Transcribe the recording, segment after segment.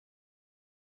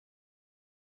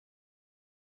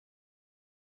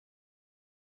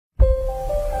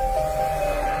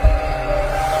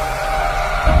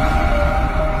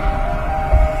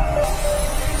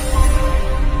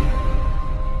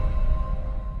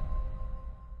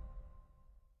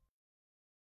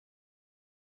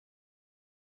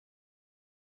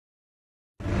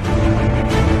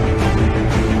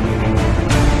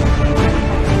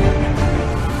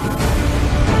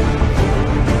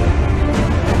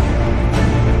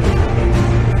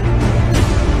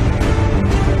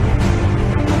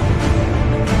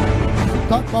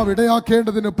പരിശുദ്ധാത്മാവ്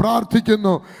ഇടയാക്കേണ്ടതിന്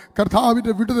പ്രാർത്ഥിക്കുന്നു.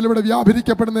 കർത്താവിൻ്റെ വിടുതൽ ഇവിടെ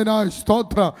വ്യാപരിക്കപ്പെടുന്നതിനായി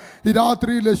സ്തോത്രം. ഈ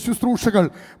രാത്രിയിലെ ശുശ്രൂഷകൾ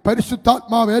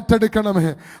പരിശുദ്ധാത്മാവ് ഏറ്റെടുക്കണമേ.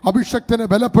 അഭിഷക്തനെ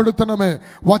ബലപ്പെടുത്തണമേ.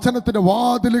 വചനത്തിൻ്റെ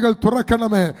വാതിലുകൾ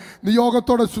തുറക്കണമേ.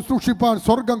 നിയോഗത്തോടെ ശുശ്രൂഷിപ്പാൻ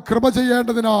സ്വർഗം കൃപ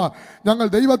ചെയ്യേണ്ടതിനാ ഞങ്ങൾ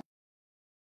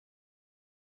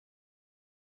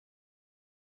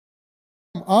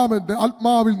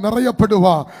ആത്മാവിൽ നിറയപ്പെടുക.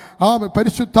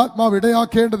 പരിശുദ്ധാത്മാവ്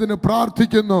ഇടയാക്കേണ്ടതിന്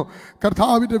പ്രാർത്ഥിക്കുന്നു.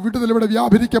 കർത്താവിൻ്റെ വിടുതൽ ഇവിടെ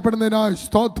വ്യാപരിക്കപ്പെടുന്നതിനായി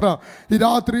സ്തോത്രം. ഈ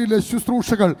രാത്രിയിലെ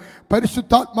ശുശ്രൂഷകൾ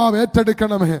പരിശുദ്ധാത്മാവ്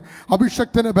ഏറ്റെടുക്കണമേ.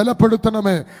 അഭിഷക്തനെ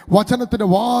ബലപ്പെടുത്തണമേ. വചനത്തിൻ്റെ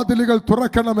വാതിലുകൾ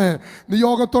തുറക്കണമേ.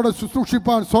 നിയോഗത്തോടെ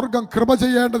ശുശ്രൂഷിപ്പാൻ സ്വർഗം കൃപ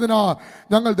ചെയ്യേണ്ടതിനാ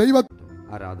ഞങ്ങൾ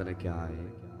ആരാധനയ്ക്കായി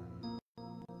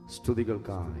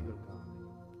സ്തുതികൾക്കായി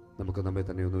നമുക്ക് നമ്മെ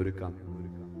തന്നെ ഒന്ന് ഒരുക്കാം.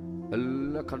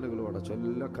 എല്ലാ കണ്ണുകളും അടച്ച്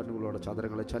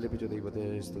ചാദരങ്ങളെ ചലിപ്പിച്ച ദൈവത്തെ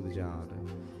സ്തുതിച്ചാണ്.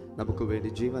 നമുക്ക് വേണ്ടി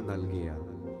ജീവൻ നൽകിയ,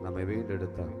 നമ്മെ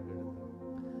വീണ്ടെടുത്ത,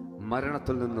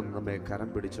 മരണത്തിൽ നിന്നും നമ്മെ കരം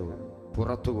പിടിച്ചു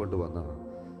പുറത്തു കൊണ്ടുവന്ന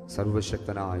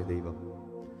സർവശക്തനായ ദൈവം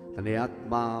തൻ്റെ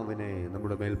ആത്മാവിനെ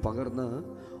നമ്മുടെ മേൽ പകർന്ന്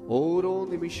ഓരോ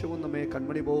നിമിഷവും നമ്മെ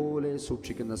കൺമണി പോലെ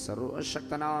സൂക്ഷിക്കുന്ന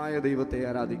സർവശക്തനായ ദൈവത്തെ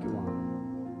ആരാധിക്കുവാൻ,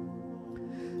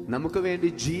 നമുക്ക് വേണ്ടി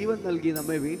ജീവൻ നൽകി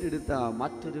നമ്മെ വീണ്ടെടുത്ത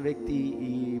മറ്റൊരു വ്യക്തി ഈ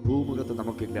ഭൂമുഖത്ത്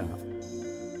നമുക്കില്ല.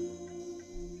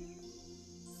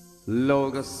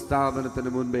 ലോകസ്ഥാപനത്തിന്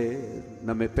മുൻപേ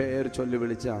നമ്മെ പേർ ചൊല്ലി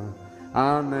വിളിച്ച ആ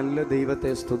നല്ല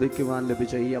ദൈവത്തെ സ്തുതിക്കുവാൻ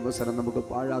ലഭിച്ച ഈ അവസരം നമുക്ക്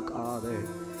പാഴാക്കാതെ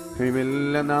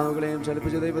എല്ലാ നാവുകളെയും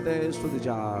ചലിപ്പിച്ച ദൈവത്തെ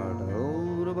സ്തുതിച്ചാട്.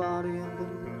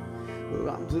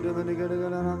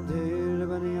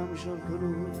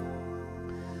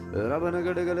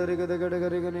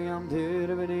 Rabanagadagarigadagariganaam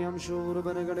Thirvanayam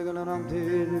Shurbanagadaganam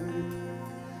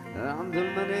Thirvanayam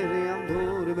Dulmaneriam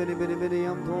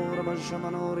Thurbanibiniam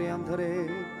Thurabashamanoriam Thare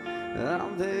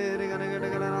Ram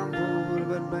Thiriganagadagaram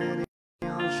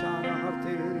Thurbanayam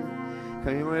Shanaharthiri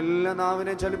കൈമെല്ലാം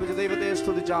നാവിനെ ചലിപ്പിച്ച് ദൈവത്തെ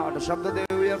സ്തുതിച്ചാട്. ശബ്ദത്തെ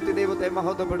ഉയർത്തി ദൈവത്തെ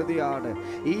മഹത്വപ്പെടുത്തിയാട്.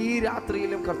 ഈ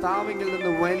രാത്രിയിലും കർത്താവിൽ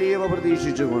നിന്ന് വലിയവ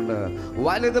പ്രതീക്ഷിച്ചുകൊണ്ട്,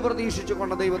 വലുത്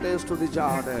പ്രതീക്ഷിച്ചുകൊണ്ട് ദൈവത്തെ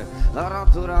സ്തുതിച്ചാട്.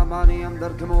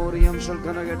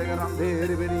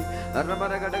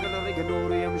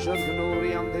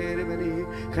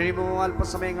 കഴിയുമോ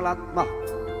അല്പസമയങ്ങൾ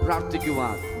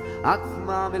പ്രാർത്ഥിക്കുവാൻ,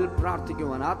 ആത്മാവിൽ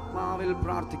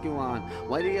പ്രാർത്ഥിക്കുവാൻ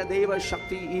വലിയ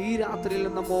ദൈവശക്തി ഈ രാത്രിയിൽ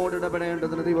നമ്മോട്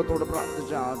ഇടപെടേണ്ടതിന് ദൈവത്തോട്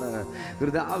പ്രാർത്ഥിച്ചാണ്.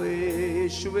 കർത്താവേ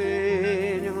യേശുവേ,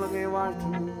 ഞങ്ങളങ്ങേ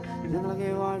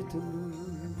വാഴ്ത്തുന്നു.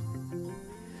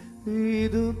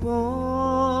 ഇതുപോ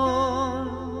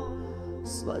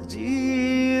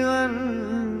സ്വജീവൻ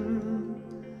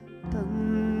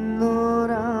തന്നോരാത്മ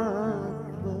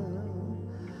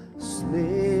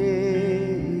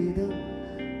സ്നേഹിതം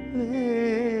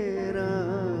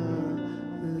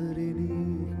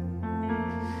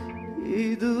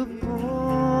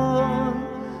ഇതുപോൽ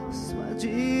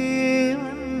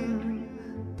സ്വജീവൻ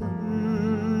തന്നോരാത്മ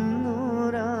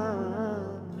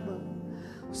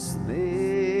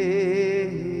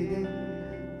സ്നേഹിതൻ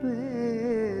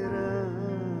വേറാരിനി.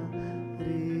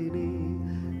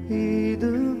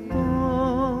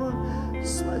 ഇതുപോൽ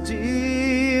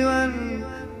സ്വജീവൻ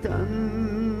തന്നോരാത്മ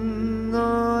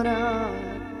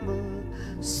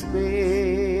സ്നേഹിതൻ.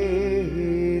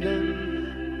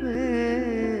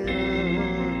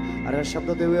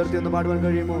 ശബ്ദത്തെ ഉയർത്തി ഒന്ന് പാടുവാൻ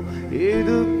കഴിയുമോ?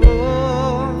 ഇതുപോ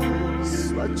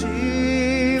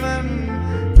സ്വജീവൻ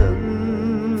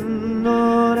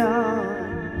തന്നോരാ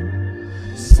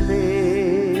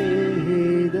സ്നേഹിതൻ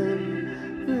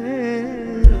വേറാരിനി.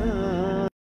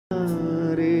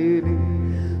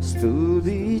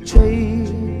 സ്തുതി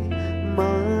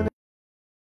മനമേ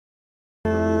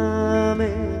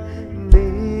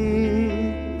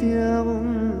നിത്യവും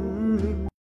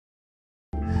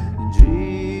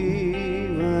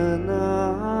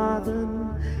ജീവനാഥൻ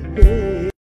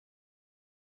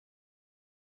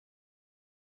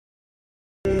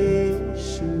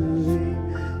യേശുവേ.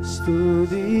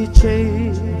 സ്തുതി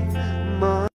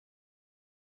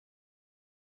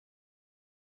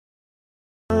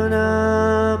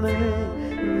മനമേ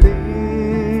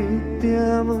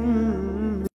നിത്യവും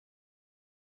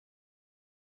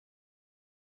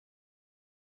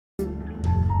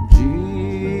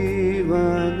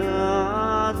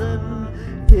ജീവനാഥൻ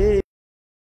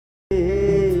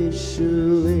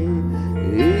യേശുവേ.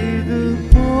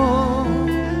 ഇതുപോൽ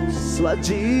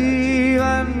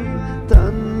സ്വജീവൻ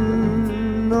തന്നോരാത്മ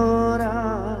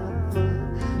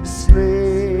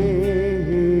സ്നേഹിതൻ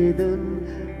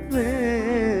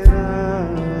വേറാരിനി.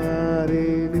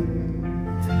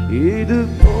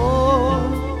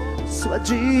 ഇതുപോൽ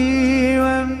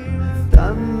സ്വജീവൻ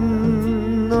തന്നോരാത്മ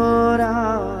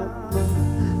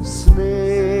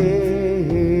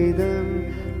സ്നേഹിതൻ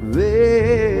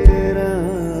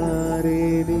വേറാരിനി.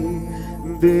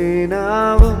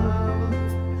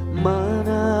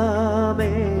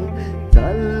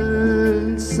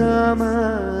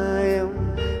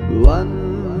 വൻ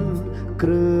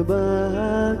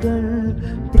കൃപകൾ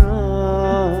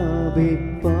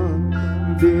പ്രാപിപ്പാൻ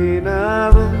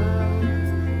ദിനവും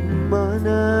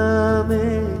മനമേ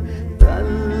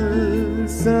തൽസമയം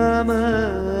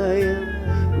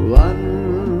വൻ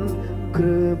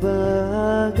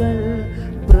കൃപകൾ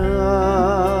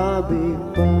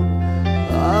പ്രാപിപ്പാൻ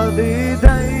അതിധൈര്യമാ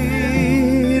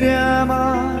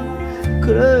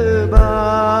കൃപാസനത്തിൻ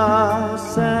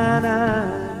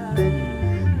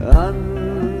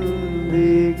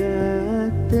അന്തികത്തിൽ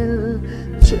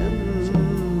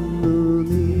ചെന്നു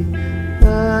നീ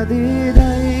അതിധൈര്യമാ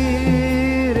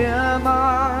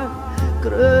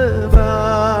കൃപാസനത്തിൻ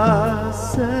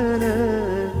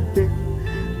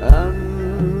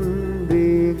അന്തികത്തിൽ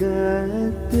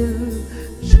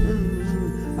ചെന്നു.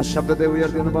 ആ ശബ്ദത്തെ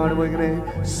ഉയർത്തിയെന്ന് പാടുമ്പോൾ ഇങ്ങനെ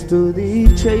സ്തുതി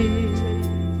ചെയ്യും.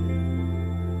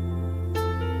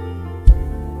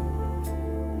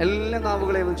 എല്ലാ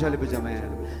നാവുകളെയും ഒന്ന് ചലിപ്പിച്ചമേ.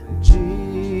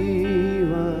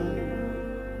 ജീവൻ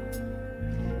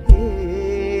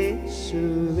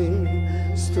യേശുവേ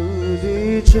സ്തുതി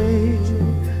ചെയ്യും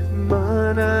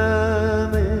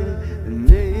മനമേ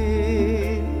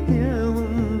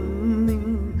നിത്യവും നിൻ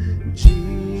ജീവനാഥൻ.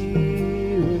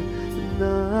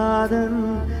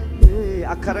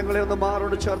 അക്കരങ്ങളെ ഒന്ന്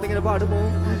മാറോട് ചേർന്നിങ്ങനെ പാടുമോ?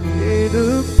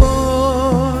 ഇതുപോ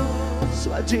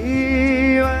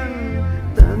സ്വജീവൻ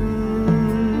തന്നോരാത്മ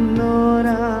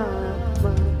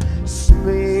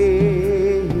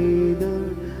സ്നേഹിതൻ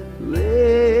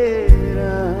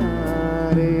വേറാരെനി.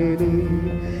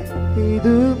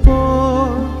 ഇതുപോ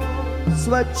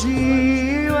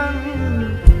സ്വജീവൻ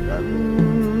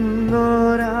തന്നോരാത്മ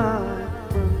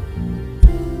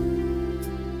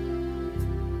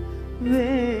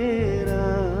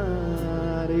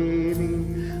വേറാരെനി.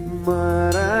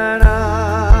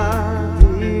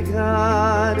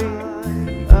 മരണാധികാരി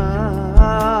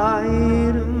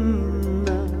ആയിരുന്ന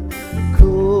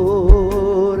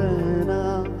ഘോരന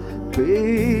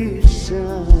പിശാചിനെ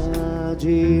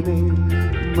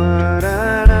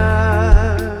മരണാധികാരി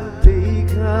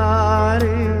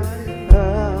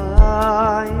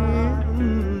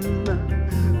ആയിരുന്ന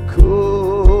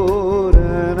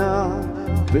ഘോരന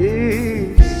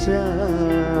പിശാചിനെ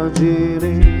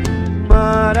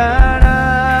മരണത്തിനാലെ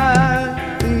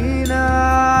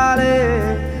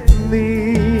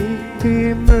നീക്കി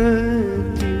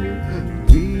മൃത്യു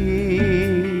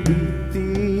ഭീതി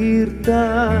തീർത്ത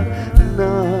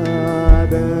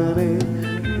നാഥനെ.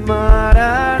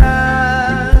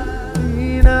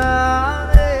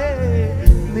 മരണത്തിനാലെ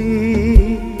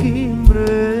നീക്കി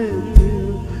മൃത്യു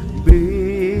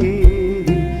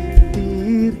ഭീതി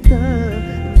തീർത്ത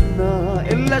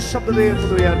എല്ലാ ശബ്ദത്തെയും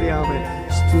ഉയർത്തിയാമേ.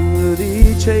 സ്തുതി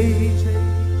ചെയ്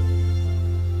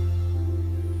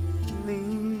നീ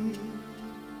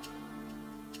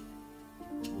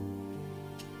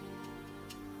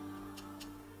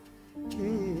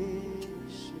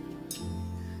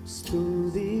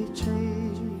സ്തുതി ചെയ്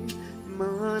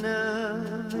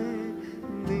മനമേ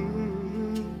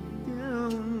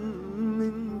നിത്യവും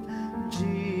നിൻ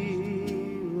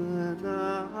ജീവനാഥൻ.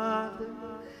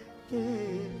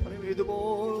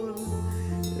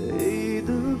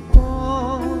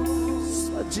 ഇതുപോൽ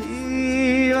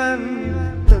സ്വജീവൻ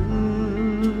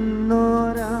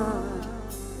തന്നോരാ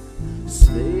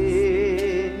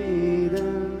സ്നേഹിതൻ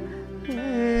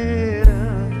വേറെ.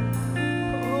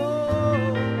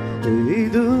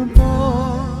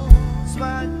 ഇതുപോൽ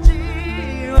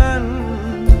സ്വജീവൻ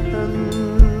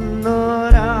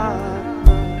തന്നോരാ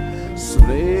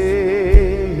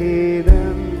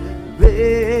സ്നേഹിതൻ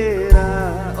വേറെ.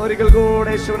 ഒരിക്കൽ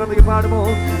കൂടെ ശിവനന്ദി പാടുമോ?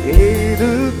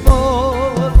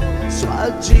 ഇതുപോൽ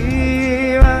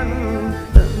സ്വജീവൻ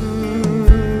തന്നോരാത്മ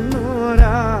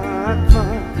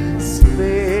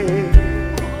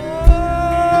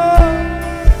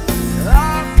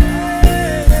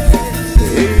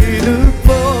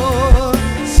ഇതുപോൽ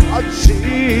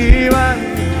സ്വജീവൻ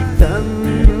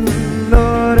തന്നോരാത്മ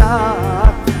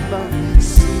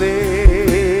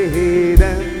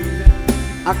സ്നേഹിതൻ.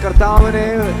 ആ കർത്താവിനെ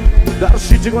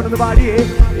ദർശിച്ചുകൊണ്ടെന്ന് പാടിയേ.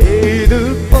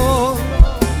 ഇതുപോ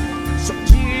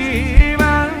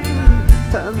സ്വജീവൻ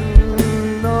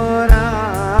തന്നോരാത്മ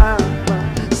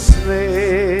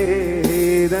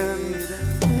സ്നേഹിതൻ.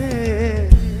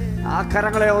 ആ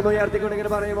കരങ്ങളെ ഒന്ന്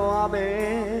ഉയർത്തിക്കൊണ്ടിങ്ങനെ പറയുമോ?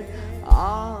 ആമേൻ.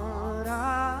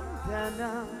 ആരാധന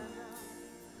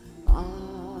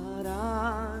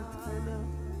ആരാധന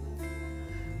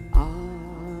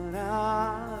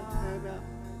ആരാധന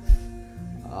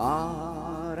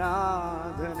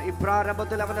ആരാധന. ഈ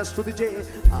പ്രാരംഭത്തിൽ അവനെ സ്തുതിച്ച്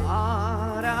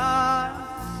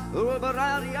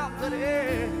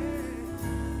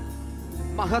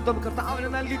മഹത്വം കർത്താവിന്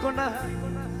നൽകിക്കൊണ്ട്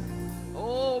ഓ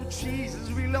Oh Jesus,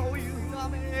 we love you.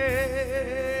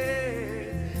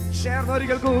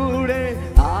 ചേർന്നൊരിക്കൽ കൂടെ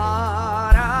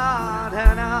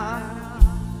ആരാധന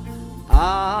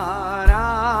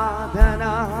ആരാധന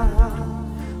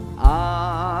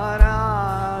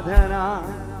ആരാധന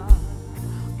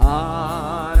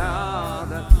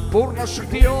ആരാധന പൂർണ്ണ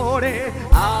ശക്തിയോടെ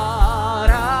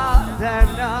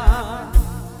ആരാധന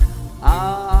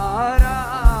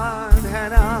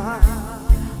ആരാധന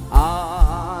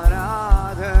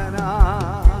ആരാധന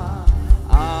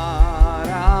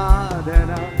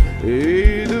ആരാധന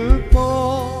ഇതുപോ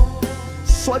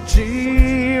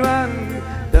സ്വജീവൻ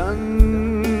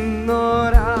തന്നോരാത്മ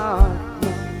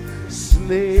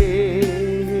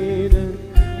സ്നേഹം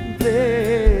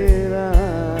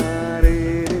തേരാരേ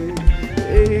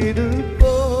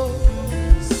ഇതുപോ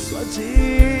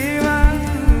സ്വജീവൻ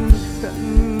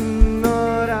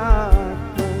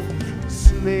തന്നോരാത്മ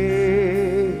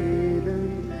സ്നേഹം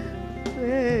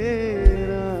തേരാരേ.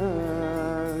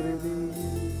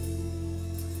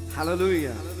 ഹല്ലേലൂയ.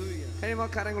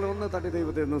 കരങ്ങൾ ഒന്ന് തട്ടി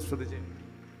ദൈവത്തെ ഒന്ന് സ്തുതിച്ച്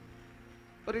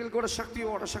ഒരിക്കൽ കൂടെ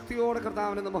ശക്തിയോടെ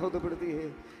കർത്താവിനെ മഹത്വപ്പെടുത്തി.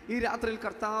 ഈ രാത്രിയിൽ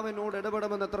കർത്താവിനോട്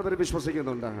ഇടപെടുമെന്ന് എത്ര പേര്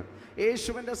വിശ്വസിക്കുന്നുണ്ട്?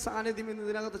 യേശുവിൻ്റെ സാന്നിധ്യം ഇന്ന്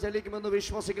ഇതിനകത്ത് ചലിക്കുമെന്ന്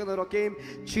വിശ്വസിക്കുന്നവരൊക്കെയും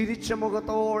ചിരിച്ച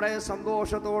മുഖത്തോടെ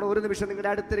സന്തോഷത്തോടെ ഒരു നിമിഷം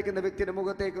നിങ്ങളുടെ അടുത്തിരിക്കുന്ന വ്യക്തിയുടെ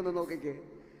മുഖത്തേക്കൊന്ന് നോക്കിക്കേ.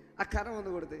 ആ കരം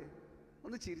ഒന്ന് കൊടുത്തേ,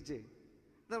 ഒന്ന് ചിരിച്ചേ.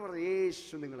 എന്താ പറയുക?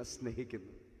 യേശു നിങ്ങളെ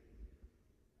സ്നേഹിക്കുന്നു.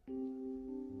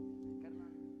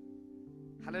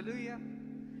 ഹല്ലേലൂയ.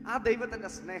 ആ ദൈവത്തിന്റെ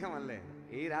സ്നേഹമല്ലേ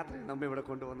ഈ രാത്രി നമ്മെ ഇവിടെ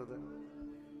കൊണ്ടുവന്നത്?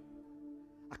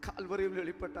 ആ കാൽവറിയിൽ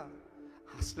വെളിപ്പെട്ട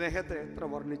ആ സ്നേഹത്തെ എത്ര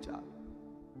വർണ്ണിച്ചാൽ,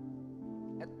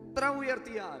 എത്ര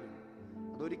ഉയർത്തിയാലും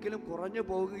അതൊരിക്കലും കുറഞ്ഞു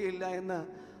പോകുകയില്ല എന്ന്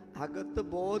അകത്ത്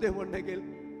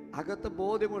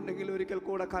ബോധ്യമുണ്ടെങ്കിൽ ഒരിക്കൽ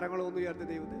കൂടെ കരങ്ങളൊന്ന് ഉയർത്തി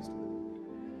ദൈവത്തെ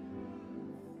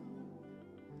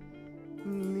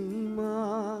നീ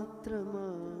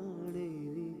മാത്രമാണ്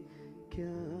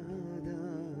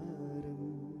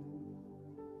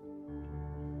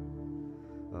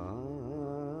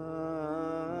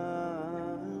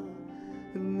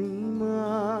നീ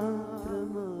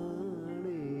മാത്രമാണ്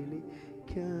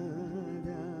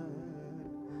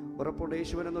ഉറപ്പുണ്ട്.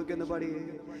 യേശുവിനെ നോക്കിയെന്ന് പാടിയേ.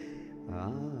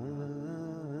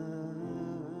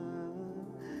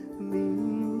 നീ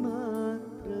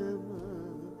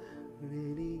മാത്രമാണ്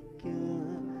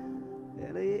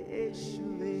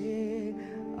യേശുവേ,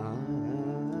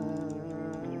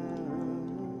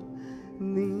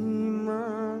 നീ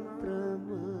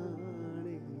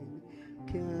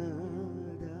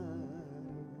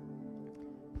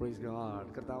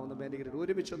കർത്താവ് നമ്മെ അനുഗ്രഹിക്കട്ടെ.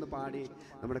 ഒരുമിച്ചൊന്ന് പാടി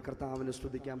നമ്മുടെ കർത്താവിനെ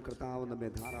സ്തുതിക്കാം. കർത്താവ് നമ്മെ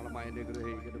ധാരാളമായി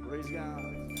അനുഗ്രഹിക്കട്ടെ. Praise God.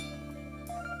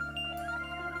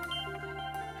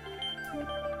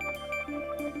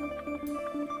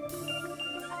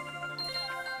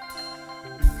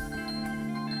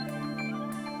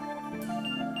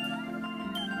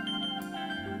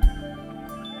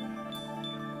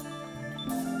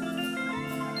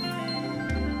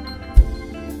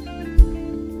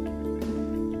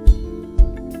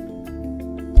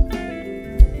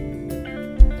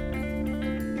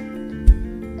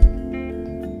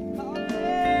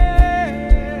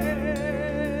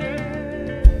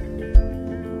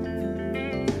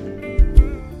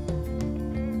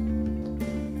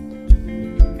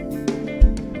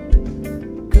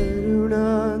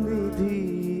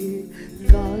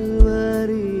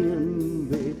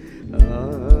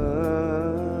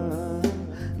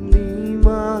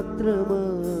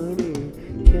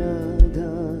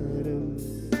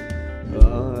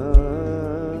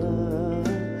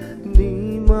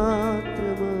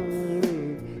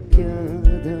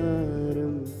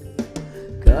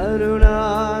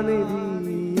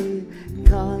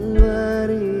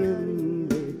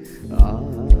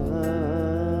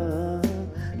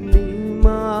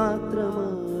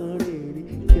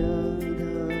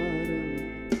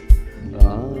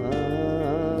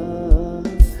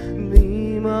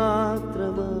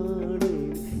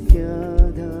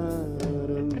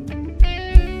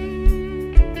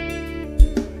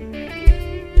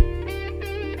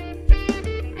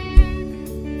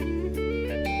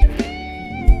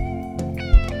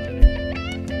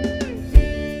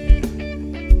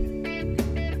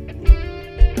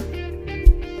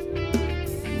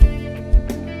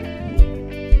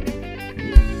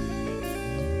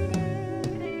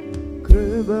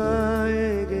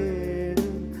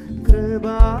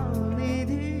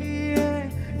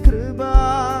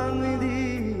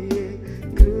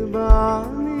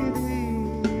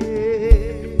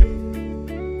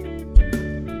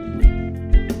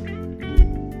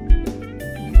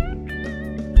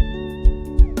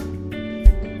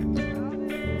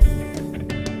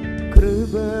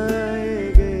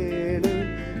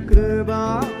 കൃപ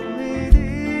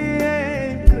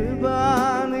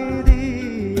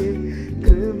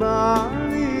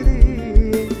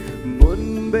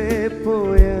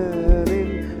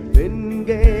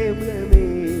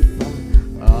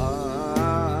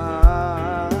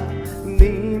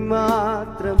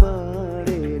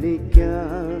മാത്രമാണ്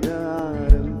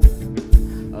എനിക്കാധാരം.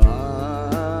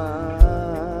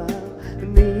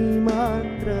 നീ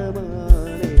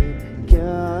മാത്രമാണ്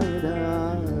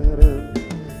എനിക്കാധാരം.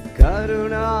 കരുണാനിധിയെ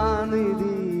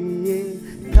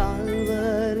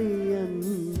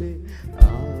കാൽവരിയന്റെ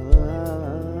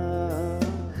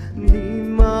നീ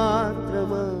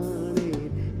മാത്രമാണ്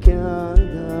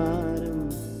എനിക്കാധാരം.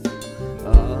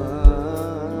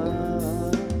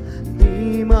 നീ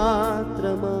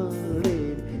മാത്രമാണ്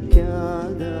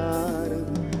എനിക്കാധാരം.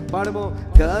 പാടുമോ?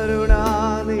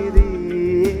 കരുണാനിധിയെ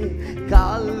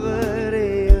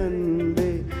കാൽവരിയന്റെ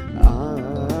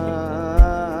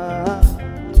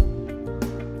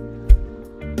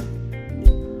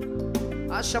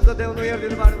ആ ശബ്ദത്തെ ഒന്ന്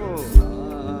ഉയർത്തി പാടുമോ?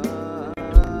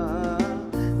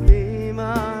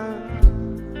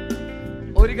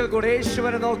 ഒരിക്കൽ കൂടെ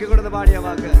യേശുവിനെ നോക്കിക്കൊടുത്ത് പാടിയ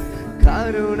വാക്ക്.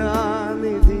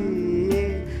 കരുണാനിധിയെ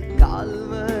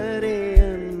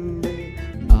കാൽവരിയന്റെ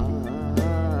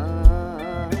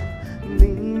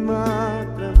നീ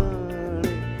മാത്രമാണ്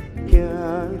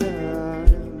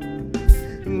എനിക്കാധാരം.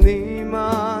 നീ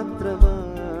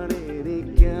മാത്രമാണ്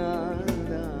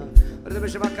എനിക്കാധാരം. ഒരു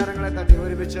നിമിഷം അക്കരങ്ങളെ തട്ടി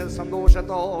ഒരുമിച്ച്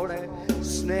സന്തോഷത്തോടെ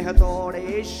സ്നേഹത്തോടെ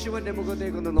യേശുവിന്റെ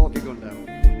മുഖത്തേക്കൊന്ന് നോക്കിക്കൊണ്ട്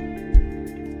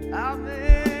ആമേൻ.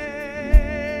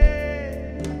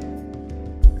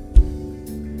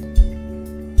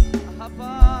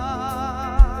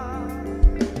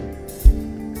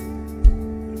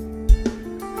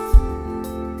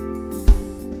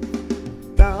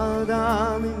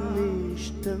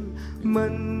 ഇഷ്ടം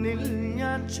മണ്ണിൽ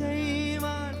ഞാൻ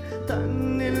ചെയ്യുവാൻ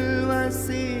തന്നിൽ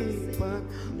വസിപ്പാൻ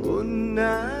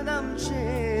ഉന്നതം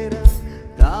ചേരാൻ.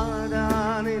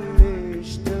 താതാനിൽ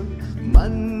ഇഷ്ടം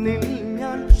മണ്ണിൽ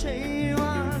ഞാൻ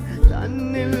ചെയ്യുവാൻ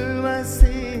തന്നിൽ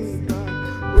വസിപ്പാൻ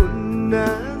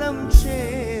ഉന്നതം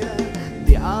ചേരാൻ.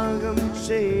 ത്യാഗം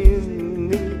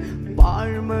ചെയ്യുന്നിൽ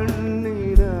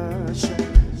പാഴ്മണ്ണിനാശ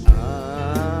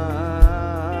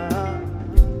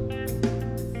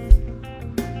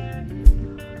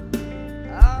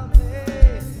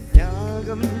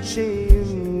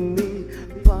ചെയ്യുന്നി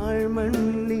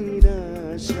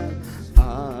പാഴ്മണ്ണിനാശ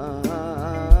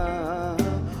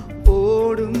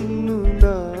ഓടുന്നു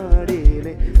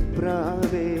നാടിനെ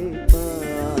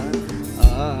പ്രാവേപ്പാൻ.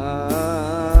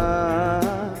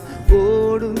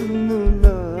 ഓടുന്നു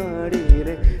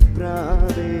നാടിനെ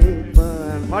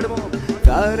പ്രാവേപ്പാൻ. പാടുമോ?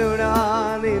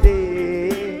 കരുണാനിധി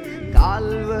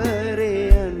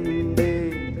കാൽവരിയന്റെ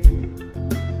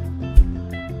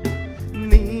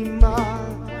നീ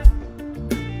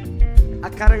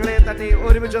അക്കരങ്ങളെ തട്ടി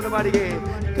ഒരുമിച്ചൊന്ന് പാടിക്കേ.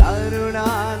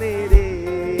 കരുണാനിധി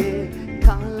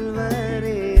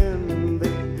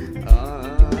കാൽവരിയന്റെ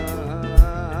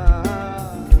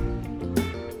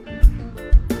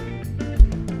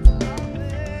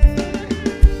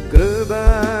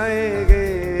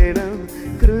കൃപയേകേണം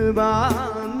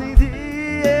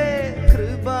കൃപാനിധിയെ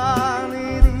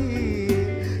കൃപാനിധിയെ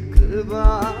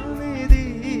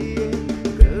കൃപാനിധിയെ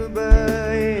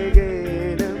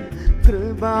കൃപയേകേണം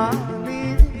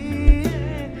കൃപാനിധിയെ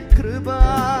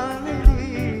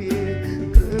കൃപാനിധിയെ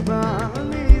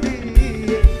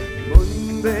കൃപാനിധിയെ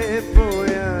മുൻപേ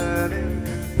പോയാലും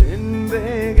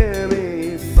പിൻവേഗമേ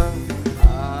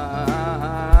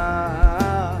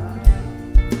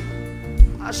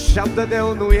ശബ്ദത്തെ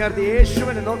ഒന്ന് ഉയർത്തി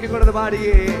യേശുവിനെ നോക്കിക്കൊടുത്ത്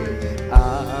പാടിയേ.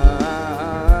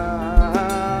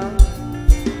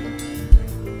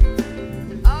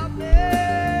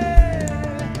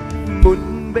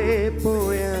 മുൻപേ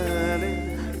പോയാൽ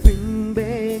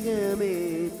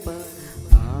പിൻവേഗമേപ്പ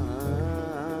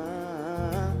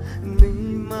നീ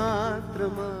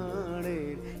മാത്രമാണ്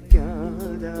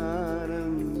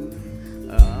ആധാരം.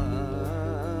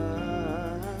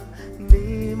 നീ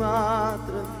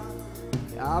മാത്രം.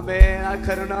 ആമേൻ. ആ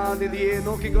കരുണാനിധിയെ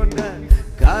നോക്കിക്കൊണ്ട്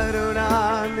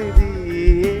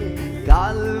കരുണാനിധിയെ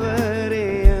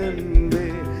കാൽവരിയന്റെ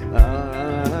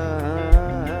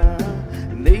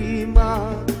നീ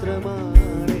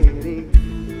മാത്രമാണ്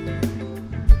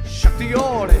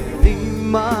ശക്തിയോടെ നീ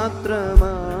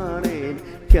മാത്രമാണ്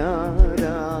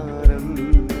ആധാരം.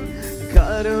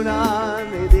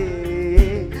 കരുണാനിധിയെ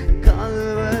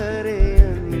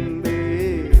കാൽവരിയന്റെ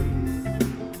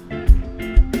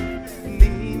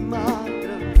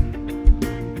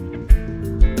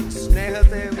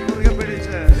സ്നേഹത്തെ മുറുകെ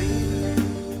പിടിച്ച്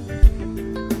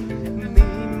നീ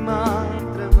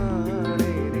മാത്രമാണ്.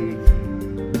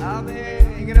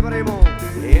 ഇങ്ങനെ പറയുമോ?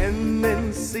 എന്നൻ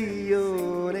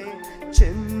സിയോനെ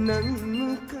ചെന്നു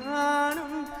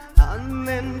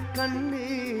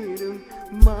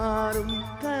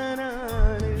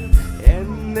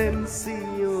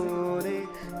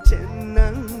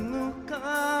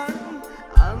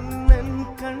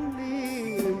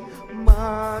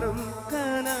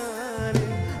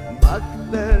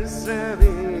ഭക്തർ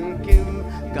ശ്രവിക്കും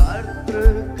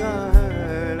കർത്തൃകാരം.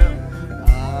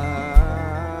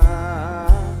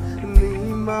 നീ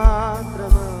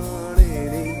മാത്രമാണ്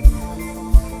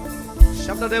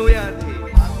ശബ്ദത്തെ ഉയർത്തി.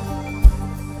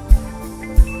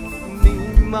 നീ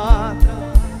മാത്രം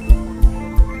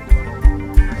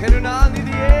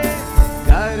കരുണാനിധിയേ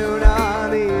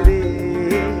കരുണാനിധി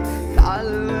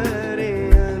കാൽവരി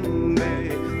അൻപേ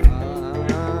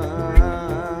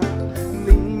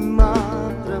നീ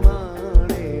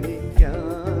മാത്രമാണ്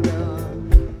എനിക്കാധാരം.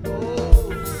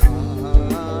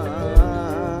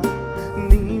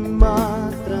 നീ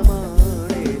മാത്രമാണ്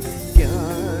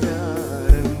എനിക്കാധാരം.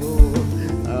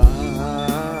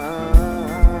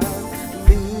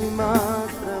 നീ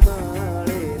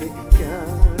മാത്രമാണ്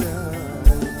എനിക്കാധാരം.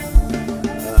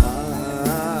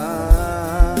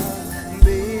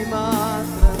 നീ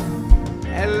മാത്രം.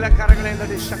 എല്ലാ കരങ്ങളെയും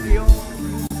തട്ടി ശക്തിയോ.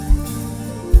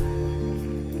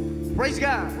 Praise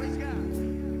God.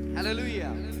 Hallelujah.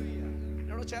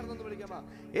 എന്നോട് ചേർന്നൊന്ന് വിളിക്കാമോ?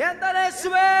 എന്താണ്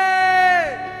യേശുവേ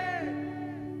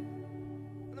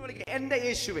എന്ന് വിളിക്കുക. എന്റെ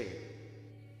യേശുവേ.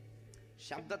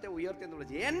 ശബ്ദത്തെ ഉയർത്തി എന്ന്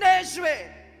വിളിച്ചു. എന്റെ യേശുവേ.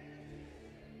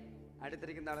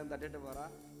 അടുത്തിരിക്കുന്ന ആളെ തട്ടിട്ട് പറ,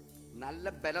 നല്ല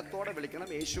ബലത്തോടെ വിളിക്കണം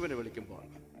യേശുവിനെ വിളിക്കുമ്പോൾ.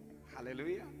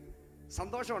 ഹല്ലേലൂയ.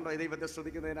 സന്തോഷമുണ്ടോ ഈ ദൈവത്തെ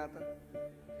സ്തുതിക്കുന്നതിനകത്ത്?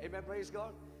 Amen. Praise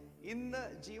God. ഇന്ന്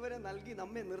ജീവനെ നൽകി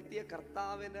നമ്മെ നിർത്തിയ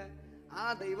കർത്താവിന്, ആ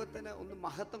ദൈവത്തിന് ഒന്ന്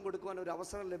മഹത്വം കൊടുക്കുവാൻ ഒരു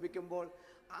അവസരം ലഭിക്കുമ്പോൾ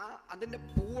അതിന്റെ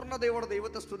പൂർണ്ണതയോടെ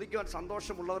ദൈവത്തെ സ്തുതിക്കുവാൻ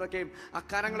സന്തോഷമുള്ളവരൊക്കെയും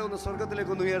അക്കാരങ്ങളെ ഒന്ന്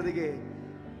സ്വർഗത്തിലേക്ക് ഒന്ന് ഉയർത്തുകയെ.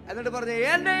 എന്നിട്ട് പറഞ്ഞു,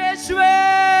 എന്റെ യേശുവേ.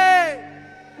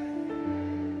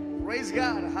 Praise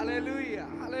God. Hallelujah.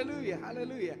 Hallelujah.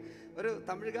 Hallelujah. ഒരു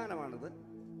തമിഴ് ഗാനമാണിത്.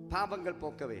 പാപങ്ങൾ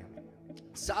പോക്കവേ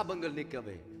சாபங்கள்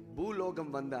நீக்கவே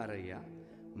பூலோகம் வந்தாரையா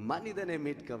மனிதனை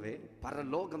மீட்கவே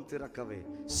பரலோகம் திறக்கவே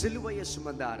சிலுவையை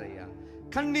சுமந்தாரையா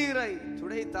കണ്ണീரை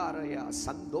തുടൈത്താറയ്യ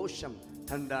സന്തോഷം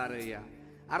തണ്ടാറയ്യ.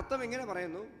 അർത്ഥം എങ്ങനെ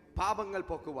പറയുന്നു? പാപങ്ങൾ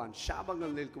പോക്കുവാൻ, ശാപങ്ങൾ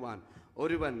നീക്കുവാൻ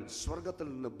ഒരുവൻ സ്വർഗത്തിൽ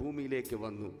നിന്ന് ഭൂമിയിലേക്ക്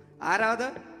വന്നു. ആരാത്?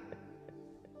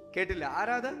 കേട്ടില്ല?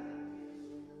 ആരാത്?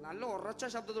 നല്ല ഉറച്ച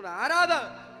ശബ്ദത്തോടെ ആരാത്?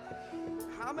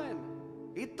 ആമേൻ.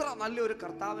 ഇത്ര നല്ലൊരു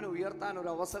കർത്താവിനെ ഉയർത്താൻ ഒരു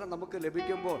അവസരം നമുക്ക്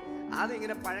ലഭിക്കുമ്പോൾ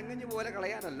അതിങ്ങനെ പഴങ്കഞ്ഞു പോലെ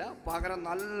കളയാനല്ല, പകരം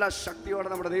നല്ല ശക്തിയോടെ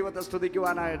നമ്മുടെ ദൈവത്തെ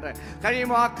സ്തുതിക്കുവാനായിട്ട്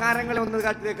കഴിയുമ്പോൾ ആ കരങ്ങളെ ഒന്ന്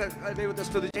ദൈവത്തെ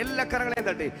സ്തുതിച്ച് എല്ലാ കരങ്ങളെയും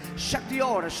തട്ടി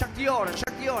ശക്തിയോടെ ശക്തിയോടെ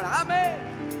ശക്തിയോടെ ആമേൻ.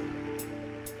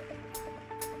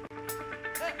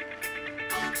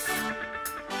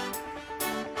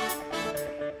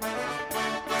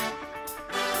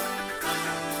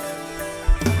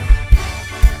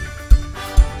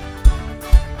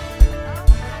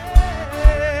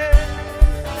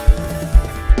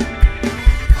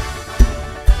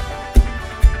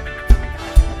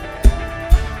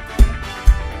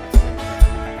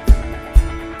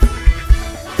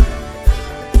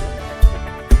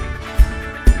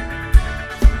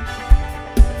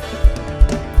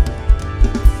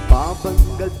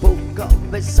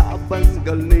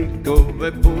 சாபங்கள் நீக்கவே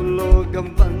பூலோகம்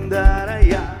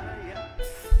வந்தாரையா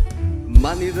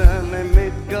மனிதனை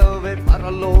மீட்கவே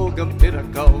பரலோகம்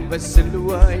திறக்கவே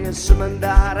சிலுவையை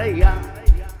சுமந்தாரையா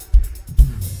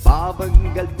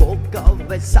பாவங்கள்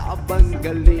போக்கவே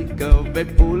சாபங்கள் நீக்கவே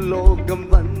பூலோகம்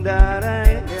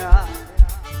வந்தாரையா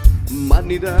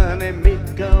மனிதனை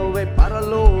மீட்கவே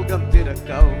பரலோகம்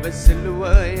திறக்கவே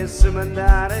சிலுவையை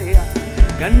சுமந்தாரையா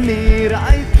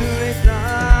கண்ணீராய்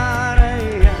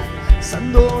துடைத்தாரையா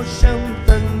சந்தோஷம்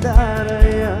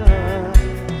தந்தாரையா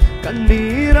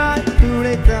கண்ணீராய்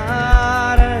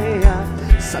துடைத்தாரையா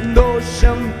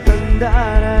சந்தோஷம்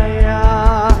தந்தாரையா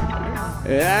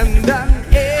எந்தன்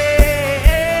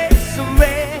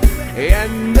இயேசுவே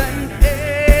எந்தன்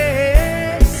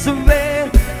இயேசுவே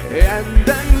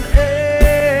எந்தன்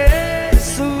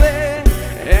இயேசுவே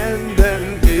எந்தன்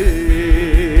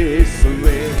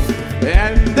இயேசுவே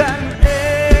எந்தன்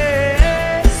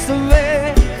இயேசுவே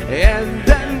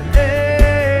எந்தன்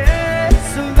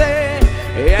இயேசுவே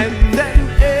எந்தன்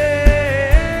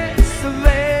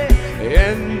இயேசுவே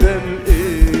எந்தன்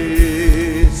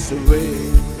இயேசுவே.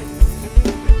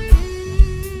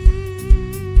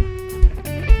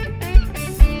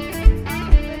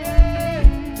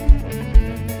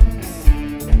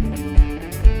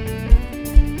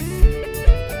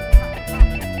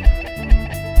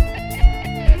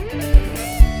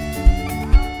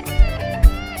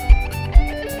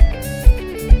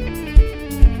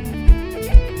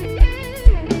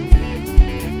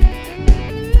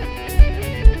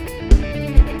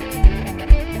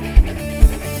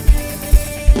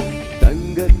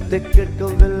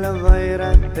 கேட்கவில்லை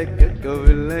வைரத்தை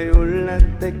கேட்கவில்லை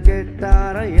உள்ளத்தை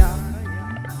கேட்டாரையா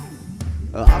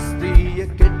ஆஸ்தியை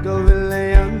கேட்கவில்லை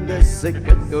அந்த அந்தஸ்தை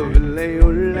கேட்கவில்லை,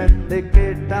 உள்ளத்தை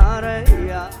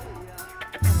கேட்டாரையா.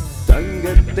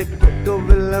 தங்கத்தை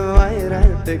கேட்கவில்லை,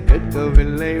 வைரத்தை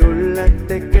கேட்கவில்லை,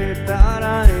 உள்ளத்தை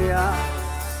கேட்டாரையா.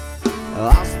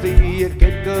 ஆஸ்தியை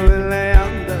கேட்கவில்லை,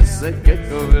 அந்தஸ்தை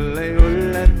கேட்கவில்லை,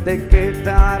 உள்ளத்தை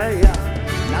கேட்டாரையா.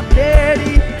 நான்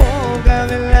தேடி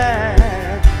போகவில்லை,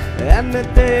 என்னை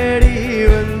தேடி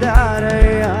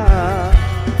வந்தாரையா.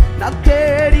 நான்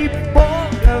தேடி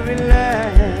போகவில்லை,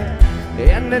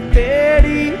 என்னை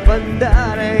தேடி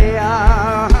வந்தாரையா.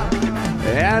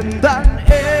 எந்தன்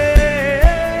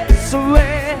இயேசுவே,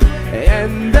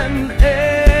 எந்தன்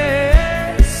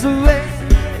இயேசுவே,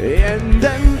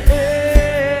 எந்தன்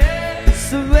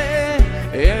இயேசுவே,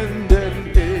 எந்தன்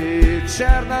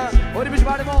ചേർന്ന് ഒരുമിച്ച്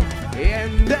പാടുമോ?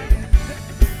 എന്റെ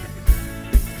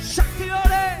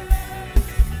ശക്തിയോടെ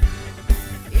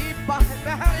ഈ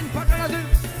ബഹ്റൈൻ പട്ടണത്തിൽ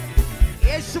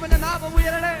യേശുവിന്റെ നാമം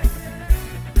ഉയരണേ.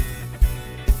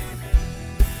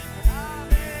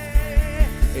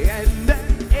 എന്റെ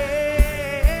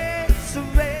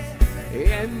യേശുവേ,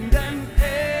 എന്റെ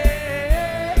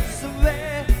യേശുവേ,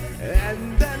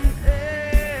 എന്റെ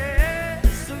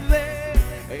യേശുവേ,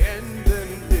 എന്റെ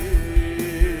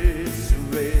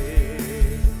യേശുവേ.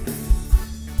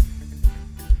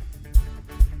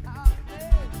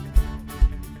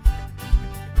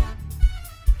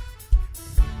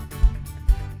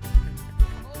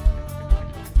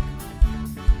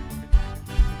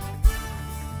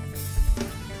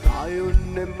 தாய்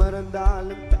உன்னை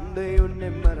மறந்தாலும், தந்தை உன்னை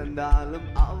மறந்தாலும்,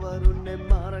 அவர் உன்னை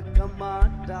மறக்க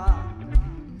மாட்டார்.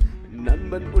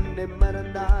 நண்பன் உன்னை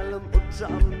மறந்தாலும்,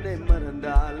 உற்றார் உன்னை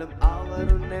மறந்தாலும்,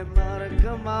 அவர் உன்னை மறக்க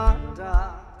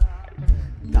மாட்டார்.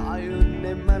 தாய்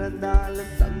உன்னை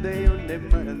மறந்தாலும், தந்தை உன்னை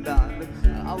மறந்தாலும்,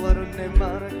 அவர் உன்னை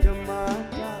மறக்க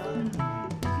மாட்டார்.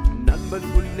 நண்பன்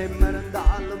உன்னை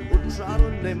மறந்தாலும், உற்றார்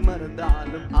உன்னை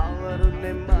மறந்தாலும், அவர்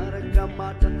உன்னை மறக்க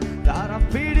மாட்டார். கரம்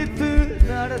பிடித்து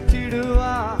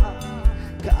நடத்திடுவார்,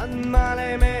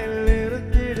 கண்மலை மேல்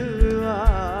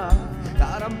நிறுத்திடுவார்.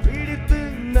 கரம் பிடித்து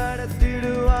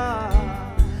நடத்திடுவார்,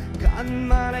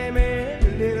 கண்மலை மேல்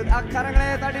நிறுத்தி. அக்கரங்களை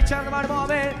தட்டி சேர்ந்து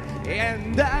பாடுவோமே.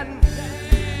 எந்த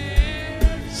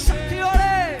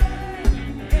சக்தியோടെ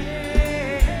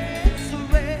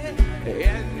இயேசுவே,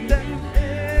 எந்த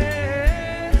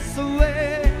இயேசுவே,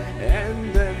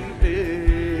 எந்த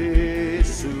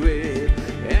இயேசுவே,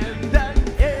 எந்த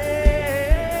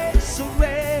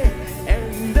இயேசுவே,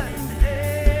 எந்த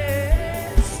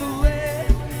இயேசுவே,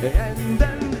 எந்த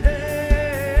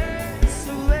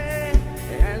இயேசுவே,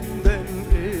 எந்த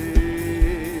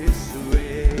இயேசுவே.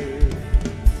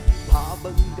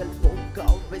 பாவங்கள்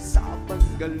போக்கவே,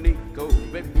 சாபங்கள்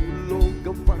நீக்கவே,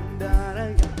 பூலோகம்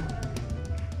வந்தாரையா.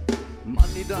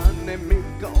 மனிதனை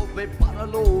மீட்கவே,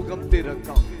 பரலோகம்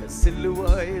திறக்கவே,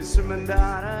 சிலுவையை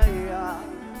சுமந்தாரையா.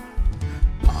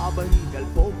 பாவங்கள்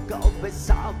போக்கவே,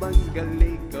 சாபங்கள்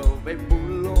நீக்கவே,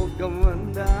 பூலோகம்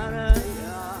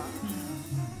வந்தாரையா.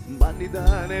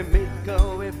 மனிதனை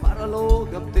மீட்கவே,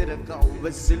 பரலோகம்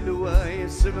திறக்கவே, சிலுவையை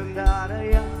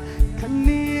சுமந்தாரையா.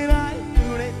 கண்ணீராய்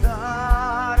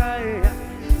துடைத்தாரையா,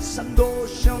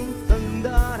 சந்தோஷம்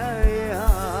தந்தாரையா.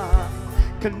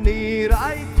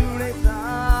 கண்ணீராய்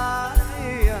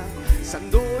துடைத்தாரையா,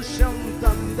 சந்தோஷம்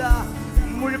தந்தா.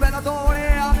 முழுவதோடே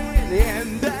ஆமென்.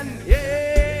 எந்தன்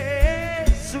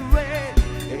இயேசுவே,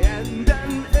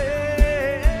 எந்தன்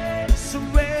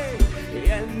இயேசுவே,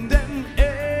 எந்தன்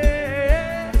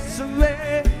இயேசுவே,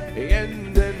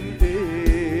 எந்தன்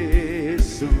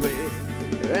இயேசுவே,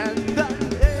 எந்தன்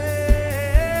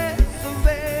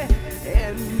இயேசுவே,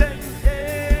 எந்தன்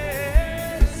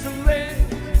இயேசுவே,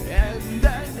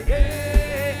 எந்தன்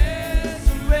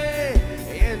இயேசுவே,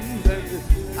 எந்தன்.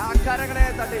 கரங்களை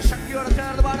தட்டி சக்தியோட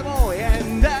சேர்ந்து பாடுமோ?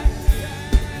 எந்த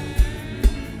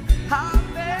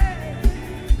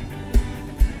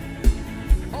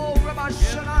ஓ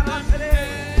ரமஷனாரே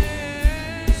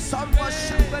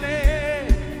சர்வசக்தனே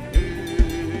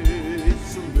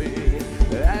இயேசுவே,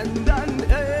 எந்தன்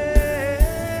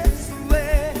இயேசுவே,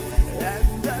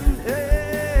 எந்தன்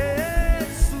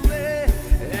இயேசுவே,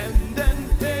 எந்தன்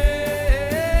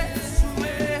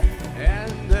இயேசுவே,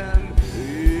 எந்தன்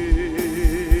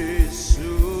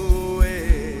இயேசுவே.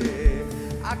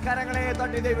 അക്കരങ്ങളെ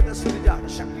തട്ടി ദൈവത്തെ സ്തുതിച്ചാണ്.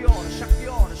 ശക്തിയോടെ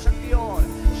ശക്തിയോടെ ശക്തിയോടെ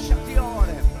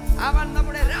ശക്തിയോടെ. അവൻ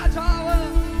നമ്മുടെ രാജാവ്,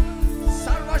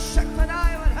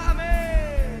 സർവശക്തനായവൻ.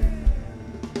 ആമേൻ.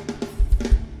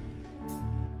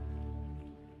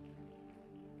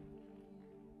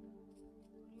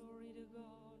 Glory to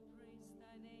God. Praise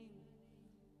thy name.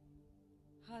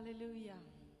 Hallelujah.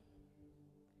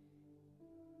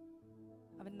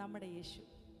 അവൻ നമ്മുടെ യേശു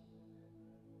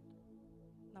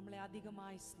നമ്മളെ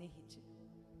അധികമായി സ്നേഹിച്ച്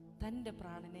തൻ്റെ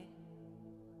പ്രാണനെ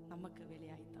നമുക്ക്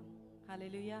വിലയായി തന്നു.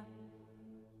 ഹല്ലേലൂയ.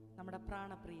 നമ്മുടെ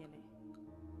പ്രാണപ്രിയനെ,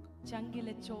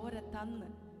 ചങ്കിലെ ചോര തന്ന്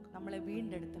നമ്മളെ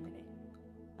വീണ്ടെടുത്തവനെ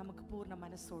നമുക്ക് പൂർണ്ണ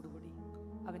മനസ്സോടുകൂടി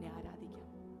അവനെ ആരാധിക്കാം.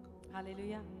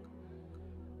 ഹല്ലേലൂയ.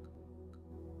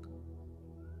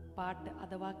 പാട്ട്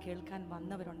അഥവാ കേൾക്കാൻ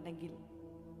വന്നവരുണ്ടെങ്കിൽ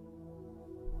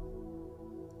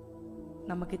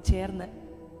നമുക്ക് ചേർന്ന്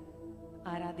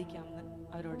ആരാധിക്കാമെന്ന്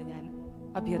അവരോട് ഞാൻ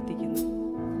അഭ്യർത്ഥിക്കുന്നു.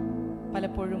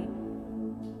 പലപ്പോഴും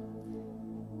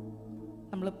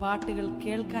നമ്മൾ പാട്ടുകൾ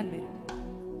കേൾക്കാൻ വരും,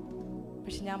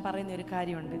 പക്ഷെ ഞാൻ പറയുന്ന ഒരു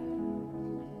കാര്യമുണ്ട്,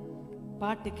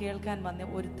 പാട്ട് കേൾക്കാൻ വന്ന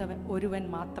ഒരുവൻ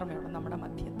മാത്രമേ ഉള്ളൂ നമ്മുടെ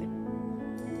മധ്യത്തിൽ.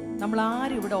 നമ്മൾ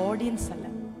ആരും ഇവിടെ ഓഡിയൻസ് അല്ല,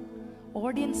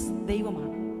 ഓഡിയൻസ്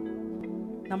ദൈവമാണ്.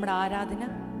 നമ്മുടെ ആരാധന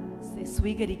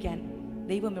സ്വീകരിക്കാൻ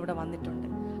ദൈവം ഇവിടെ വന്നിട്ടുണ്ട്.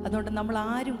 അതുകൊണ്ട് നമ്മൾ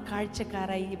ആരും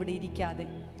കാഴ്ചക്കാരായി ഇവിടെ ഇരിക്കാതെ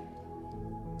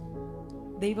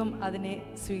ദൈവം അതിനെ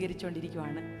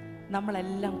സ്വീകരിച്ചുകൊണ്ടിരിക്കുകയാണ്.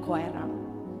 നമ്മളെല്ലാം ക്വയറാണ്.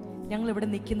 ഞങ്ങൾ ഇവിടെ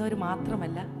നിൽക്കുന്നവർ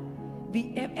മാത്രമല്ല,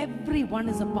 everyone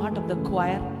is a part of the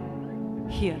choir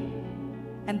here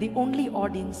and the only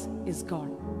audience is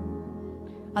God.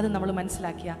 അത് നമ്മൾ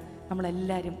മനസ്സിലാക്കിയ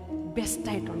നമ്മളെല്ലാവരും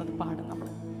ബെസ്റ്റായിട്ടുള്ളത് പാടും.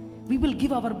 we will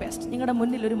give our best. നിങ്ങളുടെ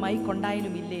മുന്നിൽ ഒരു മൈക്ക്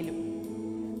ഉണ്ടായാലും ഇല്ലേലും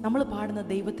നമ്മൾ പാടുന്ന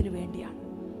ദൈവത്തിന് വേണ്ടിയാണ്.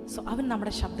 സോ അവൻ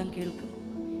നമ്മുടെ ശബ്ദം കേൾക്കും.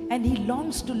 and he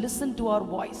longs to listen to our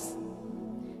voice.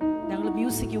 ഞങ്ങൾ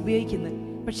മ്യൂസിക് ഉപയോഗിക്കുന്നത്,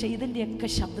 പക്ഷെ ഇതിൻ്റെയൊക്കെ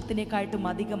ശബ്ദത്തിനേക്കായിട്ടും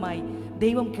അധികമായി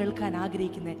ദൈവം കേൾക്കാൻ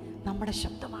ആഗ്രഹിക്കുന്നത് നമ്മുടെ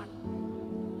ശബ്ദമാണ്.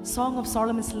 സോങ് ഓഫ്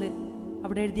സോളമൻസിൽ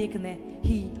അവിടെ എഴുതിയേക്കുന്നത്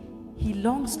he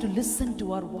longs to listen to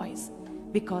our voice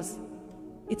because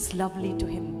it's lovely to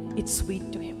him, it's sweet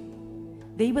to him.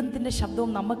 ദൈവത്തിൻ്റെ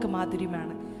ശബ്ദവും നമുക്ക്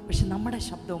മാധുര്യമാണ്, പക്ഷെ നമ്മുടെ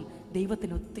ശബ്ദവും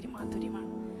ദൈവത്തിന് ഒത്തിരി മാധുര്യമാണ്.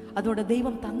 അതുകൊണ്ട്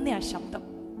ദൈവം തന്ന ആ ശബ്ദം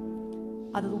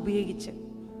അത് ഉപയോഗിച്ച്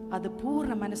അത്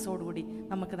പൂർണ്ണ മനസ്സോടുകൂടി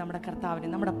നമുക്ക് നമ്മുടെ കർത്താവിനെ,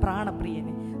 നമ്മുടെ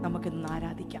പ്രാണപ്രിയനെ നമുക്കിന്ന്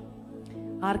ആരാധിക്കാം.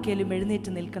 ആർക്കെങ്കിലും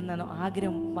എഴുന്നേറ്റ് നിൽക്കുന്ന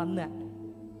ആഗ്രഹം വന്ന്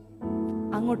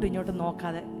അങ്ങോട്ടും ഇങ്ങോട്ടും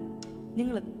നോക്കാതെ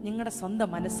നിങ്ങളുടെ സ്വന്തം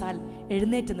മനസ്സാൽ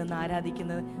എഴുന്നേറ്റ് നിന്ന്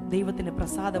ആരാധിക്കുന്നത് ദൈവത്തിന്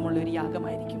പ്രസാദമുള്ള ഒരു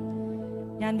യാഗമായിരിക്കും.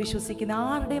 ഞാൻ വിശ്വസിക്കുന്ന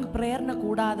ആരുടെയും പ്രേരണ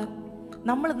കൂടാതെ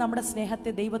നമ്മൾ നമ്മുടെ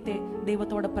സ്നേഹത്തെ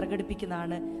ദൈവത്തോടെ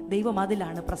പ്രകടിപ്പിക്കുന്നതാണ് ദൈവം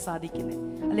അതിലാണ് പ്രസാദിക്കുന്നത്.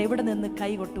 അല്ല എവിടെ നിന്ന്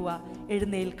കൈ കൊട്ടുക,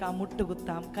 എഴുന്നേൽക്കാം,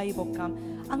 മുട്ടുകുത്താം, കൈ പൊക്കാം,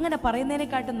 അങ്ങനെ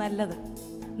പറയുന്നതിനെക്കാട്ടും നല്ലത്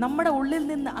നമ്മുടെ ഉള്ളിൽ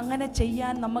നിന്ന് അങ്ങനെ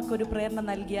ചെയ്യാൻ നമുക്കൊരു പ്രേരണ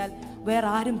നൽകിയാൽ വേറെ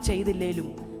ആരും ചെയ്തില്ലേലും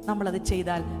നമ്മളത്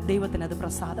ചെയ്താൽ ദൈവത്തിന് അത്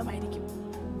പ്രസാദമായിരിക്കും.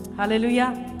 Hallelujah,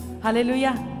 hallelujah.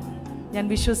 ഞാൻ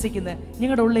വിശ്വസിക്കുന്നത്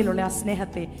നിങ്ങളുടെ ഉള്ളിലുള്ള ആ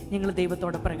സ്നേഹത്തെ നിങ്ങൾ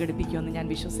ദൈവത്തോടെ പ്രകടിപ്പിക്കുമെന്ന് ഞാൻ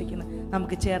വിശ്വസിക്കുന്നു.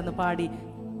 നമുക്ക് ചേർന്ന് പാടി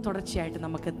തുടർച്ചയായിട്ട്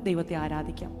നമുക്ക് ദൈവത്തെ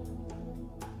ആരാധിക്കാം.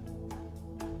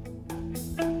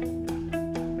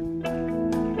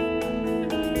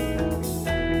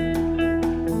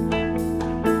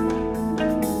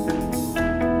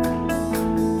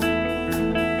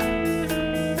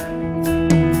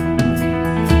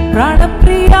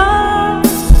 പ്രാണപ്രിയ,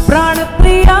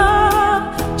 പ്രാണപ്രിയ,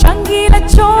 ചങ്കില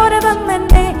ചോര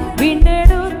തന്നെന്നെ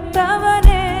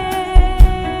വീണ്ടെടുത്തവനെ,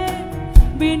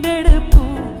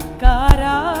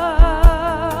 വീണ്ടെടുപ്പുകാരാ.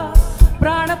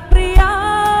 പ്രാണപ്രിയ,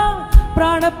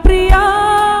 പ്രാണപ്രിയ,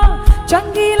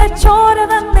 ചങ്കില ചോര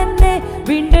തന്നെന്നെ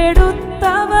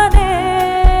വീണ്ടെടുത്തവനെ,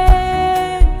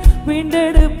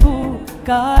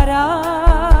 വീണ്ടെടുപ്പുകാരാ.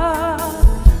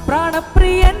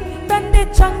 പ്രാണപ്രിയൻ തന്റെ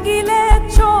ചങ്കിലെ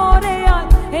ചോരയാൽ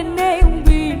എന്നെയും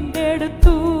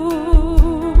വീണ്ടെടുത്തു.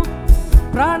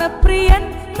 പ്രാണപ്രിയൻ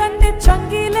തന്റെ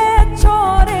ചങ്കിലെ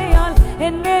ചോരയാൽ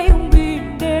എന്നെയും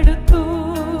വീണ്ടെടുത്തു.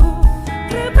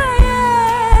 കൃപയേ,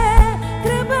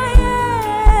 കൃപയേ,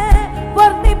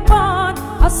 വർണ്ണിപ്പാൻ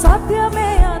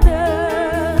അസാധ്യമേ അത്.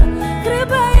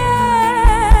 കൃപയേ,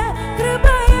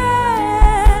 കൃപയേ,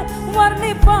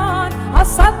 വർണ്ണിപ്പാൻ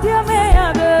അസാധ്യമേ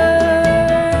അത്.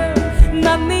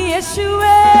 നന്ദി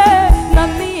യേശുവേ,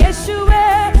 നന്ദി യേശുവേ,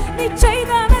 നീ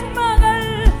ചെയ്ത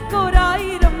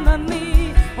നന്മകൾക്കൊരായിരം നന്ദി.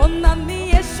 ഓ നന്ദി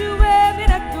യേശുവേ,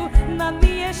 നിനക്കു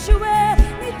നന്ദി യേശുവേ,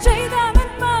 നീ ചെയ്ത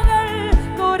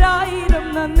നന്മകൾക്കൊരായിരം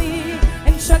നന്ദി.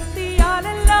 എൻ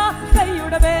ശക്തിയാലല്ല,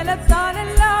 കൈയുടെ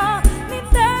വേലത്താലല്ല,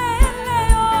 നിന്റെ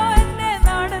അല്ലയോ എന്നെ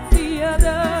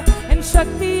നടത്തിയത്. എൻ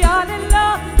ശക്തിയാലല്ല,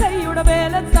 കൈയുടെ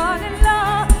വേലത്താലല്ല,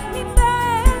 നിന്റെ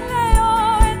അല്ലയോ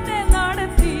എന്നെ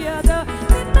നടത്തിയത്.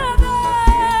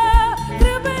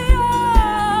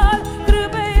 കൃപയാൽ,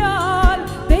 കൃപയാൽ,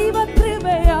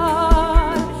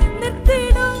 ദൈവകൃപയാൽ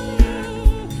നിർത്തിടും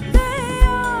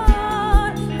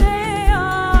ദയാൽ,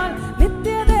 ദയാൽ,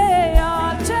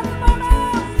 നിത്യദയാൽ ജന്മമേ.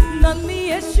 നന്ദി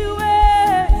യേശുവേ,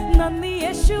 നന്ദി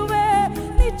യേശുവേ,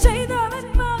 നീ ചെയ്ത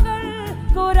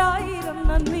നന്മകൾക്കൊരായിരം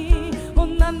നന്ദി. ഓ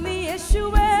നന്ദി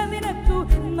യേശുവേ, നിനക്കു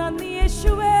നന്ദി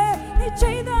യേശുവേ, നീ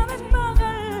ചെയ്ത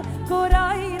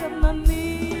നന്മകൾക്കൊരായിരം നന്ദി.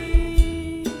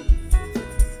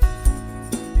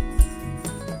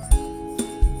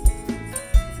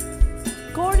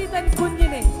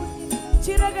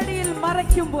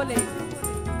 മറയ്ക്കും പോലെ,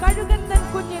 കഴുകൻ തൻ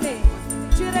കുഞ്ഞിനെ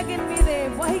ചിറകിൻ മീതെ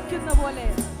വഹിക്കുന്ന പോലെ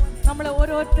നമ്മളെ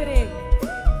ഓരോരുത്തരെ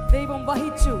ദൈവം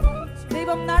വഹിച്ചു,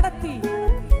 ദൈവം നടത്തി.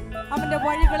 അവന്റെ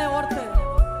വഴികളെ ഓർത്ത്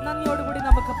നന്ദിയോടുകൂടി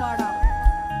നമുക്ക് പാടാം.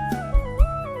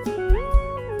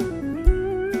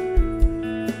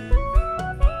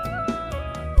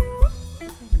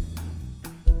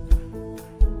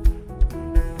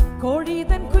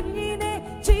 കോഴിതൻ കുഞ്ഞിനെ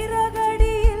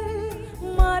ചിറകടിയിൽ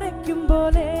മറയ്ക്കും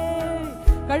പോലെ,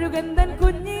 കഴുകൻ തൻ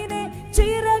കുഞ്ഞിനെ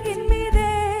ചിറകിൻ മീതെ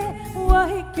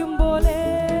വഹിക്കും പോലെ,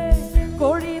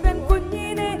 കോഴിതൻ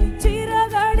കുഞ്ഞിനെ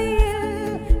ചിറകടിയിൽ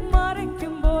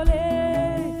മറയ്ക്കും പോലെ,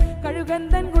 കഴുകൻ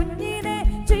തൻ കുഞ്ഞിനെ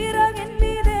ചിറകിൻ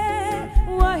മീതെ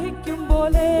വഹിക്കും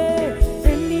പോലെ.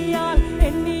 എണ്ണിയാൽ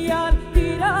എണ്ണിയാൽ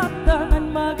തീരാത്ത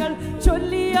നന്മകൾ,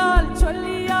 ചൊല്ലിയാൽ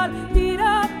ചൊല്ലിയാൽ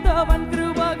തീരാത്ത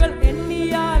വൻകൃപകൾ,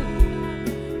 എണ്ണിയാൽ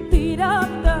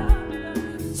തീരാത്ത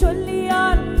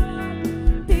ചൊല്ലിയാൽ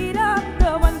തീരാത്ത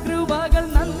വൻകൃപകൾ.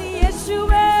 നന്ദി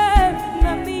യേശുവേ,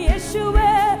 നന്ദി യേശുവേ,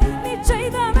 നീ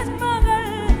ചെയ്ത നന്മകൾ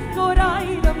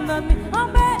ഒരായിരം നന്ദി.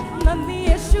 ആമേൻ. നന്ദി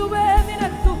യേശുവേ,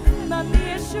 നിനക്കും നന്ദി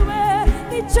യേശുവേ,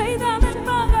 നീ ചെയ്ത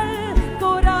നന്മകൾ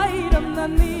ഒരായിരം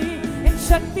നന്ദി. എൻ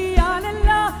ശക്തിയാലല്ല,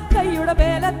 കൈയുടെ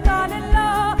ബലത്താലല്ല,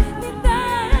 നിന്റെ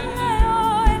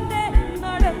എന്നെ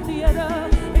നടത്തിയത്.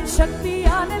 എൻ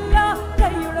ശക്തിയാലല്ല,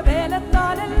 കൈയുടെ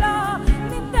ബലത്താലല്ല,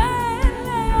 നിന്റെ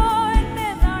എന്നെ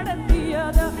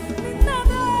നടത്തിയത്.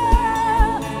 നിന്നത്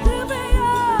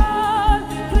കൃപയാൽ,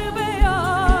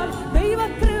 കൃപയാൽ,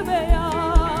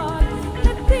 ദൈവകൃപയാൽ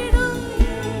നിത്യനും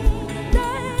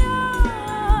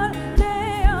ദയാൽ,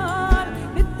 ദയാൽ,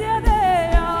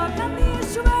 നിത്യദയാൽ. നന്ദി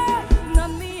യേശുവേ,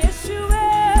 നന്ദി യേശുവേ,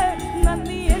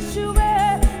 നന്ദി യേശുവേ,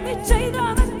 നീ ചെയ്ത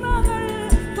നന്മകൾ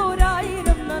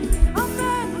ഒരായിരം നന്ദി.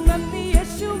 ആമേൻ. നന്ദി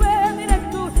യേശുവേ,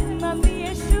 നിനക്കു നന്ദി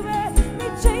യേശുവേ, നീ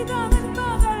ചെയ്ത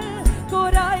നന്മകൾ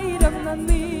ഒരായിരം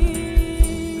നന്ദി.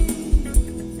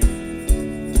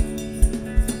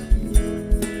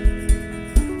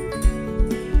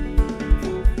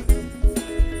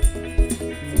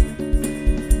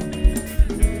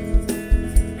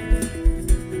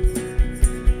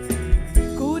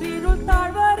 കൂരിരുൾ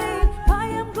താഴ്വരയിൽ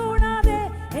ഭയം കൂടാതെ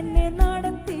എന്നെ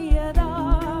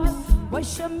നടത്തിയതാൽ,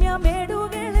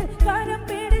 വൈഷമ്യമേടുകളിൽ കരം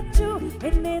പിടിച്ചു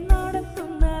എന്നെ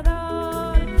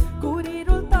നടത്തുന്നതാൽ,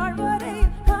 കൂരിരുൾ താഴ്വരയിൽ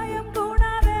ഭയം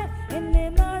കൂടാതെ എന്നെ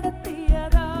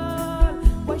നടത്തിയതാൽ,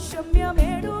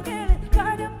 വൈഷമ്യമേടുകളിൽ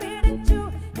കരം പിടിച്ചു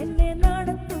എന്നെ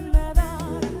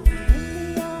നടത്തുന്നതാൽ.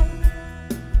 എണ്ണിയാൽ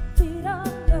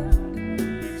തീരാത്ത,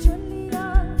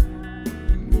 ചൊല്ലിയാൽ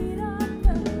തീരാത്ത,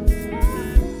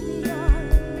 എണ്ണിയാൽ,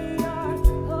 എണ്ണിയാൽ,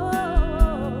 ഓ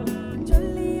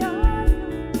ചൊല്ലിയാൽ.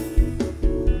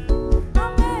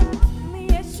 ആമേൻ. നീ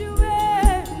യേശുവേ,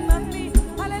 നന്ദി.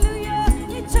 ഹല്ലേലൂയ.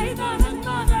 നീ ചെയ്ത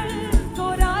നന്മകൾ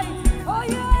ഒരായി.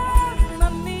 ഓയേ.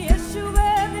 നന്ദി യേശുവേ,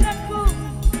 നിനക്കു.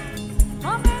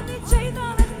 ആമേൻ. നീ ചെയ്ത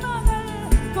നന്മകൾ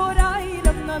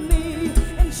ഒരായിരം നന്ദി.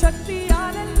 എൻ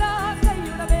ശക്തിയാലല്ല,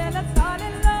 കൈയുടെ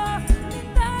വേലത്താലല്ല,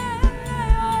 നിന്റെ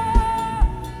എന്നെയോ.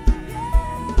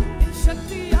 എൻ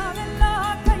ശക്തിയാലല്ല,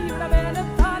 കൈയുടെ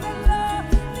വേലത്താലല്ല,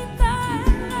 നിന്റെ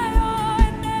എന്നെയോ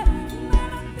എന്നെ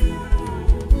നടത്തിയത്.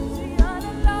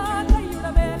 ശക്തിയാലല്ല,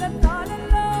 കൈയുടെ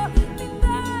വേലത്താലല്ല,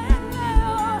 നിന്റെ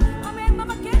എന്നെയോ. ആമേൻ.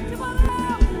 നമുക്ക്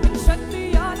ഏറ്റുപറയാം. എൻ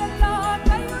ശക്തിയാലല്ല,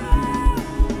 കൈയുടെ,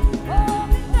 ഓ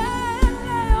നിന്റെ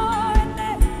എന്നെയോ എന്നെ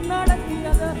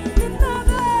നടത്തിയത്.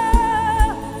 നിന്നത്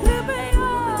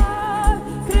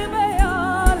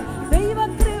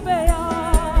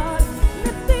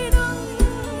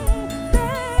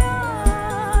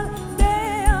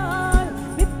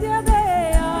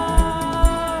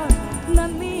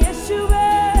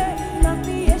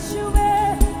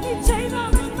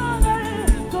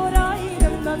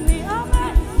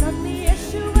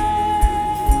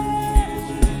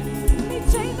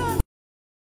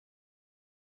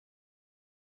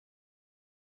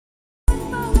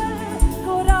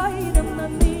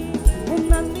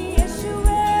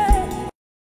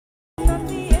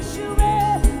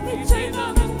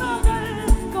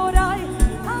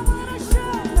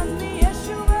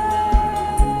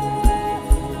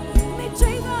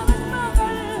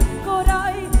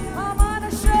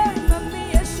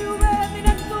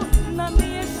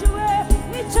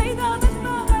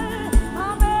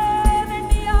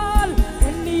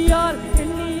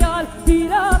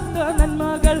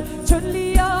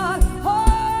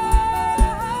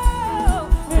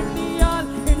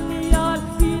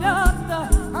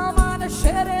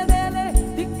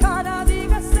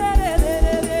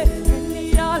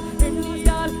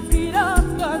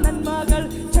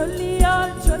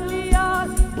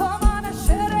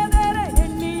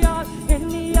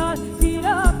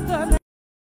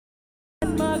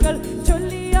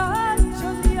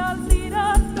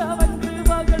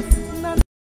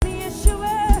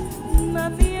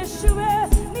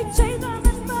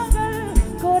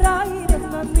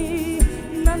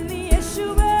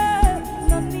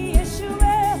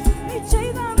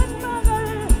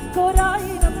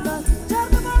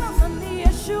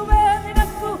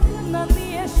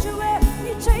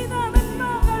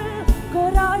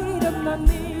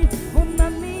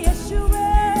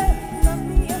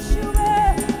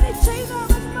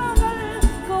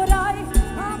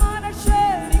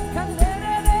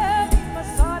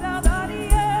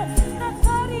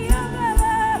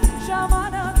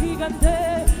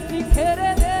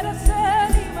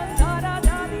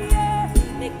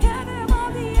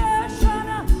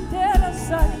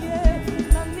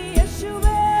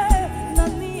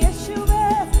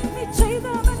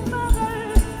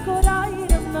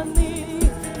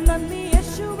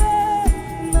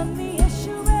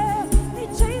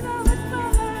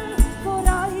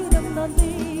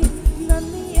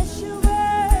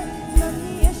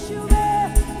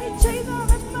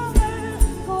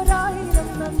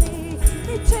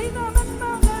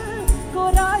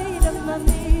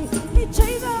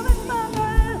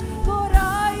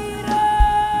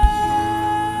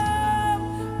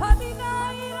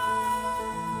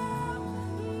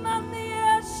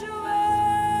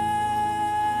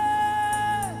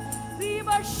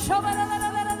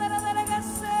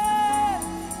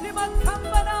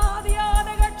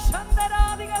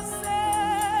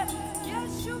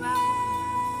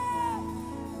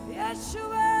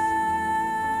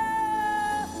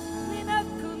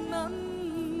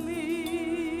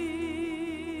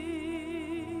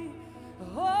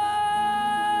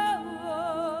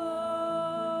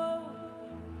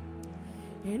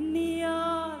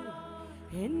എണ്ണിയാൽ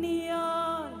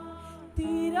എണ്ണിയാൽ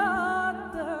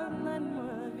തീരാത്ത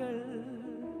നന്മകൾ,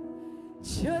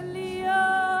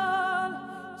 ചൊല്ലിയാൽ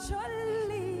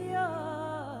ചൊല്ലിയാൽ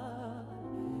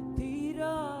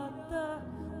തീരാത്ത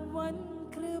വൻ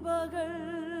കൃപകൾ.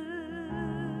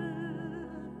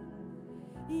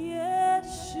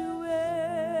 യേശുവേ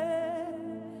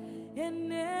എൻ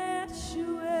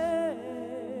യേശുവേ,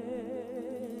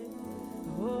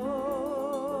 ഓ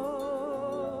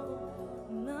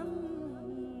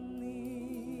നന്ദി.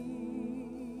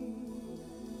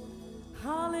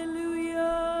 Hallelujah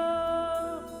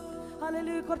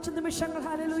hallelujah. കുറച്ച് നിമിഷങ്ങൾ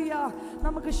ഹല്ലേലൂയ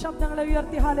നമുക്ക് ശബ്ദങ്ങളെ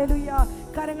ഉയർത്തി ഹല്ലേലൂയ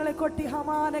കരങ്ങളെ കൊട്ടി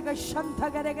ഹമാനക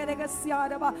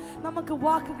ശന്ധകരകരകസ്യാരവ. നമുക്ക്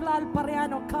വാക്കുകളാൽ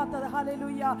പറയാനൊക്കാത്തത്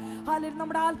ഹല്ലേലൂയ ഹല്ലേലൂയ.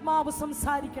 നമ്മുടെ ആത്മാവ്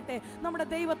സംസാരിക്കട്ടെ നമ്മുടെ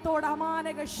ദൈവത്തോട്.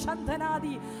 ഹമാനക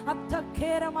ശന്ധനാദി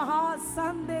അത്തഖേര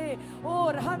മഹാസന്ദേ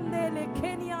or ഹന്ദേ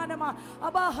ലേഖനിയാനമ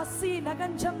അബഹസി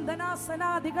നഗഞ്ചം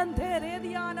ധനാസനാദി ഗന്ധേ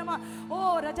രേദിയാനമ oh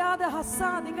രജാദ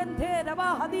ഹസാദി ഗന്ധേ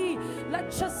രവാഹദി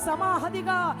lakh സമാഹദിക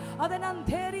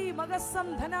അദനന്ധേരി മഗസം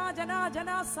Dhana ജനാ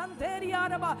ജനാ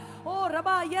സന്ധേരിയാനമ oh രബ.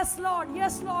 Yes Lord,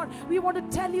 yes Lord, we want to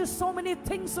tell you so many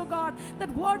things, oh God, that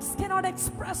words cannot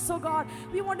express, oh God.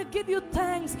 We want to give you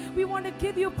thanks, we want to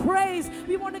give you praise,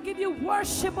 we want to give you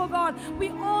worship, oh God. We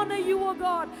honor you, oh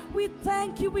God. We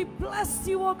thank you, we bless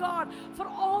you, oh God, for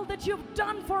all that you've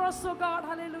done for us, oh God.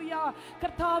 Hallelujah.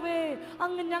 കർത്താവേ,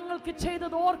 അങ്ങ് ഞങ്ങൾക്ക്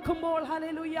ചെയ്തത് ഓർക്കുമ്പോൾ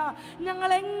hallelujah ഞങ്ങൾ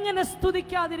എങ്ങനെ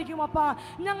സ്തുതിക്കാതിരിക്കും അപ്പാ,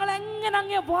 ഞങ്ങൾ എങ്ങനെ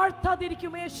അങ്ങേ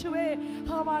വാഴ്ത്താതിരിക്കും യേശുവേ.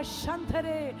 ഹവാ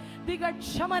ശന്ധരേ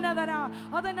ദിഗക്ഷമനദന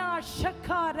അതനാ ശഖ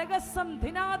രഗസം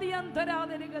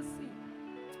ധിനാദിയന്തരാദ രഗസി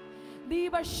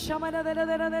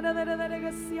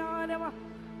ദീപശമനദരദരദരദരദരഗസ്യാനമ.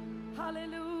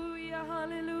 Hallelujah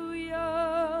hallelujah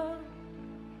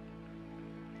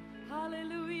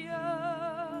hallelujah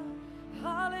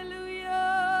hallelujah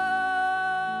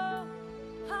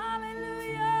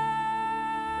hallelujah.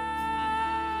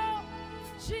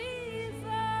 Jesus,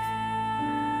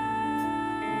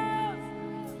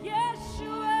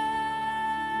 Yeshua,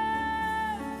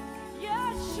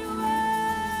 Yeshua,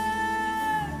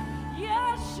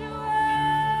 Yeshua.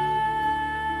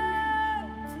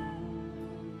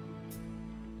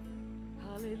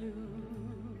 Hallelujah.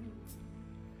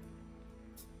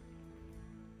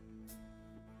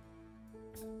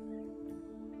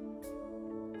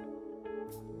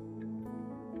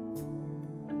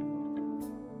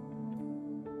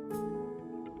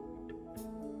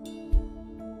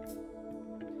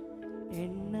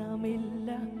 എണ്ണമില്ല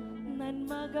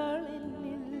നന്മകൾ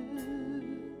എന്നിൽ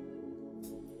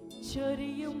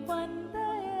ചൊരിയും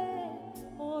വന്ദയെ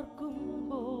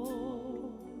ഓർക്കുമ്പോൾ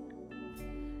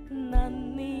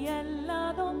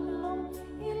നന്ദിയല്ലാതൊന്നും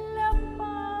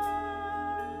ഇല്ലപ്പാ.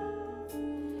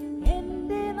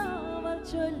 എന്റെ നാവ്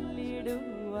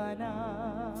ചൊല്ലിടുവാനാ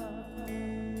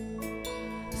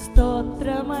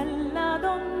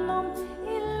സ്തോത്രമല്ലാതൊന്നും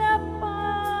ഇല്ലപ്പാ.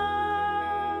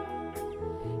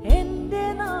 എന്റെ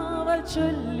നാവ്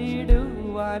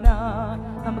ചൊല്ലിടുവാനാ.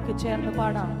 നമുക്ക് ചേർന്ന്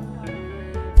പാടാം.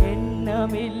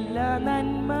 എണ്ണമില്ല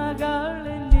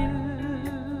നന്മകളിൽ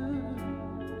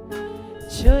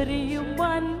ചൊരിയും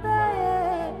വന്ദയെ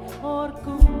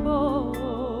ഓർക്കുമ്പോ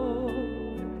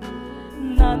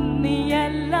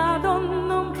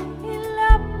നന്ദിയല്ലാതൊന്നും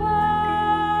ഇല്ലപ്പാ.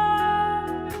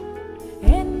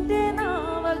 എന്റെ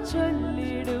നാവ്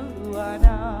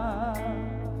ചൊല്ലിടുവാനാ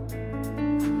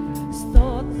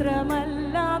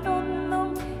സ്തോത്രമല്ലാതൊന്നും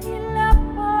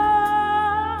ഇല്ലപ്പാ.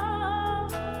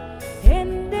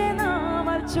 എന്റെ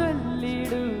നാവ്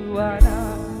ചൊല്ലിടുവാനാ.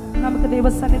 നമുക്ക്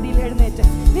ദൈവസന്നിധിയിൽ എഴുന്നേറ്റ്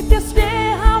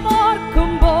നിത്യസ്നേഹം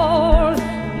ഓർക്കുമ്പോൾ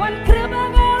വൻ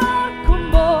കൃപകൾ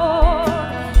ഓർക്കുമ്പോൾ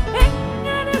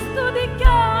എങ്ങനെ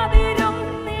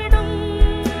സ്തുതിക്കാതിരുന്നിടും.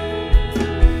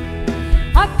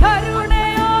 അക്കരുണ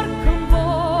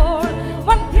ഓർക്കുമ്പോൾ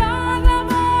വൻ ത്യാഗം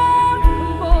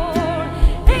ഓർക്കുമ്പോൾ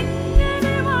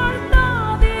എങ്ങനെ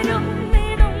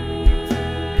വാഴ്ത്താതിരുന്നിടും.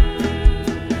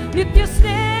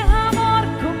 നിത്യസ്നേഹം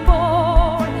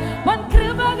ഓർക്കുമ്പോൾ വൻ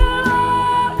കൃപകൾ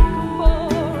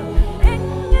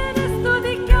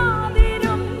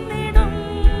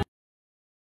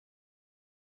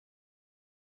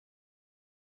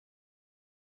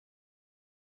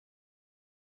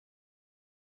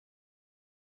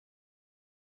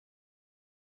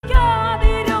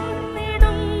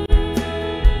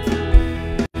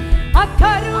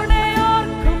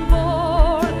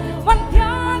കരുണയോർക്കുമ്പോൾ വൻ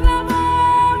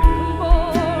ത്യാഗമോർക്കുമ്പോൾ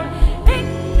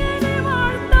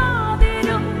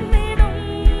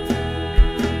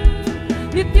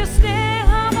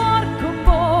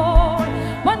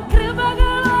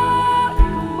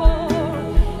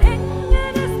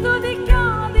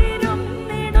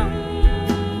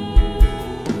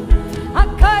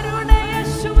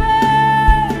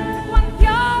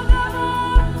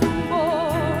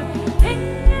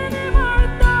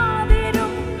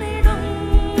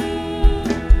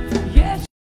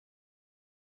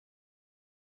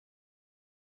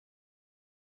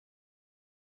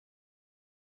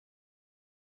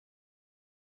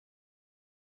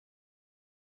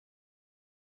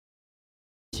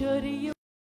ചൊരിയും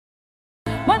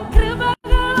വൻ കൃപകളോർക്കുമ്പോൾ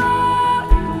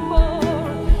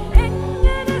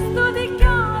എങ്ങനെ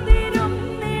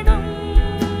സ്തുതിക്കാതിരുന്നിടും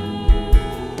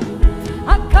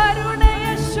അക്കരുണ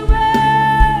യേശുവേ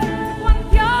വൻ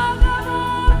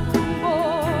ത്യാഗമോർക്കുമ്പോൾ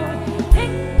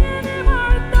എങ്ങനെ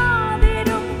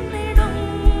വാഴ്ത്താതിരുന്നിടും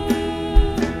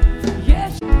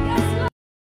യേശു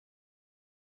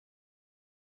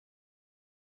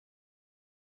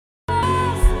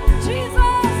Jesus,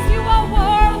 you are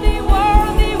worthy,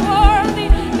 worthy, worthy.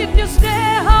 Nitya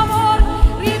snehamor,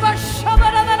 riva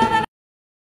shabaradana.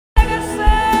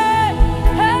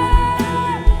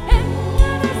 എങ്ങനെ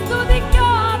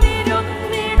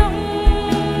സ്തുതിക്കാതിരുന്നിടും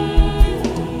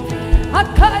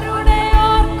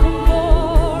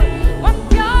അക്കരുണയോർക്കുമ്പോൾ വൻ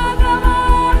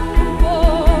ത്യാഗമോർക്കുമ്പോൾ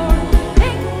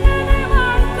എങ്ങനെ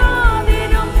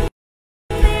വാഴ്ത്താതിരുന്നിടും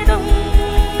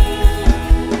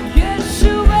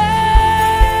യേശുവേ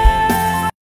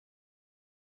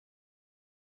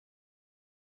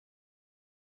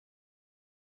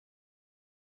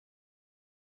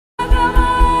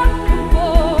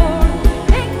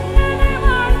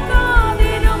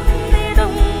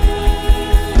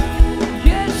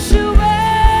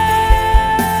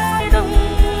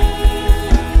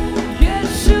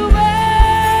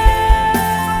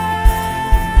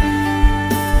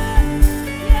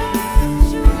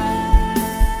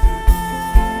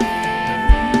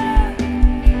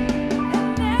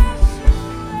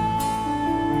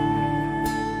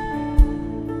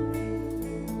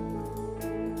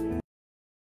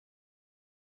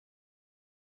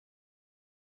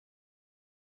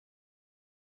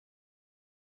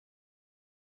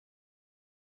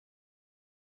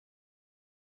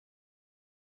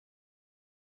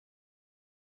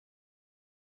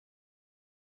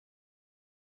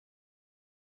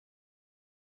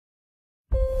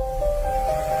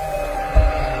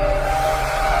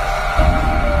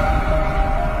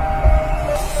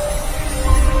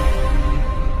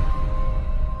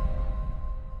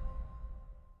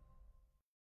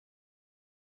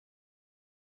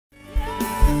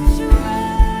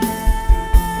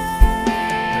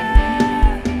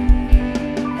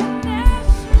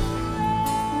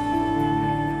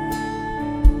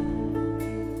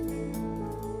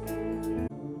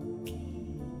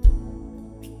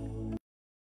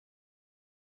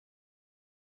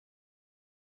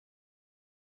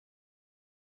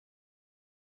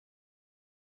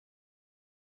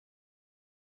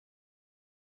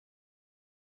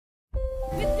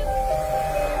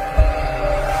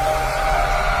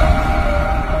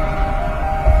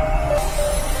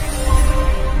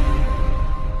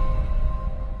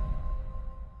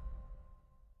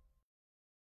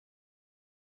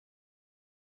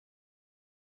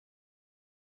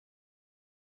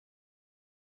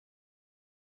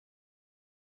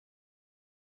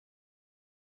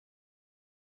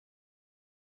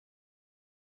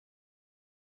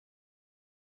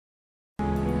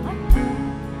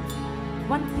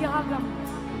വൻ ത്യാഗം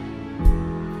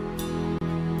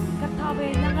കർത്താവേ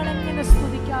ഞങ്ങൾ എങ്ങനെ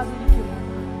സ്തുതിക്കാതിരിക്കും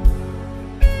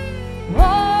ഓ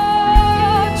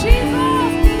ജീസസ്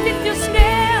നിത്യ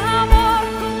സ്നേഹമോർക്കുമ്പോൾ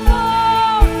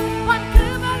വൻ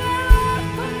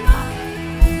കൃപകളോർക്കുമ്പോൾ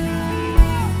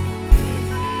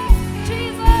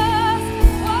ജീസസ്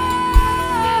ഓ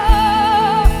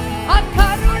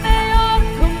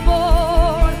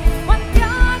അകരുണയോർക്കുമ്പോൾ വൻ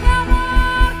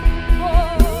ത്യാഗമോർക്കുമ്പോൾ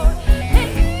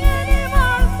എങ്ങനെ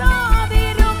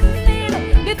വാഴ്ത്താതിരുന്നിടും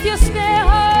നിത്യ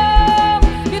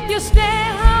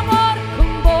സ്നേഹമോർക്കുമ്പോൾ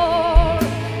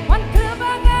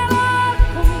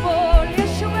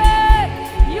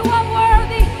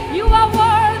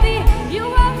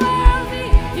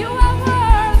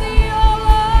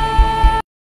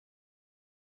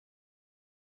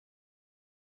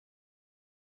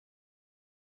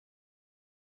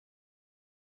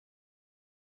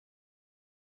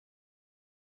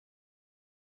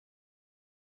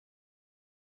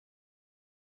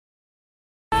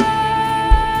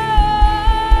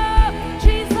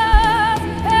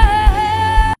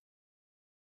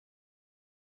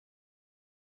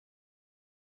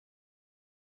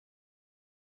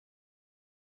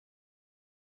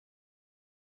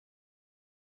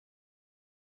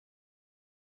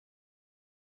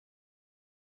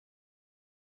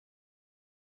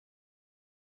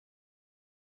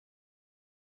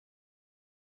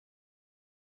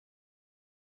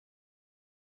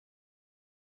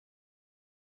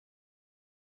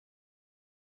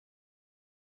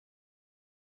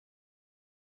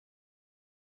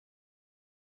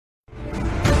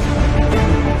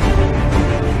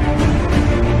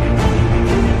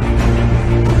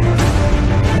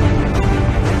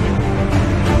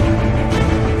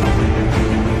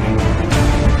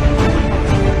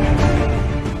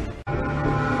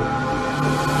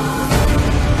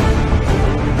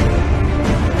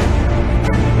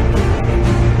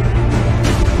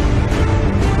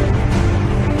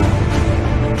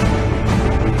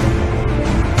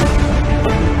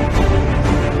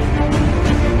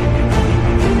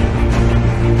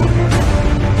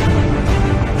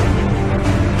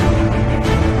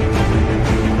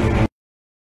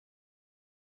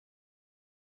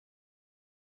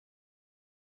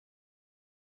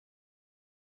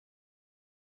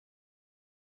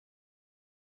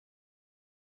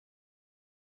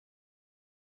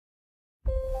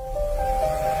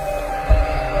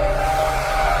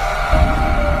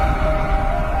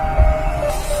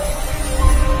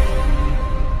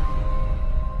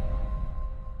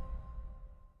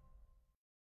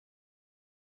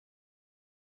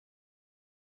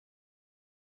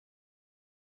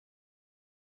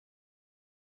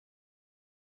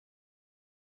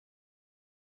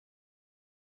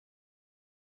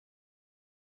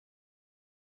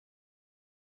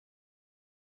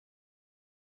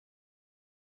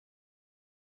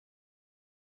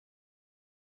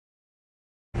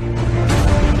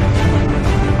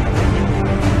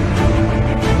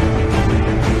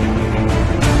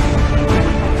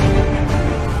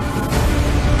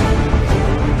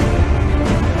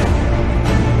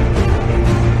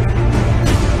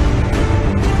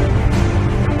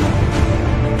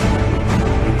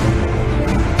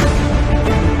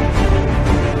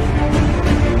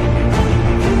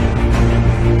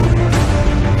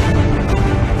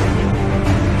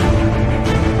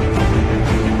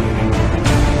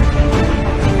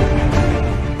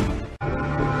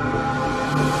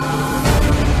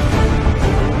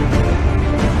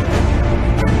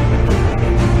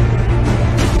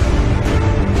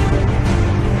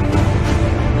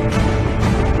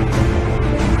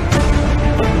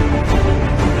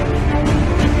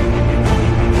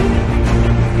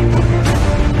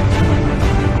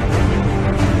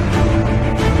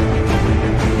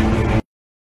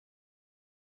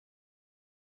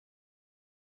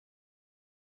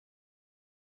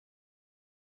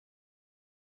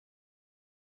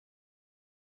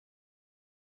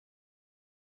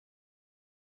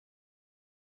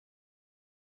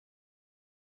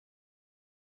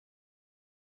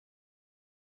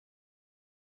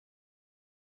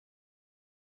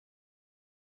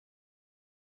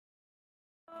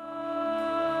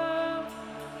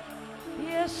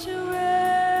യേശുവേ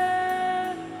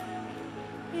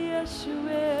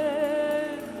യേശുവേ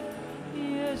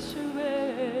യേശുവേ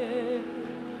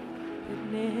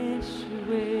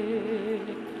യേശുവേ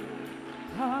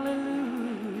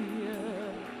Hallelujah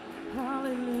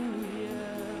Hallelujah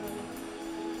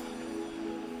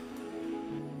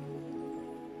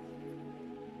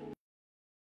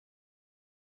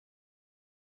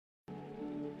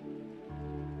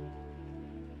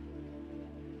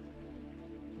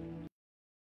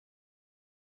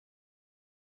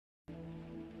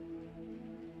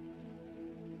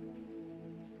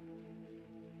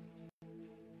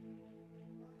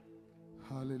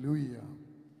ഹല്ലേലൂയ.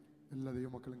 എല്ലാ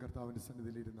ദൈവമക്കളും കർത്താവിൻ്റെ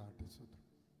സന്നിധിയിൽ ഇരുന്നാട്ടെ.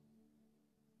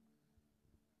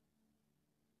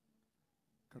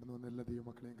 കടന്നു വന്ന എല്ലാ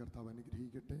ദൈവമക്കളെയും കർത്താവ്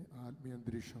അനുഗ്രഹിക്കട്ടെ. ആത്മീയ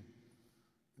അന്തരീക്ഷം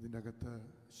ഇതിൻ്റെ അകത്ത്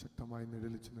ശക്തമായി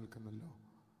നിഴലിച്ചു നിൽക്കുന്നല്ലോ.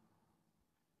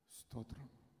 സ്തോത്രം.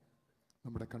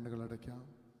 നമ്മുടെ കണ്ണുകളടയ്ക്കാം.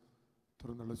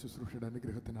 തുറന്നുള്ള ശുശ്രൂഷയുടെ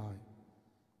അനുഗ്രഹത്തിനായി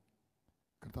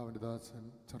കർത്താവിൻ്റെ ദാസൻ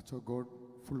church of God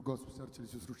full gospel ചർച്ചിൽ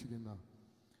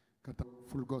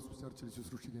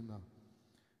ശുശ്രൂഷിക്കുന്ന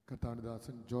കർത്താവിൻ്റെ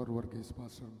ദാസൻ ജോർജ് വർഗീസ്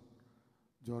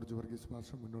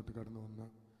പാസ്റ്റർ മുന്നോട്ട് കടന്നു വന്ന്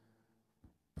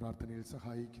പ്രാർത്ഥനയിൽ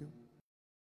സഹായിക്കും.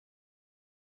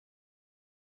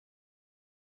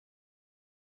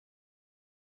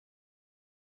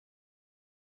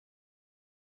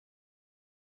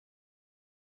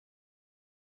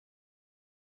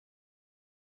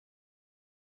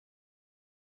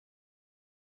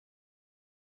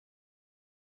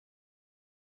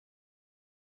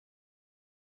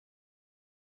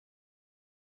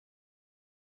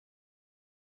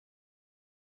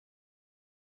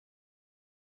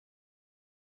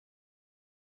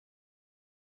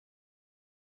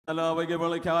 എല്ലാ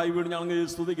വൈകവേളയ്ക്കായി വീട് ഞങ്ങൾ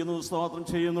സ്തുതിക്കുന്നു, സ്തോത്രം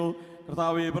ചെയ്യുന്നു.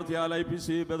 കർത്താവെ, പ്രത്യാൽ IPC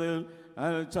ബദൽ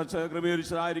ചർച്ച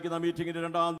ക്രമീകരിച്ചതായിരിക്കുന്ന മീറ്റിംഗിൻ്റെ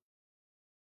രണ്ടാം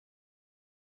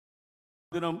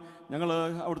ദിനം ഞങ്ങൾ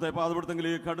അവിടുത്തെ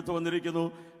പാദപീഠത്തിലേക്ക് അടുത്ത് വന്നിരിക്കുന്നു.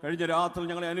 കഴിഞ്ഞ രാത്രി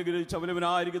ഞങ്ങളെ അനുഗ്രഹിച്ച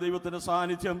വലുവനായിരിക്കും ദൈവത്തിൻ്റെ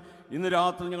സാന്നിധ്യം ഇന്ന്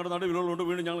രാത്രി ഞങ്ങളുടെ നടുവിലുള്ളതുകൊണ്ട്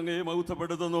വീണ്ടും ഞങ്ങളെ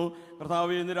മഹത്വപ്പെടുത്തുന്നു.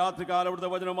 കർത്താവെ, ഇന്ന് രാത്രികാലം അവിടുത്തെ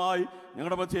വചനമായി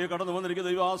ഞങ്ങളുടെ മധ്യയെ കടന്നു വന്നിരിക്കുന്ന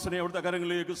ദൈവാസനെ അവിടുത്തെ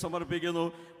കരങ്ങളിലേക്ക് സമർപ്പിക്കുന്നു.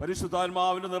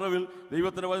 പരിശുദ്ധാത്മാവിൻ്റെ നിറവിൽ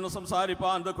ദൈവത്തിൻ്റെ വചനം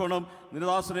സംസാരിപ്പാൻ തക്കോണം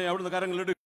നിരദാസനെ അവിടുന്ന്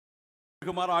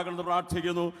കരങ്ങളിലെടുക്കും ാകണമെന്ന്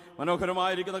പ്രാർത്ഥിക്കുന്നു.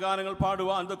 മനോഹരമായിരിക്കുന്ന ഗാനങ്ങൾ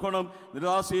പാടുവാൻ തക്കോണം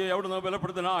നിരാശയെ അവിടുന്ന്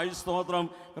ബലപ്പെടുത്തനായി സ്തോത്രം.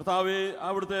 കർത്താവെ,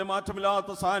 അവിടുത്തെ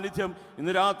മാറ്റമില്ലാത്ത സാന്നിധ്യം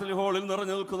ഇന്ന് രാത്രി ഹോളിൽ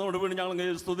നിറഞ്ഞു നിൽക്കുന്നതോട് വീണ്ടും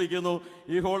ഞങ്ങൾ സ്തുതിക്കുന്നു.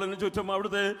 ഈ ഹോളിന് ചുറ്റും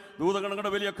അവിടുത്തെ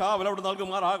ദൂതഗണങ്ങളുടെ വലിയ കാവൽ അവിടെ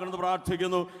നൽകുമാറാകണമെന്ന്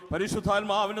പ്രാർത്ഥിക്കുന്നു.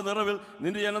 പരിശുദ്ധാത്മാവിൻ്റെ നിറവിൽ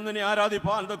നിന്റെ ജനം നിന്നെ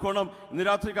ആരാധിപ്പാൻ തക്കോണം ഇന്ന്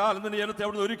രാത്രി കാലം നിന്റെ ജനത്തെ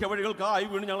അവിടുന്ന് ഒരുക്കിയ വഴികൾക്കായി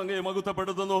വീണ്ടും ഞങ്ങൾ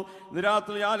മഹത്വപ്പെടുത്തുന്നു. ഇന്ന്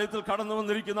രാത്രി ആലയത്തിൽ കടന്നു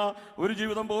വന്നിരിക്കുന്ന ഒരു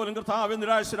ജീവിതം പോലും കർത്താവെ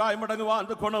നിരാശരായി മടങ്ങുവാൻ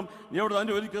തക്കോണം നീ അവിടെ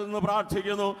അനുവദിക്കുന്നു പ്രാർത്ഥിക്കുന്നു.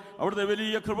 അവിടുത്തെ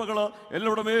വലിയ കൃപകൾ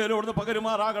എല്ലാവരുടെ മേലും അവിടുന്ന്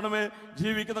പകരുമാറാകണമേ.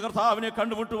 ജീവിക്കുന്ന കർത്താവിനെ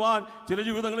കണ്ടുമുട്ടുവാൻ ചില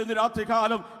ജീവിതങ്ങളിൽ ഇന്ന്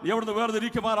രാത്രികാലം നീ അവിടുന്ന്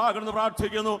വേർതിരിക്കുമാറാകണമെന്ന്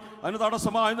പ്രാർത്ഥിക്കുന്നു. അതിന്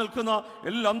തടസ്സമായി നിൽക്കുന്ന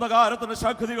എല്ലാ അന്ധകാരത്തിന്റെ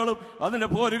ശക്തികളും അതിന്റെ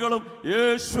പോരുകളും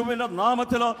യേശുവിന്റെ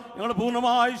നാമത്തിൽ ഞങ്ങൾ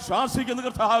പൂർണ്ണമായി ശാസിക്കുന്നു.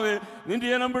 കർത്താവെ, നിന്റെ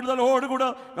ജനം വിടുതലോടുകൂടെ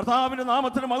കർത്താവിന്റെ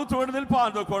നാമത്തിന് മഹത്വം വേണ്ടി നിൽപ്പാൻ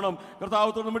തക്കോണം കർത്താവ്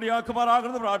തുറന്ന്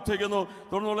മിടിയാക്കുമാറാകണമെന്ന് പ്രാർത്ഥിക്കുന്നു.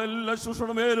 തുടർന്നുള്ള എല്ലാ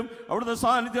ശുശ്രൂഷയുടെ മേലും അവിടുത്തെ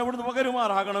സാന്നിധ്യം അവിടുന്ന്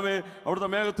പകരുമാറാകണമേ. അവിടുത്തെ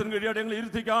മേഘത്തിന് കീഴിയായിട്ട് ഞങ്ങൾ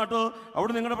ഇരുത്തിക്കാട്ട്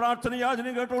അവിടെ നിങ്ങളുടെ പ്രാർത്ഥന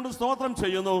യാചനയും കേട്ടുകൊണ്ട് സ്തോത്രം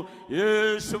ചെയ്യുന്നു.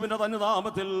 യേശുവിന്റെ തന്നെ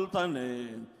നാമത്തിൽ തന്നെ.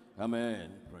 ആമേൻ.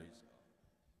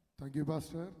 Thank you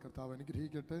pastor. കർത്താവ്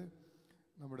അനുഗ്രഹിക്കട്ടെ.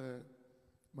 നമ്മുടെ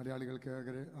മലയാളികൾക്ക്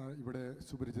ഇവിടെ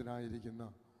സുപരിചിതനായിരിക്കുന്ന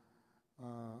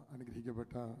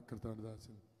അനുഗ്രഹിക്കപ്പെട്ട കർത്താവിൻ്റെ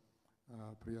ദാസൻ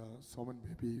പ്രിയ സോമൻ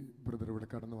ബേബി ബ്രദർ ഇവിടെ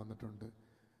കടന്നു വന്നിട്ടുണ്ട്.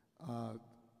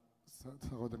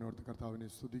 സഹോദരനോർത്ത് കർത്താവിനെ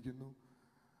സ്തുതിക്കുന്നു.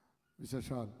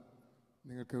 വിശേഷാൽ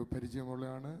നിങ്ങൾക്ക്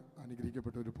പരിചയമുള്ളതാണ്,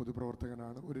 അനുഗ്രഹിക്കപ്പെട്ട ഒരു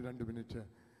പൊതുപ്രവർത്തകനാണ്. ഒരു 2 മിനിറ്റ്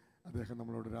അദ്ദേഹം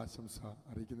നമ്മളോടൊരു ആശംസ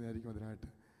അറിയിക്കുന്നതായിരിക്കും. അതിനായിട്ട്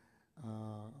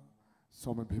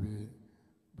സോമൻ ബേബി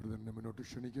ബ്രദറിനെ മുന്നോട്ട്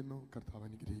ക്ഷണിക്കുന്നു. കർത്താവ്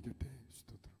അനുഗ്രഹിക്കട്ടെ.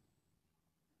 സ്തോത്രം.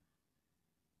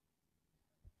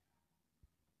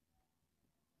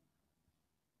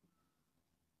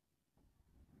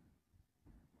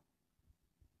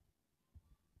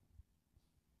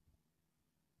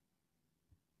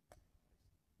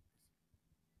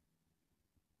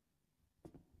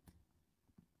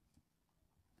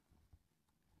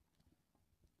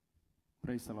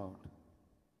 Praise the Lord.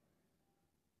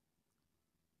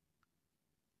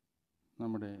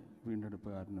 നമ്മുടെ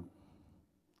വീണ്ടെടുപ്പുകാരനും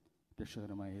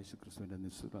രക്ഷകരമായ യേശു ക്രിസ്തുവിൻ്റെ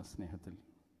നിസ്തുല സ്നേഹത്തിൽ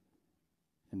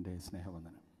എൻ്റെ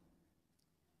സ്നേഹവന്ദനം.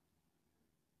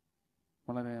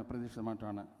 വളരെ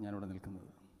അപ്രതീക്ഷിതമായിട്ടാണ് ഞാനിവിടെ നിൽക്കുന്നത്.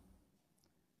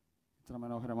 ഇത്ര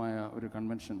മനോഹരമായ ഒരു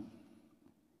കൺവെൻഷൻ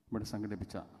ഇവിടെ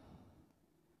സംഘടിപ്പിച്ച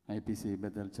IPC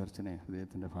ബദൽ ചർച്ചിനെ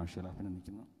ഹൃദയത്തിൻ്റെ ഭാഷയിൽ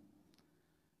അഭിനന്ദിക്കുന്നു.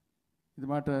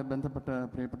 ഇതുമായിട്ട് ബന്ധപ്പെട്ട്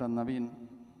പ്രിയപ്പെട്ട നവീൻ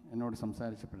എന്നോട്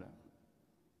സംസാരിച്ചപ്പോൾ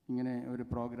ഇങ്ങനെ ഒരു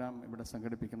പ്രോഗ്രാം ഇവിടെ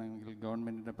സംഘടിപ്പിക്കണമെങ്കിൽ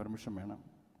ഗവൺമെൻറ്റിൻ്റെ പെർമിഷൻ വേണം.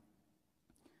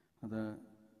 അത്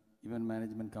ഇവൻറ്റ്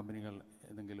മാനേജ്മെൻറ്റ് കമ്പനികൾ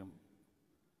ഏതെങ്കിലും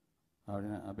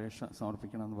അതിന് അപേക്ഷ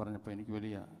സമർപ്പിക്കണമെന്ന് പറഞ്ഞപ്പോൾ എനിക്ക്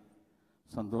വലിയ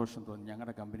സന്തോഷം തോന്നി.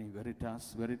 ഞങ്ങളുടെ കമ്പനി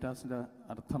വെറിറ്റാസിൻ്റെ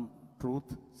അർത്ഥം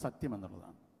ട്രൂത്ത്, സത്യം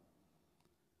എന്നുള്ളതാണ്.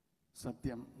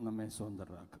 സത്യം നമ്മെ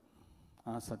സ്വതന്ത്രരാക്കും.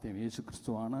 ആ സത്യം യേശു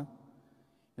ക്രിസ്തുവാണ്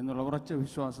എന്നുള്ള ഉറച്ച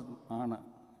വിശ്വാസം ആണ്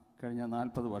കഴിഞ്ഞ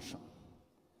 40 വർഷം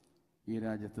ഈ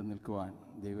രാജ്യത്ത് നിൽക്കുവാൻ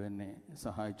ദൈവം എന്നെ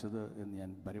സഹായിച്ചത് എന്ന് ഞാൻ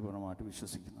പരിപൂർണമായിട്ട്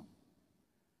വിശ്വസിക്കുന്നു.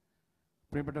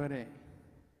 പ്രിയപ്പെട്ടവരെ,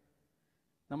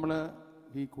 നമ്മൾ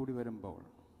ഈ കൂടി വരുമ്പോൾ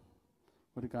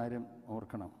ഒരു കാര്യം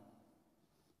ഓർക്കണം.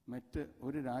 മറ്റ്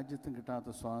ഒരു രാജ്യത്തും കിട്ടാത്ത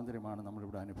സ്വാതന്ത്ര്യമാണ്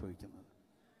നമ്മളിവിടെ അനുഭവിക്കുന്നത്.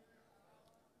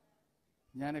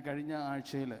 ഞാൻ കഴിഞ്ഞ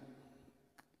ആഴ്ചയിൽ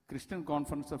ക്രിസ്ത്യൻ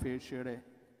കോൺഫറൻസ് ഓഫ് ഏഷ്യയുടെ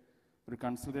ഒരു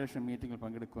കൺസിഡറേഷൻ മീറ്റിങ്ങിൽ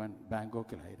പങ്കെടുക്കുവാൻ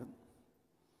ബാങ്കോക്കിലായിരുന്നു.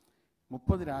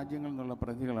 30 രാജ്യങ്ങളിൽ നിന്നുള്ള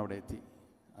പ്രതിനിധികൾ അവിടെ എത്തി.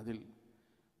 അതിൽ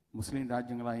മുസ്ലിം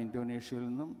രാജ്യങ്ങളായ ഇന്തോനേഷ്യയിൽ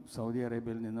നിന്നും സൗദി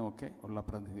അറേബ്യയിൽ നിന്നുമൊക്കെ ഉള്ള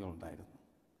പ്രതിനിധികളുണ്ടായിരുന്നു.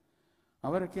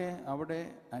 അവരൊക്കെ അവിടെ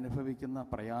അനുഭവിക്കുന്ന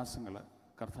പ്രയാസങ്ങൾ,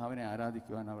 കർത്താവിനെ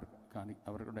ആരാധിക്കുവാൻ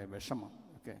അവരുടെ വിഷമം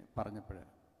ഒക്കെ പറഞ്ഞപ്പോൾ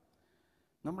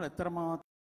നമ്മൾ എത്രമാത്രം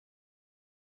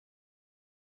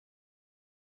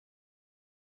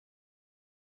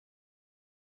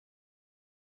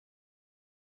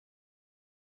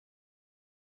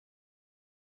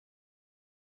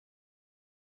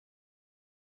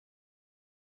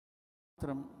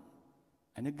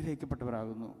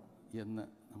അനുഗ്രഹിക്കപ്പെട്ടവരാകുന്നു എന്ന്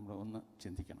നമ്മൾ ഒന്ന്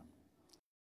ചിന്തിക്കണം.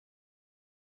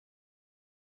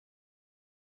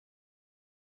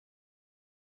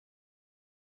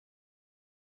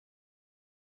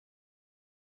 കാരണം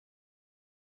അതുകൊണ്ടാണ്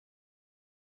എപ്പോഴും നമ്മൾ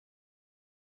പല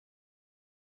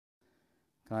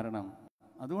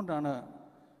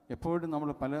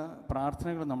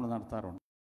പ്രാർത്ഥനകളും നമ്മൾ നടത്താറുണ്ട്.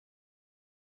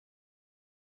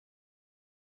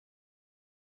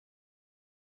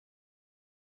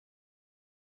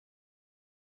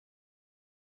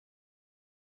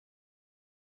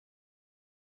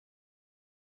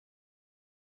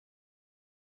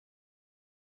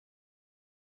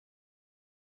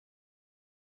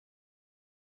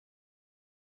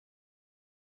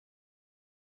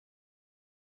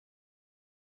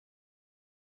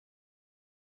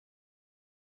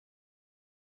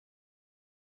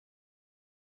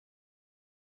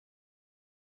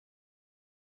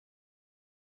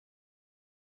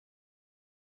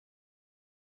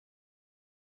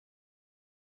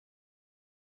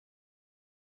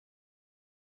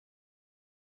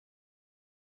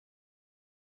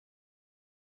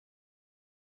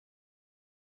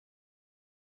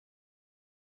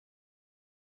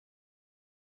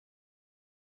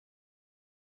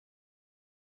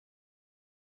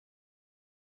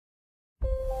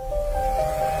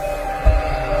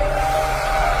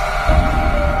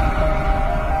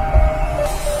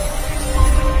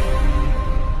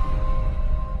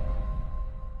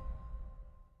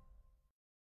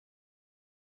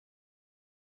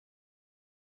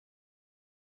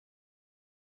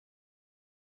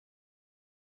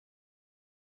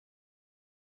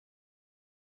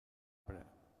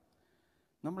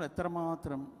 നമ്മൾ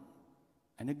എത്രമാത്രം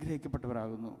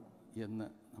അനുഗ്രഹിക്കപ്പെട്ടവരാകുന്നു എന്ന്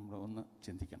നമ്മൾ ഒന്ന്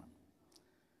ചിന്തിക്കണം.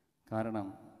 കാരണം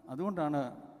അതുകൊണ്ടാണ്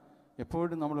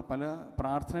എപ്പോഴും നമ്മൾ പല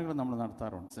പ്രാർത്ഥനകളും നമ്മൾ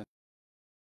നടത്താറുണ്ട്.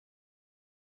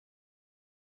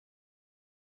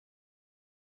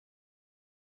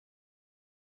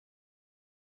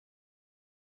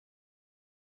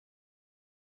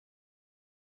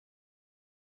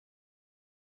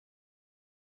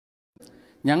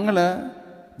 ഞങ്ങൾ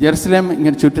ജെറുസലേം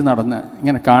ഇങ്ങനെ ചുറ്റി നടന്ന്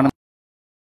ഇങ്ങനെ കാണുമ്പോൾ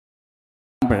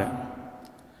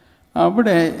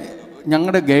അവിടെ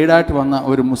ഞങ്ങളുടെ ഗൈഡായിട്ട് വന്ന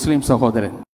ഒരു മുസ്ലിം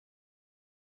സഹോദരൻ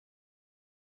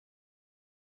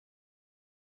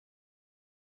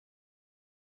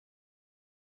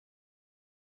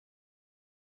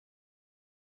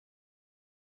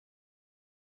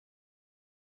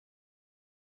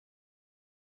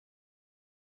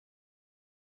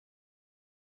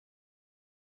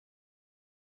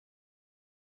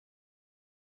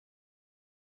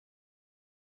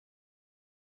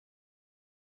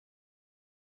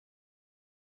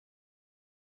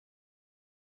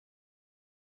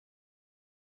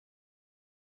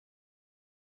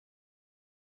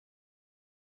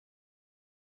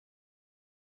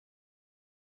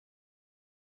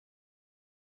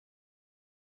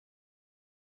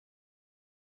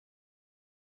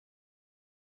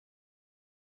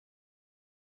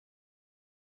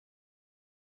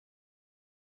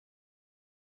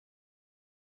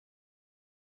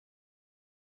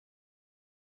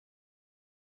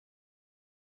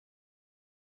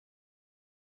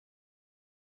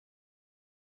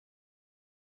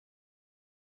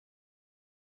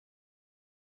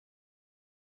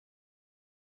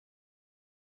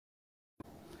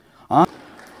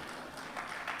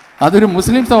അതൊരു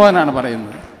മുസ്ലിം സഹോദരനാണ്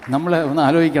പറയുന്നത്. നമ്മൾ ഒന്ന്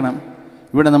ആലോചിക്കണം.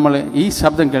 ഇവിടെ നമ്മൾ ഈ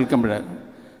ശബ്ദം കേൾക്കുമ്പോൾ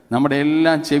നമ്മുടെ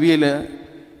എല്ലാം ചെവിയിൽ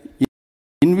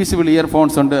ഇൻവിസിബിൾ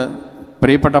ഇയർഫോൺസ് ഉണ്ട്.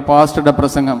 പ്രിയപ്പെട്ട പാസ്റ്ററുടെ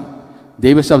പ്രസംഗം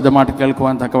ദൈവശബ്ദമായിട്ട്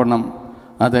കേൾക്കുവാൻ തക്കവണ്ണം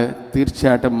അത്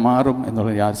തീർച്ചയായിട്ടും മാറും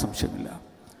എന്നുള്ള യാതൊരു സംശയമില്ല.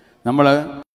 നമ്മൾ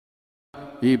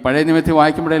ഈ പഴയ നിയമത്തിൽ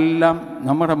വായിക്കുമ്പോഴെല്ലാം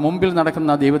നമ്മുടെ മുമ്പിൽ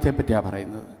നടക്കുന്ന ദൈവത്തെ പറ്റിയാണ്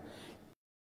പറയുന്നത്.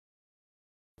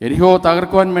 എരിഹോ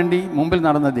തകർക്കുവാൻ വേണ്ടി മുമ്പിൽ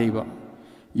നടന്ന ദൈവം,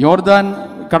 യോർദാൻ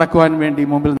കടക്കുവാൻ വേണ്ടി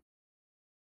മുമ്പിൽ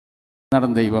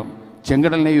നടന്ന ദൈവം,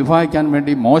 ചെങ്കടലിനെ വിഭാഗിക്കാൻ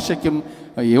വേണ്ടി മോശയ്ക്കും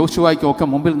യോശുവായ്ക്കും ഒക്കെ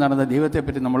മുമ്പിൽ നടന്ന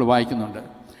ദൈവത്തെപ്പറ്റി നമ്മൾ വായിക്കുന്നുണ്ട്.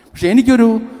 പക്ഷെ എനിക്കൊരു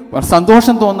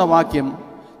സന്തോഷം തോന്നുന്ന വാക്യം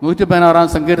 116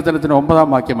 സങ്കീർത്തനത്തിൻ്റെ 9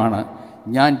 വാക്യമാണ്.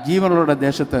 ഞാൻ ജീവനുള്ളവരുടെ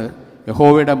ദേശത്ത്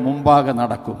യഹോവയുടെ മുമ്പാകെ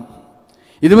നടക്കും.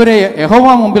 ഇതുവരെ യഹോവ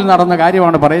മുമ്പിൽ നടന്ന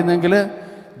കാര്യമാണ് പറയുന്നതെങ്കിൽ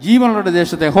ജീവനുള്ളവരുടെ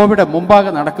ദേശത്ത് യഹോവയുടെ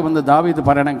മുമ്പാകെ നടക്കുമെന്ന് ദാവീദ്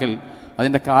പറയണമെങ്കിൽ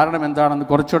അതിൻ്റെ കാരണം എന്താണെന്ന്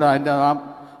കുറച്ചുകൂടെ അതിൻ്റെ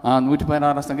ആ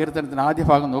 116 സങ്കീർത്തനത്തിൻ്റെ ആദ്യ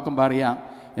ഭാഗം നോക്കുമ്പോൾ അറിയാം.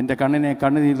 എൻ്റെ കണ്ണിനെ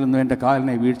കണ്ണുനീരിൽ നിന്നും എൻ്റെ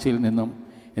കാലിനെ വീഴ്ചയിൽ നിന്നും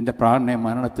എൻ്റെ പ്രാണനെ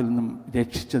മരണത്തിൽ നിന്നും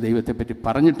രക്ഷിച്ച ദൈവത്തെപ്പറ്റി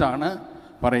പറഞ്ഞിട്ടാണ്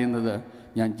പറയുന്നത്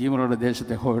ഞാൻ ജീവനുള്ളവരുടെ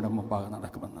ദേശത്ത് യഹോവയുടെ മുമ്പാകെ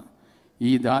നടക്കുമെന്ന്.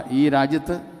 ഈ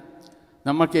രാജ്യത്ത്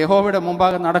നമുക്ക് യഹോവയുടെ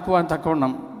മുമ്പാകെ നടക്കുവാൻ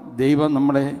തക്കവണ്ണം ദൈവം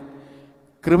നമ്മളെ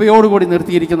കൃപയോടുകൂടി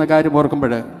നിർത്തിയിരിക്കുന്ന കാര്യം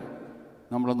ഓർക്കുമ്പോൾ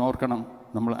നമ്മളൊന്ന് ഓർക്കണം,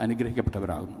 നമ്മൾ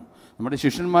അനുഗ്രഹിക്കപ്പെട്ടവരാകുന്നു. നമ്മുടെ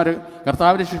ശിഷ്യന്മാർ,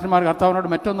 കർത്താവിൻ്റെ ശിഷ്യന്മാർ കർത്താവിനോട്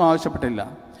മറ്റൊന്നും ആവശ്യപ്പെട്ടില്ല.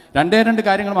 2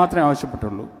 കാര്യങ്ങൾ മാത്രമേ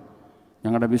ആവശ്യപ്പെട്ടുള്ളൂ.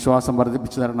 ഞങ്ങളുടെ വിശ്വാസം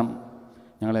വർദ്ധിപ്പിച്ചു തരണം,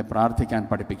 ഞങ്ങളെ പ്രാർത്ഥിക്കാൻ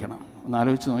പഠിപ്പിക്കണം. ഒന്ന്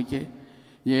ആലോചിച്ച് നോക്കിയേ,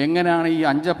 എങ്ങനെയാണ് ഈ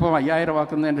 5 അപ്പം 5000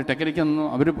 ആക്കുന്നതിൻ്റെ ടെക്നിക്കൊന്നും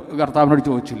അവർ കർത്താവിനോട്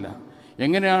ചോദിച്ചില്ല.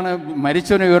 എങ്ങനെയാണ്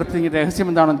മരിച്ചവനെ ഉയർത്തി രഹസ്യം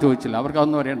എന്താണെന്ന് ചോദിച്ചില്ല.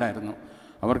 അവർക്കതൊന്നും അറിയണ്ടായിരുന്നു.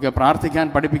 അവർക്ക് പ്രാർത്ഥിക്കാൻ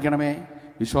പഠിപ്പിക്കണമേ,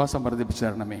 വിശ്വാസം വർദ്ധിപ്പിച്ചു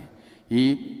തരണമേ. ഈ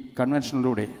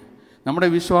കൺവെൻഷനിലൂടെ നമ്മുടെ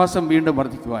വിശ്വാസം വീണ്ടും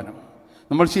വർദ്ധിക്കുവാനും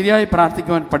നമ്മൾ ശരിയായി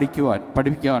പ്രാർത്ഥിക്കുവാൻ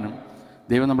പഠിപ്പിക്കുവാനും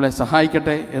ദൈവം നമ്മളെ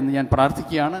സഹായിക്കട്ടെ എന്ന് ഞാൻ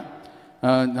പ്രാർത്ഥിക്കുകയാണ്.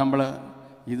 നമ്മൾ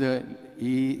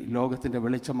ഈ ലോകത്തിൻ്റെ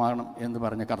വെളിച്ചമാകണം എന്ന്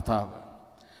പറഞ്ഞ കർത്താവ്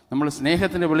നമ്മൾ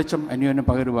സ്നേഹത്തിൻ്റെ വെളിച്ചം അന്യോന്യം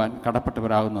പകരുവാൻ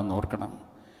കടപ്പെട്ടവരാകുന്നെന്ന് ഓർക്കണം.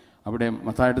 അവിടെ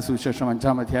മത്തായിയുടെ സുവിശേഷം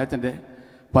 5-ാം അധ്യായത്തിൻ്റെ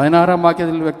 16-ാം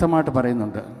വാക്യത്തിൽ വ്യക്തമായിട്ട്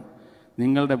പറയുന്നുണ്ട്,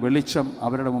 നിങ്ങളുടെ വെളിച്ചം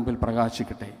അവരുടെ മുമ്പിൽ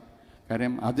പ്രകാശിക്കട്ടെ.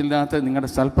 കാര്യം അതിനകത്ത് നിങ്ങളുടെ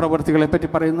സൽപ്രവർത്തികളെപ്പറ്റി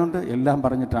പറയുന്നുണ്ട്. എല്ലാം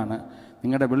പറഞ്ഞിട്ടാണ്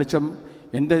നിങ്ങളുടെ വെളിച്ചം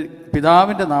എൻ്റെ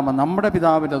പിതാവിൻ്റെ നാമം, നമ്മുടെ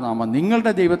പിതാവിൻ്റെ നാമം,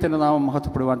 നിങ്ങളുടെ ദൈവത്തിൻ്റെ നാമം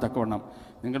മഹത്വപ്പെടുവാൻ തക്കവണ്ണം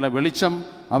നിങ്ങളുടെ വെളിച്ചം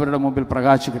അവരുടെ മുമ്പിൽ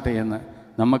പ്രകാശിക്കട്ടെ എന്ന്.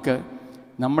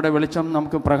 നമ്മുടെ വെളിച്ചം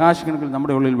നമുക്ക് പ്രകാശിക്കണമെങ്കിൽ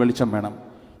നമ്മുടെ ഉള്ളിൽ വെളിച്ചം വേണം.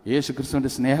 യേശു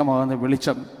ക്രിസ്തുവിൻ്റെ സ്നേഹമാകുന്ന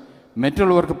വെളിച്ചം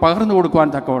മറ്റുള്ളവർക്ക് പകർന്നു കൊടുക്കുവാൻ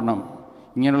തക്കവണ്ണം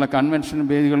ഇങ്ങനെയുള്ള കൺവെൻഷൻ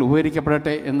വേദികൾ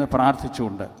ഉപകരിക്കപ്പെടട്ടെ എന്ന്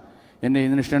പ്രാർത്ഥിച്ചുകൊണ്ട് എന്നെ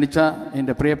ഇതിന് ക്ഷണിച്ച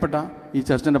എൻ്റെ പ്രിയപ്പെട്ട ഈ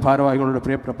ചർച്ചിൻ്റെ ഭാരവാഹികളോട്,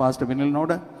 പ്രിയപ്പെട്ട പാസ്റ്റർ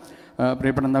ബിനിലിനോട്,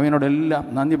 പ്രിയപ്പെട്ട നവീനോടെല്ലാം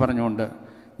നന്ദി പറഞ്ഞുകൊണ്ട്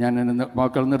ഞാൻ എൻ്റെ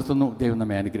വാക്കുകൾ നിർത്തുന്നു. ദൈവം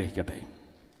നമ്മെ അനുഗ്രഹിക്കട്ടെ.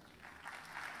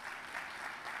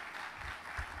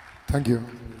 Thank you.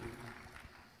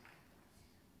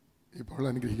 ഇപ്പോൾ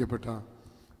അനുഗ്രഹിക്കപ്പെട്ട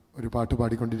ഒരു പാട്ട്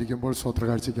പാടിക്കൊണ്ടിരിക്കുമ്പോൾ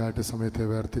സ്വത്രകാഴ്ചയ്ക്കായിട്ട് സമയത്തെ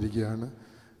വേർതിരിക്കുകയാണ്.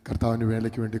 കർത്താവിന്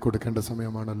വേലയ്ക്ക് വേണ്ടി കൊടുക്കേണ്ട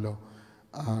സമയമാണല്ലോ.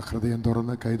 ആ ഹൃദയം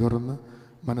തുറന്ന് കൈ തുറന്ന്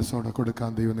മനസ്സോടെ കൊടുക്കാൻ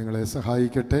ദൈവം നിങ്ങളെ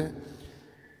സഹായിക്കട്ടെ.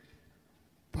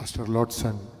 പാസ്റ്റർ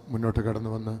ലോഡ്സൺ മുന്നോട്ട് കടന്നു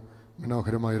വന്ന്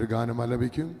മനോഹരമായൊരു ഗാനം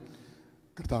ആലപിക്കും.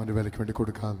 കർത്താവിൻ്റെ വേലയ്ക്ക് വേണ്ടി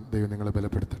കൊടുക്കാൻ ദൈവം നിങ്ങളെ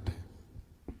ബലപ്പെടുത്തട്ടെ.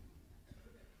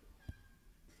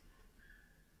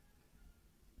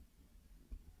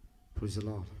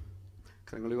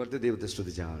 കരങ്ങൾ ഉയർത്തി ദൈവത്തെ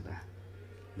സ്തുതിച്ചാട്ടെ.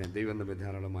 ദൈവം നമ്മെ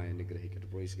ധാരാളമായി അനുഗ്രഹിക്കട്ടെ.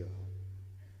 Praise God.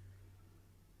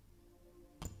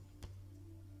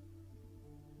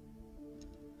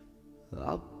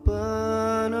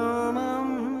 അപ്പനും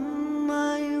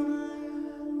അമ്മയും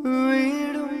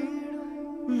വീടും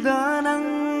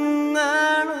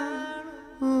ധനങ്ങളും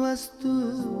വസ്തു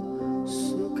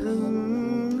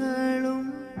സുഖങ്ങളും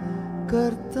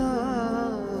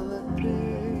കർത്താവത്രേ.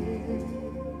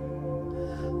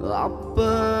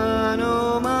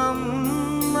 അപ്പനും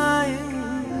അമ്മയും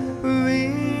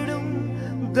വീടും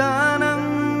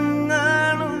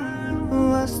ധനങ്ങളും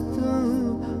വസ്തു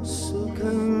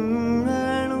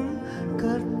സുഖങ്ങളും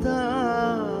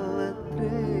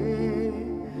കർത്താവത്രേ.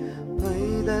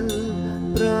 പൈതൽ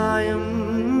പ്രായം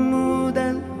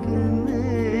മുതൽ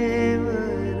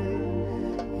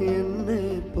എന്നെ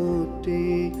പോറ്റി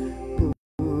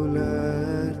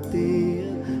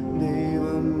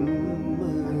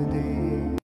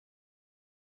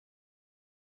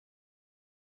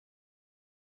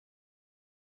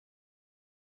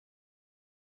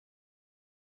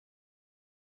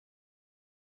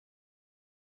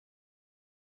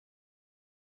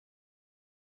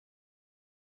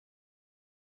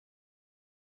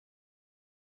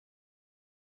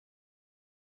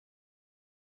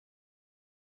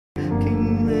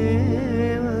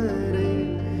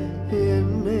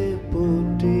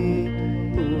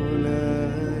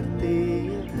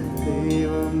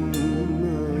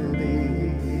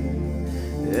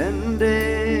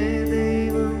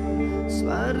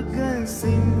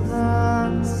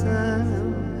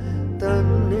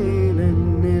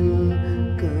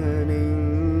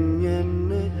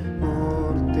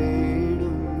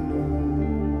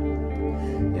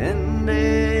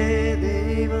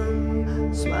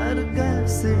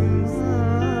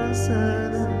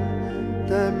സിംഹാസനം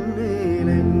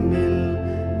തന്നിലെന്നിൽ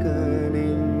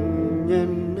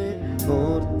കനിഞ്ഞെന്നെ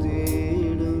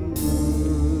ഓർത്തിടുന്നു.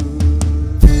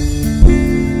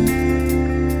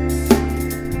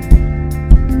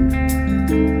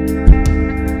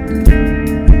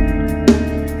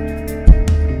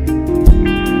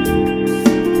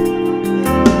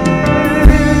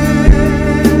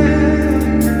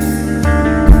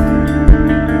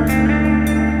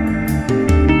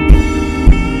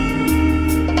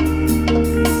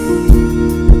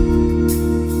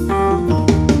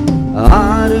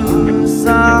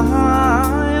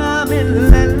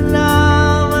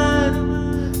 സഹായമില്ലെല്ലാവരും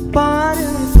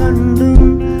പാരിൽ കണ്ടും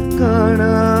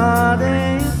കാണാതെ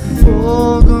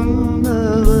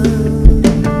പോകുന്നവർ.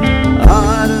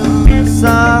 ആരും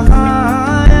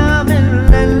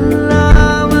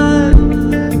സഹായമില്ലെല്ലാവരും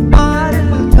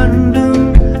പാരിൽ കണ്ടും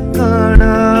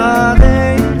കാണാതെ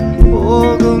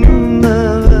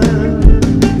പോകുന്നവർ.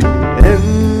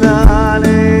 എന്നാൽ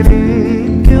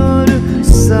എനിക്കൊരു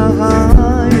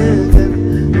സഹായകൻ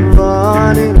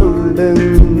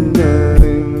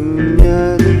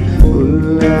വാനിലുണ്ടെന്നറിഞ്ഞത്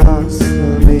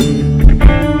ഉല്ലാസമേ.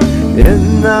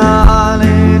 എന്നാൽ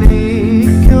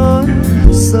എനിക്കൊരു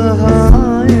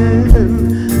സഹായകൻ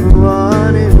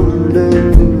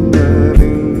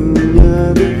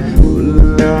വാനിലുണ്ടെന്നറിഞ്ഞത്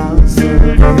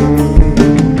ഉല്ലാസമേ.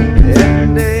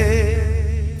 എൻ്റെ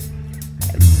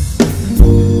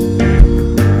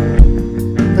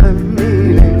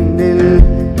തന്നിലെന്നിൽ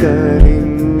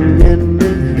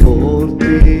കനിഞ്ഞെന്നെ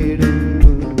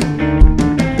ഓർത്തിടുന്നു.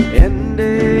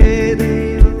 എൻ്റെ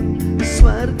ദൈവം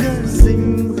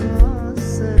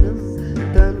സ്വർഗസിംഹാസനം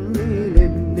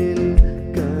തന്നിലെന്നിൽ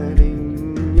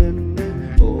കനിഞ്ഞെന്നെ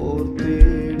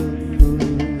ഓർത്തിടുന്നു.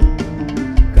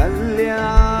 കല്യാണശാലയിൽ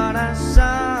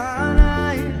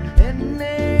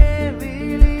എന്നെ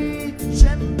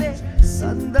വിളിച്ചെന്റെ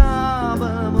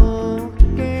സന്താപമൊക്കെയും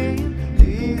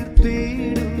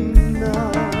തീർത്തിടുന്ന.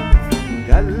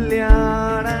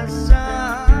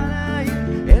 കല്യാണശാലയിൽ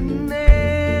എന്നെ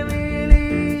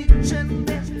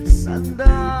വിളിച്ചെന്റെ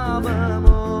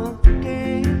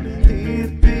സന്താപമൊക്കെയും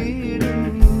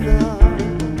തീർത്തിടുന്ന.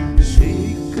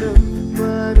 ശീഘ്രം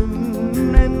വരും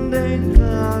എൻ്റെ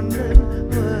കാന്തൻ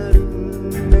വരും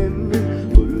എന്നെ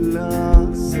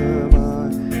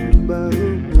ഉല്ലാസമായി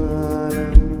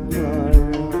ബഹുകാലം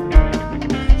വാഴാം.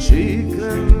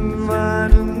 ശീഘ്രം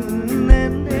വരും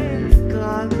എൻ്റെ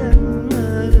കാന്തൻ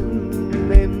വരും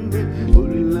എന്നെ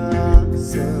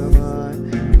ഉല്ലാസമായി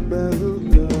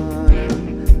ബഹുകാലം.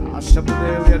 ആശപ്പത്തെ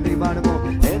ഉയർത്തി പാടുമോ?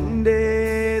 എൻ്റെ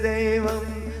ദൈവം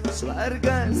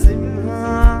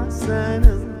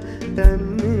സ്വർഗസിംഹാസനം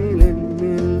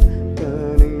തന്നിലെന്നിൽ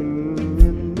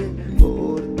കനിഞ്ഞെന്നെ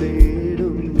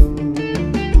ഓർത്തിടുന്നു.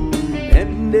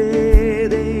 എൻ്റെ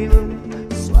ദൈവം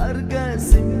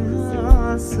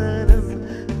സ്വർഗസിംഹാസനം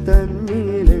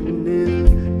തന്നിലെന്നിൽ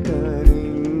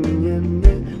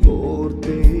കനിഞ്ഞെന്നെ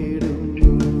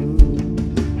ഓർത്തിടുന്നു.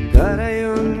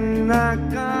 കരയുന്ന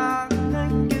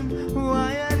കാക്കയ്ക്കും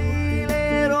വയലിലെ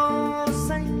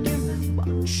റോസയ്ക്കും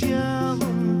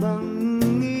ഭക്ഷ്യവും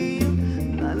ഭംഗിയും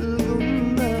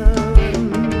നൽകുന്നവൻ.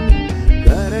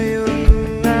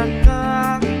 കരയുന്ന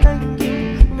കാക്കയ്ക്കും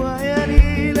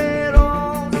വയലിലെ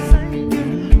റോസയ്ക്കും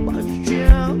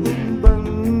ഭക്ഷ്യവും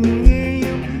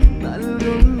ഭംഗിയും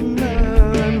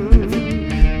നൽകുന്നവൻ.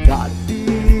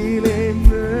 കാട്ടിലെ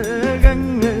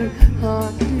മൃഗങ്ങൾ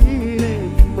ആറ്റിലെ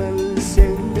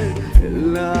മത്സ്യങ്ങൾ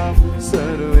എല്ലാം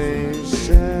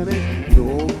സർവേശ്വരനെ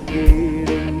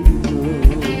നോക്കിയിടുന്നു.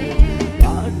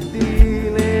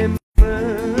 കാട്ടിലെ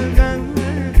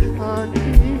മൃഗങ്ങൾ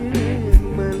ആറ്റിലെ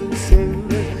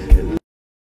മത്സ്യങ്ങൾ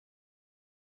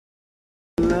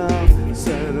എല്ലാം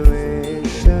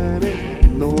സർവേശ്വരനെ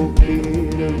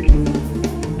നോക്കിയിടുന്നു.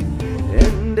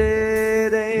 എൻ്റെ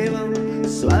ദൈവം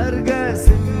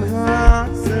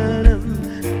സ്വർഗസിംഹാസനം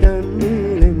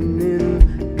തന്നിലെന്നിൽ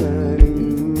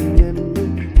കനിഞ്ഞെന്നെ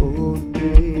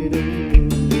ഓർത്തിടുന്നു.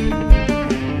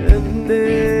 എൻ്റെ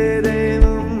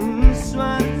ദൈവം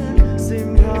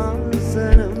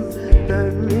സ്വർഗസിംഹാസനം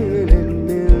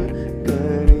തന്നിലെന്നിൽ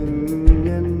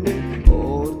കനിഞ്ഞെന്നെ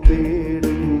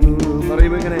ഓർത്തിടുന്നു.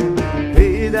 പറയുമ്പോ ഇങ്ങനെ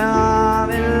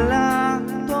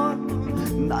പിതാവില്ലാത്തോർക്കും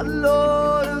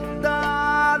നല്ലൊരു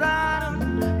താതാനും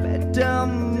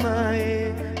പെറ്റമ്മയെ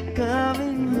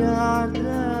കവിഞ്ഞാദ്രമായി.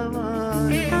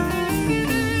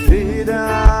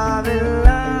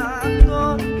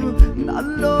 പിതാവില്ലാത്തോർക്കും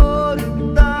നല്ലൊരു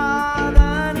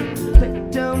താതാനും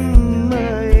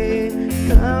പെറ്റമ്മയെ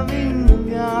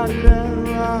കവിഞ്ഞാദ്രമായി.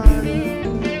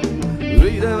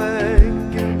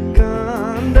 വിധവയ്ക്ക്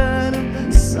കാന്തനും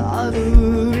സാധുവിനപ്പവും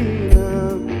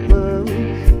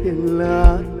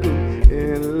എല്ലാവർക്കും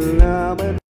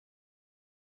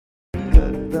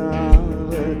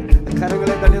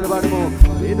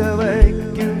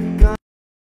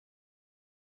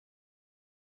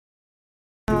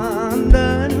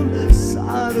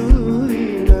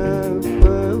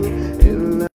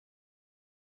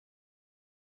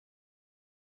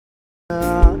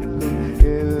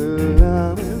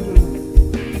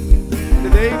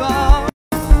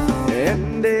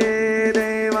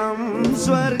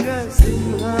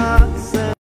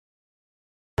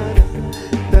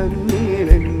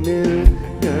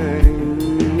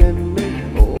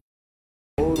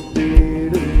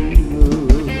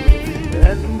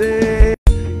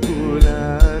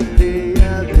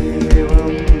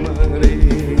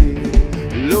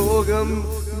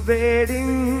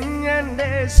വെടിഞ്ഞെന്റെ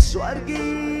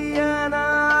സ്വർഗീയ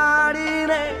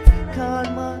നാടിനെ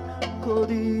കാണാൻ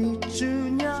കൊതിച്ചു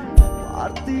ഞാൻ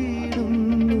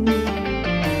പാർത്തിടുന്നു.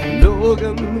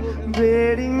 ലോകം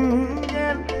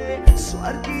വെടിഞ്ഞെന്റെ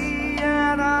സ്വർഗീയ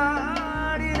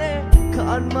നാടിനെ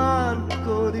കാണാൻ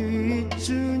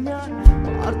കൊതിച്ചു ഞാൻ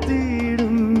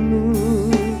പാർത്തിടുന്നു.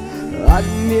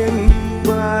 അന്യൻ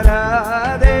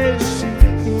പരദേശി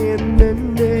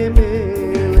എന്നെ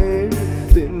മേലെ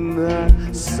തിന്ന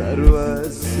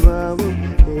സർവസ്വവും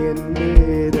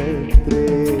എന്റേതത്രേ.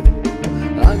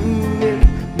 അന്യൻ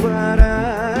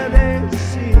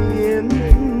പരദേശി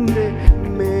എന്നെ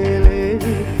മേലെ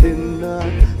തിന്ന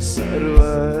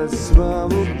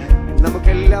സർവസ്വവും.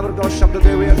 നമുക്കെല്ലാവർക്കും ആ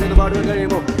ശബ്ദത്തെ ഉയർത്തി പാടുവാൻ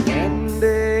കഴിയുമോ?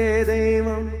 എന്റെ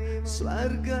ദൈവം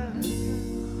സ്വർഗ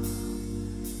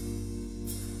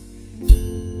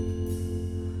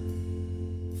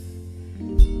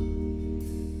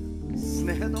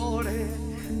സ്നേഹത്തോടെ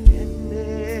എന്റെ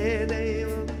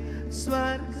ദൈവം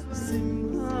സ്വർഗ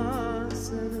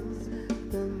സിംഹാസനം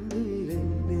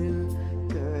തന്നിലെന്നിൽ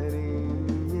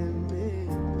കനിഞ്ഞെന്നെ.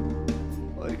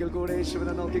 ഒരിക്കൽ കൂടെ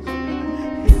യേശുവിനെ നോക്കിക്കൊണ്ട്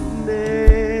എന്റെ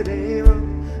ദൈവം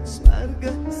സ്വർഗ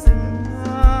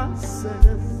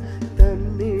സിംഹാസനം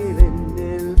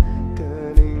തന്നിലെന്നിൽ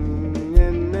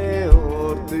കനിഞ്ഞെന്നെ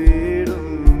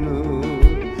ഓർത്തിടുന്നു.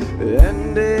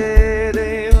 എന്റെ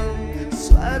ദൈവം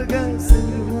സ്വർഗ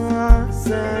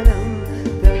സിംഹാസനം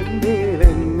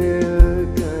തന്നിലെന്നിൽ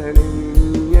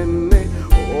കനിഞ്ഞെന്നെ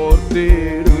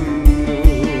ഓർത്തിടുന്നു.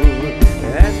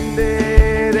 എന്റെ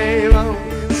ദൈവം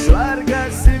സ്വർഗ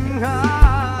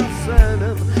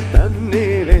സിംഹാസനം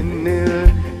തന്നിലെന്നിൽ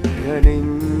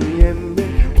കനിഞ്ഞെന്നെ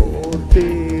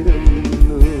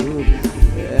ഓർത്തിടുന്നു.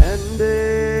 എന്റെ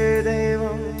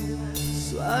ദൈവം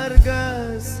സ്വർഗ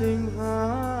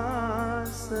സിംഹാസനം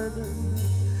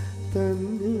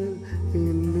തന്നിൽ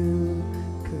എന്നിൽ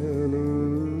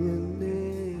കനിഞ്ഞെന്നെ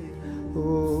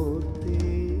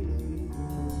ഓർത്തിടുന്നു.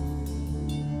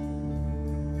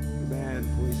 Amen.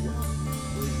 Praise God.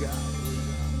 Praise God. Praise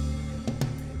God.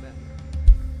 Amen.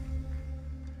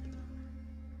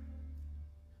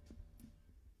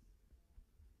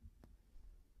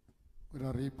 ഒരു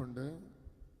അറിയിപ്പുണ്ട്.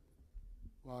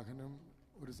 വാഹനം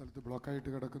ഒരു സ്ഥലത്ത് ബ്ലോക്കായിട്ട്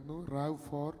കിടക്കുന്നു. RAV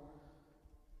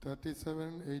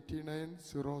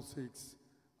 378906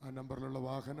 ആ നമ്പറിലുള്ള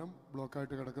വാഹനം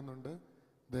ബ്ലോക്കായിട്ട് കിടക്കുന്നുണ്ട്.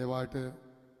 ദയവായിട്ട്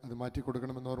അത് മാറ്റി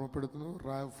കൊടുക്കണമെന്ന് ഓർമ്മപ്പെടുത്തുന്നു.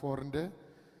 RAV 4ൻ്റെ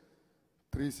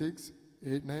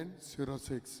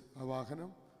 368906 ആ വാഹനം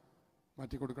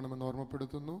മാറ്റി കൊടുക്കണമെന്ന്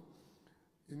ഓർമ്മപ്പെടുത്തുന്നു.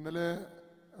 ഇന്നലെ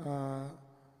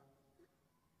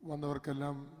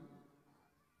വന്നവർക്കെല്ലാം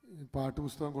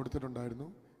പാട്ടുപുസ്തകം കൊടുത്തിട്ടുണ്ടായിരുന്നു.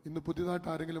 ഇന്ന് പുതിയതായിട്ട്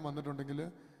ആരെങ്കിലും വന്നിട്ടുണ്ടെങ്കിൽ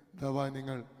ദയവായി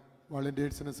നിങ്ങൾ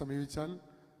വോളണ്ടിയേഴ്സിനെ സമീപിച്ചാൽ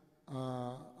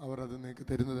അവർ അത് നിങ്ങൾക്ക്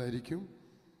തരുന്നതായിരിക്കും.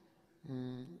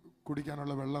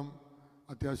 കുടിക്കാനുള്ള വെള്ളം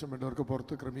അത്യാവശ്യം വേണ്ടവർക്ക്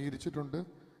പുറത്ത് ക്രമീകരിച്ചിട്ടുണ്ട്.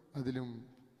 അതിലും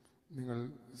നിങ്ങൾ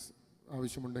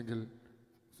ആവശ്യമുണ്ടെങ്കിൽ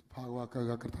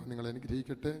ഭാഗവാക്കുക. കർത്താവ് നിങ്ങളെ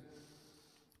അനുഗ്രഹിക്കട്ടെ.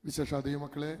 വിശേഷ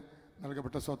ദൈവമക്കളെ,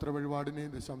 നൽകപ്പെട്ട സ്വത്ര വഴിപാടിനെ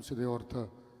ദശാംശതയോർത്ത്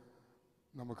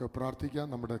നമുക്ക് പ്രാർത്ഥിക്കാം.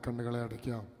 നമ്മുടെ കണ്ണുകളെ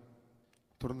അടയ്ക്കാം.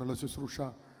 തുടർന്നുള്ള ശുശ്രൂഷ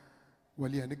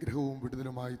വലിയ അനുഗ്രഹവും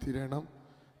വിടുതലുമായി തീരണം.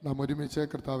 നാം ഒരുമിച്ച്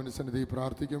കർത്താവിൻ്റെ സന്നിധി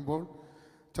പ്രാർത്ഥിക്കുമ്പോൾ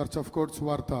ചർച്ച് ഓഫ് ഗോഡ്സ്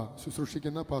വാർത്ത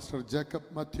ശുശ്രൂഷിക്കുന്ന പാസ്റ്റർ ജേക്കബ്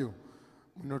മാത്യു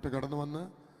മുന്നോട്ട് കടന്നു വന്ന്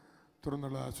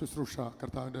തുടർന്നുള്ള ശുശ്രൂഷ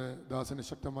കർത്താവിൻ്റെ ദാസനെ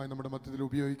ശക്തമായി നമ്മുടെ മധ്യത്തിൽ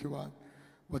ഉപയോഗിക്കുവാൻ,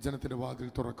 വചനത്തിൻ്റെ വാതിൽ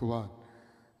തുറക്കുവാൻ,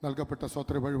 നൽകപ്പെട്ട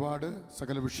സ്വത്ര വഴിപാട്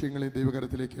സകല വിഷയങ്ങളെയും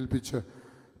ദൈവകരത്തിലേക്ക് ഏൽപ്പിച്ച്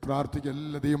പ്രാർത്ഥിക്കുക.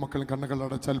 എല്ലാ ദൈവമക്കളും കണ്ണുകൾ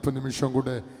അടച്ച് അല്പനിമിഷം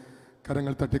കൂടെ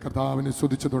കരങ്ങൾ തട്ടി കർത്താവിനെ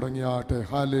സ്തുതിച്ചു തുടങ്ങിയാട്ടെ.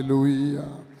 ഹല്ലേലൂയ.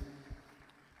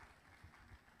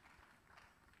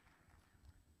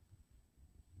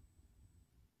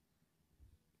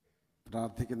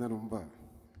 പ്രാർത്ഥിക്കുന്നതിന് മുമ്പ്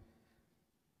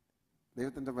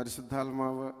ദൈവത്തിൻ്റെ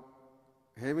പരിശുദ്ധാത്മാവ്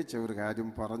ഹേമിച്ച ഒരു കാര്യം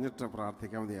പറഞ്ഞിട്ട്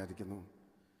പ്രാർത്ഥിക്കാമെന്ന് വിചാരിക്കുന്നു.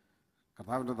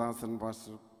 കർത്താവിൻ്റെ ദാസൻ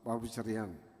പാസ്റ്റർ ബാബു ചെറിയാൻ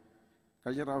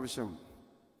കഴിഞ്ഞ പ്രാവശ്യം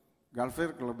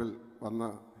ഗൾഫെയർ ക്ലബിൽ വന്ന്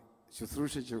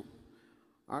ശുശ്രൂഷിച്ചു.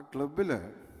 ആ ക്ലബിൽ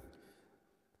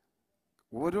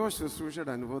ഓരോ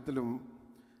ശുശ്രൂഷയുടെ അനുഭവത്തിലും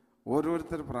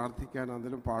ഓരോരുത്തർ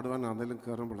പ്രാർത്ഥിക്കാനാണെങ്കിലും പാടുവാനാണെങ്കിലും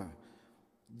കയറുമ്പോൾ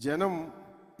ജനം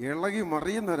ഇളകി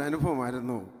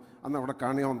മറിയുന്നൊരനുഭവമായിരുന്നു അന്ന് അവിടെ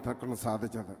കാണാൻ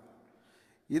സാധിച്ചത്.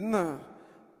 ഇന്ന്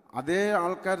അതേ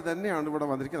ആൾക്കാർ തന്നെയാണ് ഇവിടെ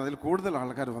വന്നിരിക്കുന്നത്. അതിൽ കൂടുതൽ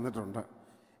ആൾക്കാർ വന്നിട്ടുണ്ട്.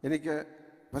 എനിക്ക്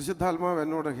പരിശുദ്ധാത്മാവ്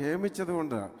എന്നോട് ഹേമിച്ചത്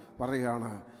കൊണ്ട്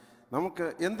പറയുകയാണ്, നമുക്ക്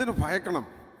എന്തിനു ഭയക്കണം?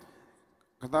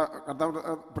 കർത്താവ്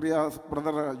പ്രിയ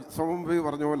ബ്രദർ സോമബി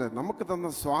പറഞ്ഞ പോലെ നമുക്ക് തന്ന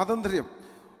സ്വാതന്ത്ര്യം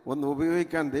ഒന്ന്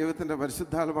ഉപയോഗിക്കാൻ ദൈവത്തിൻ്റെ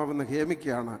പരിശുദ്ധാത്മാവെന്ന്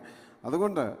ഹേമിക്കുകയാണ്.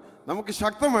 അതുകൊണ്ട് നമുക്ക്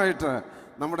ശക്തമായിട്ട്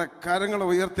നമ്മുടെ കരങ്ങൾ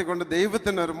ഉയർത്തിക്കൊണ്ട്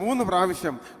ദൈവത്തിന് ഒരു 3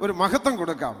 പ്രാവശ്യം ഒരു മഹത്വം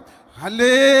കൊടുക്കാം.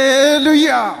 Hallelujah,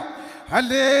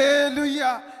 hallelujah,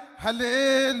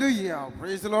 hallelujah,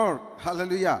 praise the Lord,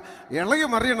 hallelujah. ഇളകി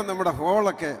മറിയണം നമ്മുടെ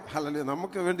ഹോളൊക്കെ. ഹല്ലേലൂയ.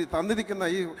 നമുക്ക് വേണ്ടി തന്നിരിക്കുന്ന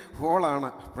ഈ ഹോളാണ്.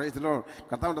 Praise the Lord.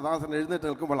 കർത്താവിൻ്റെ ദാസൻ എഴുന്നേറ്റ്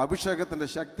നിൽക്കുമ്പോൾ അഭിഷേകത്തിൻ്റെ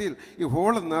ശക്തിയിൽ ഈ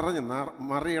ഹോള് നിറഞ്ഞ്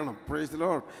മറിയണം. Praise the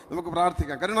Lord. നമുക്ക്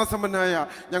പ്രാർത്ഥിക്കാം. കരുണാസമ്പന്നനായ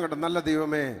ഞങ്ങളുടെ നല്ല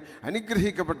ദൈവമേ,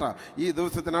 അനുഗ്രഹിക്കപ്പെട്ട ഈ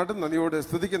ദിവസത്തിനായിട്ട് നന്ദിയോട്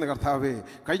സ്തുതിക്കുന്ന കർത്താവേ,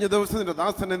 കഴിഞ്ഞ ദിവസത്തിൻ്റെ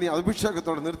ദാസനെ നീ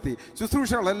അഭിഷേകത്തോടെ നിർത്തി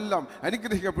ശുശ്രൂഷകളെല്ലാം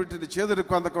അനുഗ്രഹിക്കപ്പെട്ടിട്ട്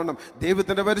ചെയ്തെടുക്കാൻ തക്കവണ്ണം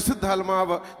ദൈവത്തിൻ്റെ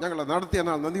പരിശുദ്ധാത്മാവ് ഞങ്ങളെ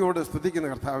നടത്തിയനാൽ നന്ദിയോട് സ്തുതിക്കുന്ന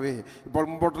കർത്താവേ, ഇപ്പോൾ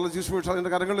മുമ്പോട്ടുള്ള ശുശ്രൂഷ അതിൻ്റെ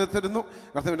കരങ്ങളിൽ എത്തിരുന്നു.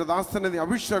 കർത്താവിൻ്റെ ദാസനെ നീ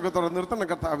അഭിഷേകത്തോടെ നിർത്തണം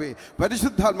കർത്താവേ.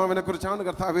 പരിശുദ്ധാത്മാവിനെ കുറിച്ചാണ്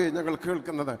കർത്താവേ ഞങ്ങൾ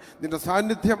കേൾക്കുന്നത്. നിന്റെ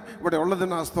സാന്നിധ്യം ഇവിടെ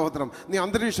ഉള്ളതിന് ആ സ്തോത്രം. നീ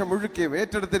അന്തരീക്ഷം മുഴുക്കുകയും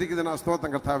ഏറ്റെടുത്തിരിക്കുന്നതിന് ആ സ്തോത്രം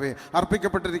കർത്താവേ.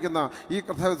 അർപ്പിക്കപ്പെട്ടിരിക്കുന്ന ഈ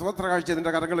കർത്താവ് സ്തോത്ര കാഴ്ച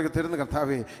നിന്റെ കരങ്ങളിലേക്ക് തരുന്ന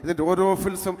കർത്താവേ. ഇതിൻ്റെ ഓരോ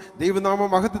ഫിൽസും ദൈവനാമ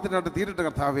മഹത്വത്തിനായിട്ട് തീരട്ടെ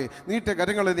കർത്താവേ. നീട്ടിയ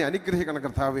കരങ്ങളെ നീ അനുഗ്രഹിക്കണം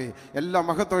കർത്താവേ. എല്ലാ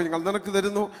മഹത്വവും ഞങ്ങൾ നിനക്ക്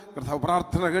തരുന്നു കർത്താവ്.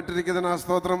 പ്രാർത്ഥന കേട്ടിരിക്കുന്നതിന് ആ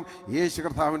സ്തോത്രം യേശു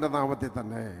കർത്താവിൻ്റെ നാമത്തിൽ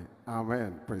തന്നെ.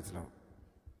 ആമേൻ. Praise the Lord.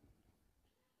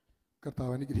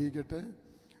 കർത്താവ് അനുഗ്രഹിക്കട്ടെ.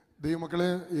 ദൈവമക്കളെ,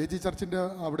 AG ചർച്ചിൻ്റെ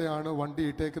അവിടെയാണ് വണ്ടി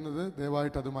ഇട്ടേക്കുന്നത്.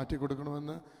 ദയവായിട്ട് അത് മാറ്റി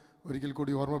കൊടുക്കണമെന്ന് ഒരിക്കൽ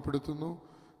കൂടി ഓർമ്മപ്പെടുത്തുന്നു.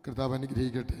 കർത്താവ്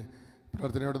അനുഗ്രഹിക്കട്ടെ.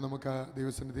 പ്രാർത്ഥനയോടെ നമുക്ക്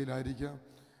ദൈവസന്നിധിയിലായിരിക്കാം.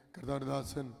 കർത്താവിൻ്റെ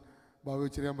ദാസൻ ബാബു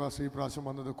ചെറിയാൻ പാസ്റ്റർ ഈ പ്രാവശ്യം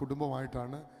വന്നത്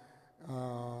കുടുംബമായിട്ടാണ്.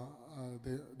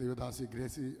 ദൈവദാസി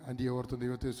ഗ്രേസി ആൻറ്റിയെ ഓർത്ത്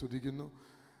ദൈവത്തെ സ്തുതിക്കുന്നു.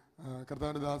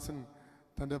 കർത്താവിൻ്റെ ദാസൻ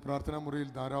തൻ്റെ പ്രാർത്ഥനാ മുറിയിൽ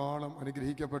ധാരാളം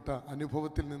അനുഗ്രഹിക്കപ്പെട്ട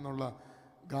അനുഭവത്തിൽ നിന്നുള്ള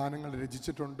ഗാനങ്ങൾ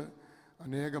രചിച്ചിട്ടുണ്ട്.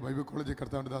 അനേക ബൈബിൾ കോളേജിൽ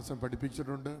കർത്താവിൻ്റെ ദാസൻ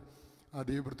പഠിപ്പിച്ചിട്ടുണ്ട്. ആ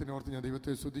ദൈവവൃത്തിനെ ഓർത്ത് ഞാൻ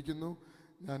ദൈവത്തെ സ്തുതിക്കുന്നു.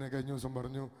 ഞാൻ കഴിഞ്ഞ ദിവസം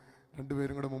പറഞ്ഞു,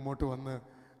 രണ്ടുപേരും കൂടെ മുമ്പോട്ട് വന്ന്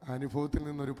ആ അനുഭവത്തിൽ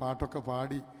നിന്നൊരു പാട്ടൊക്കെ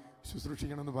പാടി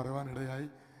ശുശ്രൂഷിക്കണമെന്ന് പറയുവാനിടയായി.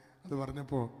 അത്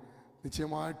പറഞ്ഞപ്പോൾ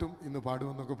നിശ്ചയമായിട്ടും ഇന്ന്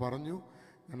പാടുമെന്നൊക്കെ പറഞ്ഞു.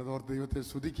 ഞാനതോർത്ത് ദൈവത്തെ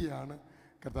സ്തുതിക്കുകയാണ്.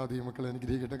 കർത്താവ് ദൈവമക്കളെ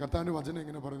അനുഗ്രഹിക്കട്ടെ. കർത്താവിൻ്റെ വചനം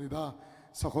ഇങ്ങനെ പറഞ്ഞു, ഇതാ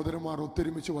സഹോദരന്മാർ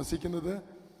ഒത്തൊരുമിച്ച് വസിക്കുന്നത്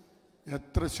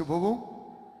എത്ര ശുഭവും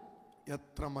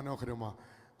എത്ര മനോഹരമാണ്.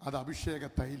 അത് അഭിഷേക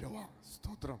തൈലമാണ്.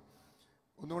 സ്തോത്രം.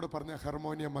 ഒന്നുകൂടെ പറഞ്ഞ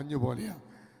ഹാർമോണിയ മഞ്ഞു പോലെയാണ്.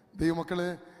 ദൈവമക്കളെ,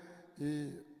 ഈ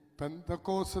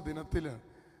പെന്തക്കോസ് ദിനത്തിൽ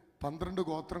 12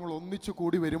 ഗോത്രങ്ങൾ ഒന്നിച്ചു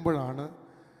കൂടി വരുമ്പോഴാണ്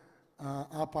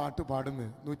ആ പാട്ട് പാടുന്നത്.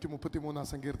 133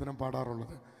 സങ്കീർത്തനം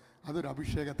പാടാറുള്ളത്. അതൊരു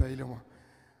അഭിഷേക തൈലമാണ്.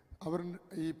 അവർ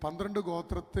ഈ 12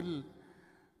 ഗോത്രത്തിൽ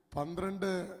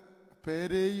 12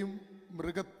 പേരെയും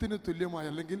മൃഗത്തിന് തുല്യമായി,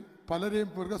 അല്ലെങ്കിൽ പലരെയും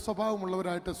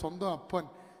മൃഗസ്വഭാവമുള്ളവരായിട്ട് സ്വന്തം അപ്പൻ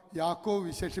യാക്കോബ്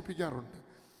വിശേഷിപ്പിക്കാറുണ്ട്.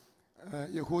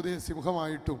 യഹൂദയെ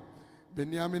സിംഹമായിട്ടും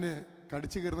ബെന്യാമിനെ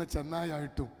കടിച്ചു കയറുന്ന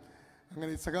ചെന്നായായിട്ടും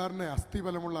അങ്ങനെ ഇസഖാറിനെ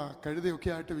അസ്ഥിബലമുള്ള കഴുതയൊക്കെ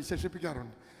ആയിട്ട്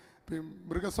വിശേഷിപ്പിക്കാറുണ്ട്. അപ്പം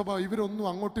മൃഗസ്വഭാവം ഇവരൊന്നും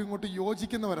അങ്ങോട്ടും ഇങ്ങോട്ടും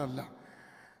യോജിക്കുന്നവരല്ല.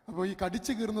 അപ്പോൾ ഈ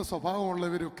കടിച്ചു കീറുന്ന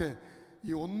സ്വഭാവമുള്ളവരൊക്കെ ഈ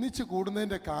ഒന്നിച്ച്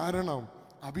കൂടുന്നതിൻ്റെ കാരണം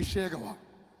അഭിഷേകമാണ്.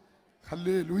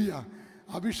 ഹല്ലേലൂയ.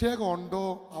 അഭിഷേകം ഉണ്ടോ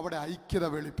അവിടെ ഐക്യത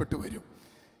വെളിപ്പെട്ട് വരും.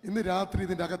 ഇന്ന് രാത്രി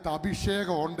ഇതിൻ്റെ അകത്ത്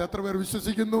അഭിഷേകം ഉണ്ട്. എത്ര പേർ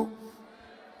വിശ്വസിക്കുന്നു?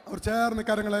 അവർ ചേർന്ന്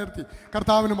കരങ്ങളുയർത്തി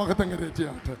കർത്താവിന് മഹത്വം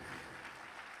കരയേറ്റിയാട്ടെ.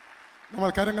 നമ്മൾ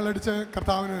കരങ്ങളടിച്ച്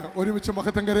കർത്താവിന് ഒരുമിച്ച്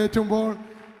മഹത്വം കരയേറ്റുമ്പോൾ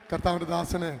കർത്താവിൻ്റെ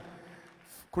ദാസനെ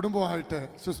കുടുംബമായിട്ട്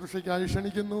ശുശ്രൂഷയ്ക്കായി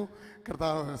ക്ഷണിക്കുന്നു.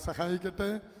 കർത്താവ് സഹായിക്കട്ടെ.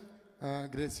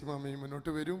 ഗ്രേസി മാമി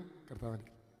മുന്നോട്ട് വരും. കർത്താവിന്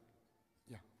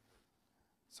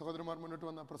സഹോദരന്മാർ മുന്നോട്ട്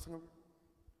വന്ന പ്രസംഗം.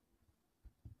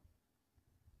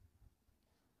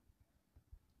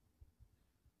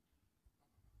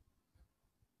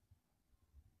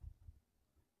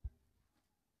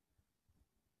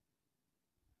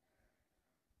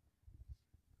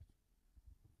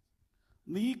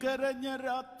 നീ കരഞ്ഞ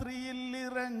രാത്രിയിൽ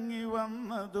ഇറങ്ങി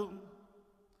വന്നതും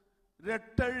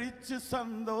രട്ടഴിച്ച്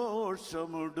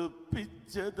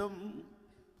സന്തോഷമുടുപ്പിച്ചതും,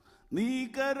 നീ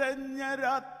കരഞ്ഞ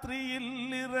രാത്രിയിൽ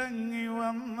ഇറങ്ങി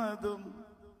വന്നതും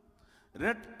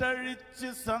രട്ടഴിച്ച്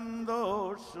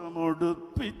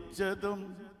സന്തോഷമുടുപ്പിച്ചതും,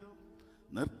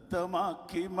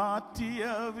 നൃത്തമാക്കി മാറ്റിയ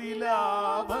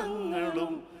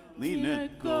വിലാപങ്ങളും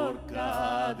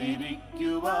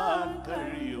നിനക്കോർക്കാതിരിക്കുവാൻ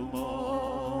കഴിയുമോ?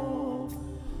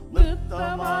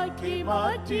 നൃത്തമാക്കി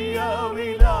മാറ്റിയ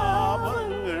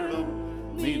വിലാപങ്ങളും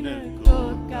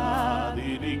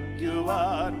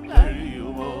നിനക്കോർക്കാതിരിക്കുവാൻ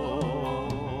കഴിയുമോ?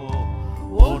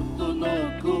 ഓർത്തു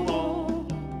നോക്കുമോ,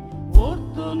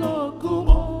 ഓർത്തു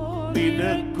നോക്കുമോ,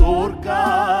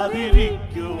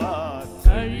 നിനക്കോർക്കാതിരിക്കുവാൻ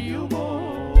കഴിയുമോ?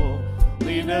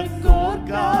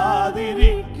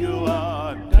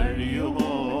 നിനക്കോർക്കാതിരിക്കുവാൻ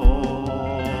കഴിയുമോ?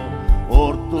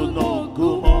 ഓർത്തു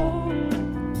നോക്കുമോ,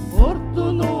 ഓർത്തു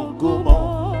നോക്കുമോ,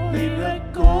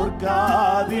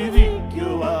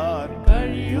 നിനക്കോർക്കാതിരിക്കുവാൻ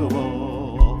കഴിയുമോ?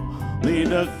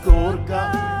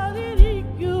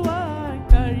 നിനക്കോർക്കാതിരിക്കുവാൻ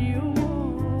കഴിയുമോ?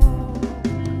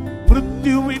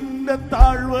 മൃത്യുവിന്റെ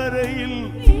താഴ്വരയിൽ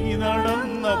നീ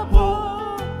നടന്നപ്പോ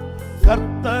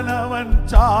കർത്തനവൻ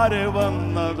ചാരെ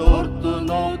വന്നതോർത്തു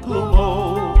നോക്കുമോ?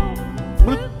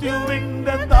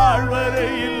 മൃത്യുവിന്റെ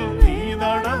താഴ്വരയിൽ നീ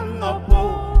നടന്നപ്പോ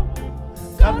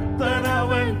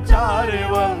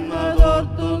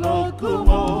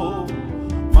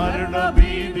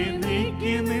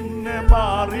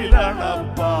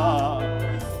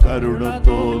കരുണ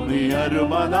തോന്നി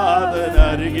അരുമനാഥൻ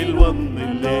അരികിൽ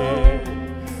വന്നില്ലേ.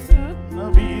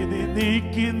 വീതി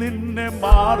നീക്കി നിന്നെ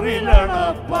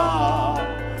മാറിലണപ്പാ,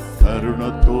 കരുണ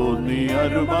തോന്നി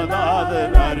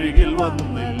അരുമനാഥൻ അരികിൽ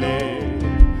വന്നില്ലേ.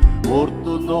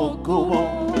 ഓർത്തു നോക്കുമോ,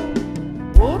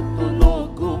 ഓർത്തു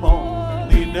നോക്കുമോ,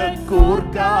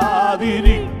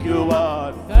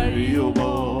 നിനക്കോർക്കാതിരിക്കുവാൻ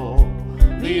കഴിയുമോ,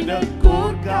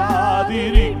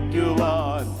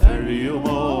 നിനക്കോർക്കാതിരിക്കുവാൻ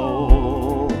കഴിയുമോ.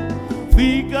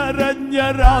 നീ കരഞ്ഞ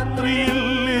രാത്രിയിൽ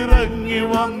ഇറങ്ങി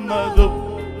വന്നതും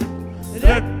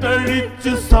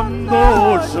രട്ടഴിച്ച്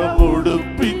സന്തോഷം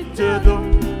ഉടുപ്പിച്ചതും,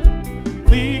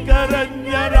 നീ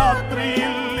കരഞ്ഞ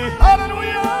രാത്രിയിൽ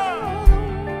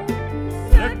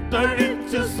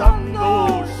രട്ടഴിച്ച്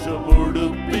സന്തോഷം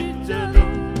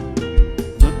ഉടുപ്പിച്ചതും,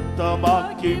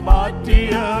 നൃത്തമാക്കി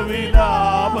മാറ്റിയ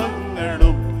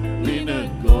വിലാപങ്ങളും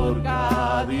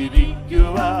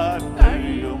നിനക്കോർക്കാതിരിക്കുവാൻ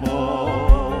കഴിയുമോ.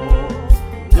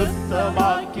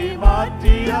 നൃത്തമാക്കി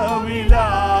മാറ്റിയ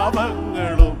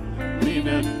വിലാപങ്ങളും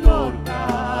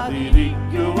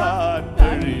നിനക്കോർക്കാതിരിക്കുവാൻ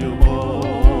കഴിയുമോ.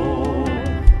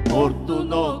 ഓർത്തു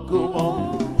നോക്കുമോ,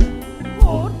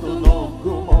 ഓർത്തു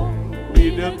നോക്കുമോ,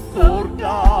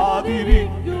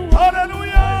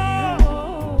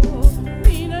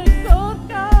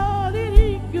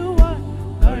 നിനക്കോർക്കാതിരിക്കുവാൻ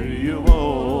കഴിയുമോ.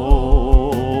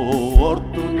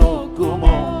 ഓർത്തു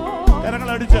നോക്കുമോ,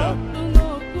 കരങ്ങളടിച്ച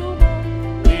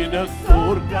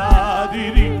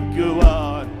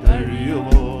നിനക്കോർക്കാതിരിക്കുവാൻ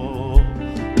കഴിയുമോ,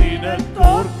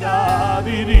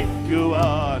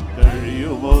 നിനക്കോർക്കാതിരിക്കുവാൻ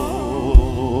കഴിയുമോ.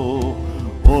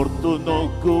 ഓർത്തു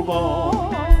നോക്കുമോ,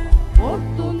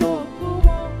 ഓർത്തു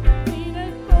നോക്കുമോ,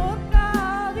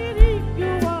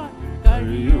 നിനക്കോർക്കാതിരിക്കുവാൻ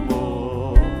കഴിയുമോ,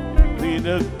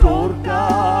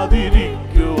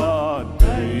 നിനക്കോർക്കാതിരിക്കുവാൻ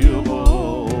കഴിയുമോ.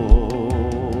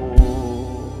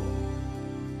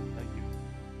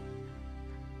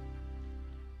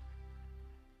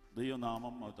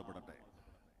 ദൈവനാമം മഹത്വപ്പെടട്ടെ.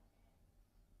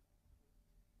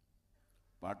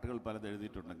 പാട്ടുകൾ പലത്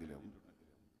എഴുതിയിട്ടുണ്ടെങ്കിലും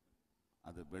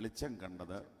അത് വെളിച്ചം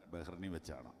കണ്ടത് ബഹ്റിനി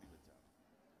വെച്ചാണ്.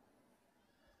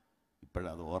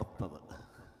 ഇപ്പോഴത് ഓർത്തത്.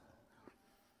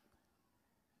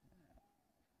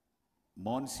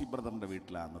 മോൻസി ബ്രദറിൻ്റെ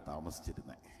വീട്ടിലാണ്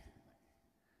താമസിച്ചിരുന്നത്.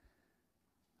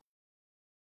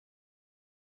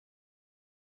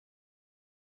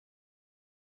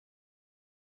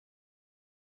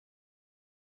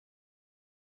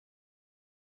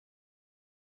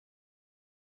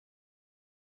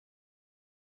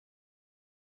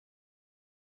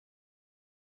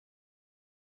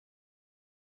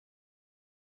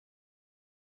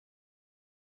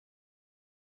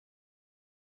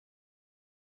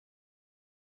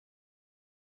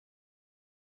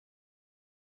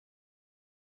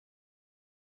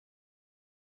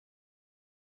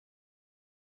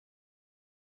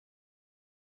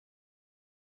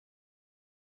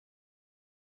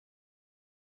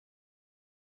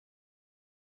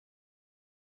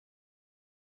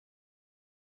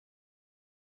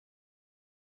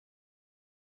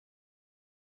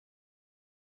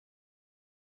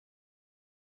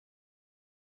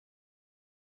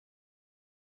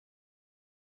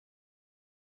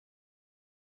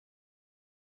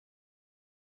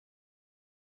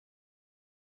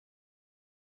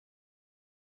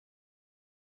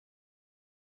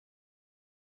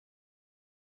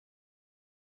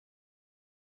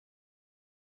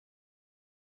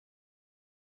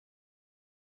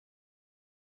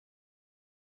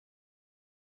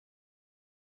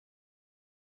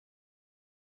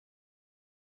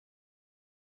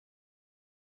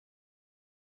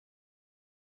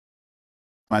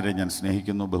 ആരെ ഞാൻ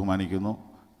സ്നേഹിക്കുന്നു, ബഹുമാനിക്കുന്നു.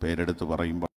 പേരെടുത്ത്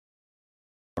പറയുമ്പോൾ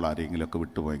ആരെങ്കിലുമൊക്കെ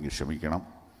വിട്ടുപോയെങ്കിൽ ക്ഷമിക്കണം.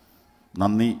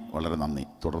 നന്ദി, വളരെ നന്ദി.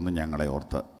 തുടർന്ന് ഞങ്ങളെ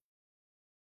ഓർത്ത്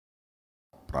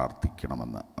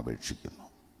പ്രാർത്ഥിക്കണമെന്ന് അപേക്ഷിക്കുന്നു.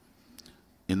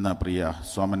 ഇന്ന് പ്രിയ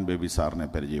സോമൻ ബേബി സാറിനെ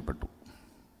പരിചയപ്പെട്ടു.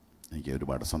 എനിക്ക്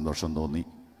ഒരുപാട് സന്തോഷം തോന്നി.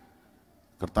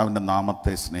 കർത്താവിൻ്റെ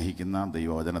നാമത്തെ സ്നേഹിക്കുന്ന,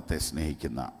 ദൈവവചനത്തെ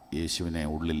സ്നേഹിക്കുന്ന, യേശുവിനെ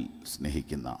ഉള്ളിൽ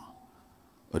സ്നേഹിക്കുന്ന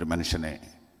ഒരു മനുഷ്യനെ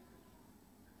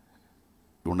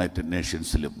യുണൈറ്റഡ്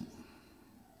നേഷൻസിലും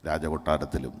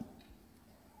രാജകൊട്ടാരത്തിലും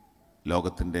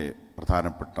ലോകത്തിൻ്റെ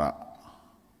പ്രധാനപ്പെട്ട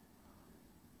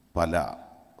പല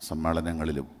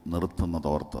സമ്മേളനങ്ങളിലും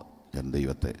നിർത്തുന്നതോർത്ത് ഞാൻ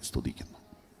ദൈവത്തെ സ്തുതിക്കുന്നു.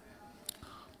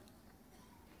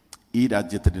 ഈ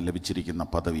രാജ്യത്തിന് ലഭിച്ചിരിക്കുന്ന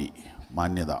പദവി,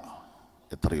 മാന്യത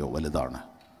എത്രയോ വലുതാണ്.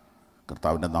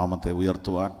 കർത്താവിൻ്റെ നാമത്തെ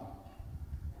ഉയർത്തുവാൻ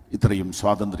ഇത്രയും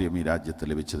സ്വാതന്ത്ര്യം ഈ രാജ്യത്ത്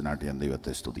ലഭിച്ചതിനായിട്ട് ഞാൻ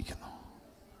ദൈവത്തെ സ്തുതിക്കുന്നു.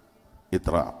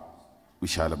 ഇത്ര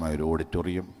വിശാലമായൊരു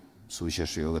ഓഡിറ്റോറിയം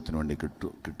സുവിശേഷ യോഗത്തിന് വേണ്ടി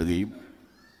കിട്ടുകയും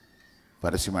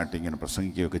പരസ്യമായിട്ട് ഇങ്ങനെ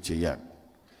പ്രസംഗിക്കുകയൊക്കെ ചെയ്യാൻ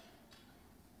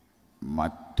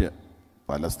മറ്റ്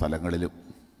പല സ്ഥലങ്ങളിലും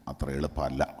അത്ര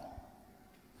എളുപ്പമല്ല.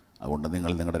 അതുകൊണ്ട്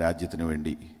നിങ്ങൾ നിങ്ങളുടെ രാജ്യത്തിന്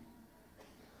വേണ്ടി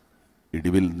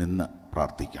ഇടിവിൽ നിന്ന്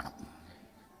പ്രാർത്ഥിക്കണം.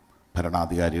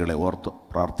 ഭരണാധികാരികളെ ഓർത്ത്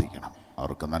പ്രാർത്ഥിക്കണം.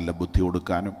 അവർക്ക് നല്ല ബുദ്ധി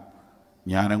കൊടുക്കാനും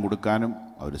ജ്ഞാനം കൊടുക്കാനും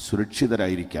അവർ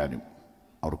സുരക്ഷിതരായിരിക്കാനും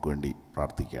അവർക്ക് വേണ്ടി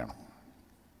പ്രാർത്ഥിക്കണം.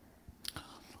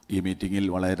 ഈ മീറ്റിങ്ങിൽ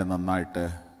വളരെ നന്നായിട്ട്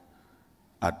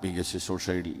ആത്മീയ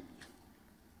ശുശ്രൂഷയിൽ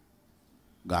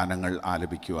ഗാനങ്ങൾ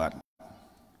ആലപിക്കുവാൻ,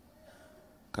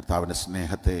 കർത്താവിൻ്റെ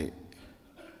സ്നേഹത്തെ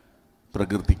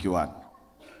പ്രകീർത്തിക്കുവാൻ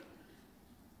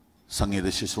സംഗീത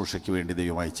ശുശ്രൂഷയ്ക്ക് വേണ്ടി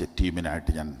ദൈവം അയച്ച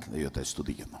ടീമിനായിട്ട് ഞാൻ ദൈവത്തെ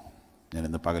സ്തുതിക്കുന്നു. ഞാൻ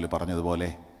ഇന്ന് പകൽ പറഞ്ഞതുപോലെ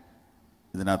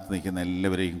ഇതിനകത്ത് നിൽക്കുന്ന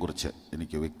എല്ലാവരെയും കുറിച്ച്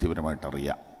എനിക്ക് വ്യക്തിപരമായിട്ട്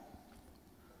അറിയാം.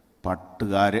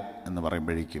 പാട്ടുകാർ എന്ന്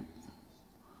പറയുമ്പോഴേക്കും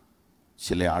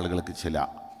ചില ആളുകൾക്ക് ചില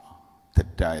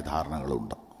തെറ്റായ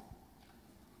ധാരണകളുണ്ട്.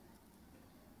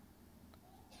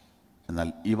 എന്നാൽ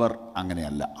ഇവർ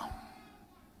അങ്ങനെയല്ല.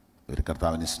 ഇവർ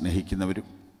കർത്താവിനെ സ്നേഹിക്കുന്നവരും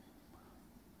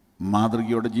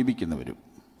മാതൃകയോടെ ജീവിക്കുന്നവരും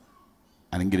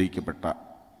അനുഗ്രഹിക്കപ്പെട്ട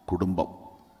കുടുംബം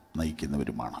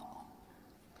നയിക്കുന്നവരുമാണ്.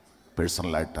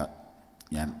 പേഴ്സണലായിട്ട്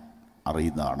ഞാൻ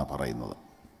അറിയുന്നതാണ് പറയുന്നത്.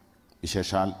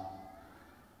 വിശേഷാൽ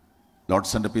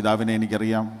ലോഡ്സൻ്റെ പിതാവിനെ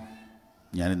എനിക്കറിയാം.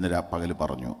 ഞാൻ ഇന്നലെ പകൽ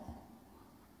പറഞ്ഞു,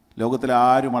 ലോകത്തിൽ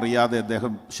ആരും അറിയാതെ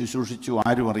അദ്ദേഹം ശുശ്രൂഷിച്ചു,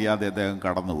 ആരും അറിയാതെ അദ്ദേഹം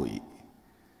കടന്നുപോയി.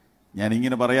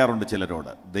 ഞാനിങ്ങനെ പറയാറുണ്ട്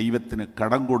ചിലരോട്, ദൈവത്തിന്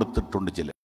കടം കൊടുത്തിട്ടുണ്ട്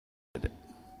ചിലർ.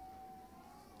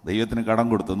 ദൈവത്തിന് കടം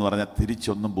കൊടുത്തു എന്ന് പറഞ്ഞാൽ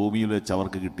തിരിച്ചൊന്നും ഭൂമിയിൽ വെച്ച്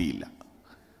അവർക്ക് കിട്ടിയില്ല.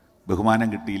 ബഹുമാനം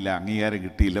കിട്ടിയില്ല, അംഗീകാരം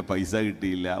കിട്ടിയില്ല, പൈസ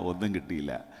കിട്ടിയില്ല, ഒന്നും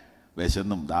കിട്ടിയില്ല.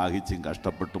 വിശന്നും ദാഹിച്ചും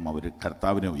കഷ്ടപ്പെട്ടും അവർ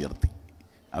കർത്താവിനെ ഉയർത്തി.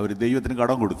 അവർ ദൈവത്തിന്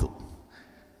കടം കൊടുത്തു.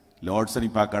 ലോഡ്സൺ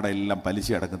ഇപ്പോൾ ആ കട എല്ലാം പലിശ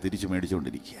അടക്കം തിരിച്ചു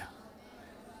മേടിച്ചുകൊണ്ടിരിക്കുക.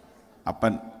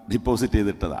 അപ്പൻ ഡിപ്പോസിറ്റ്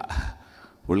ചെയ്തിട്ടതാ,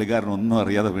 പുള്ളിക്കാരനൊന്നും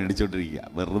അറിയാതെ മേടിച്ചുകൊണ്ടിരിക്കുക.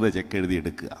 വെറുതെ ചെക്ക് എഴുതി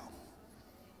എടുക്കുക.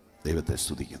 ദൈവത്തെ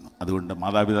സ്തുതിക്കുന്നു. അതുകൊണ്ട്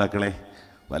മാതാപിതാക്കളെ,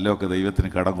 വല്ലതൊക്കെ ദൈവത്തിന്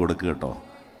കടം കൊടുക്കുക കേട്ടോ.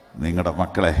 നിങ്ങളുടെ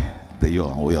മക്കളെ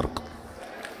ദൈവം ഉയർക്കും.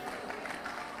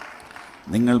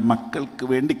 നിങ്ങൾ മക്കൾക്ക്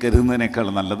വേണ്ടി കരുതുന്നതിനേക്കാൾ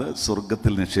നല്ലത്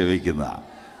സ്വർഗത്തിൽ നിക്ഷേപിക്കുന്നതാണ്.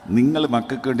 നിങ്ങൾ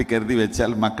മക്കൾക്ക് വേണ്ടി കരുതി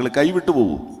വെച്ചാൽ മക്കൾ കൈവിട്ടു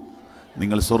പോകും.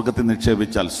 നിങ്ങൾ സ്വർഗത്തിൽ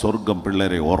നിക്ഷേപിച്ചാൽ സ്വർഗം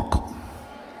പിള്ളേരെ ഓർക്കും.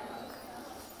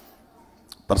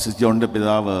 പെർസിസ് ജോണിൻ്റെ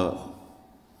പിതാവ്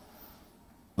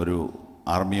ഒരു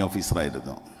ആർമി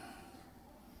ഓഫീസറായിരുന്നു.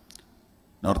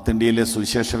 നോർത്ത് ഇന്ത്യയിലെ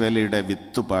സുവിശേഷ വേലയുടെ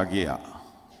വിത്ത് പാകിയ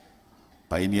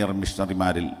പൈനിയർ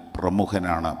മിഷണറിമാരിൽ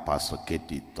പ്രമുഖനാണ് പാസ്റ്റർ KT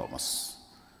തോമസ്.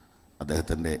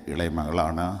 അദ്ദേഹത്തിൻ്റെ ഇളയ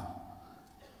മകളാണ്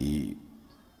ഈ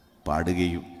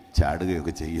പാടുകയും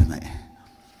ചാടുകയൊക്കെ ചെയ്യുന്നത്.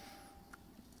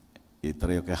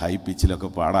 ഇത്രയൊക്കെ ഹൈ പിച്ചിലൊക്കെ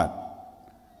പാടാൻ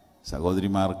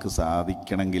സഹോദരിമാർക്ക്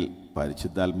സാധിക്കണമെങ്കിൽ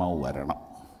പരിശുദ്ധാത്മാവ് വരണം.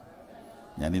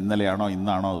 ഞാൻ ഇന്നലെയാണോ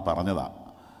ഇന്നാണോ അത് പറഞ്ഞതാ.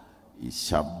 ഈ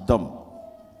ശബ്ദം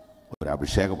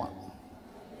ഒരഭിഷേകമാണ്.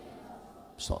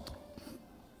 സ്തോത്രം.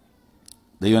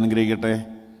 ദൈവം അനുഗ്രഹിക്കട്ടെ.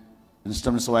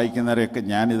 ഇൻസ്ട്രുമെൻറ്റ്സ് വായിക്കുന്നവരെയൊക്കെ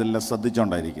ഞാനിതെല്ലാം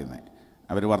ശ്രദ്ധിച്ചുകൊണ്ടായിരിക്കുന്നത്.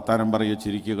 അവർ വർത്തമാനം പറയുകയോ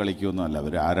ചിരിക്കുകയോ കളിക്കുകയൊന്നുമല്ല.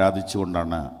 അവർ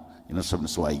ആരാധിച്ചുകൊണ്ടാണ്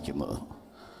ഇൻസ്ട്രുമെൻറ്റ്സ് വായിക്കുന്നത്.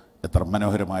 എത്ര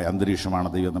മനോഹരമായ അന്തരീക്ഷമാണ്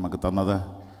ദൈവം നമുക്ക് തന്നത്.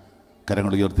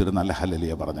 കരങ്ങൾ ഉയർത്തിയൊരു നല്ല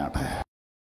ഹല്ലേലൂയ പറഞ്ഞാട്ടെ.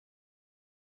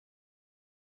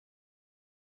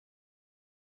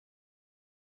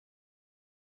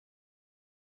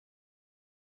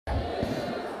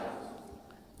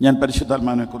 ഞാൻ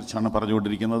പരിശുദ്ധാത്മാവിനെ കുറിച്ചാണ്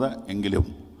പറഞ്ഞുകൊണ്ടിരിക്കുന്നത്. എങ്കിലും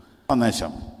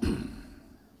സന്ദേശം,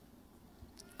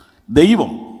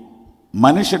 ദൈവം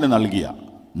മനുഷ്യന് നൽകിയ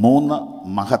 3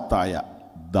 മഹത്തായ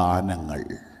ദാനങ്ങൾ.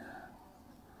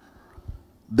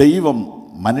 ദൈവം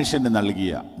മനുഷ്യന്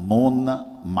നൽകിയ 3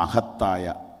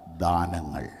 മഹത്തായ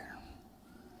ദാനങ്ങൾ.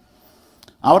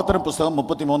 ആവർത്തന പുസ്തകം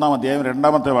 33-ാം അധ്യായം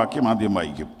 2-ാമത്തെ വാക്യം ആദ്യം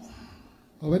വായിക്കും.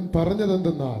 അവൻ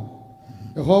പറഞ്ഞതെന്തെന്നാൽ,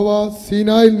 യഹോവ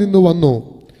സീനായിൽ നിന്ന് വന്നു,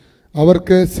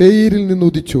 അവർക്ക് സെയീരിൽ നിന്ന്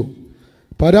ഉദിച്ചു,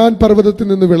 പരാൻ പർവ്വതത്തിൽ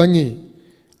നിന്ന് വിളങ്ങി,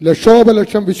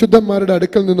 ലക്ഷോപലക്ഷം വിശുദ്ധന്മാരുടെ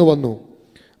അടുക്കൽ നിന്ന് വന്നു.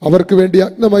 അവർക്ക് വേണ്ടി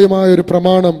അഗ്നമയമായ ഒരു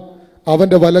പ്രമാണം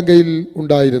അവന്റെ വലങ്കയിൽ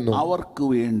ഉണ്ടായിരുന്നു. അവർക്ക്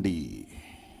വേണ്ടി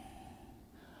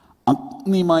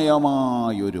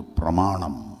അഗ്നിമയമായൊരു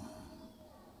പ്രമാണം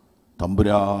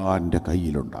തമ്പുരാന്റെ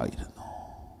കയ്യിലുണ്ടായിരുന്നു.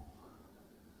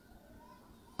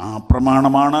 ആ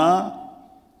പ്രമാണമാണ്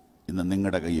ഇന്ന്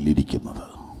നിങ്ങളുടെ കയ്യിലിരിക്കുന്നത്.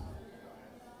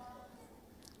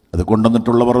 അത്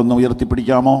കൊണ്ടുവന്നിട്ടുള്ളവർ ഒന്ന്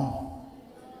ഉയർത്തിപ്പിടിക്കാമോ?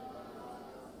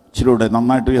 ഇച്ചിരൂടെ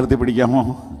നന്നായിട്ട് ഉയർത്തിപ്പിടിക്കാമോ?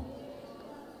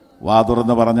 വാ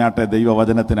തുറന്ന് പറഞ്ഞാട്ടെ,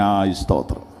 ദൈവവചനത്തിനായി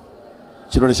സ്തോത്രം.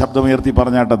 ഇച്ചിരൂടെ ശബ്ദമുയർത്തി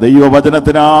പറഞ്ഞാട്ടെ,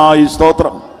 ദൈവവചനത്തിനായി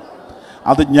സ്തോത്രം.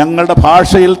 അത് ഞങ്ങളുടെ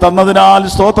ഭാഷയിൽ തന്നതിനാൽ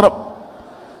സ്തോത്രം.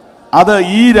 അത്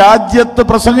ഈ രാജ്യത്ത്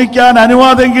പ്രസംഗിക്കാൻ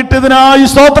അനുവാദം കിട്ടിയതിനായി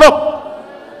സ്തോത്രം.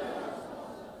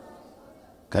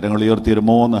 കരങ്ങൾ ഉയർത്തി ഒരു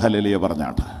 3 ഹല്ലേലൂയ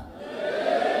പറഞ്ഞാട്ടെ.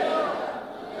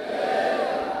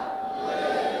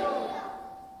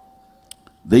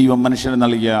 ദൈവം മനുഷ്യന്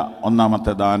നൽകിയ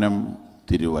 1-ാമത്തെ ദാനം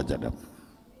തിരുവചനം.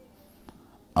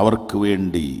 അവർക്ക്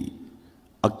വേണ്ടി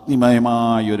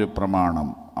അഗ്നിമയമായൊരു പ്രമാണം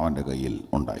അവൻ്റെ കയ്യിൽ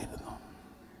ഉണ്ടായിരുന്നു.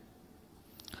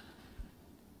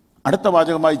 അടുത്ത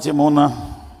വാചകം വായിച്ച് 3.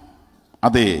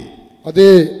 അതെ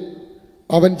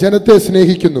അവൻ ജനത്തെ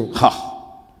സ്നേഹിക്കുന്നു.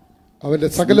 അവന്റെ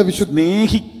സകല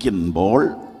സ്നേഹിക്കുമ്പോൾ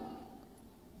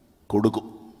കൊടുക്കും.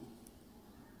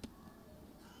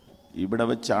 ഇവിടെ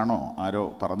വെച്ചാണോ ആരോ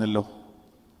പറഞ്ഞല്ലോ,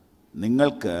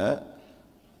 നിങ്ങൾക്ക്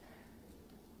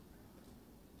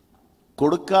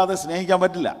കൊടുക്കാതെ സ്നേഹിക്കാൻ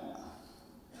പറ്റില്ല.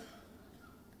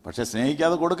 പക്ഷെ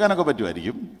സ്നേഹിക്കാതെ കൊടുക്കാനൊക്കെ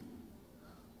പറ്റുമായിരിക്കും.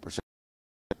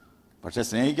 പക്ഷെ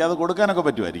സ്നേഹിക്കാതെ കൊടുക്കാനൊക്കെ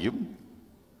പറ്റുമായിരിക്കും.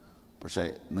 പക്ഷേ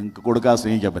നിങ്ങൾക്ക് കൊടുക്കാതെ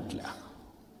സ്നേഹിക്കാൻ പറ്റില്ല.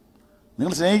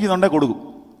 നിങ്ങൾ സ്നേഹിക്കുന്നുണ്ടെങ്കിൽ കൊടുക്കും.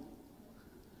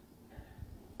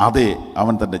 അതെ,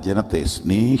 അവൻ തൻ്റെ ജനത്തെ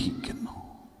സ്നേഹിക്കുന്നു.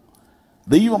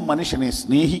 ദൈവം മനുഷ്യനെ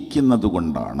സ്നേഹിക്കുന്നത്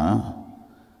കൊണ്ടാണ്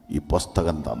ഈ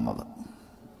പുസ്തകം തന്നത്.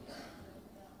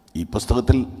 ഈ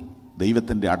പുസ്തകത്തിൽ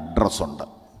ദൈവത്തിൻ്റെ അഡ്രസ്സുണ്ട്.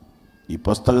 ഈ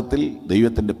പുസ്തകത്തിൽ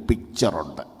ദൈവത്തിൻ്റെ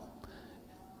പിക്ചറുണ്ട്,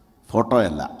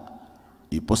 ഫോട്ടോയല്ല.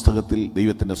 ഈ പുസ്തകത്തിൽ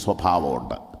ദൈവത്തിൻ്റെ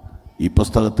സ്വഭാവമുണ്ട്. ഈ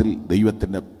പുസ്തകത്തിൽ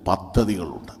ദൈവത്തിൻ്റെ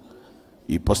പദ്ധതികളുണ്ട്.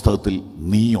 ഈ പുസ്തകത്തിൽ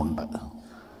നീയുണ്ട്.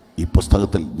 ഈ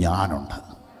പുസ്തകത്തിൽ ഞാനുണ്ട്.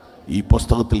 ഈ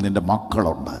പുസ്തകത്തിൽ നിൻ്റെ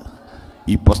മക്കളുണ്ട്.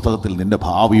 ഈ പുസ്തകത്തിൽ നിൻ്റെ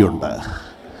ഭാവിയുണ്ട്.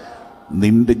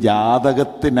 നിൻ്റെ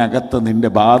ജാതകത്തിനകത്ത് നിൻ്റെ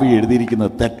ഭാവി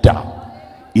എഴുതിയിരിക്കുന്നത് തെറ്റാണ്.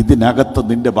 ഇതിനകത്ത്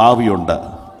നിൻ്റെ ഭാവിയുണ്ട്.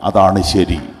 അതാണ്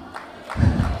ശരി.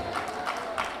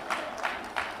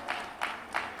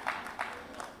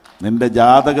 നിന്റെ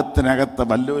ജാതകത്തിനകത്ത്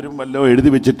വല്ലോ എഴുതി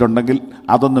വെച്ചിട്ടുണ്ടെങ്കിൽ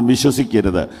അതൊന്നും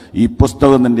വിശ്വസിക്കരുത്. ഈ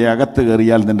പുസ്തകം നിന്റെ അകത്ത്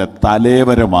കയറിയാൽ നിന്റെ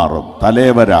തലേവര മാറും.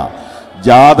 തലേവര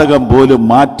ജാതകം പോലും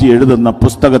മാറ്റി എഴുതുന്ന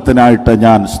പുസ്തകത്തിനായിട്ട്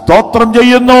ഞാൻ സ്തോത്രം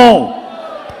ചെയ്യുന്നു.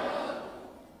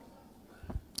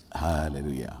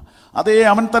 ഹല്ലേലൂയ. അതേ,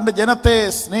 അവൻ തന്റെ ജനത്തെ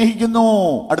സ്നേഹിക്കുന്നു.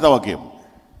 അടുത്ത വാക്യം,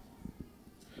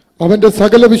 അവന്റെ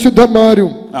സകല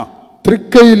വിശുദ്ധന്മാരും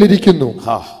തൃക്കൈയിലിരിക്കുന്നു.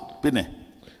 പിന്നെ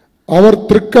അവർ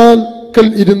തൃക്കാൽക്കൽ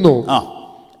ഇരുന്നു,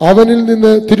 അവനിൽ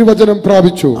നിന്ന് തിരുവചനം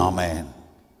പ്രാപിച്ചു. ആമേൻ.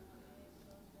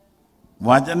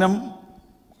 വചനം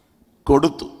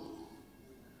കൊടുത്തു.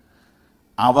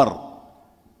 അവർ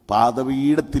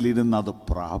പാദപീഠത്തിലിരുന്ന് അത്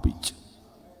പ്രാപിച്ചു.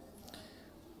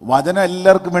 വചനം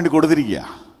എല്ലാവർക്കും വേണ്ടി കൊടുത്തിരിക്കുക.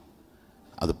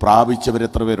 അത് പ്രാപിച്ചവർ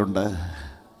എത്ര പേരുണ്ട്?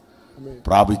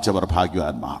 പ്രാപിച്ചവർ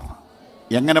ഭാഗ്യവാന്മാർ.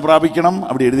 എങ്ങനെ പ്രാപിക്കണം?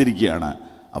 അവിടെ എഴുതിയിരിക്കുകയാണ്,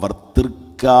 അവർ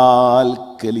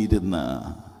തൃക്കാൽക്കലിരുന്ന്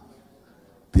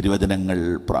തിരുവചനങ്ങൾ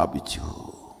പ്രാപിച്ചു.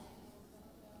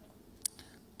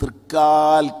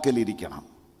 തൃക്കാൽക്കലിരിക്കണം.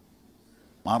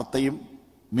 മാർത്തയും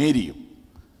മേരിയും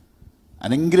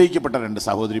അനുഗ്രഹിക്കപ്പെട്ട 2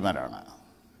 സഹോദരിമാരാണ്.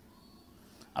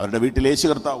 അവരുടെ വീട്ടിൽ യേശു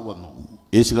കർത്താവ്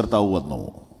വന്നു.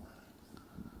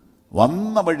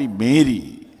 വന്ന വഴി മേരി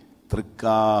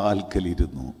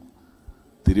തൃക്കാൽക്കലിരുന്നു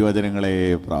തിരുവചനങ്ങളെ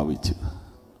പ്രാപിച്ചു.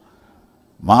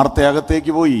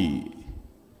 മാർത്തയകത്തേക്ക് പോയി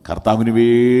കർത്താവിന്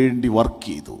വേണ്ടി വർക്ക്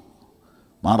ചെയ്തു.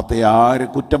 മാർത്തയെ ആരെ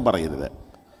കുറ്റം പറയരുത്.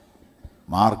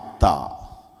 മാർത്ത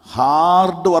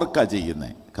ഹാർഡ് വർക്കാ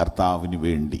ചെയ്യുന്നത്. കർത്താവിന്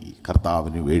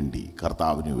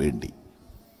വേണ്ടി.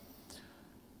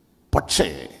 പക്ഷേ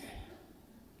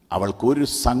അവൾക്കൊരു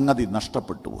സംഗതി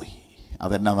നഷ്ടപ്പെട്ടു പോയി.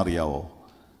 അതെന്നാണെന്നറിയാവോ?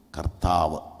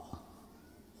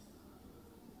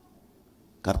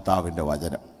 കർത്താവിൻ്റെ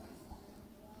വചനം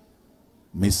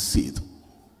മിസ് ചെയ്തു.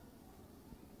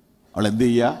 അവൾ എന്ത്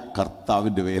ചെയ്യുക?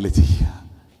 കർത്താവിൻ്റെ വേല ചെയ്യുക.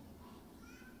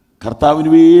 കർത്താവിന്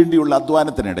വേണ്ടിയുള്ള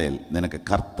അധ്വാനത്തിനിടയിൽ നിനക്ക്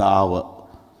കർത്താവ്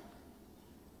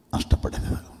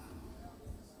നഷ്ടപ്പെടരുത്.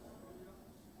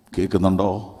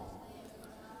 കേൾക്കുന്നുണ്ടോ?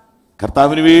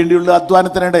 കർത്താവിന് വേണ്ടിയുള്ള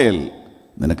അധ്വാനത്തിനിടയിൽ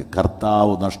നിനക്ക്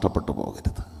കർത്താവ് നഷ്ടപ്പെട്ടു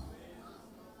പോകരുത്.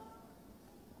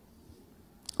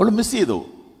 അവൾ മിസ് ചെയ്തു.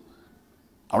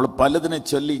 അവൾ പലതിനെ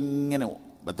ചൊല്ലി ഇങ്ങനെ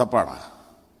ബത്തപ്പാടാ.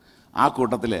 ആ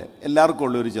കൂട്ടത്തിൽ എല്ലാവർക്കും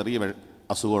ഉള്ളൊരു ചെറിയ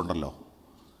അസുഖമുണ്ടല്ലോ.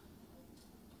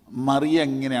 മറിയ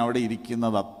ഇങ്ങനെ അവിടെ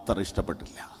ഇരിക്കുന്നത് അത്ര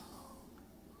ഇഷ്ടപ്പെട്ടില്ല.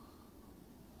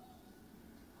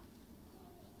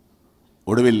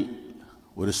 ഒടുവിൽ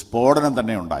ഒരു സ്ഫോടനം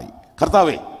തന്നെ ഉണ്ടായി.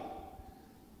 കർത്താവേ,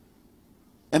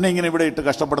 എന്നെ ഇങ്ങനെ ഇവിടെ ഇട്ട്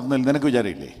കഷ്ടപ്പെടുന്നതിൽ നിനക്ക്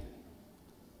വിചാരമില്ലേ?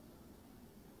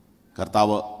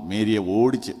 കർത്താവ് മേരിയെ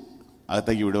ഓടിച്ച്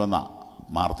അകത്തേക്ക് വിടുമെന്ന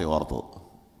മാർത്തയെ ഓർത്തത്.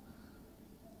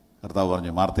 കർത്താവ്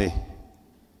പറഞ്ഞു, മാർത്തേ,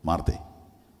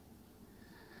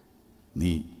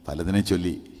 നീ പലതിനെ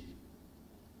ചൊല്ലി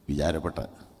വിചാരപ്പെട്ട്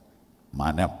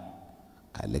മനം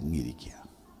കലങ്ങിയിരിക്കുക.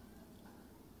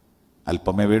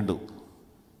 അല്പമേ വേണ്ടൂ,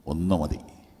 ഒന്ന് മതി.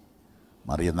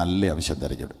 മറിയ നല്ല അംശം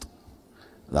തിരഞ്ഞെടുത്തു.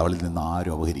 അത് അവളിൽ നിന്ന്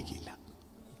ആരും അപഹരിക്കില്ല.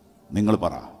 നിങ്ങൾ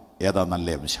പറ, ഏതാ നല്ല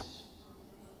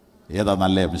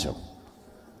അംശം?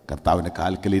 കർത്താവിൻ്റെ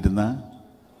കാൽക്കലിരുന്ന്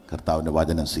കർത്താവിൻ്റെ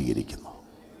വചനം സ്വീകരിക്കുന്നു.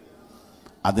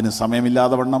 അതിന്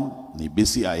സമയമില്ലാതെ വണ്ണം നീ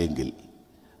ബിസി ആയെങ്കിൽ,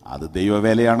 അത്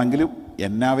ദൈവവേലയാണെങ്കിലും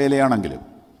എന്നാ വേലയാണെങ്കിലും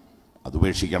അത്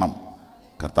ഉപേക്ഷിക്കണം.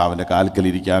 കർത്താവിൻ്റെ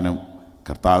കാൽക്കലിരിക്കാനും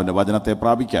കർത്താവിൻ്റെ വചനത്തെ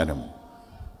പ്രാപിക്കാനും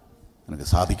നിനക്ക്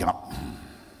സാധിക്കണം.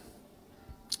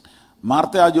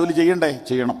 മാർത്ത ആ ജോലി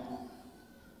ചെയ്യണം.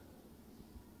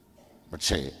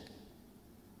 പക്ഷേ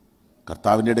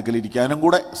കർത്താവിൻ്റെ അടുക്കൽ ഇരിക്കാനും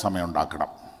കൂടെ സമയമുണ്ടാക്കണം.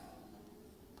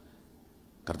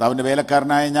 കർത്താവിൻ്റെ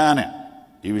വേലക്കാരനായ ഞാൻ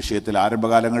ഈ വിഷയത്തിൽ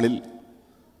ആരംഭകാലങ്ങളിൽ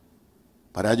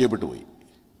പരാജയപ്പെട്ടു പോയി.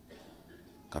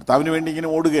 കർത്താവിന് വേണ്ടി ഇങ്ങനെ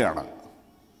ഓടുകയാണ്.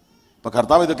 ഇപ്പം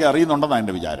കർത്താവ് ഇതൊക്കെ അറിയുന്നുണ്ടെന്നാണ്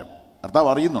എൻ്റെ വിചാരം. കർത്താവ്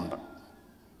അറിയുന്നുണ്ട്.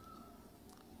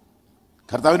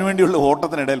 കർത്താവിന് വേണ്ടിയുള്ള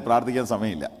ഓട്ടത്തിനിടയിൽ പ്രാർത്ഥിക്കാൻ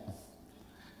സമയമില്ല.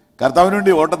 കർത്താവിന്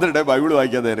വേണ്ടി ഓട്ടത്തിനിടയിൽ ബൈബിൾ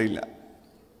വായിക്കാൻ നേരമില്ല.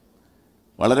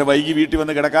 വളരെ വൈകി വീട്ടിൽ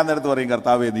വന്ന് കിടക്കാൻ നേരത്ത് പറയും,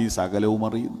 കർത്താവേ നീ സകലവും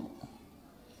അറിയുന്നു.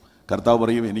 കർത്താവ്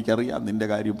പറയും, എനിക്കറിയാം നിൻ്റെ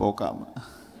കാര്യം പോക്കാന്ന്.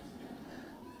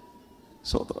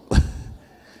 സ്തോത്രം.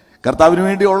 കർത്താവിന്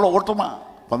വേണ്ടിയുള്ള ഓട്ടമാ.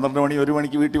 12 മണി 1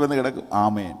 മണിക്ക് വീട്ടിൽ വന്ന് കിടക്കും.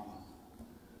 ആമേൻ.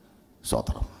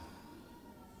 സ്തോത്രം.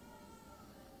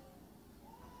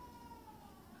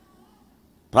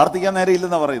 പ്രാർത്ഥിക്കാൻ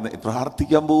നേരമില്ലെന്നാണ് പറയുന്നത്.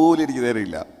 പ്രാർത്ഥിക്കാൻ പോലും എനിക്ക്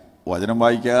നേരമില്ല. വചനം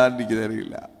വായിക്കാൻ എനിക്ക്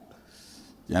നേരമില്ല.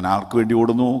 ഞാൻ ആർക്ക് വേണ്ടി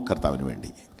ഓടുന്നു? കർത്താവിന്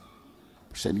വേണ്ടി.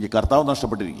 പക്ഷെ എനിക്ക് കർത്താവ്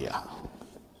നഷ്ടപ്പെട്ടിരിക്കുക.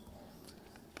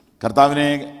 കർത്താവിനെ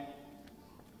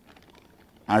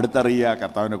അടുത്തറിയുക,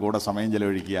 കർത്താവിൻ്റെ കൂടെ സമയം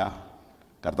ചെലവഴിക്കുക,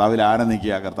 കർത്താവിൽ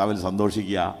ആനന്ദിക്കുക, കർത്താവിൽ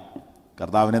സന്തോഷിക്കുക,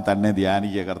 കർത്താവിനെ തന്നെ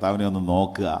ധ്യാനിക്കുക, കർത്താവിനെ ഒന്ന്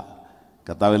നോക്കുക,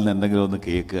 കർത്താവിൽ നിന്ന് എന്തെങ്കിലും ഒന്ന്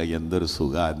കേൾക്കുക. എന്തൊരു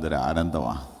സുഖ, എന്തൊരു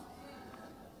ആനന്ദമാണ്.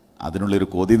 അതിനുള്ളൊരു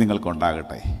കൊതി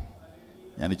നിങ്ങൾക്കുണ്ടാകട്ടെ.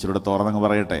 ഞാൻ ഇച്ചിരൂടെ തുറന്നങ്ങ്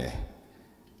പറയട്ടെ,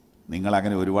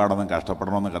 നിങ്ങളങ്ങനെ ഒരുപാടൊന്നും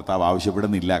കഷ്ടപ്പെടണമെന്ന് കർത്താവ്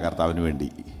ആവശ്യപ്പെടുന്നില്ല. കർത്താവിന് വേണ്ടി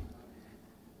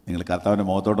നിങ്ങൾ കർത്താവിൻ്റെ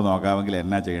മുഖത്തോട്ട് നോക്കാമെങ്കിൽ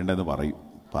എന്നാ ചെയ്യേണ്ടതെന്ന് പറയും.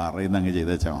 പറയുന്നങ്ങ്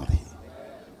ചെയ്തേച്ചാൽ മതി.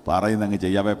 പറയുന്നങ്ങ്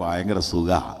ചെയ്യാതെ ഭയങ്കര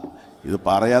സുഖ. ഇത്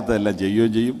പറയാത്തതെല്ലാം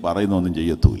ചെയ്യുകയും ചെയ്യും, പറയുന്നൊന്നും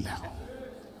ചെയ്യത്തുമില്ല.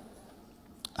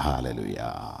 ഹല്ലേലൂയ.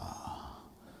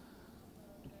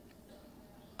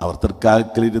 അവർ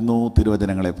തൃക്കാൽക്കലിരുന്നു,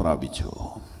 തിരുവചനങ്ങളെ പ്രാപിച്ചു.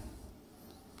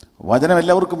 വചനം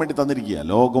എല്ലാവർക്കും വേണ്ടി തന്നിരിക്കുക.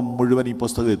 ലോകം മുഴുവൻ ഈ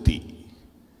പുസ്തകം എത്തി.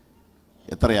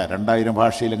 എത്രയാ? 2000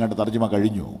 ഭാഷയിൽ എങ്ങാണ്ട് തർജ്ജമ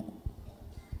കഴിഞ്ഞു.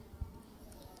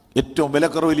 ഏറ്റവും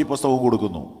വിലക്കുറവിൽ ഈ പുസ്തകം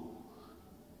കൊടുക്കുന്നു.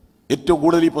 ഏറ്റവും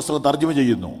കൂടുതൽ ഈ പുസ്തകം തർജ്ജമ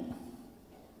ചെയ്യുന്നു.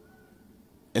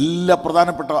 എല്ലാ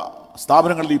പ്രധാനപ്പെട്ട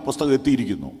സ്ഥാപനങ്ങളിൽ ഈ പുസ്തകം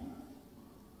എത്തിയിരിക്കുന്നു.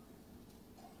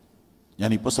 ഞാൻ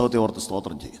ഈ പുസ്തകത്തെ ഓർത്ത്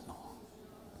സ്തോത്രം ചെയ്യുന്നു.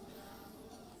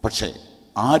 പക്ഷേ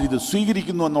ആരിത്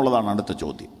സ്വീകരിക്കുന്നു എന്നുള്ളതാണ് അടുത്ത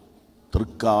ചോദ്യം.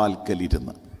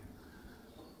 തൃക്കാൽക്കലിരുന്ന്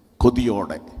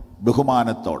കൊതിയോടെ,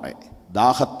 ബഹുമാനത്തോടെ,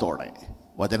 ദാഹത്തോടെ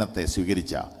വചനത്തെ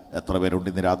സ്വീകരിച്ച എത്ര പേരുണ്ട്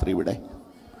ഇന്ന് രാത്രി ഇവിടെ?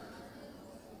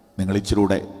 നിങ്ങൾ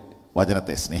ഇച്ചിരൂടെ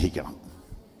വചനത്തെ സ്നേഹിക്കണം.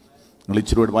 നിങ്ങൾ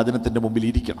ഇച്ചിരൂടെ വചനത്തിൻ്റെ മുമ്പിൽ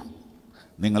ഇരിക്കണം.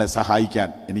 നിങ്ങളെ സഹായിക്കാൻ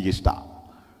എനിക്കിഷ്ടമാണ്.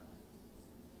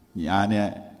 ഞാൻ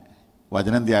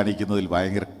വചനം ധ്യാനിക്കുന്നതിൽ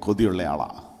ഭയങ്കര കൊതിയുള്ള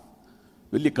ആളാണ്.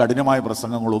 വലിയ കഠിനമായ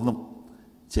പ്രസംഗങ്ങളൊന്നും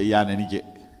ചെയ്യാൻ എനിക്ക്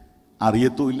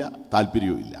അറിയത്തുമില്ല,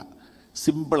 താല്പര്യവുമില്ല.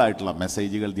 സിമ്പിളായിട്ടുള്ള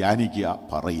മെസ്സേജുകൾ ധ്യാനിക്കുക,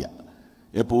 പറയുക,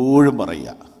 എപ്പോഴും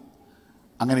പറയുക.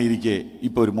 അങ്ങനെ ഇരിക്കെ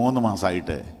ഇപ്പോൾ ഒരു 3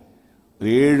 മാസമായിട്ട് ഒരു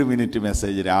 7 മിനിറ്റ്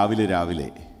മെസ്സേജ് രാവിലെ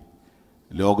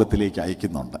ലോകത്തിലേക്ക്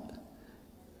അയക്കുന്നുണ്ട്.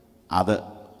 അത്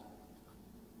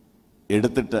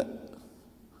എടുത്തിട്ട്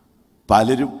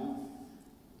പലരും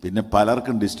പിന്നെ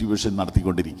പലർക്കും ഡിസ്ട്രിബ്യൂഷൻ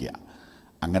നടത്തിക്കൊണ്ടിരിക്കുക.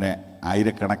 അങ്ങനെ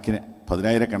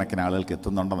 10,000-കണക്കിന് ആളുകൾക്ക്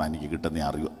എത്തുന്നുണ്ടെന്നാണ് എനിക്ക് കിട്ടുന്ന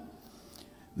അറിവ്.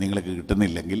 നിങ്ങൾക്ക്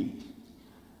കിട്ടുന്നില്ലെങ്കിൽ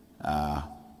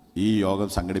ഈ യോഗം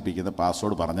സംഘടിപ്പിക്കുന്ന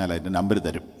പാസ്വേഡ് പറഞ്ഞാൽ അതിൻ്റെ നമ്പർ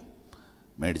തരും.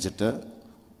 മേടിച്ചിട്ട്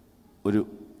ഒരു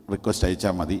റിക്വസ്റ്റ്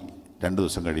അയച്ചാൽ മതി. 2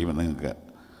 ദിവസം കഴിയുമ്പോൾ നിങ്ങൾക്ക്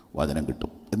വചനം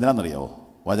കിട്ടും. എന്തിനാണെന്നറിയാമോ?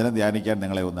 വചനം ധ്യാനിക്കാൻ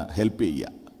നിങ്ങളെ ഒന്ന് ഹെൽപ്പ് ചെയ്യുക.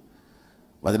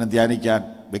 വചനം ധ്യാനിക്കാൻ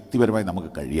വ്യക്തിപരമായി നമുക്ക്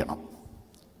കഴിയണം.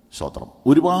 സ്തോത്രം.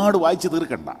 ഒരുപാട് വായിച്ച്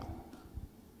തീർക്കണ്ട.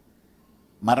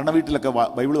 മരണ വീട്ടിലൊക്കെ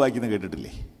ബൈബിൾ വായിക്കുന്നത്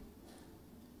കേട്ടിട്ടില്ലേ?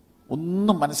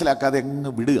 ഒന്നും മനസ്സിലാക്കാതെ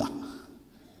അങ്ങ് വിടുക.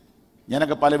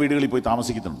 ഞാനൊക്കെ പല വീടുകളിൽ പോയി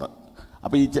താമസിക്കുന്നുണ്ട്.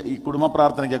 അപ്പോൾ ഈ കുടുംബ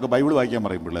പ്രാർത്ഥനയ്ക്കൊക്കെ ബൈബിൾ വായിക്കാൻ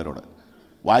പറയും പിള്ളേരോട്.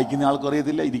 വായിക്കുന്ന ആൾക്കും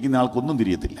അറിയത്തില്ല, ഇരിക്കുന്ന ആൾക്കൊന്നും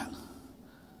തിരിയത്തില്ല.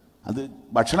 അത്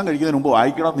ഭക്ഷണം കഴിക്കുന്നതിന് മുമ്പ്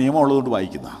വായിക്കണം നിയമമുള്ളതുകൊണ്ട്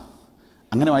വായിക്കുന്ന.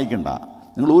 അങ്ങനെ വായിക്കണ്ട.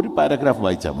 നിങ്ങൾ ഒരു പാരഗ്രാഫ്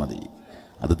വായിച്ചാൽ മതി.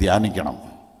 അത് ധ്യാനിക്കണം.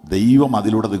 ദൈവം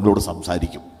അതിലൂടെ നിങ്ങളോട്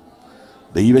സംസാരിക്കും.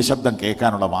 ദൈവശബ്ദം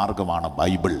കേൾക്കാനുള്ള മാർഗമാണ്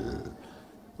ബൈബിൾ.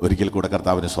 ഒരിക്കൽ കൂടെ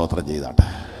കർത്താവിന് സ്തോത്രം ചെയ്താട്ടെ.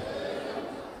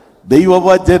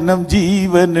 ദൈവവചനം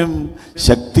ജീവനും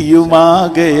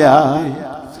ശക്തിയുമാകയാൽ,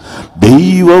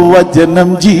 ദൈവവചനം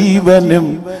ജീവനും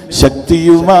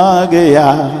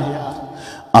ശക്തിയുമാകയാൽ,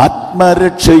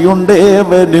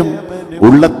 ആത്മരക്ഷയുണ്ടേവനും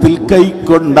ഉള്ളത്തിൽ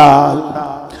കൈക്കൊണ്ടാൽ,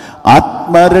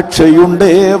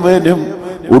 ആത്മരക്ഷയുണ്ടേവനും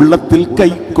ഉള്ളത്തിൽ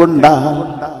കൈക്കൊണ്ടാൽ,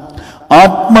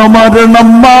 ആത്മമരണം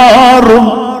മാറും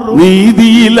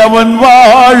നീതിയിൽ അവൻ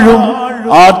വാഴും,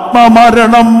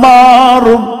 ആത്മമരണം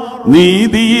മാറും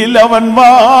നീതിയിൽ അവൻ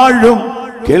വാഴും.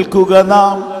 കേൾക്കുക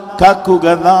നാം, കാക്കുക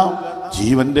നാം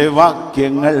ജീവന്റെ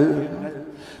വാക്യങ്ങൾ.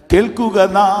 കേൾക്കുക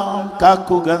നാം,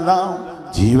 കാക്കുക നാം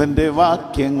ജീവന്റെ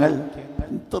വാക്യങ്ങൾ.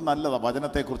 എന്ത് നല്ലതാ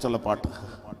വചനത്തെക്കുറിച്ചുള്ള പാട്ട്.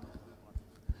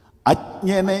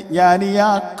 അജ്ഞനെ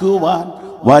ജ്ഞാനിയാക്കുവാൻ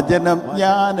വചനം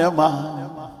ജ്ഞാനമാ,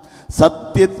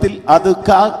 സത്യത്തിൽ അത്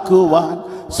കാക്കുവാൻ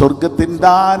സ്വർഗത്തിൻ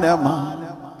ദാനമാ.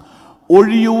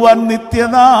 ഒഴിയുവാൻ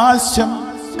നിത്യനാശം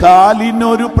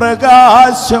കാലിനൊരു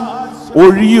പ്രകാശം,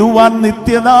 ഒഴിയുവാൻ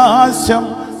നിത്യനാശം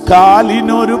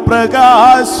കാലിനൊരു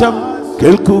പ്രകാശം.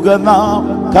 കേൾക്കുക നാം,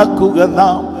 കാക്കുക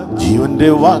നാം ജീവന്റെ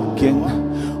വാക്യങ്ങൾ.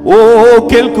 ഓ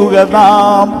കേൾക്കുക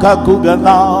നാം, കാക്കുക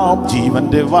നാം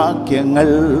ജീവന്റെ വാക്യങ്ങൾ.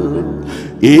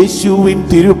 യേശുവിൻ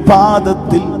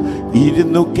തിരുപാദത്തിൽ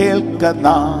ഇരുന്നു കേൾക്കുന്ന,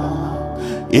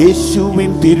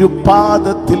 യേശുവിൻ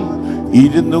തിരുപാദത്തിൽ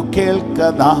ഇരുന്നു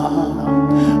കേൾക്കുന്ന,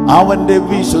 അവന്റെ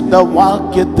വിശുദ്ധ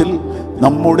വാക്യത്തിൽ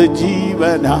നമ്മുടെ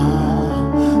ജീവനാ,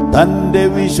 തന്റെ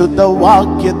വിശുദ്ധ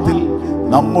വാക്യത്തിൽ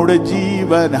നമ്മുടെ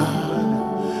ജീവനാ.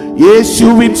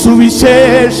 യേശുവിൻ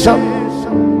സുവിശേഷം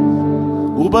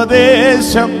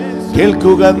ഉപദേശം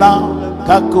കേൾക്കുക നാം,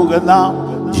 കാക്കുക നാം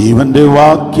ജീവന്റെ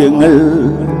വാക്യങ്ങൾ.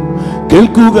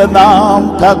 കേൾക്കുക നാം,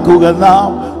 കാക്കുക നാം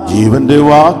ജീവന്റെ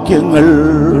വാക്യങ്ങൾ.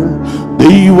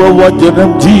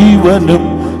 ദൈവവചനം ജീവനും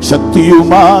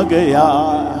ശക്തിയുമാകയാ,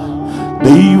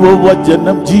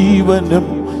 ദൈവവചനം ജീവനും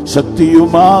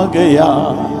ശക്തിയുമാകയാ.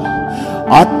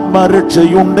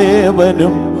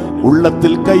 ആത്മരക്ഷയുണ്ടേവനും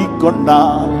ഉള്ളത്തിൽ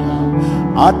കൈക്കൊണ്ടാൽ,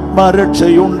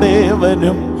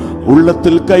 ആത്മരക്ഷയുണ്ടേവനും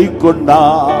ഉള്ളത്തിൽ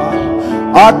കൈക്കൊണ്ടാൽ.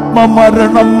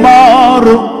 ആത്മമരണം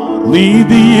മാറും,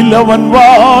 നീതിയിൽ അവൻ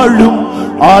വാഴും.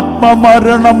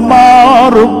 ആത്മമരണം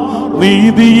മാറും,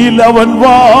 നീതിയിൽ അവൻ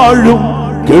വാഴും.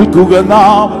 കേൾക്കുക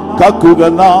നാം, കാക്കുക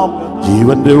നാം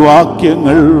ജീവന്റെ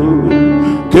വാക്യങ്ങൾ.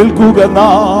 കേൾക്കുക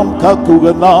നാം, കാക്കുക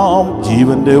നാം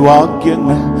ജീവന്റെ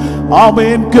വാക്യങ്ങൾ.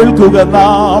 ആമേൻ. കേൾക്കുക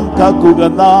നാം, കാക്കുക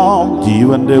നാം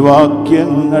ജീവന്റെ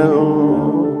വാക്യങ്ങൾ.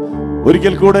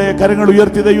 ഒരിക്കൽ കൂടെ കരങ്ങൾ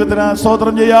ഉയർത്തി ദൈവത്തിന്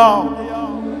സ്തോത്രം ചെയ്യാം.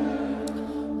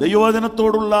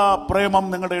 ദൈവവചനത്തോടുള്ള പ്രേമം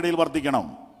നിങ്ങളുടെ ഇടയിൽ വർദ്ധിക്കണം.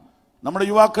 നമ്മുടെ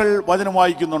യുവാക്കൾ വചനം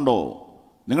വായിക്കുന്നുണ്ടോ?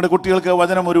 നിങ്ങളുടെ കുട്ടികൾക്ക്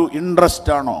വചനം ഒരു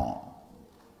ഇൻട്രസ്റ്റ് ആണോ?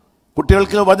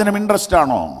 കുട്ടികൾക്ക് വചനം ഇൻട്രസ്റ്റ്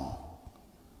ആണോ?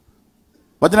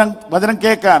 വചനം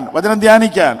കേൾക്കാൻ, വചനം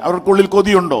ധ്യാനിക്കാൻ അവർക്കുള്ളിൽ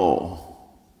കൊതിയുണ്ടോ?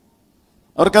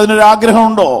 അവർക്കതിനൊരു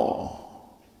ആഗ്രഹമുണ്ടോ?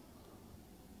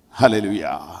 ഹല്ലേലൂയ.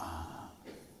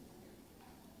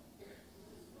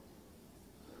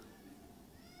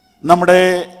 നമ്മുടെ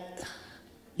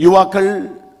യുവാക്കൾ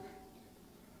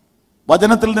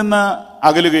വചനത്തിൽ നിന്ന്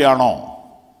അകലുകയാണോ?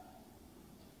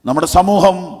 നമ്മുടെ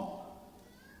സമൂഹം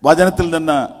വചനത്തിൽ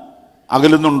നിന്ന്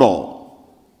അകലുന്നുണ്ടോ?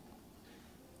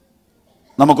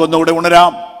 നമുക്കൊന്നുകൂടെ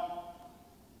ഉണരാം.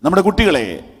 നമ്മുടെ കുട്ടികളെ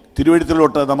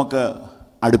തിരുവെഴുത്തിലോട്ട് നമുക്ക്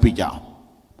അടുപ്പിക്കാം.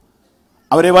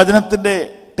 അവരെ വചനത്തിൻ്റെ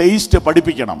ടേസ്റ്റ്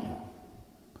പഠിപ്പിക്കണം.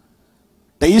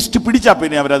 ടേസ്റ്റ് പിടിച്ചാൽ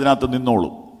പിന്നെ അവരതിനകത്ത്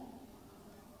നിന്നോളും.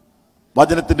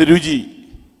 വചനത്തിൻ്റെ രുചി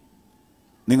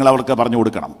നിങ്ങൾ അവർക്ക് പറഞ്ഞു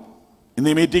കൊടുക്കണം. ഇന്ന്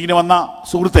ഈ മീറ്റിങ്ങിന് വന്ന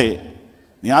സുഹൃത്തെ,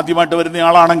 നീ ആദ്യമായിട്ട് വരുന്ന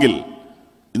ആളാണെങ്കിൽ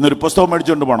ഇന്നൊരു പുസ്തകം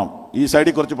മേടിച്ചുകൊണ്ട് പോകണം. ഈ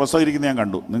സൈഡിൽ കുറച്ച് പുസ്തകം ഇരിക്കുന്ന ഞാൻ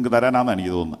കണ്ടു, നിങ്ങൾക്ക് തരാനാണെന്ന്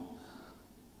എനിക്ക് തോന്നുന്നത്.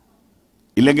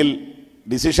 ഇല്ലെങ്കിൽ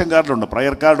ഡിസിഷൻ കാർഡുണ്ട്,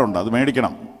 പ്രയർ കാർഡുണ്ട്, അത്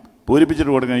മേടിക്കണം.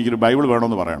 പൂരിപ്പിച്ചിട്ട് കൊടുക്കണം. എനിക്കൊരു ബൈബിൾ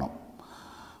വേണമെന്ന് പറയണം.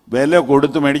 വില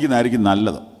കൊടുത്ത് മേടിക്കുന്നതായിരിക്കും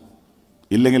നല്ലത്.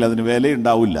 ഇല്ലെങ്കിൽ അതിന്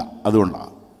വിലയുണ്ടാവില്ല.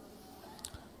 അതുകൊണ്ടാണ്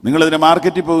നിങ്ങളിതിന്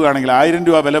മാർക്കറ്റിൽ പോവുകയാണെങ്കിൽ 1000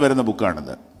 രൂപ വില വരുന്ന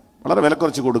ബുക്കാണിത്. വളരെ വില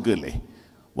കുറച്ച് കൊടുക്കുകയല്ലേ.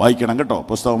 വായിക്കണം കേട്ടോ.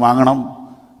 പുസ്തകം വാങ്ങണം,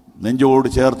 നെഞ്ചോട്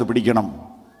ചേർത്ത് പിടിക്കണം.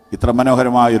 ഇത്ര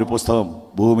മനോഹരമായൊരു പുസ്തകം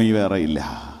ഭൂമി വേറെ ഇല്ല.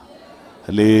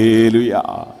 Hallelujah,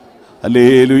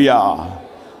 hallelujah.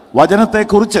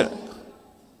 വചനത്തെക്കുറിച്ച്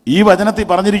ഈ വചനത്തിൽ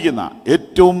പറഞ്ഞിരിക്കുന്ന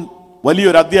ഏറ്റവും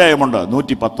വലിയൊരു അധ്യായമുണ്ട്,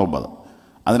 119.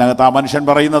 അതിനകത്ത് ആ മനുഷ്യൻ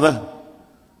പറയുന്നത്,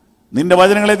 നിന്റെ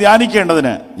വചനങ്ങളെ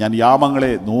ധ്യാനിക്കേണ്ടതിന് ഞാൻ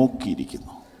യാമങ്ങളെ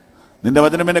നോക്കിയിരിക്കുന്നു. നിന്റെ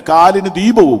വചനം എൻ്റെ കാലിന്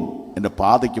ദീപവും എൻ്റെ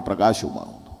പാതയ്ക്ക്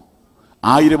പ്രകാശവുമാകുന്നു.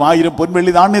 1000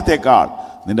 പൊൻവെള്ളി നാണ്യത്തേക്കാൾ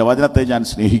നിന്റെ വചനത്തെ ഞാൻ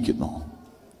സ്നേഹിക്കുന്നു.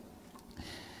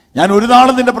 ഞാൻ ഒരു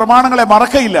നാളും നിന്റെ പ്രമാണങ്ങളെ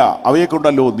മറക്കയില്ല. അവയെ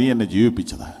കൊണ്ടല്ലോ നീ എന്നെ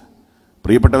ജീവിപ്പിച്ചത്.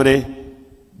 പ്രിയപ്പെട്ടവരെ,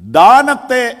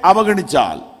 ദാനത്തെ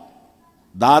അവഗണിച്ചാൽ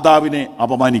ദാതാവിനെ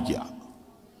അപമാനിക്കുക.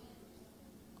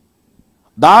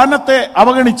 ദാനത്തെ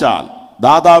അവഗണിച്ചാൽ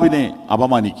ദാതാവിനെ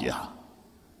അപമാനിക്കുക.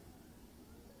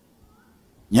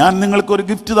 ഞാൻ നിങ്ങൾക്കൊരു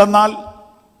ഗിഫ്റ്റ് തന്നാൽ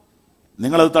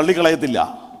നിങ്ങളത് തള്ളിക്കളയത്തില്ല.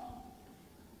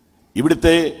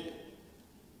 ഇവിടുത്തെ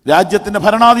രാജ്യത്തിൻ്റെ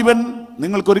ഭരണാധിപൻ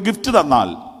നിങ്ങൾക്കൊരു ഗിഫ്റ്റ് തന്നാൽ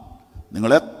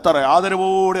നിങ്ങൾ എത്ര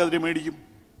ആദരവോടെ അതിനെ മേടിക്കും.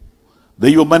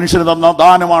 ദൈവം മനുഷ്യന് തന്ന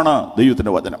ദാനമാണ്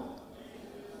ദൈവത്തിൻ്റെ വചനം.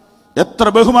 എത്ര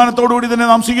ബഹുമാനത്തോടുകൂടി ഇതിനെ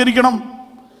നാം സ്വീകരിക്കണം,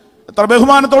 എത്ര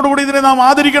ബഹുമാനത്തോടുകൂടി ഇതിനെ നാം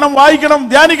ആദരിക്കണം, വായിക്കണം,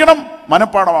 ധ്യാനിക്കണം,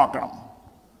 മനഃപ്പാഠമാക്കണം.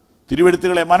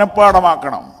 തിരുവെഴുത്തുകളെ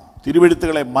മനഃപ്പാഠമാക്കണം.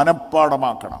 തിരുവെഴുത്തുകളെ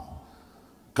മനഃപ്പാഠമാക്കണം.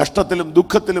 കഷ്ടത്തിലും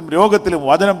ദുഃഖത്തിലും രോഗത്തിലും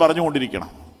വചനം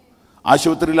പറഞ്ഞുകൊണ്ടിരിക്കണം.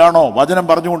 ആശുപത്രിയിലാണോ? വചനം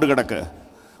പറഞ്ഞുകൊണ്ട് കിടക്ക്.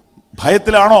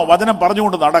 ഭയത്തിലാണോ? വചനം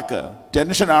പറഞ്ഞുകൊണ്ട് നടക്ക്.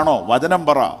 ടെൻഷനാണോ? വചനം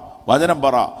പറ, വചനം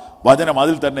പറ. വചനം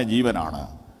അതിൽ തന്നെ ജീവനാണ്.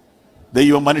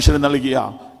 ദൈവം മനുഷ്യന് നൽകിയ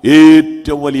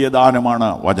ഏറ്റവും വലിയ ദാനമാണ്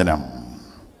വചനം.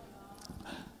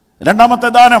 രണ്ടാമത്തെ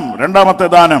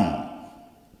ദാനം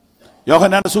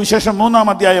യോഹന്നാന്റെ സുവിശേഷം 3-ാം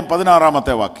അധ്യായം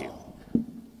 16-ാമത്തെ വാക്യം.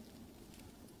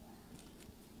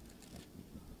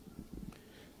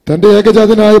 തന്റെ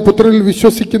ഏകജാതനായ പുത്രനിൽ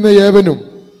വിശ്വസിക്കുന്ന ഏവനും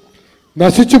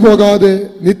നശിച്ചു പോകാതെ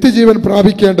നിത്യജീവൻ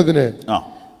പ്രാപിക്കേണ്ടതിന്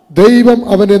ദൈവം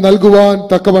അവനെ നൽകുവാൻ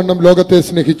തക്കവണ്ണം ലോകത്തെ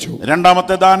സ്നേഹിച്ചു.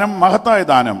 രണ്ടാമത്തെ ദാനം, മഹത്തായ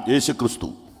ദാനം, യേശു ക്രിസ്തു.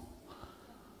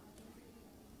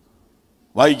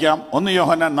 വായിക്കാം. 1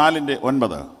 യോഹന്നാൻ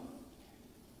 4:9.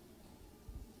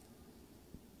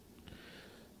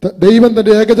 ദൈവം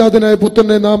തന്റെ ഏകജാതനായ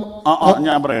പുത്രനെ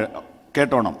ഞാൻ പറയാം,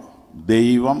 കേട്ടോണം.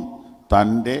 ദൈവം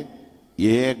തന്റെ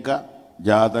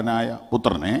ഏകജാതനായ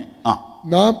പുത്രനെ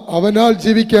നാം അവനാൽ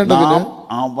ജീവിക്കേണ്ടതിന്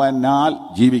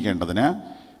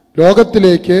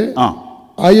ലോകത്തിലേക്ക്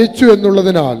അയച്ചു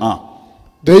എന്നുള്ളതിനാൽ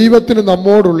ദൈവത്തിന്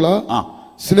നമ്മോടുള്ള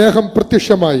സ്നേഹം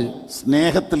പ്രത്യക്ഷമായി.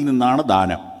 സ്നേഹത്തിൽ നിന്നാണ്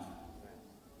ദാനം.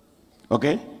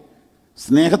 ഓക്കെ,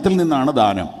 സ്നേഹത്തിൽ നിന്നാണ്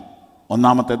ദാനം.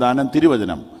 ഒന്നാമത്തെ ദാനം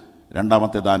തിരുവചനം,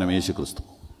 രണ്ടാമത്തെ ദാനം യേശു ക്രിസ്തു.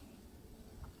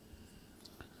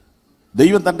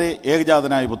 ദൈവം തൻ്റെ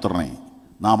ഏകജാതനായ പുത്രനെ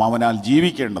നാം അവനാൽ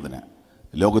ജീവിക്കേണ്ടതിന്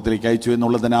ലോകത്തിലേക്ക് അയച്ചു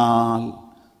എന്നുള്ളതിനാൽ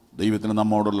ദൈവത്തിന്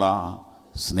നമ്മോടുള്ള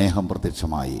സ്നേഹം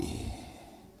പ്രത്യക്ഷമായി.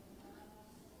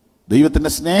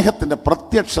 ദൈവത്തിൻ്റെ സ്നേഹത്തിൻ്റെ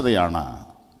പ്രത്യക്ഷതയാണ്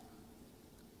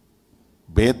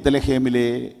ബേത്ലഹേമിലെ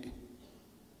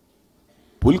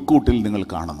പുൽക്കൂട്ടിൽ നിങ്ങൾ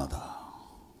കാണുന്നത്.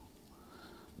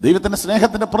 ദൈവത്തിൻ്റെ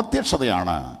സ്നേഹത്തിൻ്റെ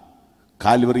പ്രത്യക്ഷതയാണ്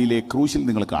കാൽവറിയിലെ ക്രൂശിൽ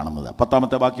നിങ്ങൾ കാണുന്നത്.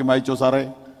 10-ാമത്തെ വാക്യം വായിച്ചോ സാറേ.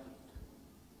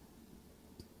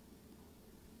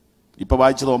 ഇപ്പൊ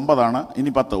വായിച്ചത് 9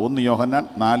 ഇനി 10. 1 യോഹന്നാൻ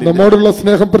 4. നമ്മോടുള്ള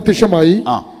സ്നേഹം പ്രത്യക്ഷമായി,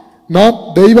 നാം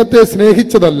ദൈവത്തെ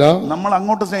സ്നേഹിച്ചതല്ല, നമ്മൾ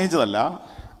അങ്ങോട്ട് സ്നേഹിച്ചതല്ല,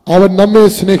 അവൻ നമ്മെ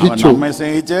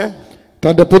സ്നേഹിച്ച്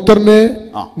തന്റെ പുത്രനെ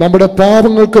നമ്മുടെ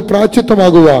പാപങ്ങൾക്ക്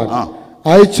പ്രായശ്ചിത്തമാകുവാൻ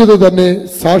അയച്ചത് തന്നെ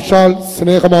സാക്ഷാൽ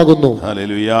സ്നേഹമാകുന്നു.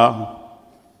 ഹല്ലേലൂയ.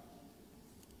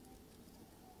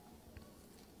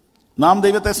 നാം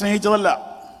ദൈവത്തെ സ്നേഹിച്ചതല്ല,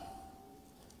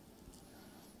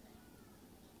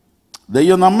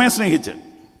 ദൈവം നമ്മെ സ്നേഹിച്ച്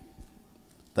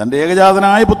തൻ്റെ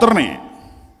ഏകജാതനായ പുത്രനെ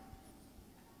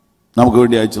നമുക്ക്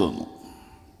വേണ്ടി അയച്ചു തന്നു.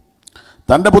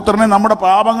 തൻ്റെ പുത്രനെ നമ്മുടെ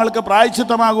പാപങ്ങൾക്ക്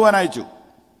പ്രായശ്ചിത്തമാകുവാൻ അയച്ചു.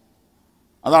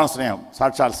 അതാണ് സ്നേഹം,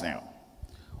 സാക്ഷാൽ സ്നേഹം.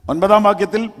 9-ാം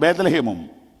വാക്യത്തിൽ ബേത്ലഹേമും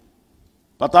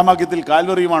 10-ാം വാക്യത്തിൽ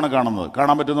കാൽവറിയുമാണ് കാണുന്നത്.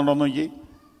 കാണാൻ പറ്റുന്നുണ്ടോ എന്ന് നോക്കി.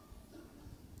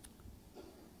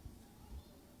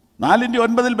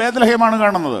 4:9 ബേത്ലഹേമാണ്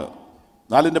കാണുന്നത്,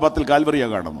 4:10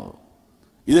 കാൽവറിയാണ് കാണുന്നത്.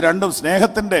 ഇത് രണ്ടും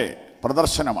സ്നേഹത്തിൻ്റെ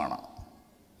പ്രദർശനമാണ്.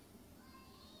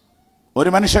 ഒരു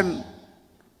മനുഷ്യൻ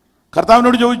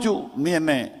കർത്താവിനോട് ചോദിച്ചു, നീ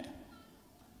എന്നെ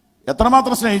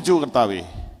എത്രമാത്രം സ്നേഹിച്ചു കർത്താവേ?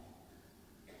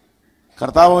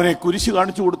 കർത്താവ് അവനെ കുരിശ്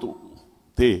കാണിച്ചു കൊടുത്തു.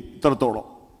 ഇത്രത്തോളം.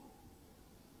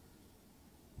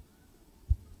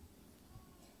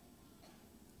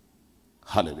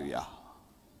 Hallelujah,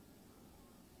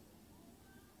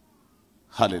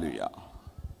 hallelujah.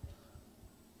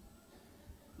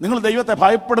 നിങ്ങൾ ദൈവത്തെ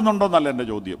ഭയപ്പെടുന്നുണ്ടോ എന്നല്ല എൻ്റെ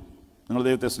ചോദ്യം. നിങ്ങൾ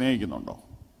ദൈവത്തെ സ്നേഹിക്കുന്നുണ്ടോ?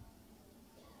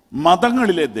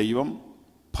 മതങ്ങളിലെ ദൈവം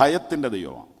ഭയത്തിൻ്റെ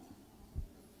ദൈവമാണ്.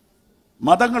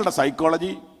 മതങ്ങളുടെ സൈക്കോളജി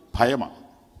ഭയമാണ്.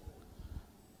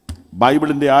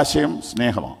 ബൈബിളിൻ്റെ ആശയം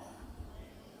സ്നേഹമാണ്.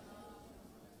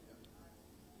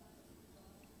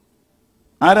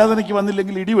 ആരാധനയ്ക്ക്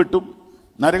വന്നില്ലെങ്കിൽ ഇടിവെട്ടും,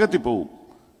 നരകത്തിൽ പോവും.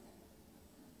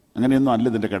 അങ്ങനെയൊന്നും അല്ല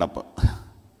ഇതിൻ്റെ കിടപ്പ്.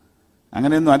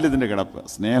 അങ്ങനെയൊന്നും അല്ല ഇതിൻ്റെ കിടപ്പ്.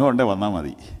 സ്നേഹം ഉണ്ടേ വന്നാൽ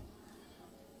മതി.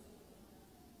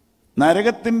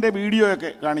 നരകത്തിൻ്റെ വീഡിയോയൊക്കെ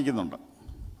കാണിക്കുന്നുണ്ട്.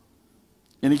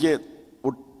 എനിക്ക്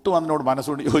ഒട്ടും അതിനോട്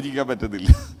മനസ്സോട് യോജിക്കാൻ പറ്റുന്നില്ല.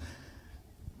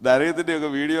 നരകത്തിൻ്റെയൊക്കെ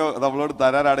വീഡിയോ നമ്മളോട്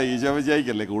തരാനാണ്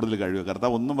ഈശോമിശിഹായ്ക്കല്ലേ കൂടുതൽ കഴിവ്.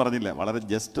 കർത്താവ് ഒന്നും പറഞ്ഞില്ല, വളരെ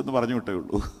ജസ്റ്റ് ഒന്ന് പറഞ്ഞു വിട്ടേ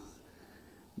ഉള്ളൂ.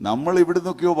 നമ്മൾ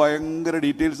ഇവിടുന്നൊക്കെയോ ഭയങ്കര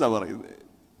ഡീറ്റെയിൽസാണ് പറയുന്നത്.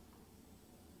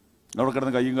 അവിടെ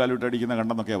കിടന്ന് കയ്യും കാലും ഇട്ട് അടിക്കുന്ന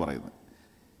കണ്ടെന്നൊക്കെയാണ് പറയുന്നത്.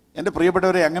 എൻ്റെ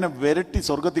പ്രിയപ്പെട്ടവരെ, അങ്ങനെ വിരട്ടി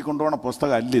സ്വർഗത്തിൽ കൊണ്ടുപോകണ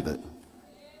പുസ്തകം അല്ലിത്.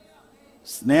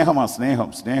 സ്നേഹമാ, സ്നേഹം,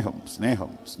 സ്നേഹം,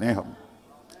 സ്നേഹം, സ്നേഹം.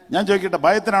 ഞാൻ ചോദിക്കട്ടെ,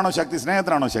 ഭയത്തിനാണോ ശക്തി,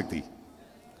 സ്നേഹത്തിനാണോ ശക്തി?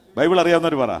 ബൈബിൾ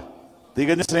അറിയാവുന്നവർ പറ.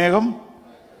 തികഞ്ഞ സ്നേഹം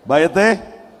ഭയത്തെ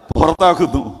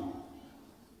പുറത്താക്കുന്നു.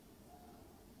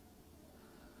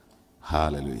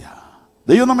 ഹല്ലേലൂയ.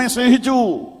 ദൈവം നമ്മെ സ്നേഹിച്ചു,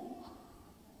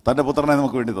 തൻ്റെ പുത്രനെ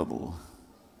നമുക്ക് വേണ്ടി തന്നു.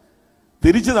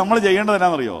 തിരിച്ച് നമ്മൾ ചെയ്യേണ്ടത്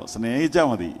എന്നാണെന്നറിയോ? സ്നേഹിച്ചാൽ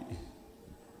മതി.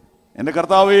 എൻ്റെ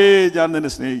കർത്താവേ, ഞാൻ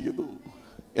നിന്നെ സ്നേഹിക്കുന്നു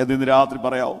എന്നിന്ന് രാത്രി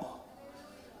പറയാവോ?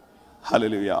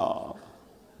 ഹല്ലേലൂയ.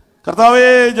 കർത്താവേ,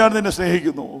 ഞാൻ നിന്നെ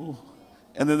സ്നേഹിക്കുന്നു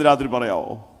എന്നിന്ന് രാത്രി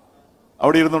പറയാവോ?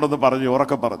 അവിടെ ഇരുന്നുകൊണ്ടൊന്ന് പറഞ്ഞു,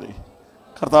 ഉറക്കെ പറഞ്ഞേ,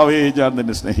 കർത്താവേ, ഞാൻ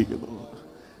നിന്നെ സ്നേഹിക്കുന്നു.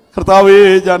 കർത്താവേ,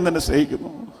 ഞാൻ നിന്നെ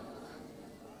സ്നേഹിക്കുന്നു.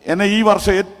 എന്നെ ഈ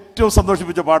വർഷം ഏറ്റവും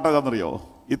സന്തോഷിപ്പിച്ച പാട്ട് ഏതാണെന്നറിയോ?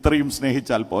 ഇത്രയും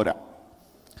സ്നേഹിച്ചാൽ പോരാ.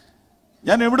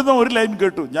 ഞാൻ എവിടുന്നോ ഒരു ലൈൻ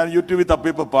കേട്ടു. ഞാൻ യൂട്യൂബിൽ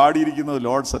തപ്പിയപ്പോൾ പാടിയിരിക്കുന്നത്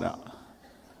ലോഡ്സനാ.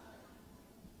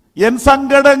 എൻ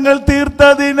സങ്കടങ്ങൾ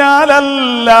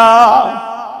തീർത്തതിനാലല്ല,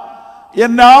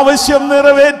 എന്നാവശ്യം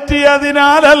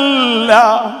നിറവേറ്റിയതിനാലല്ല,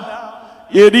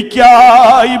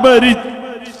 എനിക്കായി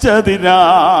ഭരിച്ചതിനാൽ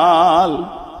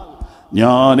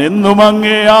ഞാൻ എന്നും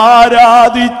അങ്ങേ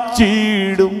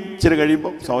ആരാധിച്ചിടും. ഇച്ചിരി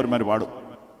കഴിയുമ്പോൾ സൗരന്മാർ പാടും.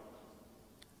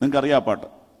 നിങ്ങൾക്കറിയാം ആ പാട്ട്.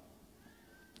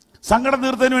 സങ്കടം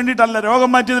തീർത്തതിന് വേണ്ടിയിട്ടല്ല, രോഗം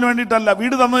മാറ്റിയതിന് വേണ്ടിയിട്ടല്ല,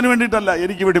 വീട് തന്നതിന് വേണ്ടിയിട്ടല്ല,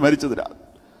 എനിക്ക് വേണ്ടി മരിച്ചതിനാൽ.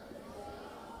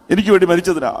 എനിക്ക് വേണ്ടി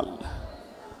മരിച്ചതിനാൽ.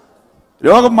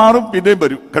 രോഗം മാറും, പിന്നെയും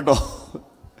വരും കേട്ടോ.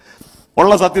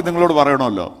 ഉള്ള സത്യം നിങ്ങളോട്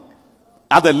പറയണമല്ലോ.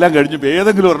 അതെല്ലാം കഴിഞ്ഞപ്പോൾ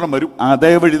ഏതെങ്കിലും ഒരെണ്ണം വരും,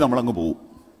 അതേ വഴി നമ്മളങ്ങ് പോവും.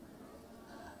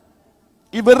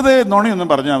 ഈ വെറുതെ നുണയൊന്നും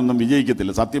പറഞ്ഞാൽ ഒന്നും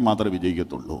വിജയിക്കത്തില്ല, സത്യം മാത്രമേ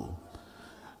വിജയിക്കത്തുള്ളൂ.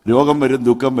 രോഗം വരും,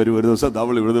 ദുഃഖം വരും, ഒരു ദിവസം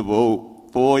നമ്മൾ ഇവിടുന്ന് പോവും,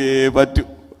 പോയേ പറ്റൂ.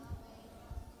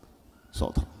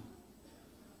 സ്വതന്ത്രം,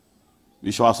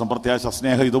 വിശ്വാസം, പ്രത്യാശ,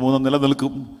 സ്നേഹം, ഇത് മൂന്നും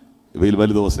നിലനിൽക്കും. ഇവയിൽ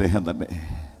വലുതോ സ്നേഹം തന്നെ.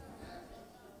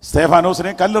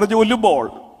 സ്തേഫാനോസിനെ കല്ലെറിഞ്ഞ് കൊല്ലുമ്പോൾ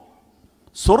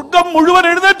സ്വർഗം മുഴുവൻ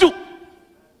എഴുന്നേറ്റു.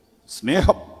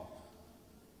 സ്നേഹം.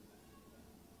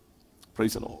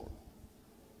 Praise the Lord.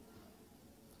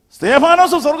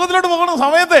 സ്തേഫാനോസ് സ്വർഗത്തിലോട്ട് പോകുന്ന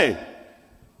സമയത്തെ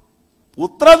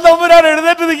പുത്രൻ തമ്പുരാൻ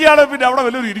എഴുന്നേറ്റ് നിൽക്കുകയാണ്. പിന്നെ അവിടെ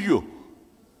വല്ലവരും ഇരിക്കുവോ?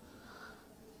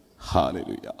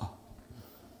 ഹല്ലേലൂയ.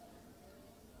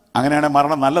 അങ്ങനെയാണെങ്കിൽ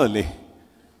മരണം നല്ലതല്ലേ?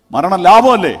 മരണം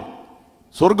ലാഭമല്ലേ?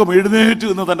 സ്വർഗം എഴുന്നേറ്റ്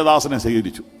എന്ന് തന്റെ ദാസനെ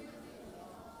സ്വീകരിച്ചു.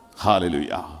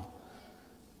 ഹല്ലേലൂയ.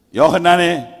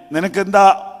 യോഹന്നാനെ, നിനക്കെന്താ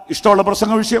ഇഷ്ടമുള്ള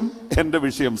പ്രസംഗ വിഷയം? എൻ്റെ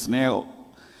വിഷയം സ്നേഹം.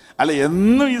 അല്ല,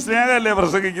 എന്നും ഈ സ്നേഹമല്ലേ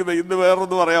പ്രസംഗിക്കുന്നത്? ഇന്ന്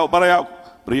വേറൊന്ന് പറയാം.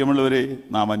 പ്രിയമുള്ളവരെ,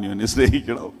 നാം അന്യോന്യം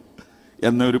സ്നേഹിക്കണം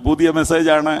എന്നൊരു പുതിയ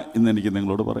മെസ്സേജാണ് ഇന്ന് എനിക്ക്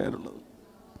നിങ്ങളോട് പറയാനുള്ളത്.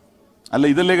 അല്ല,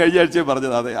 ഇതല്ലേ കഴിഞ്ഞ ആഴ്ചയും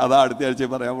പറഞ്ഞത്? അതാ അടുത്ത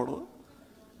ആഴ്ചയും പറയാൻ പോണത്.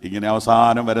 ഇങ്ങനെ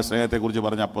അവസാനം വരെ സ്നേഹത്തെക്കുറിച്ച്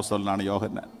പറഞ്ഞ അപ്പോസ്തലനാണ്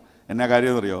യോഹന്നാൻ. എന്നാ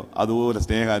കാര്യം എന്നറിയോ? അതുപോലെ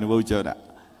സ്നേഹം അനുഭവിച്ചവനാ.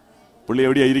 പുള്ളി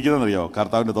എവിടെയാണ് ഇരിക്കുന്നതെന്നറിയോ?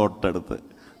 കർത്താവിൻ്റെ തൊട്ടടുത്ത്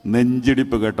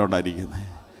നെഞ്ചിടിപ്പ് കേട്ടോണ്ടായിരിക്കുന്നത്.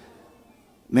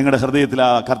 നിങ്ങളുടെ ഹൃദയത്തിൽ ആ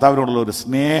കർത്താവിനോടുള്ള ഒരു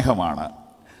സ്നേഹമാണ്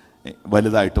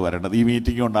വലുതായിട്ട് വരേണ്ടത്. ഈ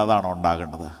മീറ്റിംഗ് കൊണ്ട് അതാണ്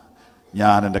ഉണ്ടാകേണ്ടത്.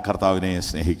 ഞാൻ എൻ്റെ കർത്താവിനെ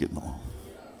സ്നേഹിക്കുന്നു.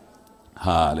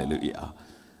 Hallelujah,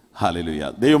 hallelujah.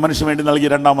 ദൈവം മനുഷ്യന് വേണ്ടി നൽകിയ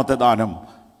രണ്ടാമത്തെ ദാനം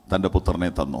തൻ്റെ പുത്രനെ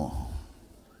തന്നു.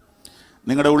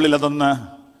 നിങ്ങളുടെ ഉള്ളിൽ അതൊന്ന്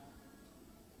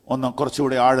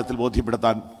കുറച്ചുകൂടി ആഴത്തിൽ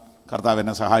ബോധ്യപ്പെടുത്താൻ കർത്താവ്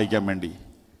എന്നെ സഹായിക്കാൻ വേണ്ടി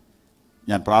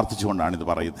ഞാൻ പ്രാർത്ഥിച്ചുകൊണ്ടാണിത്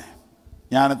പറയുന്നത്.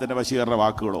 ജ്ഞാനത്തിൻ്റെ വശീകരണ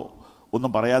വാക്കുകളോ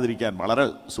ഒന്നും പറയാതിരിക്കാൻ വളരെ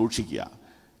സൂക്ഷിക്കുക.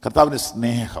 കർത്താവിൻ്റെ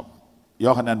സ്നേഹം.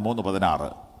 യോഹന്നാൻ 3:16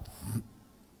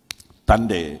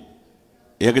 തൻ്റെ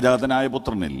ഏകജാതനായ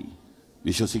പുത്രനിൽ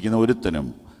വിശ്വസിക്കുന്ന ഒരുത്തനും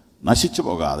നശിച്ചു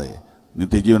പോകാതെ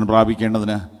നിത്യജീവൻ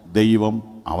പ്രാപിക്കേണ്ടതിന് ദൈവം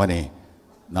അവനെ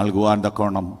നൽകുവാൻ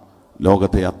തക്കവണ്ണം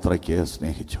ലോകത്തെ അത്രയ്ക്ക്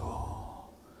സ്നേഹിച്ചു.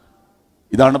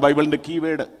 ഇതാണ് ബൈബിളിൻ്റെ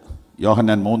കീവേഡ്,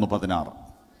 യോഹന്നാൻ 3:16.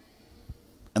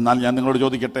 എന്നാൽ ഞാൻ നിങ്ങളോട്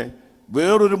ചോദിക്കട്ടെ,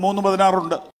 വേറൊരു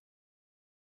 3:16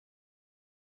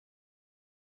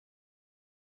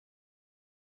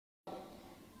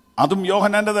 അതും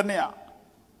യോഹന്നാൻ്റെ തന്നെയാ.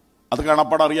 അത്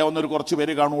കാണപ്പാട് അറിയാവുന്ന ഒരു കുറച്ച്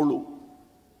പേര് കാണുള്ളൂ.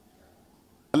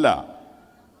 അല്ല,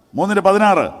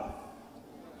 3:16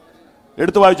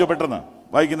 എടുത്തു വായിച്ചോ, പെട്ടെന്ന്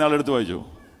വായിക്കുന്ന ആൾ എടുത്തു വായിച്ചോ.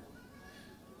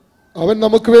 അവൻ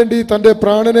നമുക്ക് വേണ്ടി തന്റെ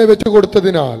പ്രാണനെ വെച്ചു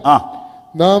കൊടുത്തതിനാൽ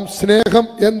നാം സ്നേഹം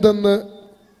എന്തെന്ന്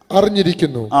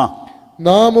അറിഞ്ഞിരിക്കുന്നു.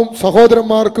 നാമും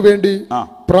സഹോദരന്മാർക്ക് വേണ്ടി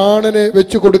പ്രാണനെ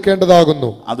വെച്ചു കൊടുക്കേണ്ടതാകുന്നു.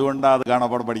 അതുകൊണ്ടാണ് അത്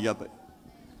കാണപ്പാട് പഠിക്കാത്ത.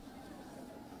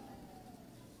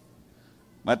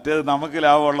 മറ്റേത് നമുക്ക്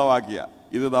ലാഭമുള്ള വാക്യ,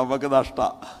 ഇത് നമുക്ക് നഷ്ട.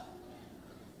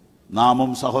 നാമും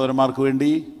സഹോദരന്മാർക്ക്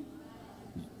വേണ്ടി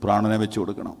പ്രാണനെ വെച്ചു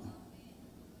കൊടുക്കണം.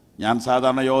 ഞാൻ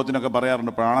സാധാരണ യോഗത്തിനൊക്കെ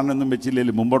പറയാറുണ്ട്, പ്രാണനൊന്നും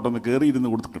വെച്ചില്ലെങ്കിൽ മുമ്പോട്ടൊന്ന് കയറിയിരുന്ന്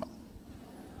കൊടുക്കണം,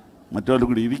 മറ്റവരും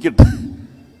കൂടി ഇരിക്കട്ടെ,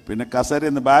 പിന്നെ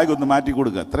കസേരയൊന്ന് ബാഗ് ഒന്ന് മാറ്റി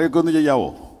കൊടുക്കുക, എത്രയൊക്കെ ഒന്ന് ചെയ്യാവോ?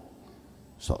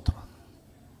 സ്തോത്രം.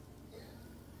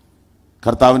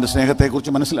 കർത്താവിൻ്റെ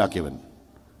സ്നേഹത്തെക്കുറിച്ച് മനസ്സിലാക്കിയവൻ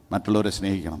മറ്റുള്ളവരെ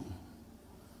സ്നേഹിക്കണം.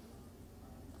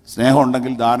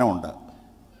 സ്നേഹമുണ്ടെങ്കിൽ ദാനമുണ്ട്.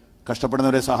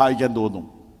 കഷ്ടപ്പെടുന്നവരെ സഹായിക്കാൻ തോന്നും,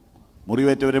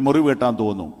 മുറിവേറ്റവരെ മുറിവ് വെട്ടാൻ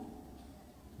തോന്നും.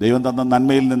 ദൈവം തന്ന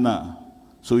നന്മയിൽ നിന്ന്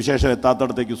സുവിശേഷം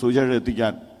എത്താത്തടത്തേക്ക് സുവിശേഷം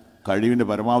എത്തിക്കാൻ കഴിവിൻ്റെ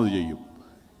പരമാവധി ചെയ്യും.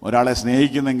 ഒരാളെ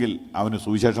സ്നേഹിക്കുന്നെങ്കിൽ അവന്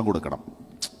സുവിശേഷം കൊടുക്കണം.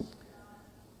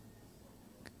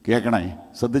 കേൾക്കണേ,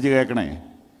 ശ്രദ്ധിച്ച് കേൾക്കണേ.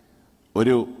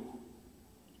 ഒരു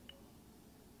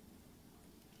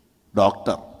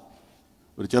ഡോക്ടർ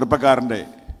ഒരു ചെറുപ്പക്കാരൻ്റെ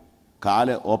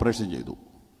കാല് ഓപ്പറേഷൻ ചെയ്തു,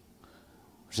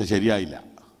 പക്ഷെ ശരിയായില്ല.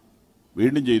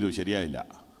 വീണ്ടും ചെയ്തു, ശരിയായില്ല.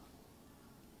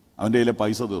 അവൻ്റെ കയ്യിലെ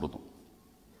പൈസ തീർന്നു,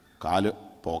 കാല്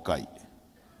പോക്കായി.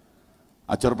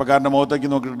 ആ ചെറുപ്പക്കാരൻ്റെ മുഖത്തേക്ക്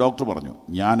നോക്കിയിട്ട് ഡോക്ടർ പറഞ്ഞു,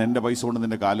 ഞാൻ എൻ്റെ പൈസ കൊണ്ട്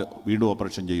നിൻ്റെ കാല് വീണ്ടും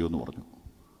ഓപ്പറേഷൻ ചെയ്യുമെന്ന് പറഞ്ഞു.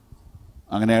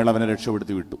 അങ്ങനെ അയാൾ അവനെ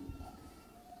രക്ഷപ്പെടുത്തി വിട്ടു.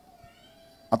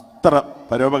 അത്ര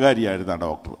പരോപകാരിയായിരുന്നു ആ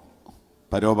ഡോക്ടർ.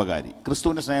 പരോപകാരി,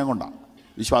 ക്രിസ്തുവിൻ്റെ സ്നേഹം കൊണ്ടാണ്,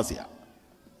 വിശ്വാസിയാണ്.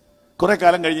 കുറേ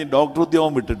കാലം കഴിഞ്ഞ് ഡോക്ടർ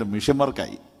ഉദ്യോഗം വിട്ടിട്ട് മിഷൻ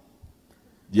വർക്കായി.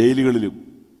 ജയിലുകളിലും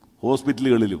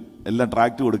ഹോസ്പിറ്റലുകളിലും എല്ലാം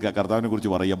ട്രാക്റ്റ് കൊടുക്കുക, കർത്താവിനെ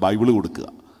കുറിച്ച് പറയുക, ബൈബിള് കൊടുക്കുക.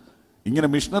 ഇങ്ങനെ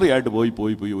മിഷണറി ആയിട്ട് പോയി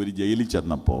ഒരു ജയിലിൽ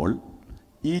ചെന്നപ്പോൾ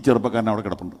ഈ ചെറുപ്പക്കാരൻ അവിടെ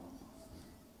കിടപ്പുണ്ട്,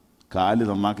 കാല്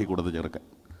നന്നാക്കി കൊടുത്ത ചെറുക്കൻ.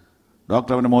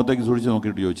 ഡോക്ടർ അവൻ്റെ മുഖത്തേക്ക് സൂക്ഷിച്ച്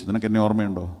നോക്കിയിട്ട് ചോദിച്ചു, നിനക്ക് എന്നെ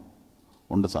ഓർമ്മയുണ്ടോ?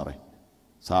 ഉണ്ട് സാറേ.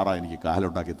 സാറാ എനിക്ക്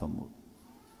കാലുണ്ടാക്കി തന്നു.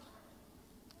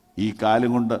 ഈ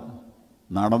കാലും കൊണ്ട്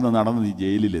നടന്ന് നീ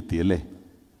ജയിലിലെത്തിയല്ലേ?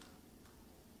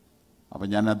 അപ്പം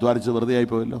ഞാൻ അധ്വാനിച്ച് വെറുതെ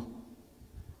ആയിപ്പോയല്ലോ.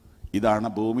 ഇതാണ്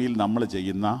ഭൂമിയിൽ നമ്മൾ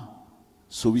ചെയ്യുന്ന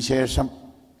സുവിശേഷം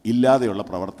ഇല്ലാതെയുള്ള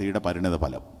പ്രവൃത്തിയുടെ പരിണിത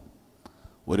ഫലം.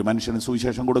 ഒരു മനുഷ്യന്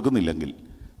സുവിശേഷം കൊടുക്കുന്നില്ലെങ്കിൽ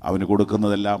അവന്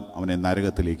കൊടുക്കുന്നതെല്ലാം അവനെ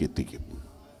നരകത്തിലേക്ക് എത്തിക്കും.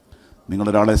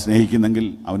 നിങ്ങളൊരാളെ സ്നേഹിക്കുന്നെങ്കിൽ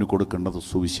അവന് കൊടുക്കേണ്ടത്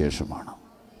സുവിശേഷമാണ്.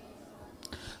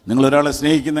 നിങ്ങളൊരാളെ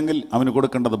സ്നേഹിക്കുന്നെങ്കിൽ അവന്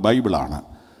കൊടുക്കേണ്ടത് ബൈബിളാണ്.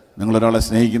 നിങ്ങളൊരാളെ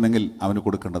സ്നേഹിക്കുന്നെങ്കിൽ അവന്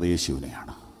കൊടുക്കേണ്ടത്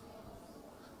യേശുവിനെയാണ്.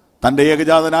 തൻ്റെ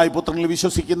ഏകജാതനായ പുത്രനിൽ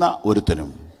വിശ്വസിക്കുന്ന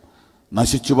ഒരുത്തനും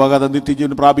നശിച്ചു പോകാതെ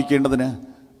നിത്യജീവൻ പ്രാപിക്കേണ്ടതിന്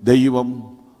ദൈവം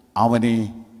അവനെ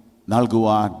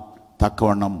നൽകുവാൻ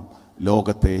തക്കവണ്ണം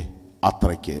ലോകത്തെ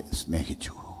അത്രയ്ക്ക്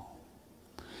സ്നേഹിച്ചു.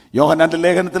 യോഹന്നാന്റെ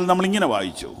ലേഖനത്തിൽ നമ്മളിങ്ങനെ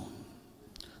വായിച്ചു,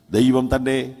 ദൈവം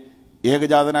തൻ്റെ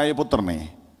ഏകജാതനായ പുത്രനെ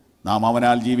നാം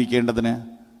അവനാൽ ജീവിക്കേണ്ടതിന്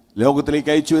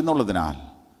ലോകത്തിലേക്ക് അയച്ചു എന്നുള്ളതിനാൽ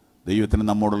ദൈവത്തിന്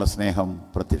നമ്മോടുള്ള സ്നേഹം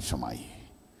പ്രത്യക്ഷമായി.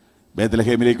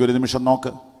 ബേത്ലഹേമിലേക്ക് ഒരു നിമിഷം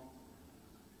നോക്ക്.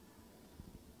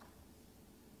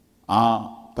 ആ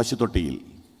പശുത്തൊട്ടിയിൽ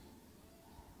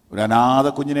ഒരു അനാഥ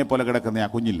കുഞ്ഞിനെ പോലെ കിടക്കുന്ന ആ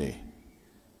കുഞ്ഞില്ലേ,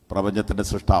 പ്രപഞ്ചത്തിൻ്റെ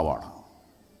സൃഷ്ടാവാണ്.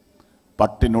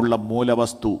 പട്ടിനുള്ള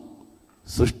മൂലവസ്തു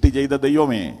സൃഷ്ടി ചെയ്ത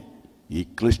ദൈവമേ, ഈ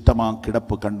ക്ലിഷ്ടമാ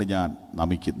കിടപ്പ് കണ്ട് ഞാൻ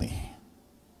നമിക്കുന്നേ.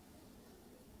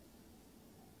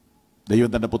 ദൈവം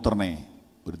തൻ്റെ പുത്രനെ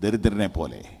ഒരു ദരിദ്രനെ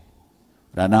പോലെ,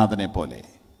 ഒരു അനാഥനെ പോലെ,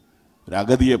 ഒരു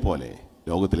അഗതിയെ പോലെ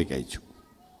ലോകത്തിലേക്ക് അയച്ചു.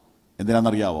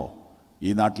 എന്തിനാണെന്നറിയാവോ? ഈ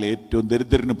നാട്ടിലെ ഏറ്റവും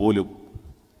ദരിദ്രന് പോലും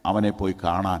അവനെ പോയി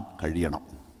കാണാൻ കഴിയണം.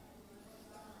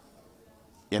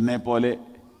 എന്നെപ്പോലെ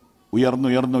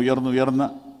ഉയർന്ന്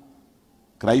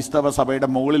ക്രൈസ്തവ സഭയുടെ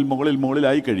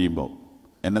മുകളിലായി കഴിയുമ്പോൾ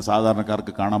എന്നെ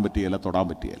സാധാരണക്കാർക്ക് കാണാൻ പറ്റുകയില്ല, തൊടാൻ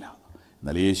പറ്റുകയില്ല.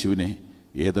 എന്നാൽ യേശുവിനെ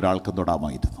ഏതൊരാൾക്കും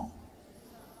തൊടാമായിരുന്നു.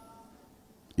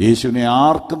 യേശുവിനെ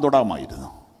ആർക്കും തൊടാമായിരുന്നു.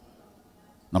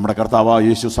 നമ്മുടെ കർത്താവ്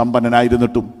യേശു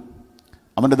സമ്പന്നനായിരുന്നിട്ടും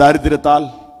അവൻ്റെ ദാരിദ്ര്യത്താൽ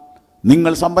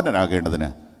നിങ്ങൾ സമ്പന്നരാകേണ്ടതിന്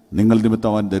നിങ്ങൾ നിമിത്തം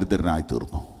അവൻ ദരിദ്രനായി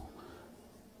തീർന്നു.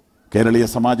 കേരളീയ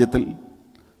സമാജത്തിൽ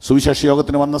സുവിശേഷ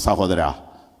യോഗത്തിന് വന്ന സഹോദര,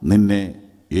 നിന്നെ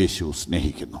യേശു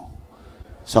സ്നേഹിക്കുന്നു.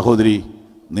 സഹോദരി,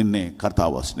 നിന്നെ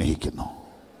കർത്താവ് സ്നേഹിക്കുന്നു.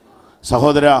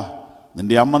 സഹോദര,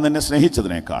 നിൻ്റെ അമ്മ നിന്നെ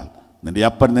സ്നേഹിച്ചതിനേക്കാൾ, നിൻ്റെ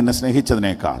അപ്പൻ നിന്നെ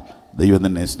സ്നേഹിച്ചതിനേക്കാൾ ദൈവം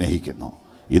നിന്നെ സ്നേഹിക്കുന്നു.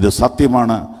 ഇത്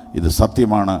സത്യമാണ്, ഇത്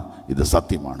സത്യമാണ്, ഇത്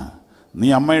സത്യമാണ്. നീ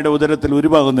അമ്മയുടെ ഉദരത്തിൽ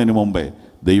ഉരുവാകുന്നതിന് മുമ്പേ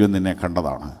ദൈവം നിന്നെ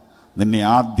കണ്ടതാണ്. നിന്നെ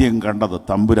ആദ്യം കണ്ടത്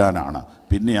തമ്പുരാനാണ്,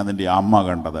 പിന്നെയാണ് നിൻ്റെ അമ്മ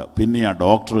കണ്ടത്, പിന്നെയാണ്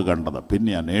ഡോക്ടർ കണ്ടത്,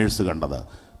 പിന്നെയാണ് നേഴ്സ് കണ്ടത്.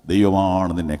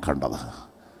 ദൈവമാണ് നിന്നെ കണ്ടത്.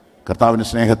 കർത്താവിൻ്റെ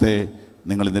സ്നേഹത്തെ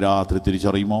നിങ്ങൾ ഇന്ന് രാത്രി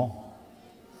തിരിച്ചറിയുമോ?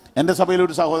 എൻ്റെ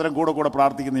സഭയിലൊരു സഹോദരൻ കൂടെ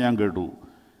പ്രാർത്ഥിക്കുന്നത് ഞാൻ കേട്ടു.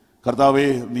 കർത്താവേ,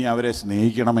 നീ അവരെ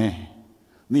സ്നേഹിക്കണമേ,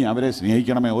 നീ അവരെ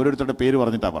സ്നേഹിക്കണമേ. ഓരോരുത്തരുടെ പേര്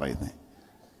പറഞ്ഞിട്ടാണ് പറയുന്നത്.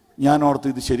 ഞാൻ ഓർത്ത്,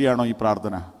 ഇത് ശരിയാണോ ഈ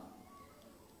പ്രാർത്ഥന?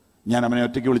 ഞാൻ അവനെ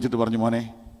ഒറ്റയ്ക്ക് വിളിച്ചിട്ട് പറഞ്ഞു, മോനെ,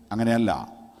 അങ്ങനെയല്ല,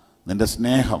 നിൻ്റെ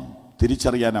സ്നേഹം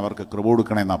തിരിച്ചറിയാൻ അവർക്ക് കൃപ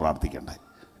കൊടുക്കണമെന്നാണ് പ്രാർത്ഥിക്കേണ്ടത്.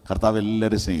 കർത്താവ്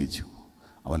എല്ലാവരും സ്നേഹിച്ചു.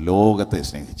 അവൻ ലോകത്തെ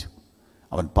സ്നേഹിച്ചു,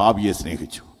 അവൻ പാപിയെ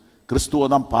സ്നേഹിച്ചു. ക്രിസ്തു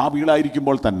നാം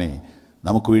പാപികളായിരിക്കുമ്പോൾ തന്നെ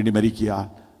നമുക്ക് വേണ്ടി മരിക്കുക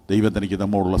ദൈവം തനിക്ക്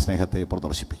നമ്മോടുള്ള സ്നേഹത്തെ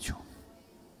പ്രദർശിപ്പിച്ചു.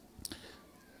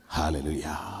 Hallelujah,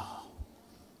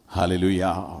 hallelujah,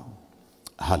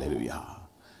 hallelujah.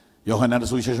 യോഹന്നാന്റെ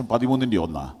സുവിശേഷം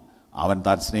 13:1, അവൻ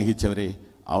താൻ സ്നേഹിച്ചവരെ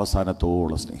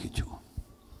അവസാനത്തോളം സ്നേഹിച്ചു.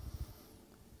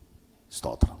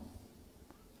 സ്തോത്രം.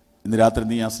 ഇന്ന് രാത്രി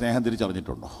നീ ആ സ്നേഹം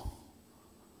തിരിച്ചറിഞ്ഞിട്ടുണ്ടോ?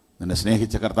 നിന്നെ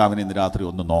സ്നേഹിച്ച കർത്താവിനെ ഇന്ന് രാത്രി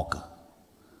ഒന്ന് നോക്ക്.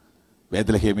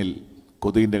 ബേത്ലഹേമിൽ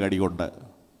കൊതുകിൻ്റെ കടി കൊണ്ട്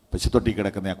പശുത്തൊട്ടി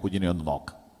കിടക്കുന്ന ആ കുഞ്ഞിനെ ഒന്ന്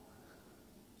നോക്ക്.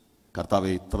 കർത്താവെ,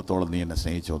 ഇത്രത്തോളം നീ എന്നെ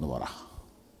സ്നേഹിച്ചോ എന്ന് പറ.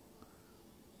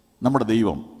 നമ്മുടെ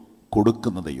ദൈവം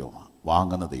കൊടുക്കുന്ന ദൈവമാണ്,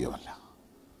 വാങ്ങുന്ന ദൈവമല്ല.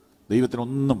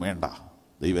 ദൈവത്തിനൊന്നും വേണ്ട,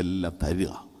 ദൈവം എല്ലാം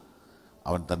തരിക.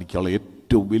 അവൻ തനിക്കുള്ള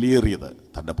ഏറ്റവും വിലയേറിയത്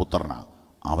തൻ്റെ പുത്രനാണ്.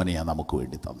 അവനെയാണ് നമുക്ക്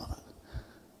വേണ്ടി തന്നത്.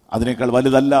 അതിനേക്കാൾ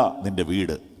വലുതല്ല നിൻ്റെ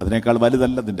വീട്, അതിനേക്കാൾ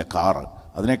വലുതല്ല നിൻ്റെ കാറ്,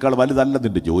 അതിനേക്കാൾ വലുതല്ല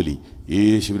നിൻ്റെ ജോലി.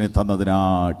 യേശുവിനെ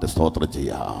തന്നതിനായിട്ട് സ്തോത്രം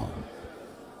ചെയ്യാം.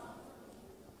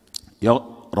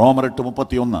 റോമർ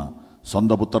 8:31,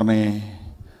 സ്വന്തം പുത്രനെ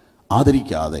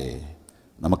ആദരിക്കാതെ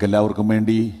നമുക്കെല്ലാവർക്കും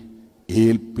വേണ്ടി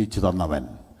ഏൽപ്പിച്ചു തന്നവൻ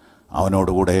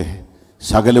അവനോടുകൂടെ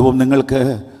സകലവും നിങ്ങൾക്ക്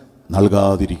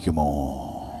നൽകാതിരിക്കുമോ?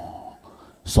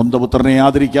 സ്വന്തം പുത്രനെ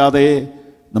ആദരിക്കാതെ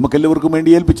നമുക്കെല്ലാവർക്കും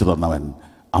വേണ്ടി ഏൽപ്പിച്ചു തന്നവൻ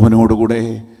അവനോടുകൂടെ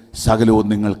സകലവും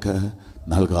നിങ്ങൾക്ക്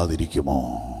നൽകാതിരിക്കുമോ?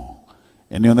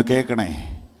 എന്നെ ഒന്ന് കേൾക്കണേ.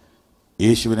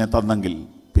 യേശുവിനെ തന്നെങ്കിൽ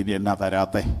പിന്നെ എന്നാ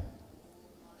തരാത്തെ?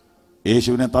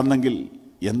 യേശുവിനെ തന്നെങ്കിൽ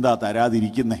എന്താ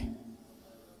തരാതിരിക്കുന്നേ?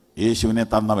 യേശുവിനെ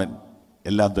തന്നവൻ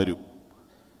എല്ലാം തരും.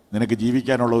 നിനക്ക്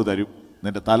ജീവിക്കാനുള്ളത് തരും,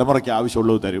 നിൻ്റെ തലമുറയ്ക്ക്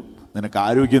ആവശ്യമുള്ളത് തരും, നിനക്ക്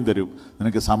ആരോഗ്യം തരും,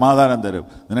 നിനക്ക് സമാധാനം തരും,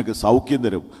 നിനക്ക് സൗഖ്യം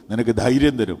തരും, നിനക്ക്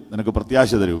ധൈര്യം തരും, നിനക്ക് പ്രത്യാശ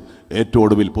തരും, ഏറ്റവും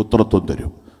ഒടുവിൽ പുത്രത്വം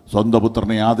തരും. സ്വന്തം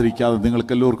പുത്രനെ ആദരിക്കാതെ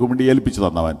നിങ്ങൾക്കെല്ലാവർക്കും വേണ്ടി ഏൽപ്പിച്ചു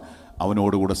തന്നവൻ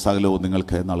അവനോടുകൂടെ സകലവും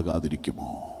നിങ്ങൾക്ക് നൽകാതിരിക്കുമോ?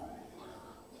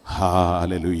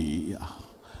 ഹല്ലേലൂയ.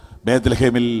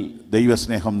 ബേത്ലഹേമിൽ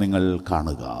ദൈവസ്നേഹം നിങ്ങൾ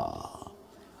കാണുക.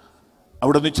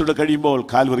 അവിടെ നിന്നിട്ട് കഴിയുമ്പോൾ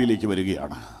കാൽവറിയിലേക്ക്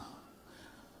വരികയാണ്.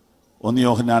 1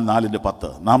 യോഹന്നാൻ 4:10.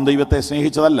 നാം ദൈവത്തെ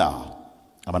സ്നേഹിച്ചതല്ല,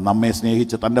 അവൻ നമ്മെ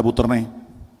സ്നേഹിച്ച് തൻ്റെ പുത്രനെ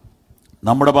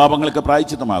നമ്മുടെ പാപങ്ങൾക്ക്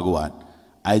പ്രായശ്ചിത്തമാകുവാൻ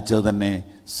അയച്ചത് തന്നെ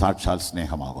സാക്ഷാൽ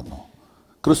സ്നേഹമാകുന്നു.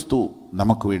 ക്രിസ്തു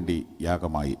നമുക്ക് വേണ്ടി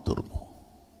യാഗമായി തീർന്നു.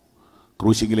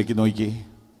 ക്രൂശിങ്കിലേക്ക് നോക്കി,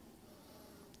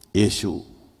 യേശു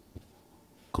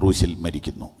ക്രൂശിൽ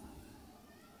മരിക്കുന്നു.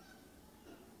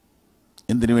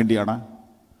 എന്തിനു വേണ്ടിയാണ്?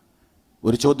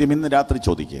 ഒരു ചോദ്യം ഇന്ന് രാത്രി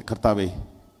ചോദിക്കുക, കർത്താവേ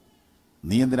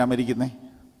നീ എന്തിനാ മരിക്കുന്നേ?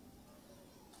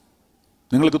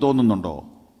 നിങ്ങൾക്ക് തോന്നുന്നുണ്ടോ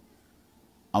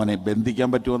അവനെ ബന്ധിക്കാൻ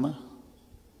പറ്റുമെന്ന്?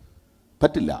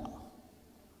 പറ്റില്ല.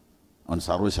 അവൻ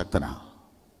സർവശക്തനാ.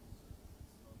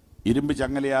 ഇരുമ്പ്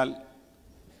ചങ്ങലയാൽ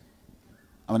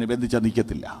അവനെ ബന്ധിച്ചാൽ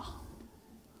നിൽക്കത്തില്ല.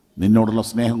 നിന്നോടുള്ള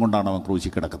സ്നേഹം കൊണ്ടാണ് അവൻ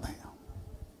ക്രൂശിൽ കിടക്കുന്നത്.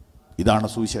 ഇതാണ്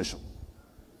സുവിശേഷം.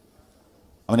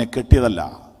 അവനെ കെട്ടിയതല്ല,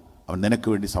 അവൻ നിനക്ക്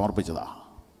വേണ്ടി സമർപ്പിച്ചതാ.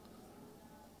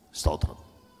 സ്തോത്രം.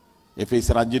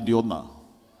 എഫേസ്യർ 5:1.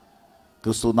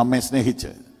 ക്രിസ്തു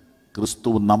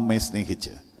നമ്മെ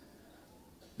സ്നേഹിച്ച്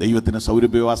ദൈവത്തിന്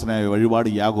സൗരഭ്യവാസനായ വഴിപാട്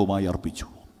യാഗവുമായി അർപ്പിച്ചു.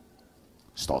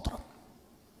 സ്തോത്രം.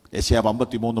 യെശയ്യാ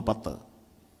 53:10.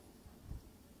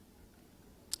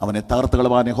 അവനെ തകർത്ത്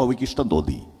കളവാൻ യഹോവയ്ക്ക് ഇഷ്ടം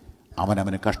തോന്നി,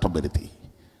 അവനെ കഷ്ടം വരുത്തി.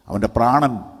 അവൻ്റെ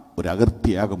പ്രാണൻ ഒരു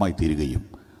അകൃത്യയാഗമായി തീരുകയും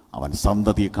അവൻ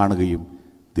സന്തതിയെ കാണുകയും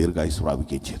ദീർഘായുസ്സ്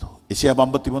പ്രാപിക്കുകയും ചെയ്തു. യെശയ്യാ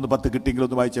 53:10 കിട്ടിയെങ്കിലും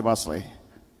ഒന്ന് വായിച്ചേ പാസ്റ്ററേ.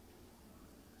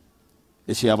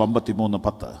 യെശയ്യാ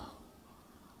 53:10.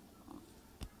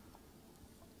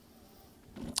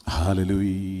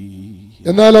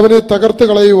 എന്നാൽ അവനെ തകർത്ത്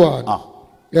കളയുവാൻ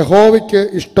യഹോവയ്ക്ക്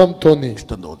ഇഷ്ടം തോന്നി.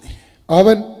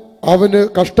 അവന്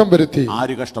കഷ്ടം വരുത്തി.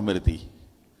 ആര് കഷ്ടം വരുത്തി?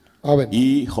 അവൻ. ഈ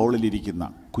ഹോളിലിരിക്കുന്ന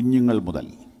കുഞ്ഞുങ്ങൾ മുതൽ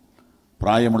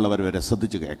പ്രായമുള്ളവർ വരെ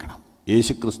ശ്രദ്ധിച്ച് കേൾക്കണം.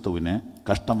 യേശുക്രിസ്തുവിന്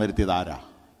കഷ്ടം വരുത്തിയത് ആരാ?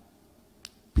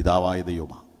 പിതാവായ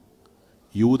ദൈവമാ.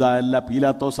 യൂദ അല്ല,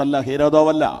 പീലാത്തോസ് അല്ല,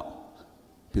 ഹേരോദോവല്ല,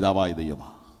 പിതാവായ ദൈവമാ.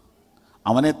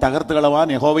 അവനെ തകർത്ത് കളവാൻ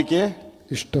യഹോവയ്ക്ക്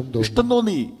ഇഷ്ടം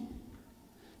തോന്നി.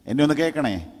 എന്നെ ഒന്ന്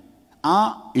കേൾക്കണേ. ആ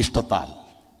ഇഷ്ടത്താൽ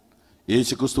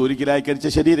യേശുക്രിസ്തു ഒരിക്കലായി കരിച്ച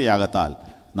ശരീരയാകത്താൽ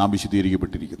നാം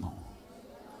വിശുദ്ധീകരിക്കപ്പെട്ടിരിക്കുന്നു.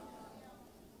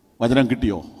 വചനം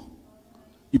കിട്ടിയോ?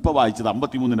 ഇപ്പോൾ വായിച്ചത്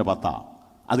 53:10.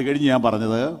 അത് കഴിഞ്ഞ് ഞാൻ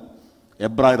പറഞ്ഞത്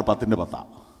എബ്രായർ 10:10.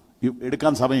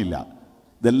 എടുക്കാൻ സമയമില്ല.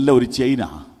 ഇതെല്ലാം ഒരു ചെയിനാ.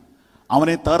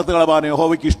 അവനെ തകർത്ത് കളവാൻ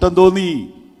യഹോവയ്ക്ക് ഇഷ്ടം തോന്നി.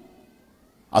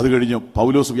 അത് കഴിഞ്ഞ്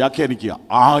പൗലോസ് വ്യാഖ്യാനിക്കുക,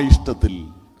 ആ ഇഷ്ടത്തിൽ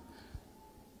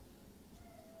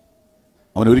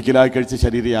അവൻ ഒരിക്കലായി കഴിച്ച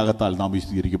ശരീരയാകത്താൽ നാം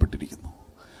വിശദീകരിക്കപ്പെട്ടിരിക്കുന്നു.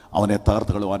 അവനെ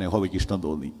തകർത്ത് കളവാൻ യഹോവയ്ക്ക് ഇഷ്ടം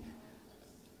തോന്നി.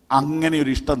 അങ്ങനെ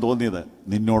ഒരു ഇഷ്ടം തോന്നിയത്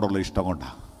നിന്നോടുള്ള ഇഷ്ടം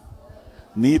കൊണ്ടാണ്.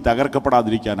 നീ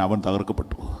തകർക്കപ്പെടാതിരിക്കാൻ അവൻ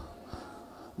തകർക്കപ്പെട്ടു.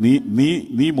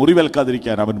 നീ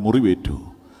മുറിവേൽക്കാതിരിക്കാൻ അവൻ മുറിവേറ്റു.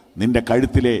 നിന്റെ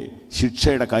കഴുത്തിലെ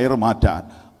ശിക്ഷയുടെ കയറ് മാറ്റാൻ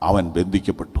അവൻ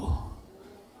ബന്ധിക്കപ്പെട്ടു.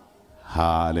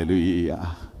 Hallelujah,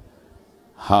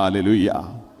 hallelujah.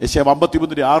 യെശയ്യാ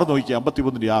 53:6 നോക്കിയാൽ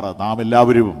 53:6. നാം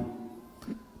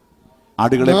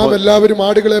എല്ലാവരും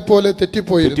ആടുകളെ പോലെ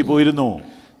തെറ്റിപ്പോയിരുന്നു.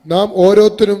 നാം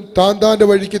ഓരോരുത്തരും താന്താന്റെ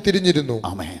വഴിക്ക് തിരിഞ്ഞിരുന്നു.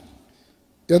 ആമേൻ.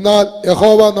 എന്നാൽ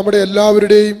യഹോവ നമ്മുടെ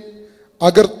എല്ലാവരുടെയും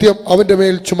അകൃത്യം അവന്റെ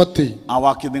മേൽ ചുമത്തി. ആ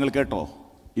വാക്യം നിങ്ങൾ കേട്ടോ?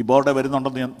 ഈ ബോർഡ്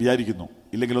വരുന്നുണ്ടെന്ന് ഞാൻ വിചാരിക്കുന്നു.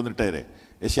 ഇല്ലെങ്കിൽ ഒന്നിട്ടേരെ.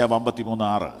 യെശയ്യാ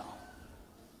 53:6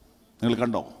 നിങ്ങൾ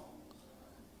കണ്ടോ?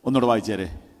 ഒന്നുകൂടെ വായിച്ചേരെ.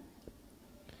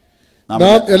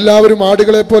 നാം എല്ലാവരും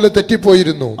ആടുകളെ പോലെ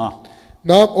തെറ്റിപ്പോയിരുന്നു.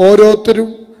 നാം ഓരോരുത്തരും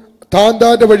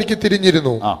താന്താന്റെ വഴിക്ക്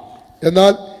തിരിഞ്ഞിരുന്നു.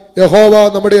 എന്നാൽ യഹോവ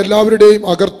നമ്മുടെ എല്ലാവരുടെയും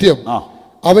അകൃത്യം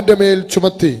അവന്റെ മേൽ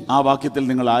ചുമത്തി. ആ വാക്യത്തിൽ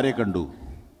നിങ്ങൾ ആരെ കണ്ടു?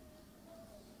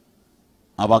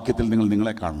 ആ വാക്യത്തിൽ നിങ്ങൾ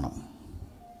നിങ്ങളെ കാണണം.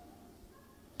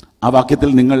 ആ വാക്യത്തിൽ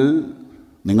നിങ്ങൾ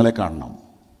നിങ്ങളെ കാണണം.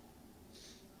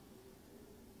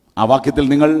 ആ വാക്യത്തിൽ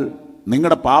നിങ്ങൾ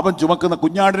നിങ്ങളുടെ പാപം ചുമക്കുന്ന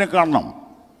കുഞ്ഞാടിനെ കാണണം.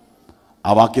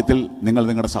 ആ വാക്യത്തിൽ നിങ്ങൾ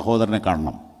നിങ്ങളുടെ സഹോദരനെ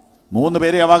കാണണം. 3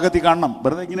 പേരെ ആ വാക്യത്തിൽ കാണണം.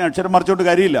 വെറുതെ ഇങ്ങനെ അക്ഷരം മറിച്ചുകൊണ്ട്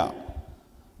കാര്യമില്ല.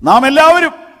 നാം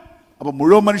എല്ലാവരും, അപ്പം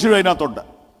മുഴുവൻ മനുഷ്യരും അതിനകത്തുണ്ട്.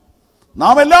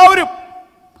 നാം എല്ലാവരും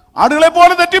ആടുകളെ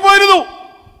പോലെ തെറ്റിപ്പോയിരുന്നു.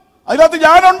 അതിനകത്ത്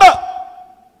ഞാനുണ്ട്,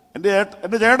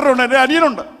 എൻ്റെ ചേട്ടനുണ്ട്, എൻ്റെ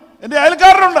അനിയനുണ്ട്, എൻ്റെ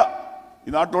അയൽക്കാരനുണ്ട്, ഈ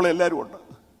നാട്ടിലുള്ള എല്ലാവരും ഉണ്ട്.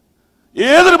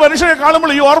 ഏതൊരു മനുഷ്യനെ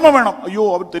കാണുമ്പോൾ ഈ ഓർമ്മ വേണം, അയ്യോ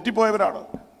അവൻ തെറ്റിപ്പോയവരാണ്.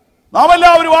 നാം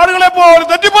എല്ലാവരും ആടുകളെ പോലെ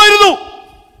തെറ്റിപ്പോയിരുന്നു.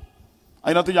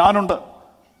 അതിനകത്ത് ഞാനുണ്ട്,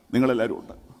 നിങ്ങളെല്ലാവരും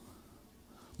ഉണ്ട്.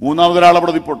 മൂന്നാമതൊരാൾ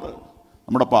അവിടെ നിൽപ്പുണ്ട്,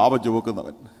 നമ്മുടെ പാപം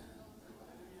ചുമക്കുന്നവൻ.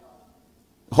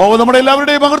 യഹോവ നമ്മുടെ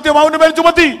എല്ലാവരുടെയും അകൃത്യം അവന്റെ മേൽ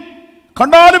ചുമത്തി.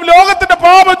 കണ്ടാലും ലോകത്തിന്റെ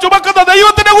പാപം ചുമക്കുന്ന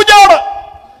ദൈവത്തിന്റെ കുഞ്ഞാണ്.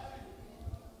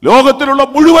 ലോകത്തിലുള്ള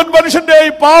മുഴുവൻ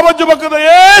മനുഷ്യന്റെയും പാപം ചുമക്കുന്ന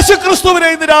യേശു ക്രിസ്തുവിനെ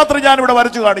ഇന്ന് രാത്രി ഞാൻ ഇവിടെ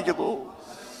വരച്ചു കാണിക്കുന്നു.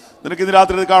 നിനക്ക് ഇന്ന്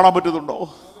രാത്രി ഇത് കാണാൻ പറ്റുന്നുണ്ടോ?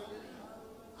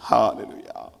 Hallelujah,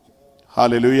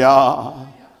 hallelujah.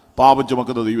 പാപം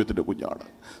ചുമക്കുന്ന ദൈവത്തിന്റെ കുഞ്ഞാണ്.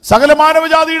 സകല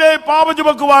മാനവജാതിയുടെ പാപം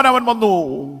ചുമക്കുവാൻ അവൻ വന്നു.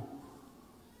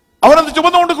 അവനത്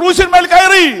ചുമന്നുകൊണ്ട് ക്രൂശിന്മേൽ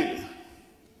കയറി.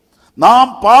 നാം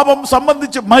പാപം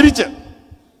സംബന്ധിച്ച് മരിച്ച്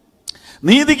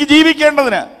നീതിക്ക്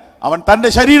ജീവിക്കേണ്ടതിന് അവൻ തന്റെ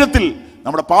ശരീരത്തിൽ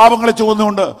നമ്മുടെ പാപങ്ങളെ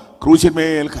ചുമന്നുകൊണ്ട്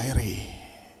ക്രൂശിന്മേൽ കയറി.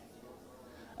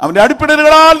 അവന്റെ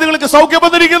അടിപ്പിടലുകളാൽ നിങ്ങൾക്ക് സൗഖ്യം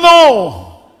വന്നിരിക്കുന്നു.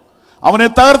 അവനെ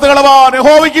തകർത്ത് കളവാൻ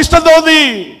യഹോവയ്ക്ക് ഇഷ്ടം തോന്നി.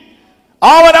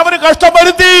 അവന് കഷ്ടം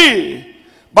വരുത്തി.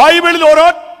 ബൈബിളിൽ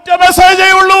ഒരൊറ്റ മെസ്സേജേ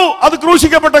ഉള്ളൂ, അത്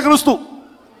ക്രൂശിക്കപ്പെട്ട ക്രിസ്തു.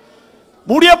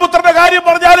 മുടിയപുത്രന്റെ കാര്യം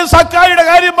പറഞ്ഞാലും, സക്കായിയുടെ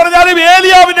കാര്യം പറഞ്ഞാലും,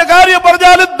 ഏലിയാവിന്റെ കാര്യം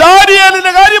പറഞ്ഞാലും,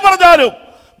 ദാനിയേലിന്റെ കാര്യം പറഞ്ഞാലും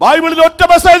ബൈബിളിൽ ഒറ്റ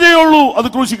മെസ്സേജേ ഉള്ളൂ, അത്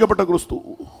ക്രൂശിക്കപ്പെട്ട ക്രിസ്തു.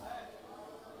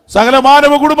 സകല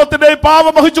മാനവ കുടുംബത്തിന്റെ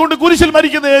പാപം വഹിച്ചുകൊണ്ട് കുരിശിൽ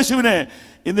മരിക്കുന്ന യേശുവിനെ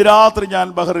ഇന്ന് രാത്രി ഞാൻ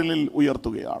ബഹ്റൈനിൽ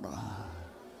ഉയർത്തുകയാണ്.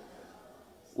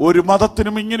 ഒരു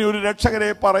മതത്തിനും ഇങ്ങനെ ഒരു രക്ഷകരെ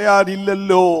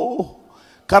പറയാനില്ലല്ലോ.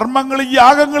 കർമ്മങ്ങളും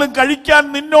യാഗങ്ങളും കഴിക്കാൻ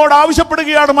നിന്നോട്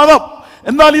ആവശ്യപ്പെടുകയാണ് മതം.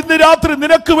 എന്നാൽ ഇന്ന് രാത്രി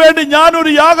നിനക്ക് വേണ്ടി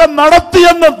ഞാനൊരു യാഗം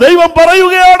നടത്തിയെന്ന് ദൈവം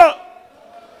പറയുകയാണ്.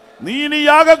 നീ ഇനി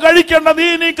യാഗം കഴിക്കേണ്ട, നീ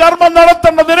ഇനി കർമ്മം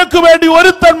നടത്തേണ്ട, നിനക്ക് വേണ്ടി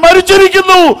ഒരുത്തൻ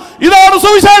മരിച്ചിരിക്കുന്നു. ഇതാണ്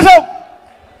സുവിശേഷം.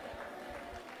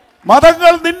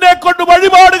 മതങ്ങൾ നിന്നെ കൊണ്ട്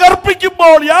വഴിപാട്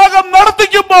കർപ്പിക്കുമ്പോൾ, യാഗം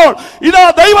നടത്തിക്കുമ്പോൾ, ഇതാ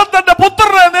ദൈവം തന്റെ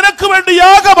പുത്രനെ നിനക്ക് വേണ്ടി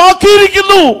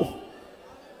യാഗമാക്കിയിരിക്കുന്നു.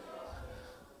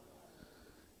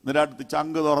 നിന്റെ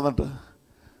ചങ്ക് തുറന്നിട്ട്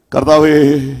കർത്താവേ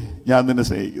ഞാൻ നിന്നെ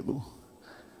സ്നേഹിക്കുന്നു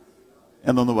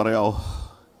എന്നൊന്ന് പറയാവോ?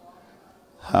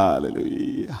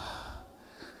 Hallelujah,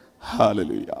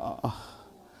 hallelujah.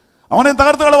 അവനെ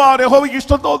തകർത്ത് കളവാൻ യഹോവയ്ക്ക്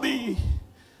ഇഷ്ടം തോന്നി.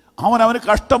 അവന്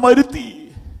കഷ്ടം വരുത്തി.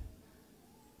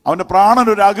 അവന്റെ പ്രാണൻ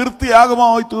ഒരു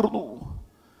അകൃത്യയാഗമായി തീർന്നു.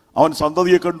 അവൻ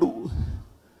സന്തതിയെ കണ്ടു.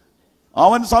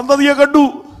 അവൻ സന്തതിയെ കണ്ടു.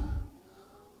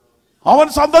 ആ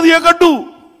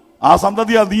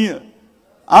സന്തതിയാ നീ,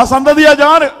 ആ സന്തതിയാ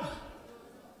ഞാൻ.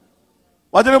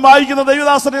 വചനം വായിക്കുന്ന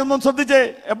ദൈവദാസനെ ഒന്നും ശ്രദ്ധിച്ചേ.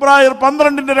 എബ്രായർ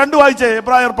 12:2 വായിച്ചേ.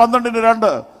 എബ്രായർ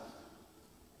 12:2.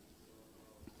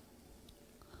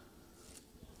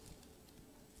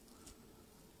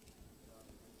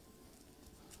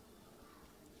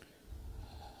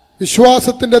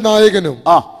 വിശ്വാസത്തിന്റെ നായകനും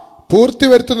പൂർത്തി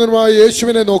വരുത്തുന്നതുമായ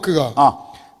യേശുവിനെ നോക്കുക.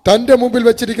 തന്റെ മുമ്പിൽ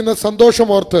വെച്ചിരിക്കുന്ന സന്തോഷം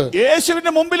ഓർത്ത്.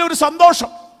 യേശുവിന്റെ മുമ്പിൽ ഒരു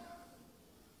സന്തോഷം.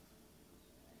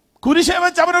 കുരിശെ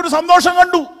വെച്ച് അവനൊരു സന്തോഷം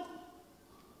കണ്ടു.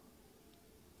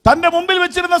 തന്റെ മുമ്പിൽ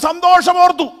വെച്ചിരുന്ന സന്തോഷം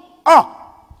ഓർത്തു.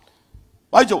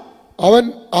 വായിച്ചോ. അവൻ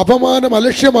അപമാനം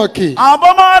അലക്ഷ്യമാക്കി.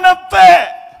 അപമാനത്തെ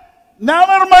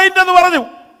നെവർ മൈൻഡ് എന്ന് പറഞ്ഞു.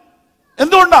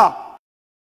 എന്തുകൊണ്ടാ?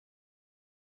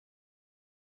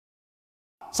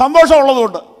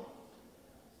 സന്തോഷമുള്ളതുകൊണ്ട്.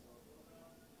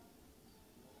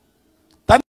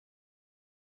 തന്റെ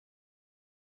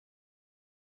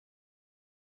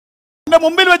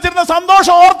മുമ്പിൽ വെച്ചിരുന്ന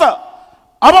സന്തോഷം ഓർത്ത്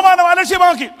അപമാനം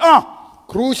അലക്ഷ്യമാക്കി.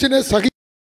 ക്രൂശിനെ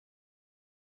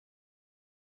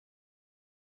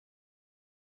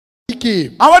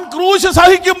അവൻ ക്രൂശ്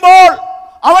സഹിക്കുമ്പോൾ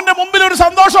അവന്റെ മുമ്പിൽ ഒരു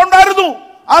സന്തോഷം ഉണ്ടായിരുന്നു.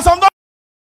 ആ സന്തോഷം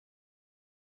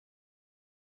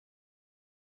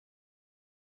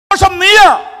നീയാ,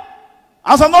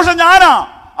 ആ സന്തോഷം ഞാനാ.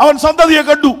 അവൻ സന്തതിയെ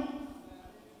കണ്ടു.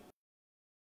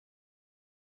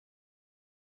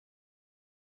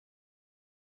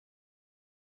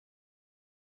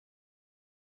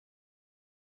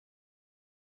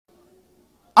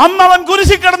 അന്ന് അവൻ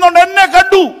കുരിശിൽ കിടന്നുകൊണ്ട് എന്നെ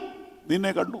കണ്ടു,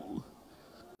 നിന്നെ കണ്ടു.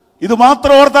 ഇത്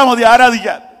മാത്രം ഓർത്താൽ മതി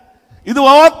ആരാധിക്കാൻ. ഇത്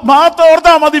മാത്രം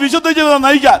ഓർത്താൽ മതി വിശുദ്ധ ജീവിതം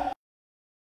നയിക്കാൻ.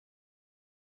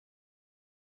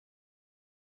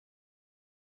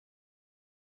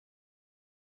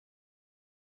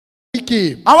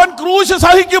 അവൻ ക്രൂശ്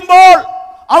സഹിക്കുമ്പോൾ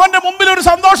അവന്റെ മുമ്പിൽ ഒരു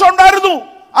സന്തോഷം ഉണ്ടായിരുന്നു.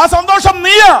 ആ സന്തോഷം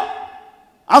നീയാ,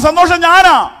 ആ സന്തോഷം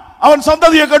ഞാനാ. അവൻ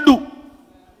സന്തതിയെ കണ്ടു.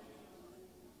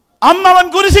 അന്ന് അവൻ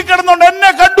കുരിശിൽ കിടന്നുകൊണ്ട്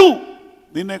എന്നെ കണ്ടു,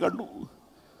 നിന്നെ കണ്ടു.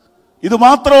 ഇത്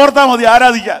മാത്രം ഓർത്താൽ മതി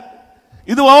ആരാധിക്കാൻ.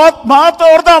 ഇത് മാത്രം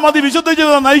ഓർത്താൽ മതി വിശുദ്ധ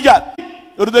ജീവിതം നയിക്കാൻ,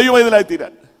 ഒരു ദൈവവൈതലായി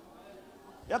തീരാൻ.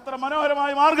 എത്ര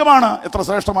മനോഹരമായ മാർഗമാണ്, എത്ര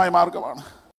ശ്രേഷ്ഠമായ മാർഗമാണ്.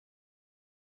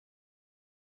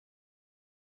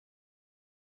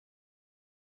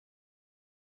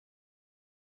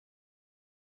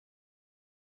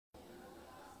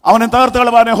 അവനെ തകർത്ത്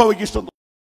കളവാൻ യഹോവയ്ക്ക് ഇഷ്ടം.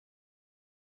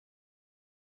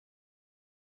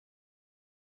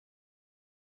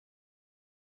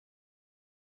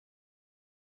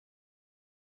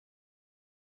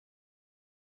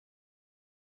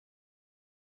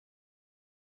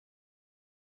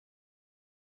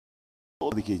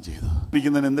 ചോദിക്കുകയും ചെയ്തു.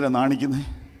 എന്തിനാ നാണിക്കുന്നേ?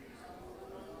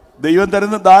 ദൈവം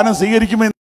തരുന്ന ദാനം സ്വീകരിക്കുമ്പോൾ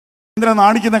എന്തിനാ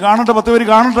നാണിക്കുന്നത്? കാണട്ടെ, 10 പേര്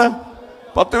കാണട്ടെ,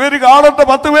 10 പേര് കാണട്ടെ,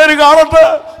 10 പേര് കാണട്ടെ,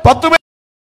 10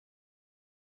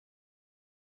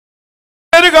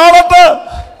 പേര് കാണട്ടെ.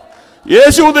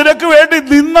 യേശു നിനക്ക് വേണ്ടി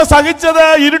നിന്ന് സഹിച്ചത്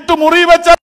ഇരുട്ട് മുറി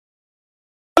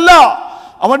വെച്ചല്ല,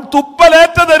 അവൻ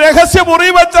തുപ്പലേറ്റത് രഹസ്യ മുറി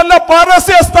വെച്ചല്ല,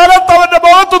 പരസ്യ സ്ഥലത്ത് അവന്റെ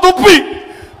മുഖത്ത് തുപ്പി,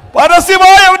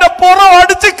 പരസ്യമായി അവന്റെ പുറം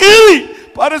അടിച്ച് കീറി,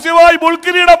 പരസ്യമായി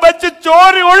മുൾക്കിരീടം വെച്ച്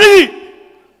ചോരി ഒഴുകി.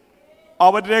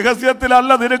 അവൻ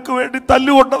രഹസ്യത്തിലല്ല നിനക്ക് വേണ്ടി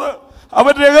തല്ലുകൊണ്ടത്,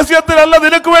 അവൻ രഹസ്യത്തിലല്ല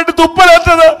നിനക്ക് വേണ്ടി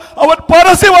തുപ്പലേറ്റത്, അവൻ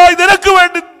പരസ്യമായി നിനക്ക്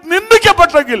വേണ്ടി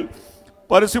നിന്ദിക്കപ്പെട്ടെങ്കിൽ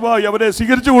പരസ്യമായി അവനെ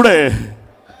സ്വീകരിച്ചുകൂടെ?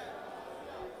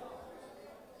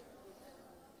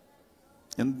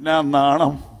 എന്തിനാ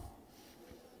നാണം?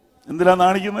 എന്തിനാ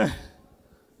നാണിക്കുന്നത്?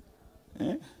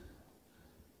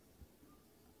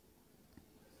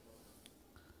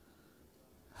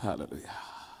 ഹല്ലേലൂയ.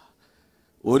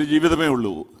 ഒരു ജീവിതമേ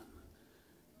ഉള്ളൂ,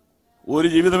 ഒരു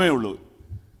ജീവിതമേ ഉള്ളൂ.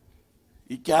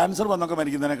 ഈ ക്യാൻസർ വന്നൊക്കെ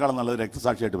മരിക്കുന്നതിനേക്കാളും നല്ലത്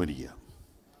രക്തസാക്ഷിയായിട്ട് മരിക്കുക.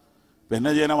 പിന്നെ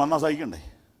ചെയ്യാൻ വന്നാൽ സഹിക്കണ്ടേ?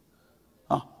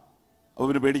 അപ്പോൾ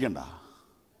പിന്നെ പേടിക്കണ്ട.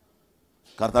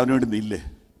 കർത്താവിന് വേണ്ടി നില്ലേ,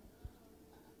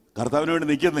 കർത്താവിന് വേണ്ടി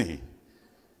നിൽക്കുന്നേ.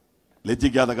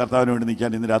 ലജ്ജിക്കാതെ കർത്താവിന് വേണ്ടി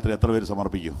നിൽക്കാൻ ഇന്ന് രാത്രി എത്ര പേര്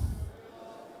സമർപ്പിക്കും?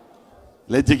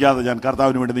 ലജ്ജിക്കാതെ ഞാൻ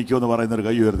കർത്താവിന് വേണ്ടി നിൽക്കുമെന്ന് പറയുന്നൊരു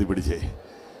കൈ ഉയർത്തി പിടിച്ചേ.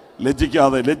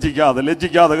 ലജ്ജിക്കാതെ ലജ്ജിക്കാതെ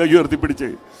ലജ്ജിക്കാതെ കൈ ഉയർത്തി പിടിച്ചേ,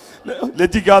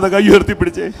 ലജ്ജിക്കാതെ കൈ ഉയർത്തി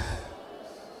പിടിച്ചേ.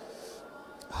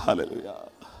 Hallelujah,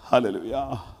 hallelujah.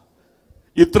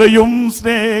 ഇത്രയും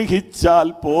സ്നേഹിച്ചാൽ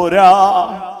പോരാ,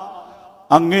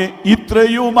 അങ്ങേ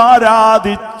ഇത്രയും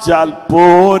ആരാധിച്ചാൽ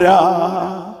പോരാ,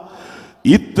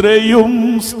 ഇത്രയും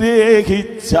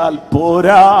സ്നേഹിച്ചാൽ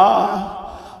പോരാ,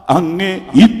 അങ്ങേ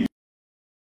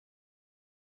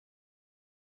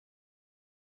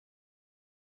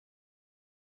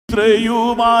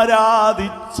ഇത്രയും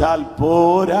ആരാധിച്ചാൽ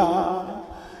പോരാ,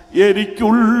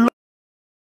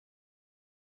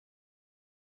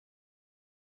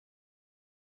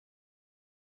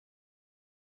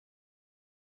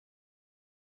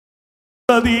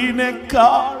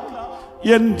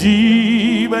 എൻ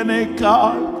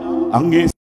ജീവനേക്കാൾ അങ്ങേ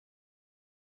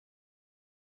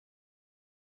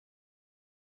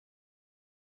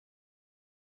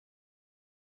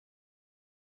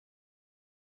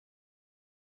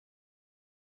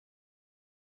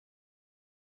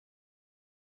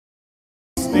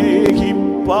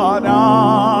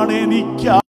സ്നേഹിപ്പാനാണെനിക്ക്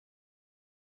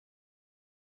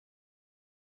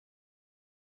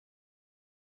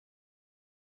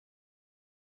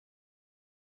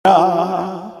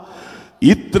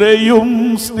ഇത്രയും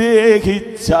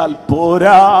സ്നേഹിച്ചാൽ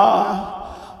പോരാ,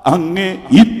 അങ്ങേ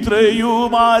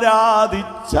ഇത്രയും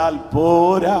ആരാധിച്ചാൽ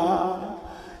പോരാ,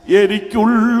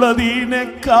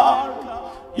 എനിക്കുള്ളതിനേക്കാൾ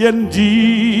എൻ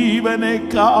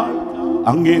ജീവനേക്കാൾ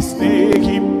അങ്ങേ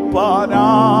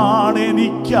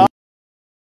സ്നേഹിപ്പാനാണെനിക്ക്.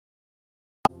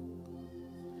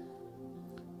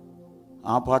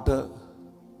 ആ പാട്ട്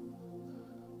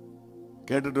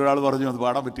കേട്ടിട്ട് ഒരാൾ പറഞ്ഞു അത്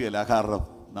പാടാൻ പറ്റുകയില്ല, കാരണം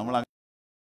നമ്മൾ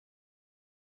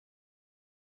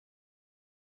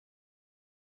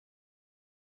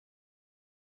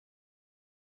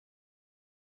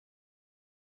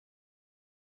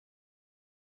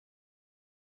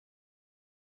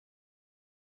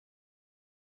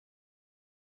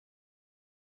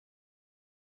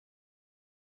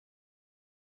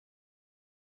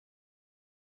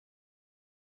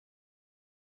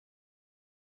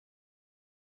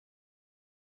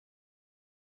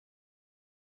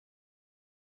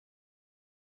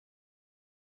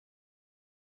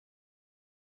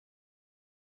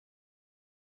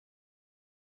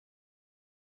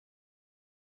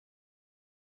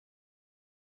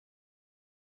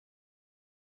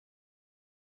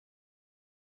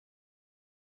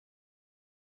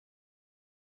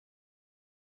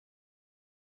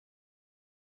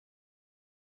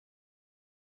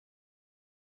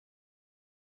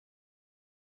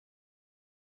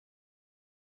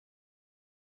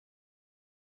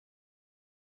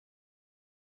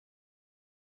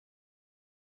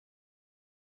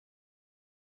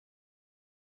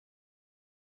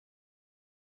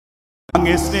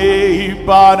അങ്ങേ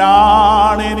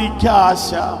സ്നേഹിപ്പാനാണ് എനിക്ക് ആശ.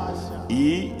 ഈ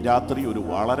രാത്രി ഒരു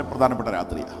വളരെ പ്രധാനപ്പെട്ട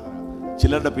രാത്രിയാണ്.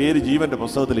 ചിലരുടെ പേര് ജീവന്റെ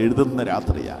പുസ്തകത്തിൽ എഴുതുന്ന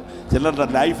രാത്രിയാണ്, ചിലരുടെ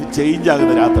ലൈഫ് ചേഞ്ച്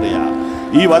ആകുന്ന രാത്രിയാണ്.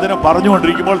 ഈ വചനം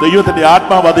പറഞ്ഞുകൊണ്ടിരിക്കുമ്പോൾ ദൈവത്തിന്റെ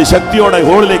ആത്മാവ് അതിശക്തിയോടെ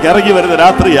ഹോളിലേക്ക് ഇറങ്ങി വരുന്ന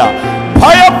രാത്രിയാണ്.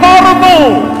 ഭയം മാറുന്നു,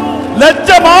 ലജ്ജ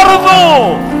മാറുന്നു,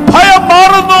 ഭയം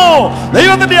മാറുന്നു.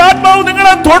 ദൈവത്തിന്റെ ആത്മാവ്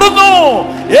നിങ്ങളെ തൊടുന്നു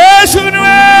യേശുവിന്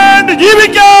വേണ്ടി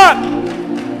ജീവിക്കാൻ.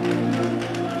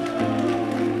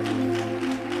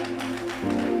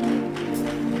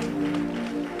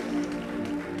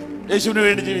 യേശുവിന്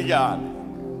വേണ്ടി ജീവിക്കാൻ.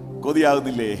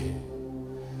 കൊതിയാകുന്നില്ലേ?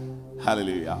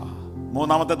 ഹല്ലേലൂയ.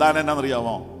 മൂന്നാമത്തെ ദാനം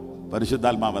എന്നാണെന്നറിയാമോ?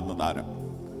 പരിശുദ്ധാത്മാവെന്ന ദാനം.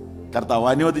 കർത്താവ്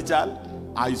അനുവദിച്ചാൽ,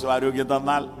 ആയുസ്സും ആരോഗ്യം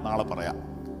തന്നാൽ നാളെ പറയാം.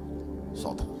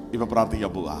 സ്വതം ഇപ്പൊ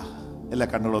പ്രാർത്ഥിക്കാൻ പോവുക. എല്ലാ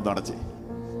കണ്ണുകളൊന്നും അടച്ച്.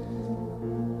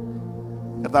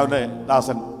 കർത്താവിൻ്റെ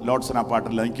ദാസൻ ലോഡ്സൺ ആ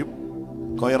പാട്ടിൽ നയിക്കും.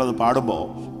 കൊയറത് പാടുമ്പോൾ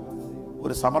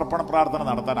ഒരു സമർപ്പണ പ്രാർത്ഥന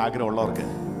നടത്താൻ ആഗ്രഹമുള്ളവർക്ക്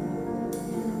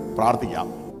പ്രാർത്ഥിക്കാം.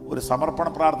 ഒരു സമർപ്പണ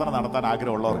പ്രാർത്ഥന നടത്താൻ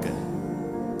ആഗ്രഹമുള്ളവർക്ക്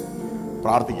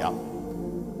പ്രാർത്ഥിക്കാം.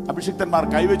 അഭിഷിക്തന്മാർ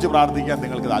കൈവച്ച് പ്രാർത്ഥിക്കാൻ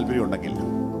നിങ്ങൾക്ക് താല്പര്യമുണ്ടെങ്കിൽ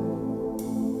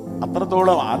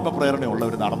അത്രത്തോളം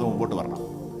ആത്മപ്രേരണയുള്ളവർ നടന്ന് മുമ്പോട്ട് വരണം.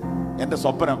 എൻ്റെ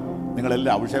സ്വപ്നം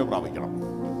നിങ്ങളെല്ലാം അഭിഷേകം പ്രാപിക്കണം.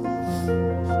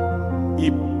 ഈ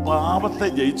പാപത്തെ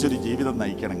ജയിച്ചൊരു ജീവിതം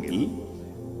നയിക്കണമെങ്കിൽ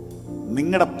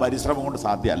നിങ്ങളുടെ പരിശ്രമം കൊണ്ട്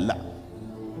സാധ്യമല്ല.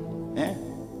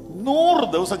 100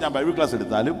 ദിവസം ഞാൻ ബൈബിൾ ക്ലാസ്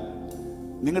എടുത്താലും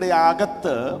നിങ്ങളുടെ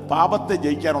അകത്ത് പാപത്തെ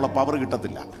ജയിക്കാനുള്ള പവർ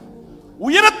കിട്ടത്തില്ല.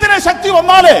 ഉയരത്തിലെ ശക്തി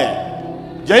വന്നാലേ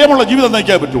ജയമുള്ള ജീവിതം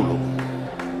നയിക്കാൻ പറ്റുള്ളൂ.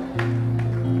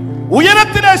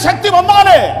 ഉയരത്തിലെ ശക്തി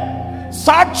വന്നാലേ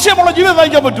സാക്ഷ്യമുള്ള ജീവിതം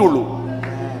നയിക്കാൻ പറ്റുള്ളൂ.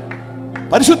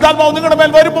 പരിശുദ്ധാത്മാവ് നിങ്ങളുടെ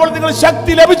മേൽ വരുമ്പോൾ നിങ്ങൾ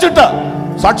ശക്തി ലഭിച്ചിട്ട്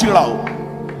സാക്ഷികളാവും.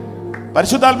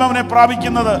 പരിശുദ്ധാത്മാവിനെ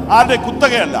പ്രാപിക്കുന്നത് ആരുടെ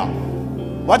കുത്തകയല്ല.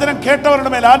 വചനം കേട്ടവരുടെ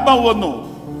മേൽ ആത്മാവ് വന്നു.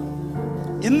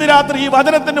 ഇന്ന് രാത്രി ഈ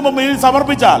വചനത്തിന്റെ മുമ്പിൽ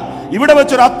സമർപ്പിച്ചാൽ ഇവിടെ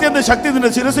വെച്ചൊരു അത്യന്ത ശക്തി നിന്റെ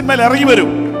ശിരസിന്മേൽ ഇറങ്ങി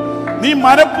വരും. നീ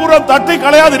മനഃപൂർവ്വം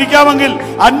തട്ടിക്കളയാതിരിക്കാമെങ്കിൽ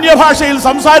അന്യഭാഷയിൽ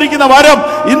സംസാരിക്കുന്ന വരം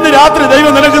ഇന്ന് രാത്രി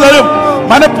ദൈവം നിനക്ക് തരും.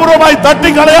 മനഃപൂർവ്വമായി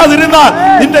തട്ടിക്കളയാതിരുന്നാൽ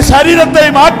നിന്റെ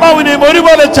ശരീരത്തെയും ആത്മാവിനെയും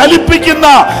ഒരുപോലെ ചലിപ്പിക്കുന്ന,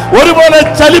 ഒരുപോലെ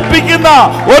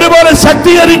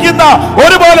ശക്തീകരിക്കുന്ന,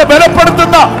 ഒരുപോലെ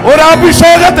ബലപ്പെടുത്തുന്ന ഒരു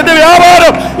അഭിഷേകത്തിന്റെ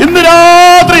വ്യാപാരം ഇന്ന്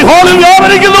രാത്രി ഹോളിൽ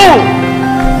വ്യാപരിക്കുന്നു.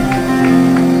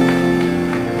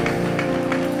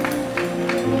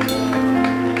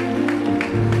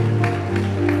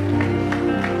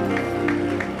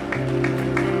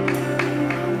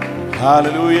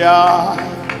 ഹല്ലേലൂയ.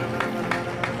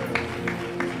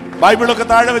 ബൈബിളൊക്കെ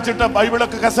താഴെ വെച്ചിട്ട്,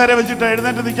 ബൈബിളൊക്കെ കസേര വെച്ചിട്ട്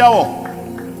എഴുന്നേറ്റ് നിൽക്കാവോ?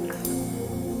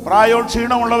 പ്രായവും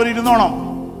ക്ഷീണമുള്ളവർ ഇരുന്നോണം.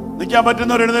 നിൽക്കാൻ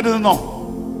പറ്റുന്നവർ എഴുന്നേറ്റ് നിന്നോ.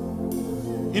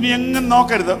 ഇനി എങ്ങും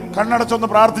നോക്കരുത്, കണ്ണടച്ചൊന്ന്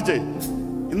പ്രാർത്ഥിച്ചേ.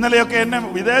 ഇന്നലെയൊക്കെ എന്നെ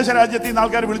വിദേശ രാജ്യത്തിൽ നിന്ന്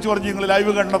ആൾക്കാർ വിളിച്ചു പറഞ്ഞു നിങ്ങൾ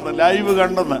ലൈവ്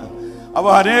കണ്ടെന്ന്. അപ്പൊ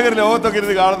അനേകർ ലോകത്തൊക്കെ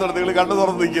ഇരുന്ന് കാണുന്നുണ്ട്. നിങ്ങൾ കണ്ണു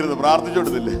തുറന്ന് നിൽക്കരുത്,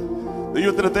 പ്രാർത്ഥിച്ചോടുന്നില്ലേ.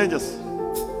 ദൈവത്തിന് തേജസ്.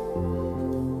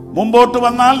 മുമ്പോട്ട്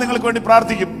വന്നാൽ നിങ്ങൾക്ക് വേണ്ടി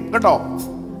പ്രാർത്ഥിക്കും കേട്ടോ.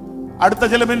 അടുത്ത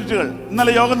ചില മിനിറ്റുകൾ.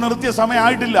 ഇന്നലെ യോഗം നിർത്തിയ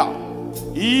സമയമായിട്ടില്ല.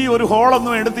 ഈ ഒരു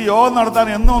ഹോളൊന്നും എടുത്ത് യോഗം നടത്താൻ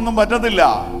ഒന്നും പറ്റത്തില്ല.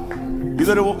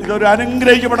 ഇതൊരു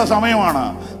അനുഗ്രഹിക്കപ്പെട്ട സമയമാണ്.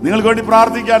 നിങ്ങൾക്ക് വേണ്ടി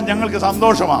പ്രാർത്ഥിക്കാൻ ഞങ്ങൾക്ക്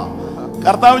സന്തോഷമാണ്.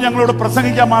 കർത്താവ് ഞങ്ങളോട്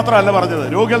പ്രസംഗിക്കാൻ മാത്രമല്ല പറഞ്ഞത്,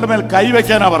 രോഗികളുടെ മേൽ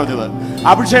കൈവയ്ക്കാനാ പറഞ്ഞത്.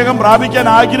 അഭിഷേകം പ്രാപിക്കാൻ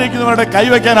ആഗ്രഹിക്കുന്നവരുടെ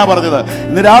കൈവയ്ക്കാനാ പറഞ്ഞത്.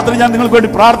 ഇന്ന് രാത്രി ഞാൻ നിങ്ങൾക്ക്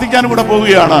വേണ്ടി പ്രാർത്ഥിക്കാനും കൂടെ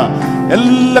പോവുകയാണ്.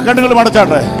 എല്ലാ കണ്ണുകളും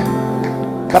അടച്ചാട്ടെ.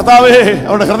 കർത്താവേ,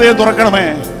 അവരുടെ ഹൃദയം തുറക്കണമേ.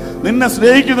 നിന്നെ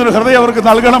സ്നേഹിക്കുന്നൊരു ഹൃദയം അവർക്ക്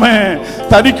നൽകണമേ.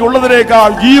 തനിക്കുള്ളതിനേക്കാൾ,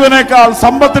 ജീവനേക്കാൾ,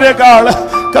 സമ്പത്തിനേക്കാൾ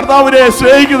കർത്താവിനെ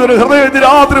സ്നേഹിക്കുന്നൊരു ഹൃദയം ഇന്ന്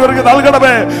രാത്രി അവർക്ക്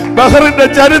നൽകണമേ. ബഹറിന്റെ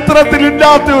ചരിത്രത്തിൽ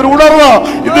ഇല്ലാത്ത ഒരു ഉണർവ്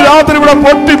ഇന്ന് രാത്രി ഇവിടെ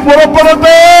പൊട്ടി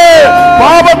പുറപ്പെടട്ടെ.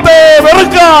 പാപത്തെ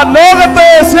വെറുക്കാൻ, ലോകത്തെ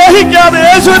സ്നേഹിക്കാൻ,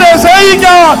 യേശുവിനെ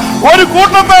സ്നേഹിക്കാൻ ഒരു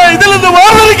കൂട്ടത്തെ ഇതിൽ നിന്ന്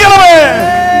വേർതിരിക്കണമേ.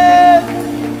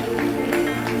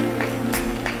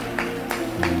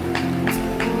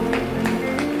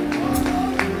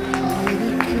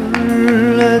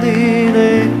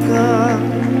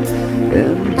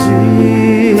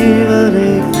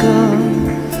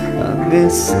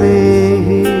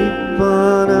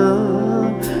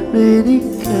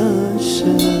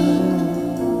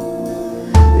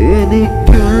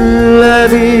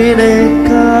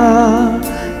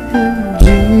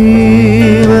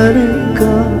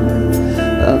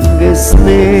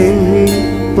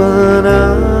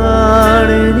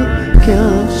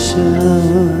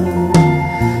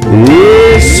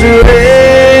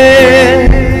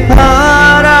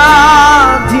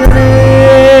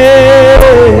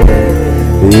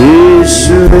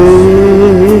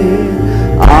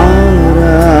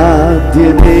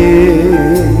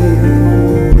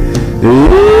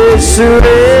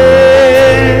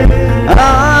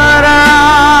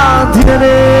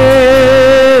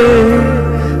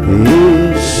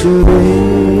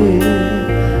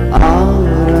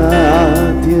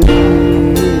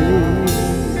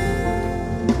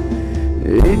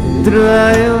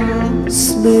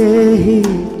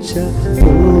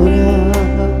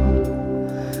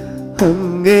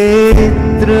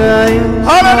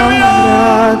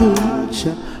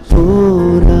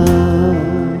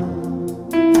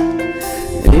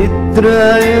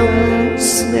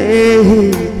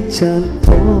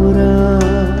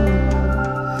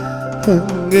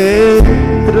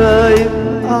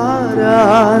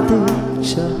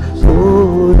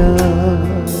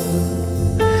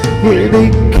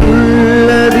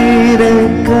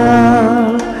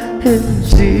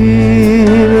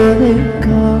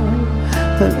 ജീവനേക്കാൾ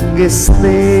അങ്ങെ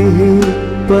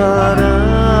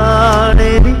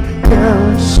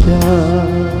സ്നേഹിപ്പാനാണെനിക്കാശ.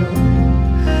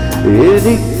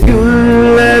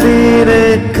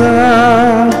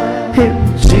 എനിക്കുള്ളതിനേക്കാൾ എൻ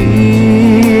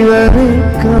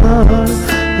ജീവനേക്കാൾ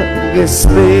അങ്ങെ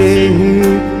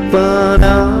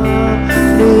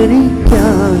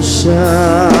സ്നേഹിപ്പാനാണെനിക്കാശ.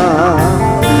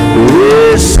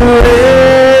 യേശുവേ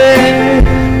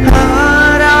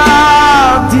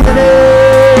ആരാധ്യനേ,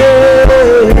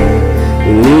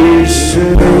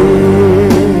 യേശുവേ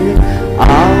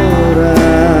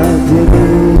ആരാധ്യനേ,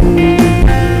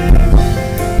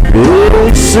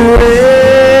 യേശുവേ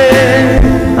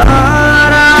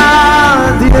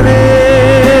ആരാധ്യനേ,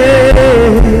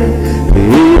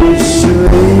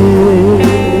 യേശുവേ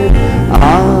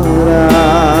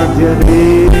ആരാധ്യനേ,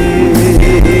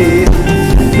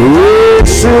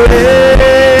 യേശുവേ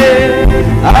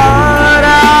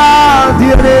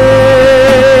ആരാധ്യനേ,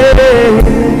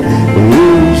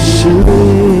 യേശുവേ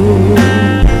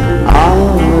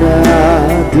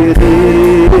ആരാധ്യനേ,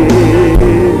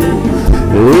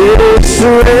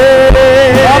 യേശുവേ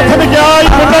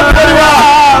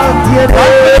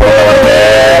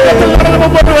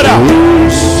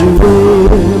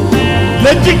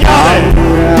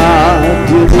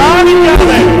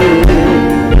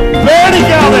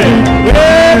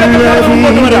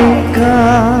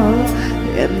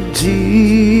എൻ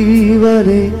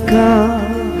ജീവനേക്കാൾ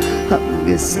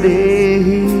അങ്ങ്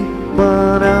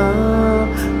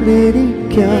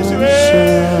സ്നേഹിപ്പാനാണെനിക്കാശ.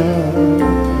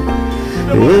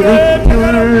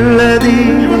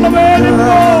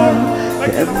 എനിക്കുള്ളതിനേക്കാൾ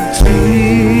എൻ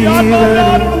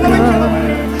ജീവനേക്കാൾ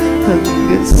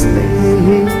അങ്ങ്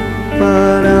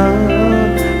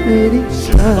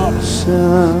സ്നേഹിപ്പാനാണെനിക്കാശ.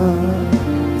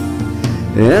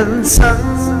 എൻ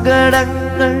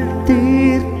സങ്കടങ്ങൾ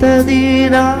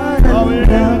തീർത്തതിനാലല്ല,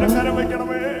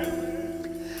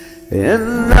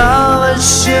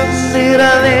 എന്നാവശ്യം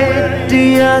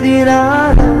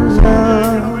നിറവേറ്റിയതിനാലല്ല,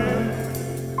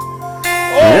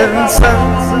 എൻ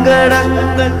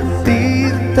സങ്കടങ്ങൾ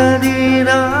തീർത്തതിനാലല്ല,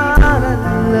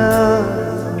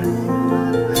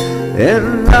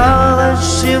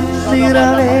 എന്നാവശ്യം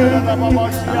നിറവേറ്റി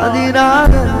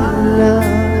അതിനാലല്ല,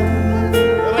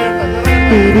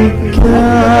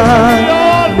 എനിക്കായി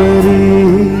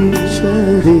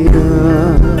മരിച്ചതിനാ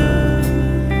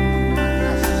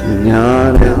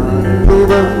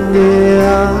ഞാനെന്നും അങ്ങേ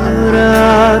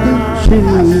ആരാധിച്ചു.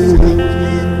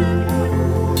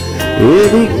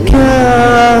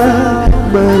 എനിക്കായി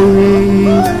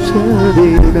മരിച്ചതിനാ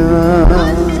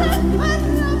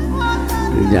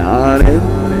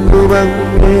ഞാനെന്നും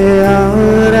അങ്ങേ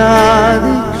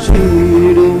ആരാധിച്ചിടും.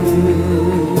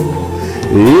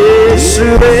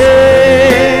 യേശുവേ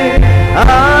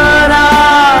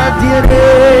ആരാധ്യനേ,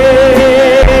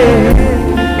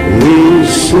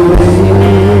 യേശുവേ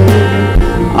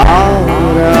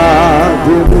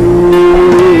ആരാധ്യനേ,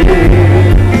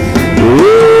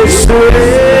 യേശുവേ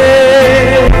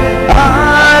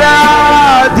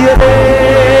ആരാധ്യനേ,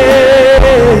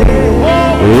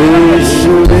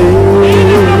 യേശുവേ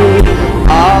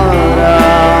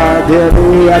ആരാധ്യനേ.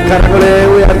 കരങ്ങളെ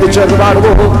ഉയർത്തിച്ചേർന്ന്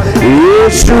പാടുമോ?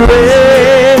 യേശുവേ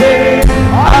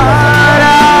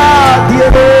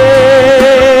ആരാധ്യനേ,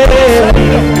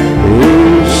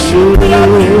 യേശുവേ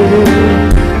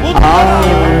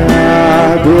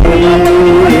ആരാധ്യനേ.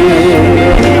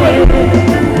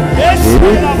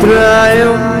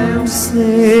 ഇത്രയും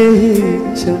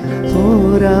സ്നേഹിച്ച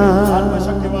പോരാ,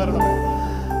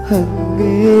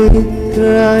 അങ്ങേ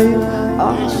ഇത്രയും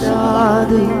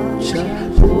ആരാധിച്ച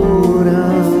പോരാ,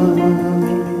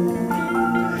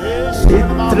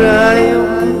 ഇത്രയും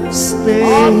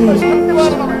സ്നേഹിച്ച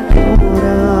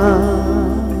പോരാ,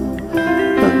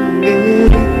 അങ്ങേ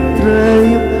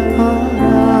ഇത്രയും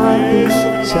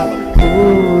ആരാധിച്ച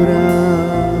പോരാ,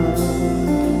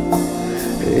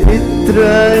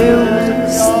 ഇത്രയും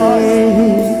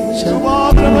സ്നേഹിച്ച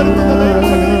പോരാ,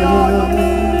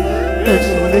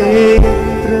 അങ്ങേ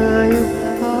ഇത്രയും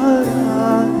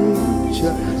ആരാധിച്ച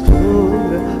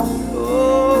പോരാ,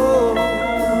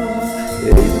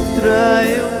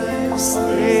 ഇത്രയും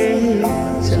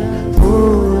സ്നേഹിച്ച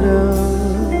പോരാ,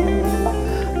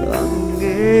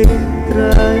 അങ്ങേ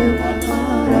ഇത്രയും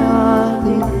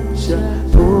ആരാധിച്ച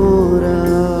പോരാ,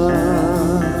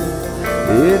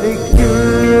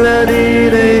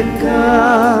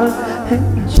 എനിക്കുള്ളതിനേക്കാൾ എൻ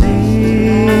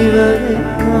ജീവനേക്കാൾ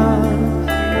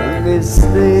അങ്ങേ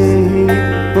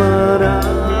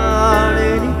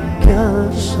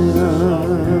സ്നേഹിപ്പാനാണെനിക്കാശ.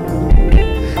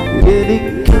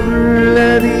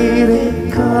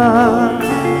 എനിക്കുള്ളതിനേക്കാൾ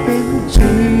എൻ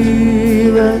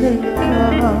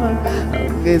ജീവനേക്കാൾ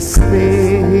അങ്ങ്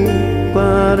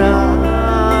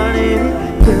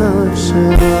സ്നേഹിപ്പാനാണെനിക്കാശ.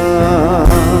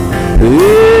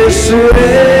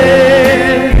 യേശുവേ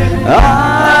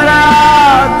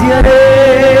ആരാധ്യനേ,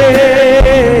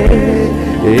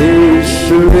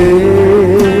 യേശുവേ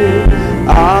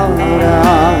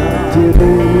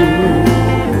ആരാധ്യനേ,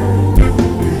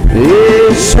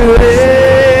 യേശുവേ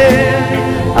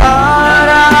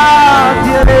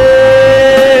ആരാധ്യനേ,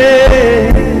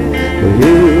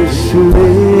 യേശുവേ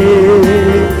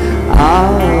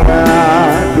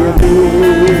ആരാധ്യനേ,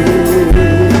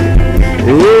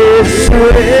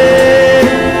 യേശുവേ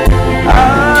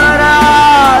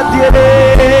ആരാധ്യനേ,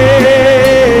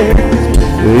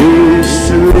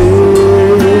 യേശുവേ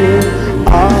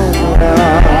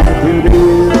ആരാധ്യനേ,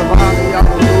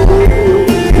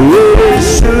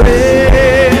 യേശുവേ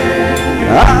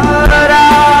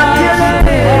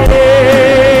ആരാധ്യനേ,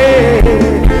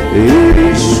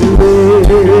 യേശുവേ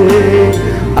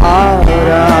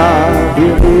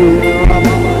ആരാധ്യനേ,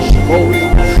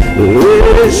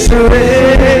 യേശുവേ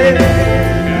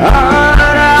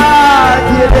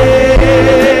ആരാധ്യനേ,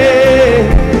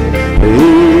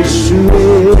 യേശുവേ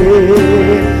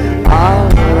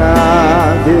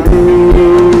ആരാധ്യനേ,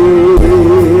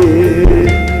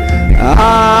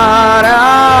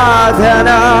 ആരാധന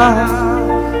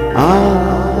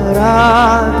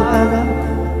ആരാധന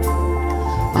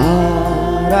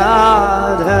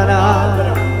ആരാധന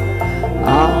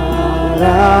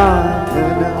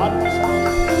ആരാധന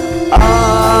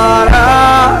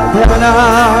ആരാധന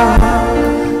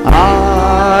ആരാധന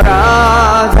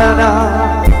ആരാധന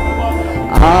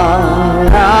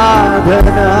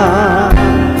ആരാധന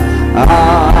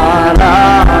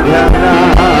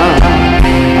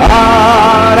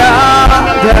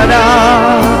ആരാധന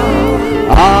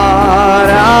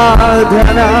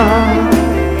ആരാധന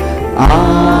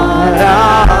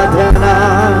ആരാധന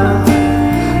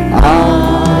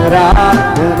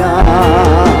ആരാധന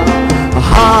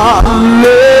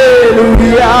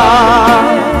ഹല്ലേലൂയ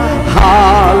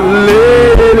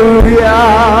ഹല്ലേലൂയ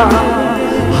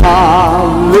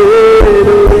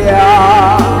ഹല്ലേലൂയ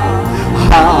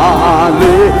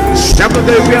ഹല്ലേലൂയ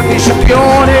ശബ്ദത്തെ ഉയർത്തി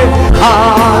ശക്തിയോടെ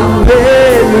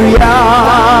ഹല്ലേലൂയ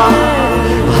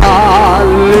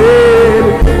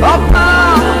ഹല്ലേലൂയ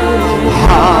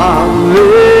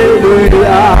ഹല്ലേലൂയ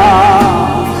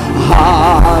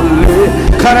ഹല്ലേലൂയ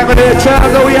കരങ്ങളെ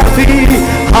ചേർന്ന് ഉയർത്തി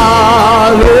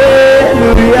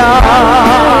ഹല്ലേലൂയ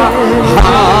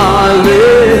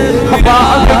ഹല്ലേലൂയ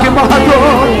ഭാഗ്യക്ക് മഹത്വം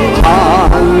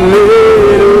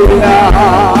ഹല്ലേലൂയ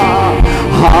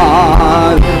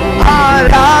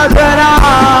ആരാധന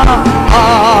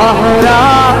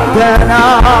ആരാധന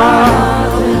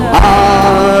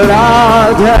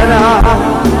ആരാധന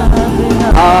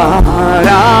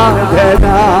ആരാധന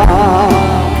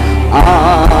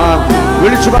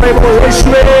വിളിച്ചു പറയുമ്പോ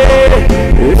യേശുവേ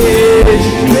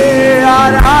യേശുവേ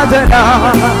ആരാധന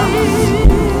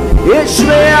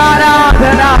യേശുവേ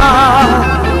ആരാധന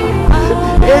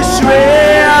യേശുവേ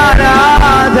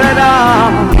ആരാധന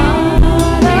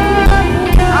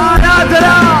ആരാധന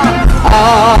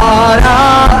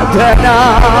ആരാധന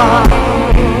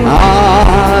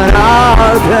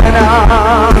ആരാധന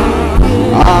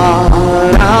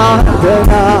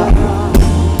ആരാധന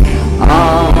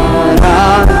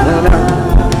ആരാധന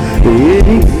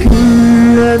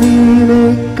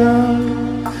എനിക്കുള്ളതിനേക്കാൾ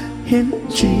എൻ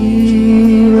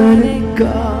ജീവനേക്കാൾ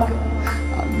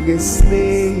അങ്ങ്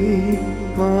സ്നേഹിപ്പാനാണ്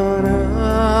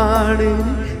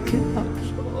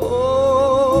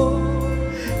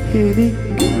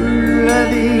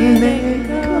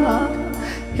എനിക്കുള്ളതിനേക്കാൾ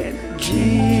എൻ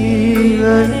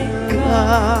ജീവനേക്കാൾ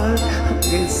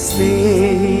അങ്ങ് സ്നേഹിപ്പാനാണ്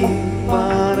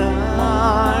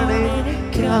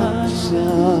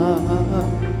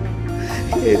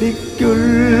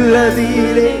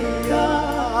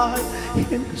എനിക്കുള്ളതിനേക്കാൾ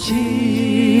എൻ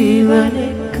ജീവനേക്കാൾ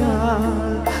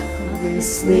അങ്ങ്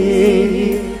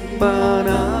സ്നേഹിപ്പാനാണ്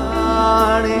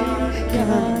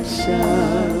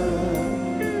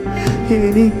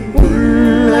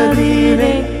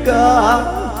എനിക്കുള്ളതിനേക്കാൾ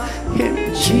എൻ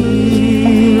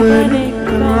ജീവനേക്കാൾ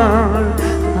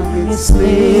അങ്ങ്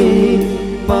സ്നേഹിപ്പാനാണ്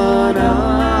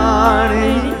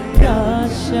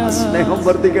സ്നേഹം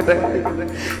വർദ്ധിക്കട്ടെ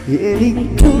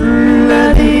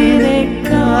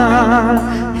എനിക്കുള്ളതിനേക്കാൾ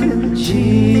എൻ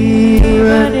ജീവനേക്കാൾ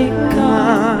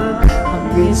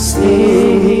അങ്ങ്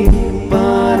സ്നേഹിപ്പാനാണ്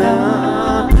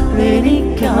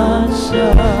എനിക്കാശ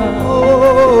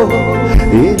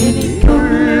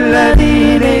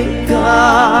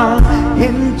എനിക്കുള്ളതിനേക്കാൾ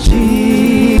എൻ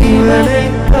ജീവനേക്കാൾ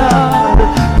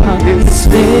അങ്ങ്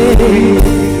സ്നേഹിപ്പാനാണ്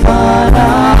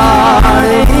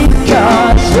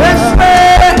എനിക്കാശ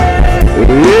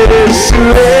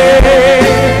യേശുവേ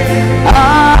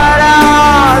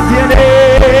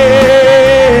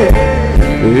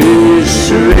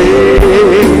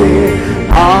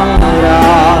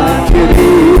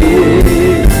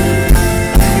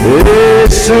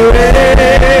യേശുവേ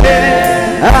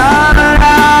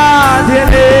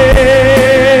ആരാധ്യനേ,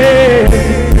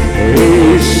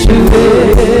 യേശുവേ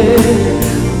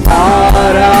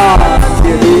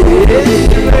ആരാധ്യനേ,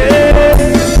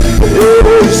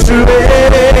 യേശുവേ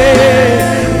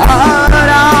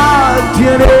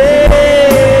ആരാധ്യനേ,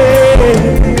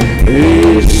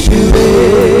 യേശുവേ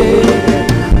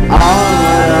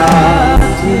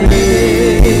ആരാധ്യനേ.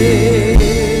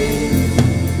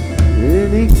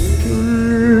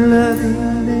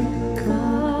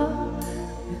 എനിക്കുള്ളതിനേക്കാൾ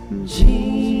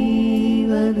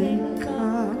ജീവനേക്കാൾ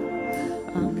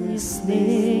അങ്ങ്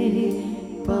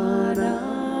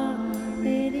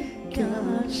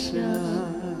സ്നേഹിപ്പാനാണെനിക്കാശ.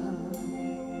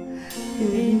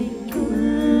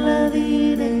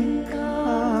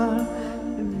 എനിക്കുള്ളതിനേക്കാൾ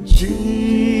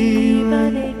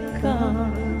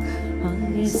ജീവനേക്കാൾ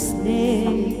അങ്ങ്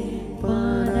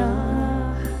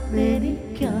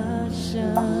സ്നേഹിപ്പാനാണെനിക്കാശ.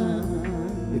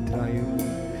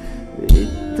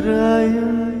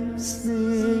 ഇത്രയും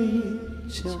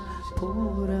സ്നേഹിച്ച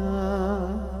പോരാ,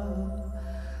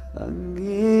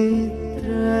 അങ്ങേ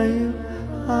ഇത്രയും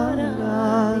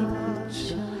ആരാധിച്ച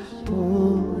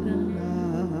പോരാ,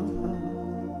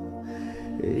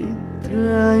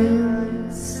 ഇത്രയും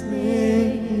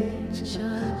സ്നേഹിച്ച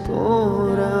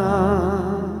പോരാ,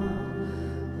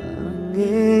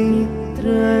 അങ്ങേ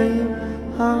ഇത്രയും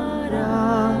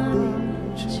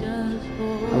ആരാധിച്ച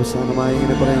പോരാ. അവസാനമായി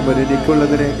ഇങ്ങനെ പറയുമ്പോൾ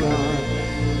എനിക്കുള്ളതിനേക്കാൾ,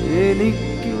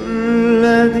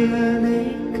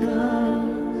 എനിക്കുള്ളതിനേക്കാൾ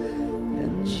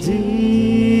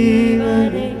ജീവനേക്കാൾ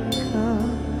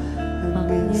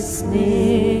അങ്ങ്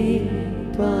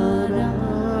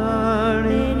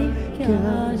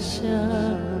സ്നേഹിപ്പാനാണെനിക്കാശ.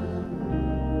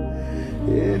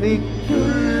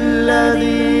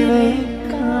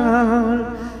 എനിക്കുള്ളതിനേക്കാൾ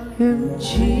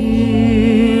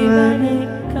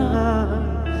ജീവനേക്കാൾ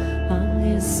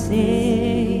അങ്ങ്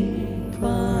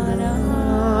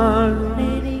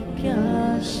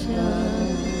സ്നേഹിപ്പാനാണെനിക്കാശ.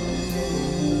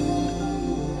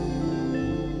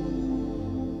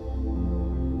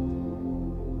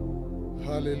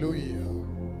 Hallelujah,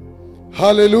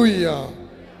 hallelujah.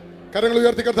 കരങ്ങൾ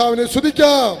ഉയർത്തി കർത്താവിനെ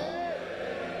സ്തുതിക്കാം.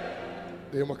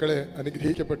 ദൈവമക്കളെ,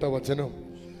 അനുഗ്രഹിക്കപ്പെട്ട വചനം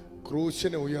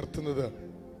ക്രൂശിനെ ഉയർത്തുന്നത്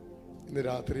ഇന്ന്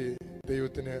രാത്രി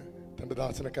ദൈവത്തിന് തൻ്റെ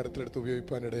ദാസനെ കരത്തിലെടുത്ത്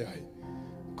ഉപയോഗിക്കാനിടയായി.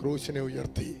 ക്രൂശിനെ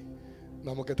ഉയർത്തി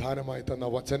നമുക്ക് ദാനമായി തന്ന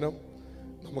വചനം,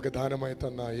 നമുക്ക് ദാനമായി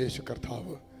തന്ന യേശു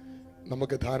കർത്താവ്,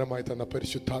 നമുക്ക് ദാനമായി തന്ന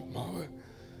പരിശുദ്ധാത്മാവ്,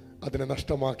 അതിനെ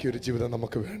നഷ്ടമാക്കിയൊരു ജീവിതം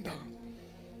നമുക്ക് വേണ്ട.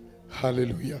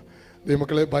 ഹല്ലേലൂയ.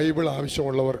 ദൈവമക്കളെ, ബൈബിൾ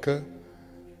ആവശ്യമുള്ളവർക്ക്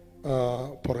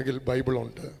പുറകിൽ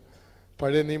ബൈബിളുണ്ട്.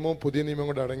 പഴയ നിയമവും പുതിയ നിയമവും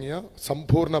കൂടെ അടങ്ങിയ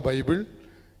സമ്പൂർണ്ണ ബൈബിൾ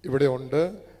ഇവിടെ ഉണ്ട്.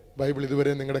 ബൈബിൾ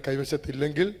ഇതുവരെ നിങ്ങളുടെ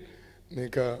കൈവശത്തില്ലെങ്കിൽ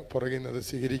നിങ്ങൾക്ക് പുറകിൽ നിന്ന് അത്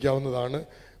സ്വീകരിക്കാവുന്നതാണ്.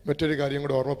 മറ്റൊരു കാര്യം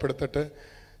കൂടെ ഓർമ്മപ്പെടുത്തട്ടെ,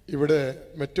 ഇവിടെ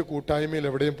മറ്റു കൂട്ടായ്മയിൽ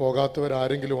എവിടെയും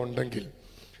പോകാത്തവരാരെങ്കിലും ഉണ്ടെങ്കിൽ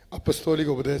അപ്പസ്തോലിക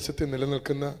ഉപദേശത്തിൽ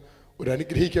നിലനിൽക്കുന്ന ഒരു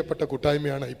അനുഗ്രഹിക്കപ്പെട്ട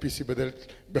കൂട്ടായ്മയാണ് IPC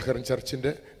ബഹ്റൈൻ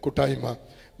ചർച്ചിൻ്റെ കൂട്ടായ്മ.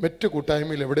 മറ്റു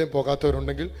കൂട്ടായ്മയിൽ എവിടെയും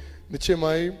പോകാത്തവരുണ്ടെങ്കിൽ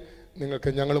നിശ്ചയമായും നിങ്ങൾക്ക്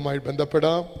ഞങ്ങളുമായി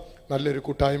ബന്ധപ്പെടാം. നല്ലൊരു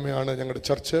കൂട്ടായ്മയാണ് ഞങ്ങളുടെ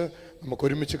ചർച്ച്. നമുക്ക്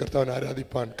ഒരുമിച്ച് കർത്താവിനെ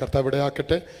ആരാധിപ്പാൻ കർത്താവ്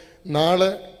ഇടയാക്കട്ടെ.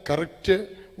 നാളെ കറക്റ്റ്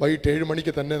വൈകിട്ട് 7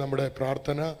 മണിക്ക് തന്നെ നമ്മുടെ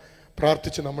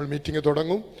പ്രാർത്ഥിച്ച് നമ്മൾ മീറ്റിംഗ്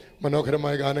തുടങ്ങും.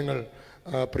 മനോഹരമായ ഗാനങ്ങൾ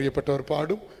പ്രിയപ്പെട്ടവർ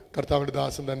പാടും. കർത്താവിൻ്റെ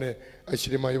ദാസൻ തന്നെ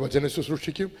ഐശ്വര്യമായി വചനം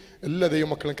ശുശ്രൂഷിക്കും. എല്ലാ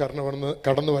ദൈവമക്കളും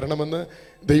കടന്നു വരണമെന്ന്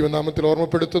ദൈവനാമത്തിൽ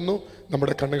ഓർമ്മപ്പെടുത്തുന്നു.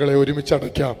 നമ്മുടെ കണ്ണുകളെ ഒരുമിച്ച്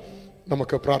അടയ്ക്കാം.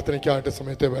 നമുക്ക് പ്രാർത്ഥനയ്ക്കായിട്ട്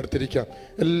സമയത്തെ വേർതിരിക്കാം.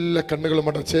 എല്ലാ കണ്ണുകളും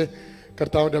അടച്ച്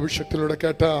കർത്താവിൻ്റെ അഭിഷേകത്തിലൂടെ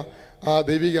കേട്ട ആ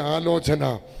ദൈവിക ആലോചന,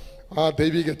 ആ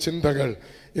ദൈവിക ചിന്തകൾ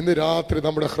ഇന്ന് രാത്രി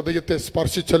നമ്മുടെ ഹൃദയത്തെ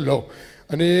സ്പർശിച്ചല്ലോ.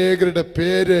 അനേകരുടെ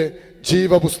പേര്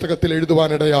ജീവപുസ്തകത്തിൽ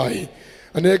എഴുതുവാനിടയായി.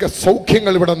 അനേക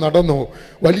സൗഖ്യങ്ങൾ ഇവിടെ നടന്നു.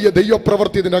 വലിയ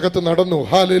ദൈവപ്രവൃത്തി ഇതിനകത്ത് നടന്നു.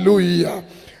 ഹല്ലേലൂയ.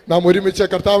 നാം ഒരുമിച്ച്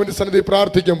കർത്താവിൻ്റെ സന്നിധി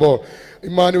പ്രാർത്ഥിക്കുമ്പോൾ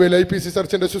ഇമ്മാനുവേൽ IPC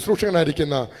ചർച്ചിൻ്റെ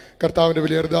ശുശ്രൂഷകനായിരിക്കുന്ന കർത്താവിൻ്റെ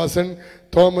വലിയ ദാസൻ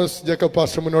തോമസ് ജേക്കബ്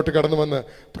പാസ്റ്റർ മുന്നോട്ട് കടന്നു വന്ന്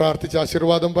പ്രാർത്ഥിച്ച്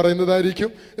ആശീർവാദം പറയുന്നതായിരിക്കും.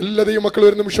 എല്ലാ ദൈവമക്കളും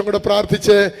ഒരു നിമിഷം കൂടെ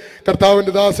പ്രാർത്ഥിച്ച്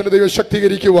കർത്താവിൻ്റെ ദാസന്റെ ദൈവം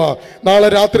ശക്തീകരിക്കുക. നാളെ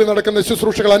രാത്രി നടക്കുന്ന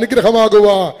ശുശ്രൂഷകൾ അനുഗ്രഹമാകുക.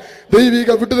 ദൈവിക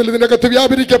വിടുതൽ ഇതിനകത്ത്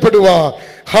വ്യാപരിക്കപ്പെടുക.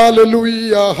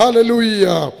 Hallelujah, hallelujah.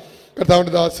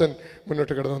 കർത്താവിൻ്റെ ദാസൻ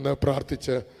മുന്നോട്ട് കടന്നു വന്ന്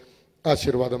പ്രാർത്ഥിച്ച്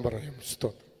ആശീർവാദം പറയും.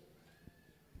 സ്തോത്രം.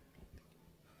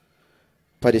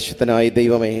 പരിശുദ്ധനായ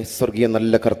ദൈവമേ, സ്വർഗീയ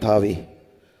നല്ല കർത്താവേ,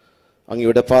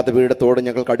 അങ്ങയുടെ പാദപീഠത്തോട്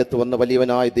ഞങ്ങൾക്ക് അടുത്ത് വന്ന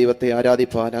വലിയവനായ ദൈവത്തെ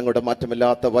ആരാധിപ്പാൻ അങ്ങയുടെ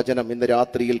മാറ്റമില്ലാത്ത വചനം ഇന്ന്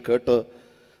രാത്രിയിൽ കേട്ട്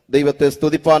ദൈവത്തെ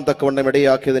സ്തുതിപ്പാൻ തക്കവണ്ണം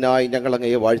ഇടയാക്കിയതിനായി ഞങ്ങൾ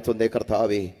അങ്ങയെ വാഴ്ത്തുന്നേ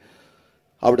കർത്താവേ.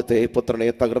 അവിടുത്തെ പുത്രനെ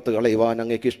തകർത്ത് കളയുവാൻ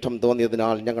അങ്ങേക്ക് ഇഷ്ടം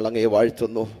തോന്നിയതിനാൽ ഞങ്ങൾ അങ്ങയെ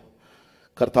വാഴ്ത്തുന്നു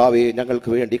കർത്താവേ. ഞങ്ങൾക്ക്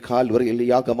വേണ്ടി കാൽവറിയിൽ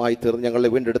യാഗമായി തീർന്ന് ഞങ്ങളെ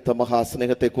വീണ്ടെടുത്ത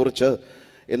മഹാസ്നേഹത്തെക്കുറിച്ച്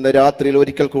ഇന്ന് രാത്രിയിൽ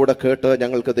ഒരിക്കൽ കൂടെ കേട്ട്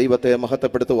ഞങ്ങൾക്ക് ദൈവത്തെ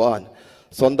മഹത്വപ്പെടുത്തുവാൻ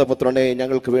സ്വന്തം പുത്രനെ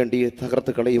ഞങ്ങൾക്ക് വേണ്ടി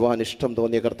തകർത്ത് കളയുവാൻ ഇഷ്ടം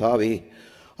തോന്നിയ കർത്താവേ,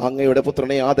 അങ്ങയുടെ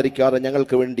പുത്രനെ ആദരിക്കാതെ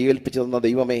ഞങ്ങൾക്ക് വേണ്ടി ഏൽപ്പിച്ചു തന്ന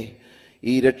ദൈവമേ,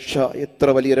 ഈ രക്ഷ എത്ര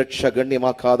വലിയ രക്ഷ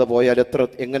ഗണ്യമാക്കാതെ പോയാൽ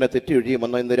എങ്ങനെ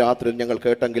തെറ്റിയൊഴിയുമെന്ന് ഇന്ന് രാത്രി ഞങ്ങൾ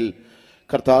കേട്ടെങ്കിൽ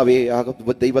കർത്താവേ,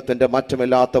 ദൈവത്തിൻ്റെ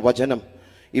മാറ്റമില്ലാത്ത വചനം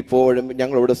ഇപ്പോഴും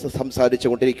ഞങ്ങളോട് സംസാരിച്ചു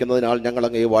കൊണ്ടിരിക്കുന്നതിനാൽ ഞങ്ങൾ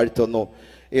അങ്ങയെ വാഴ്ത്തുന്നു.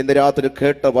 ഇന്ന് രാത്രി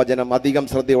കേട്ട വചനം അധികം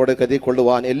ശ്രദ്ധയോടെ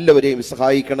കരുതിക്കൊള്ളുവാൻ എല്ലാവരെയും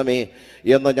സഹായിക്കണമേ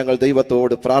എന്ന് ഞങ്ങൾ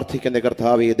ദൈവത്തോട് പ്രാർത്ഥിക്കുന്ന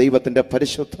കർത്താവേ, ദൈവത്തിൻ്റെ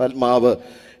പരിശുദ്ധാത്മാവ്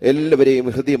എല്ലാവരെയും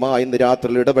ഹൃദ്യമായി ഇന്ന്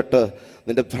രാത്രിയിൽ ഇടപെട്ട്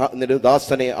നിന്റെ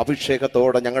ദാസനെ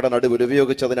അഭിഷേകത്തോടെ ഞങ്ങളുടെ നടുവിൽ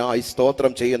ഉപയോഗിച്ചതിനായി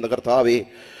സ്തോത്രം ചെയ്യുന്ന കർത്താവേ,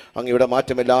 അങ്ങയുടെ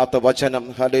മാറ്റമില്ലാത്ത വചനം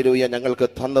ഹല്ലേലൂയ ഞങ്ങൾക്ക്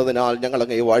തന്നതിനാൽ ഞങ്ങൾ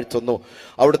അങ്ങയെ വാഴ്ത്തുന്നു.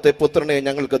 അവിടുത്തെ പുത്രനെ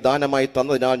ഞങ്ങൾക്ക് ദാനമായി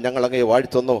തന്നതിനാൽ ഞങ്ങൾ അങ്ങയെ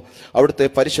വാഴ്ത്തുന്നു. അവിടുത്തെ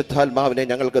പരിശുദ്ധാത്മാവിനെ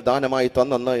ഞങ്ങൾക്ക് ദാനമായി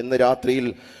തന്നെന്ന് ഇന്ന് രാത്രിയിൽ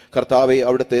കർത്താവെ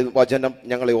അവിടുത്തെ വചനം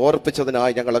ഞങ്ങളെ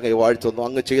ഓർപ്പിച്ചതിനായി ഞങ്ങൾ അങ്ങയെ വാഴ്ത്തുന്നു.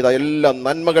 അങ്ങ് ചെയ്ത എല്ലാ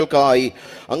നന്മകൾക്കായി,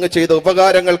 അങ്ങ് ചെയ്ത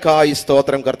ഉപകാരങ്ങൾക്കായി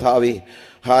സ്തോത്രം കർത്താവെ.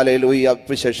 ഹല്ലേലൂയ.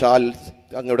 വിശേഷാൽ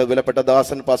അങ്ങയുടെ വിലപ്പെട്ട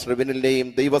ദാസൻ പാസ്റ്റർ വിനിലിനെയും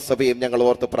ദൈവസഭയും ഞങ്ങൾ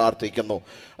ഓർത്ത് പ്രാർത്ഥിക്കുന്നു.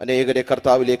 അനേകരെ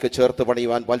കർത്താവിലേക്ക് ചേർത്ത്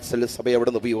പണിയുവാൻ വത്സല സഭയെ അവിടെ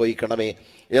നിന്ന് ഉപയോഗിക്കണമേ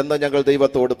എന്ന് ഞങ്ങൾ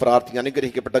ദൈവത്തോട് പ്രാർത്ഥിക്കുന്നു.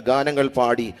 അനുഗ്രഹിക്കപ്പെട്ട ഗാനങ്ങൾ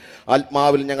പാടി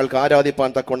ആത്മാവിൽ ഞങ്ങൾക്ക് ആരാധിപ്പാൻ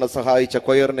തക്കൊണ്ട് സഹായിച്ച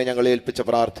കൊയറിനെ ഞങ്ങൾ ഏൽപ്പിച്ച്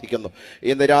പ്രാർത്ഥിക്കുന്നു.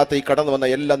 ഇന്ന് രാത്രി കടന്നു വന്ന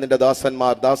എല്ലാ നിന്റെ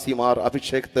ദാസന്മാർ, ദാസിമാർ,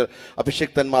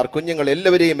 അഭിഷിക്തന്മാർ, കുഞ്ഞുങ്ങൾ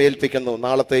എല്ലാവരെയും ഏൽപ്പിക്കുന്നു.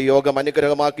 നാളത്തെ യോഗം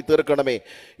അനുഗ്രഹമാക്കി തീർക്കണമേ.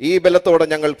 ഈ ബലത്തോടെ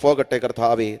ഞങ്ങൾ പോകട്ടെ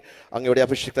കർത്താവേ. അങ്ങയുടെ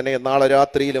അഭിഷിക്തനെ നാളെ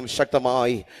രാത്രിയിലും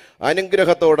ശക്തമായി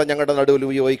അനുഗ്രഹത്തോടെ ഞങ്ങളുടെ നടുവിൽ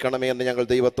ഉപയോഗിക്കണമേ എന്ന് ഞങ്ങൾ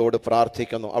ദൈവത്തോട്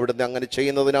പ്രാർത്ഥിക്കുന്നു. അവിടുന്ന് അങ്ങനെ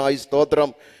ചെയ്യുന്നതിനായി സ്തോത്രം,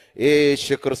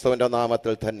 യേശു ക്രിസ്തുവിൻ്റെ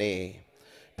നാമത്തിൽ തന്നെ.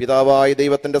 പിതാവായ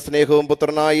ദൈവത്തിൻ്റെ സ്നേഹവും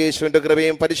പുത്രനായ യേശുവിൻ്റെ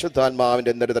കൃപയും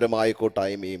പരിശുദ്ധാത്മാവിൻ്റെ നിരന്തരമായ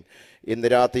കൂട്ടായ്മയും ഇന്ന്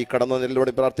രാത്രി കടന്നു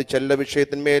നിലവിലൂടെ പ്രാർത്ഥിച്ച എല്ലാ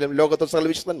വിഷയത്തിന്മേലും ലോകത്തെ സകല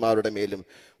വിശുദ്ധന്മാരുടെ മേലും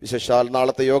വിശേഷാൽ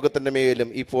നാളത്തെ യോഗത്തിൻ്റെ മേലും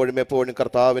ഇപ്പോഴും എപ്പോഴും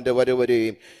കർത്താവിൻ്റെ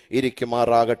വരവരെയും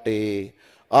ഇരിക്കുമാറാകട്ടെ.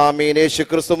 ആമീൻ. യേശു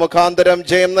ക്രിസ്തു മുഖാന്തരം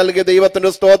ജയം നൽകിയ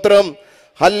ദൈവത്തിൻ്റെ സ്തോത്രം.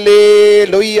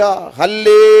 Hallelujah,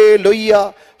 hallelujah,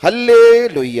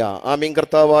 hallelujah. ആമീൻ.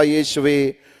 കർത്താവായ യേശുവേ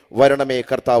വരണമേ.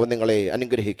 കർത്താവ് നിങ്ങളെ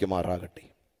അനുഗ്രഹിക്കുമാറാകട്ടെ.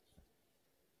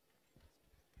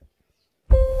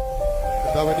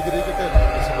 കർത്താവ് അനുഗ്രഹിക്കട്ടെ.